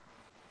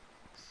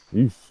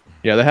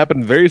 Yeah, that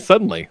happened very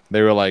suddenly.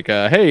 They were like,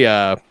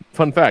 hey,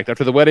 fun fact,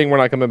 after the wedding, we're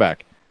not coming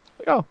back.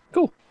 Like, oh,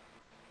 cool.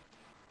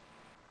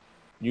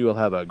 You will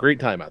have a great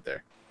time out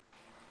there.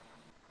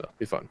 So,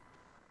 be fun.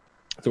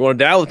 So, going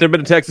to Dallas. Never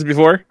been to Texas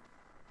before.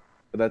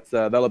 But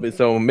that'll be,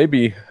 so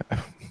maybe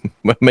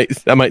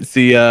I might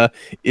see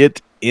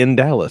it in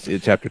Dallas in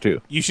Chapter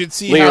 2. You should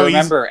see Leo, how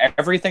remember,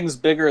 everything's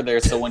bigger there,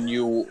 so when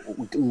you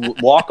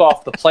walk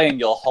off the plane,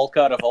 you'll hulk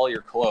out of all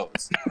your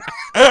clothes.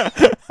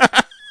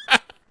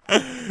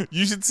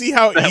 You should see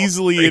how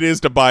easily it is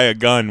to buy a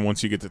gun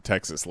once you get to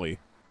Texas, Lee.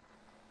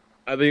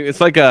 I think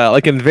it's like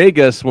in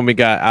Vegas when we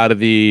got out of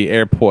the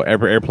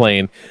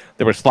airplane,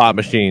 there were slot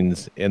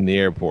machines in the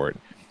airport.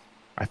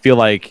 I feel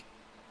like,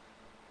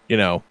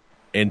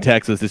 in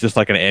Texas, it's just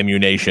like an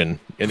ammunition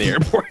in the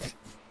airport.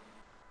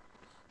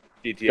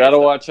 Gotta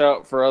watch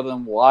out for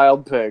them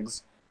wild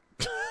pigs.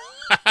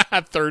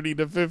 30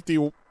 to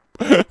 50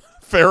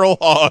 feral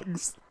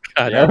hogs.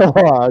 Feral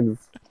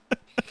hogs.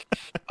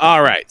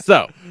 All right,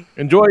 so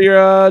enjoy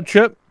your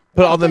trip.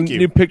 Put all the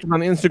new pictures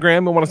on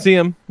Instagram. We want to see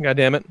them. God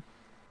damn it.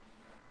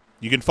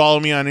 You can follow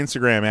me on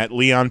Instagram at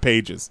Leon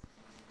Pages.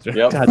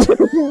 Yep.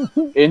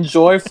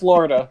 Enjoy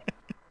Florida.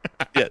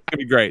 Yeah, it's going to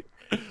be great.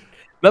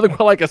 Nothing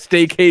quite like a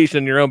staycation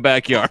in your own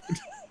backyard.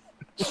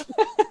 I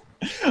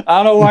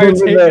don't know why you're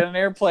taking an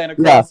airplane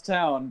across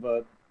town,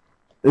 but...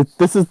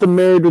 This is the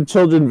Married with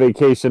Children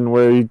vacation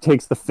where he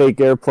takes the fake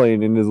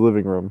airplane in his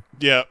living room.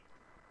 Yep.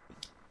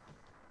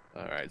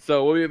 All right,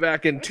 so we'll be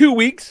back in 2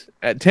 weeks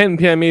at 10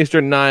 p.m.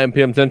 Eastern, 9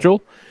 p.m.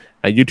 Central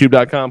at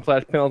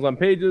youtube.com/panels on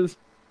pages.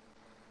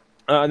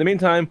 In the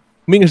meantime,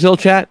 we can still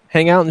chat,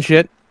 hang out and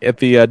shit at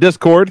the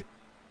Discord.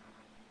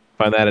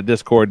 Find that at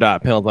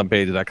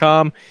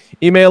discord.panelsonpages.com.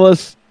 Email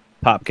us,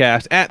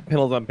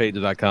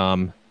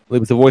 popcast@panelsonpages.com.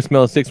 Leave us a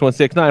voicemail at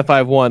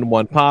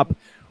 616-951-1POP,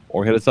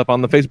 or hit us up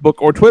on the Facebook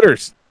or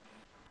Twitters.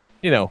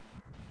 We're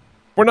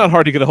not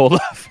hard to get a hold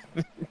of,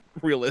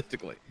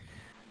 realistically.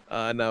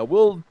 And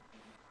we'll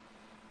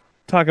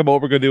talk about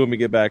what we're going to do when we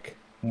get back.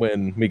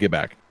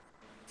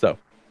 So,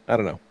 I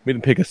don't know. We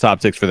didn't pick a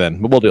top 6 for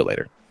then, but we'll do it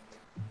later.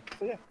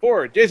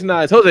 For Jason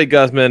Nyes, Jose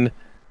Guzman,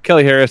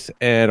 Kelly Harris,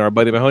 and our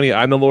buddy Mahoney,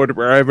 I'm the Lord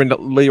Reverend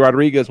Lee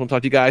Rodriguez. We'll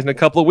talk to you guys in a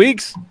couple of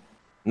weeks.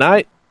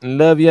 Night.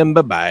 Love you and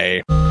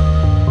bye-bye.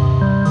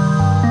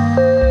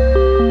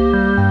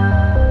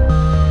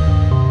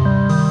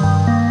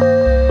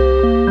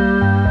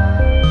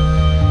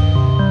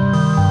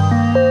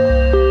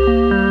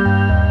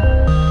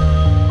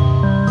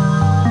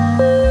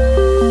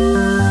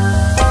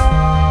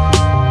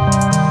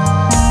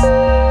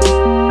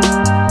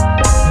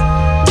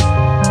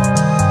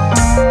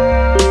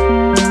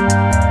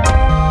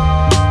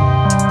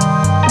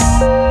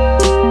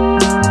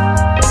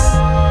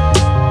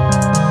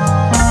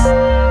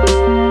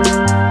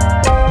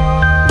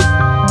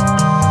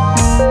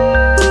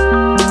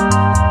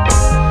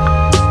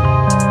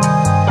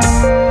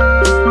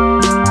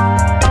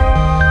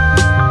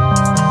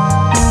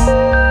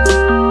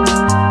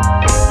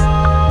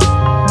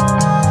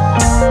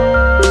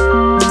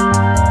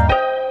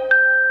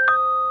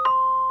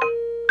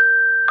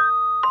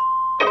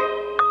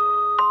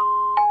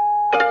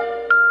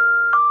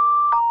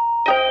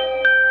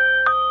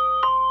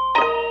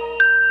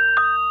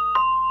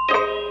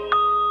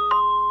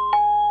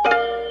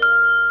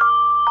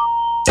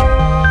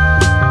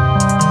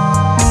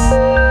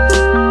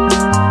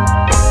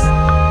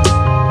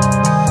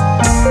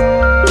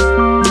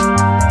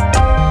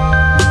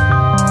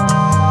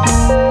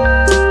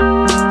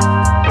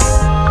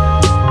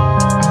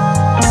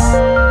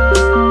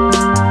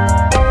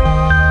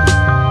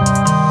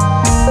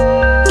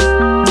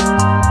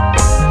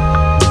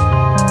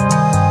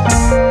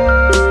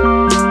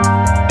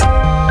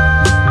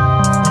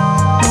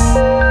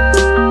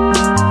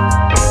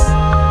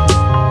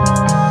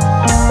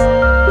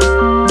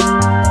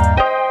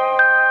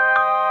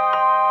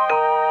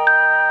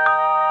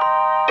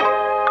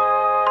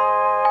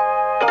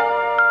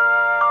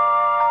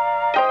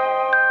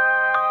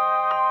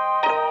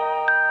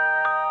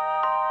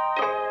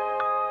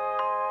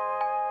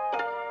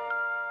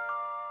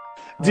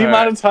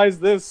 Demonetize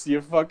this, you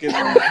fucking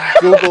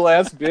Google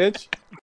ass bitch.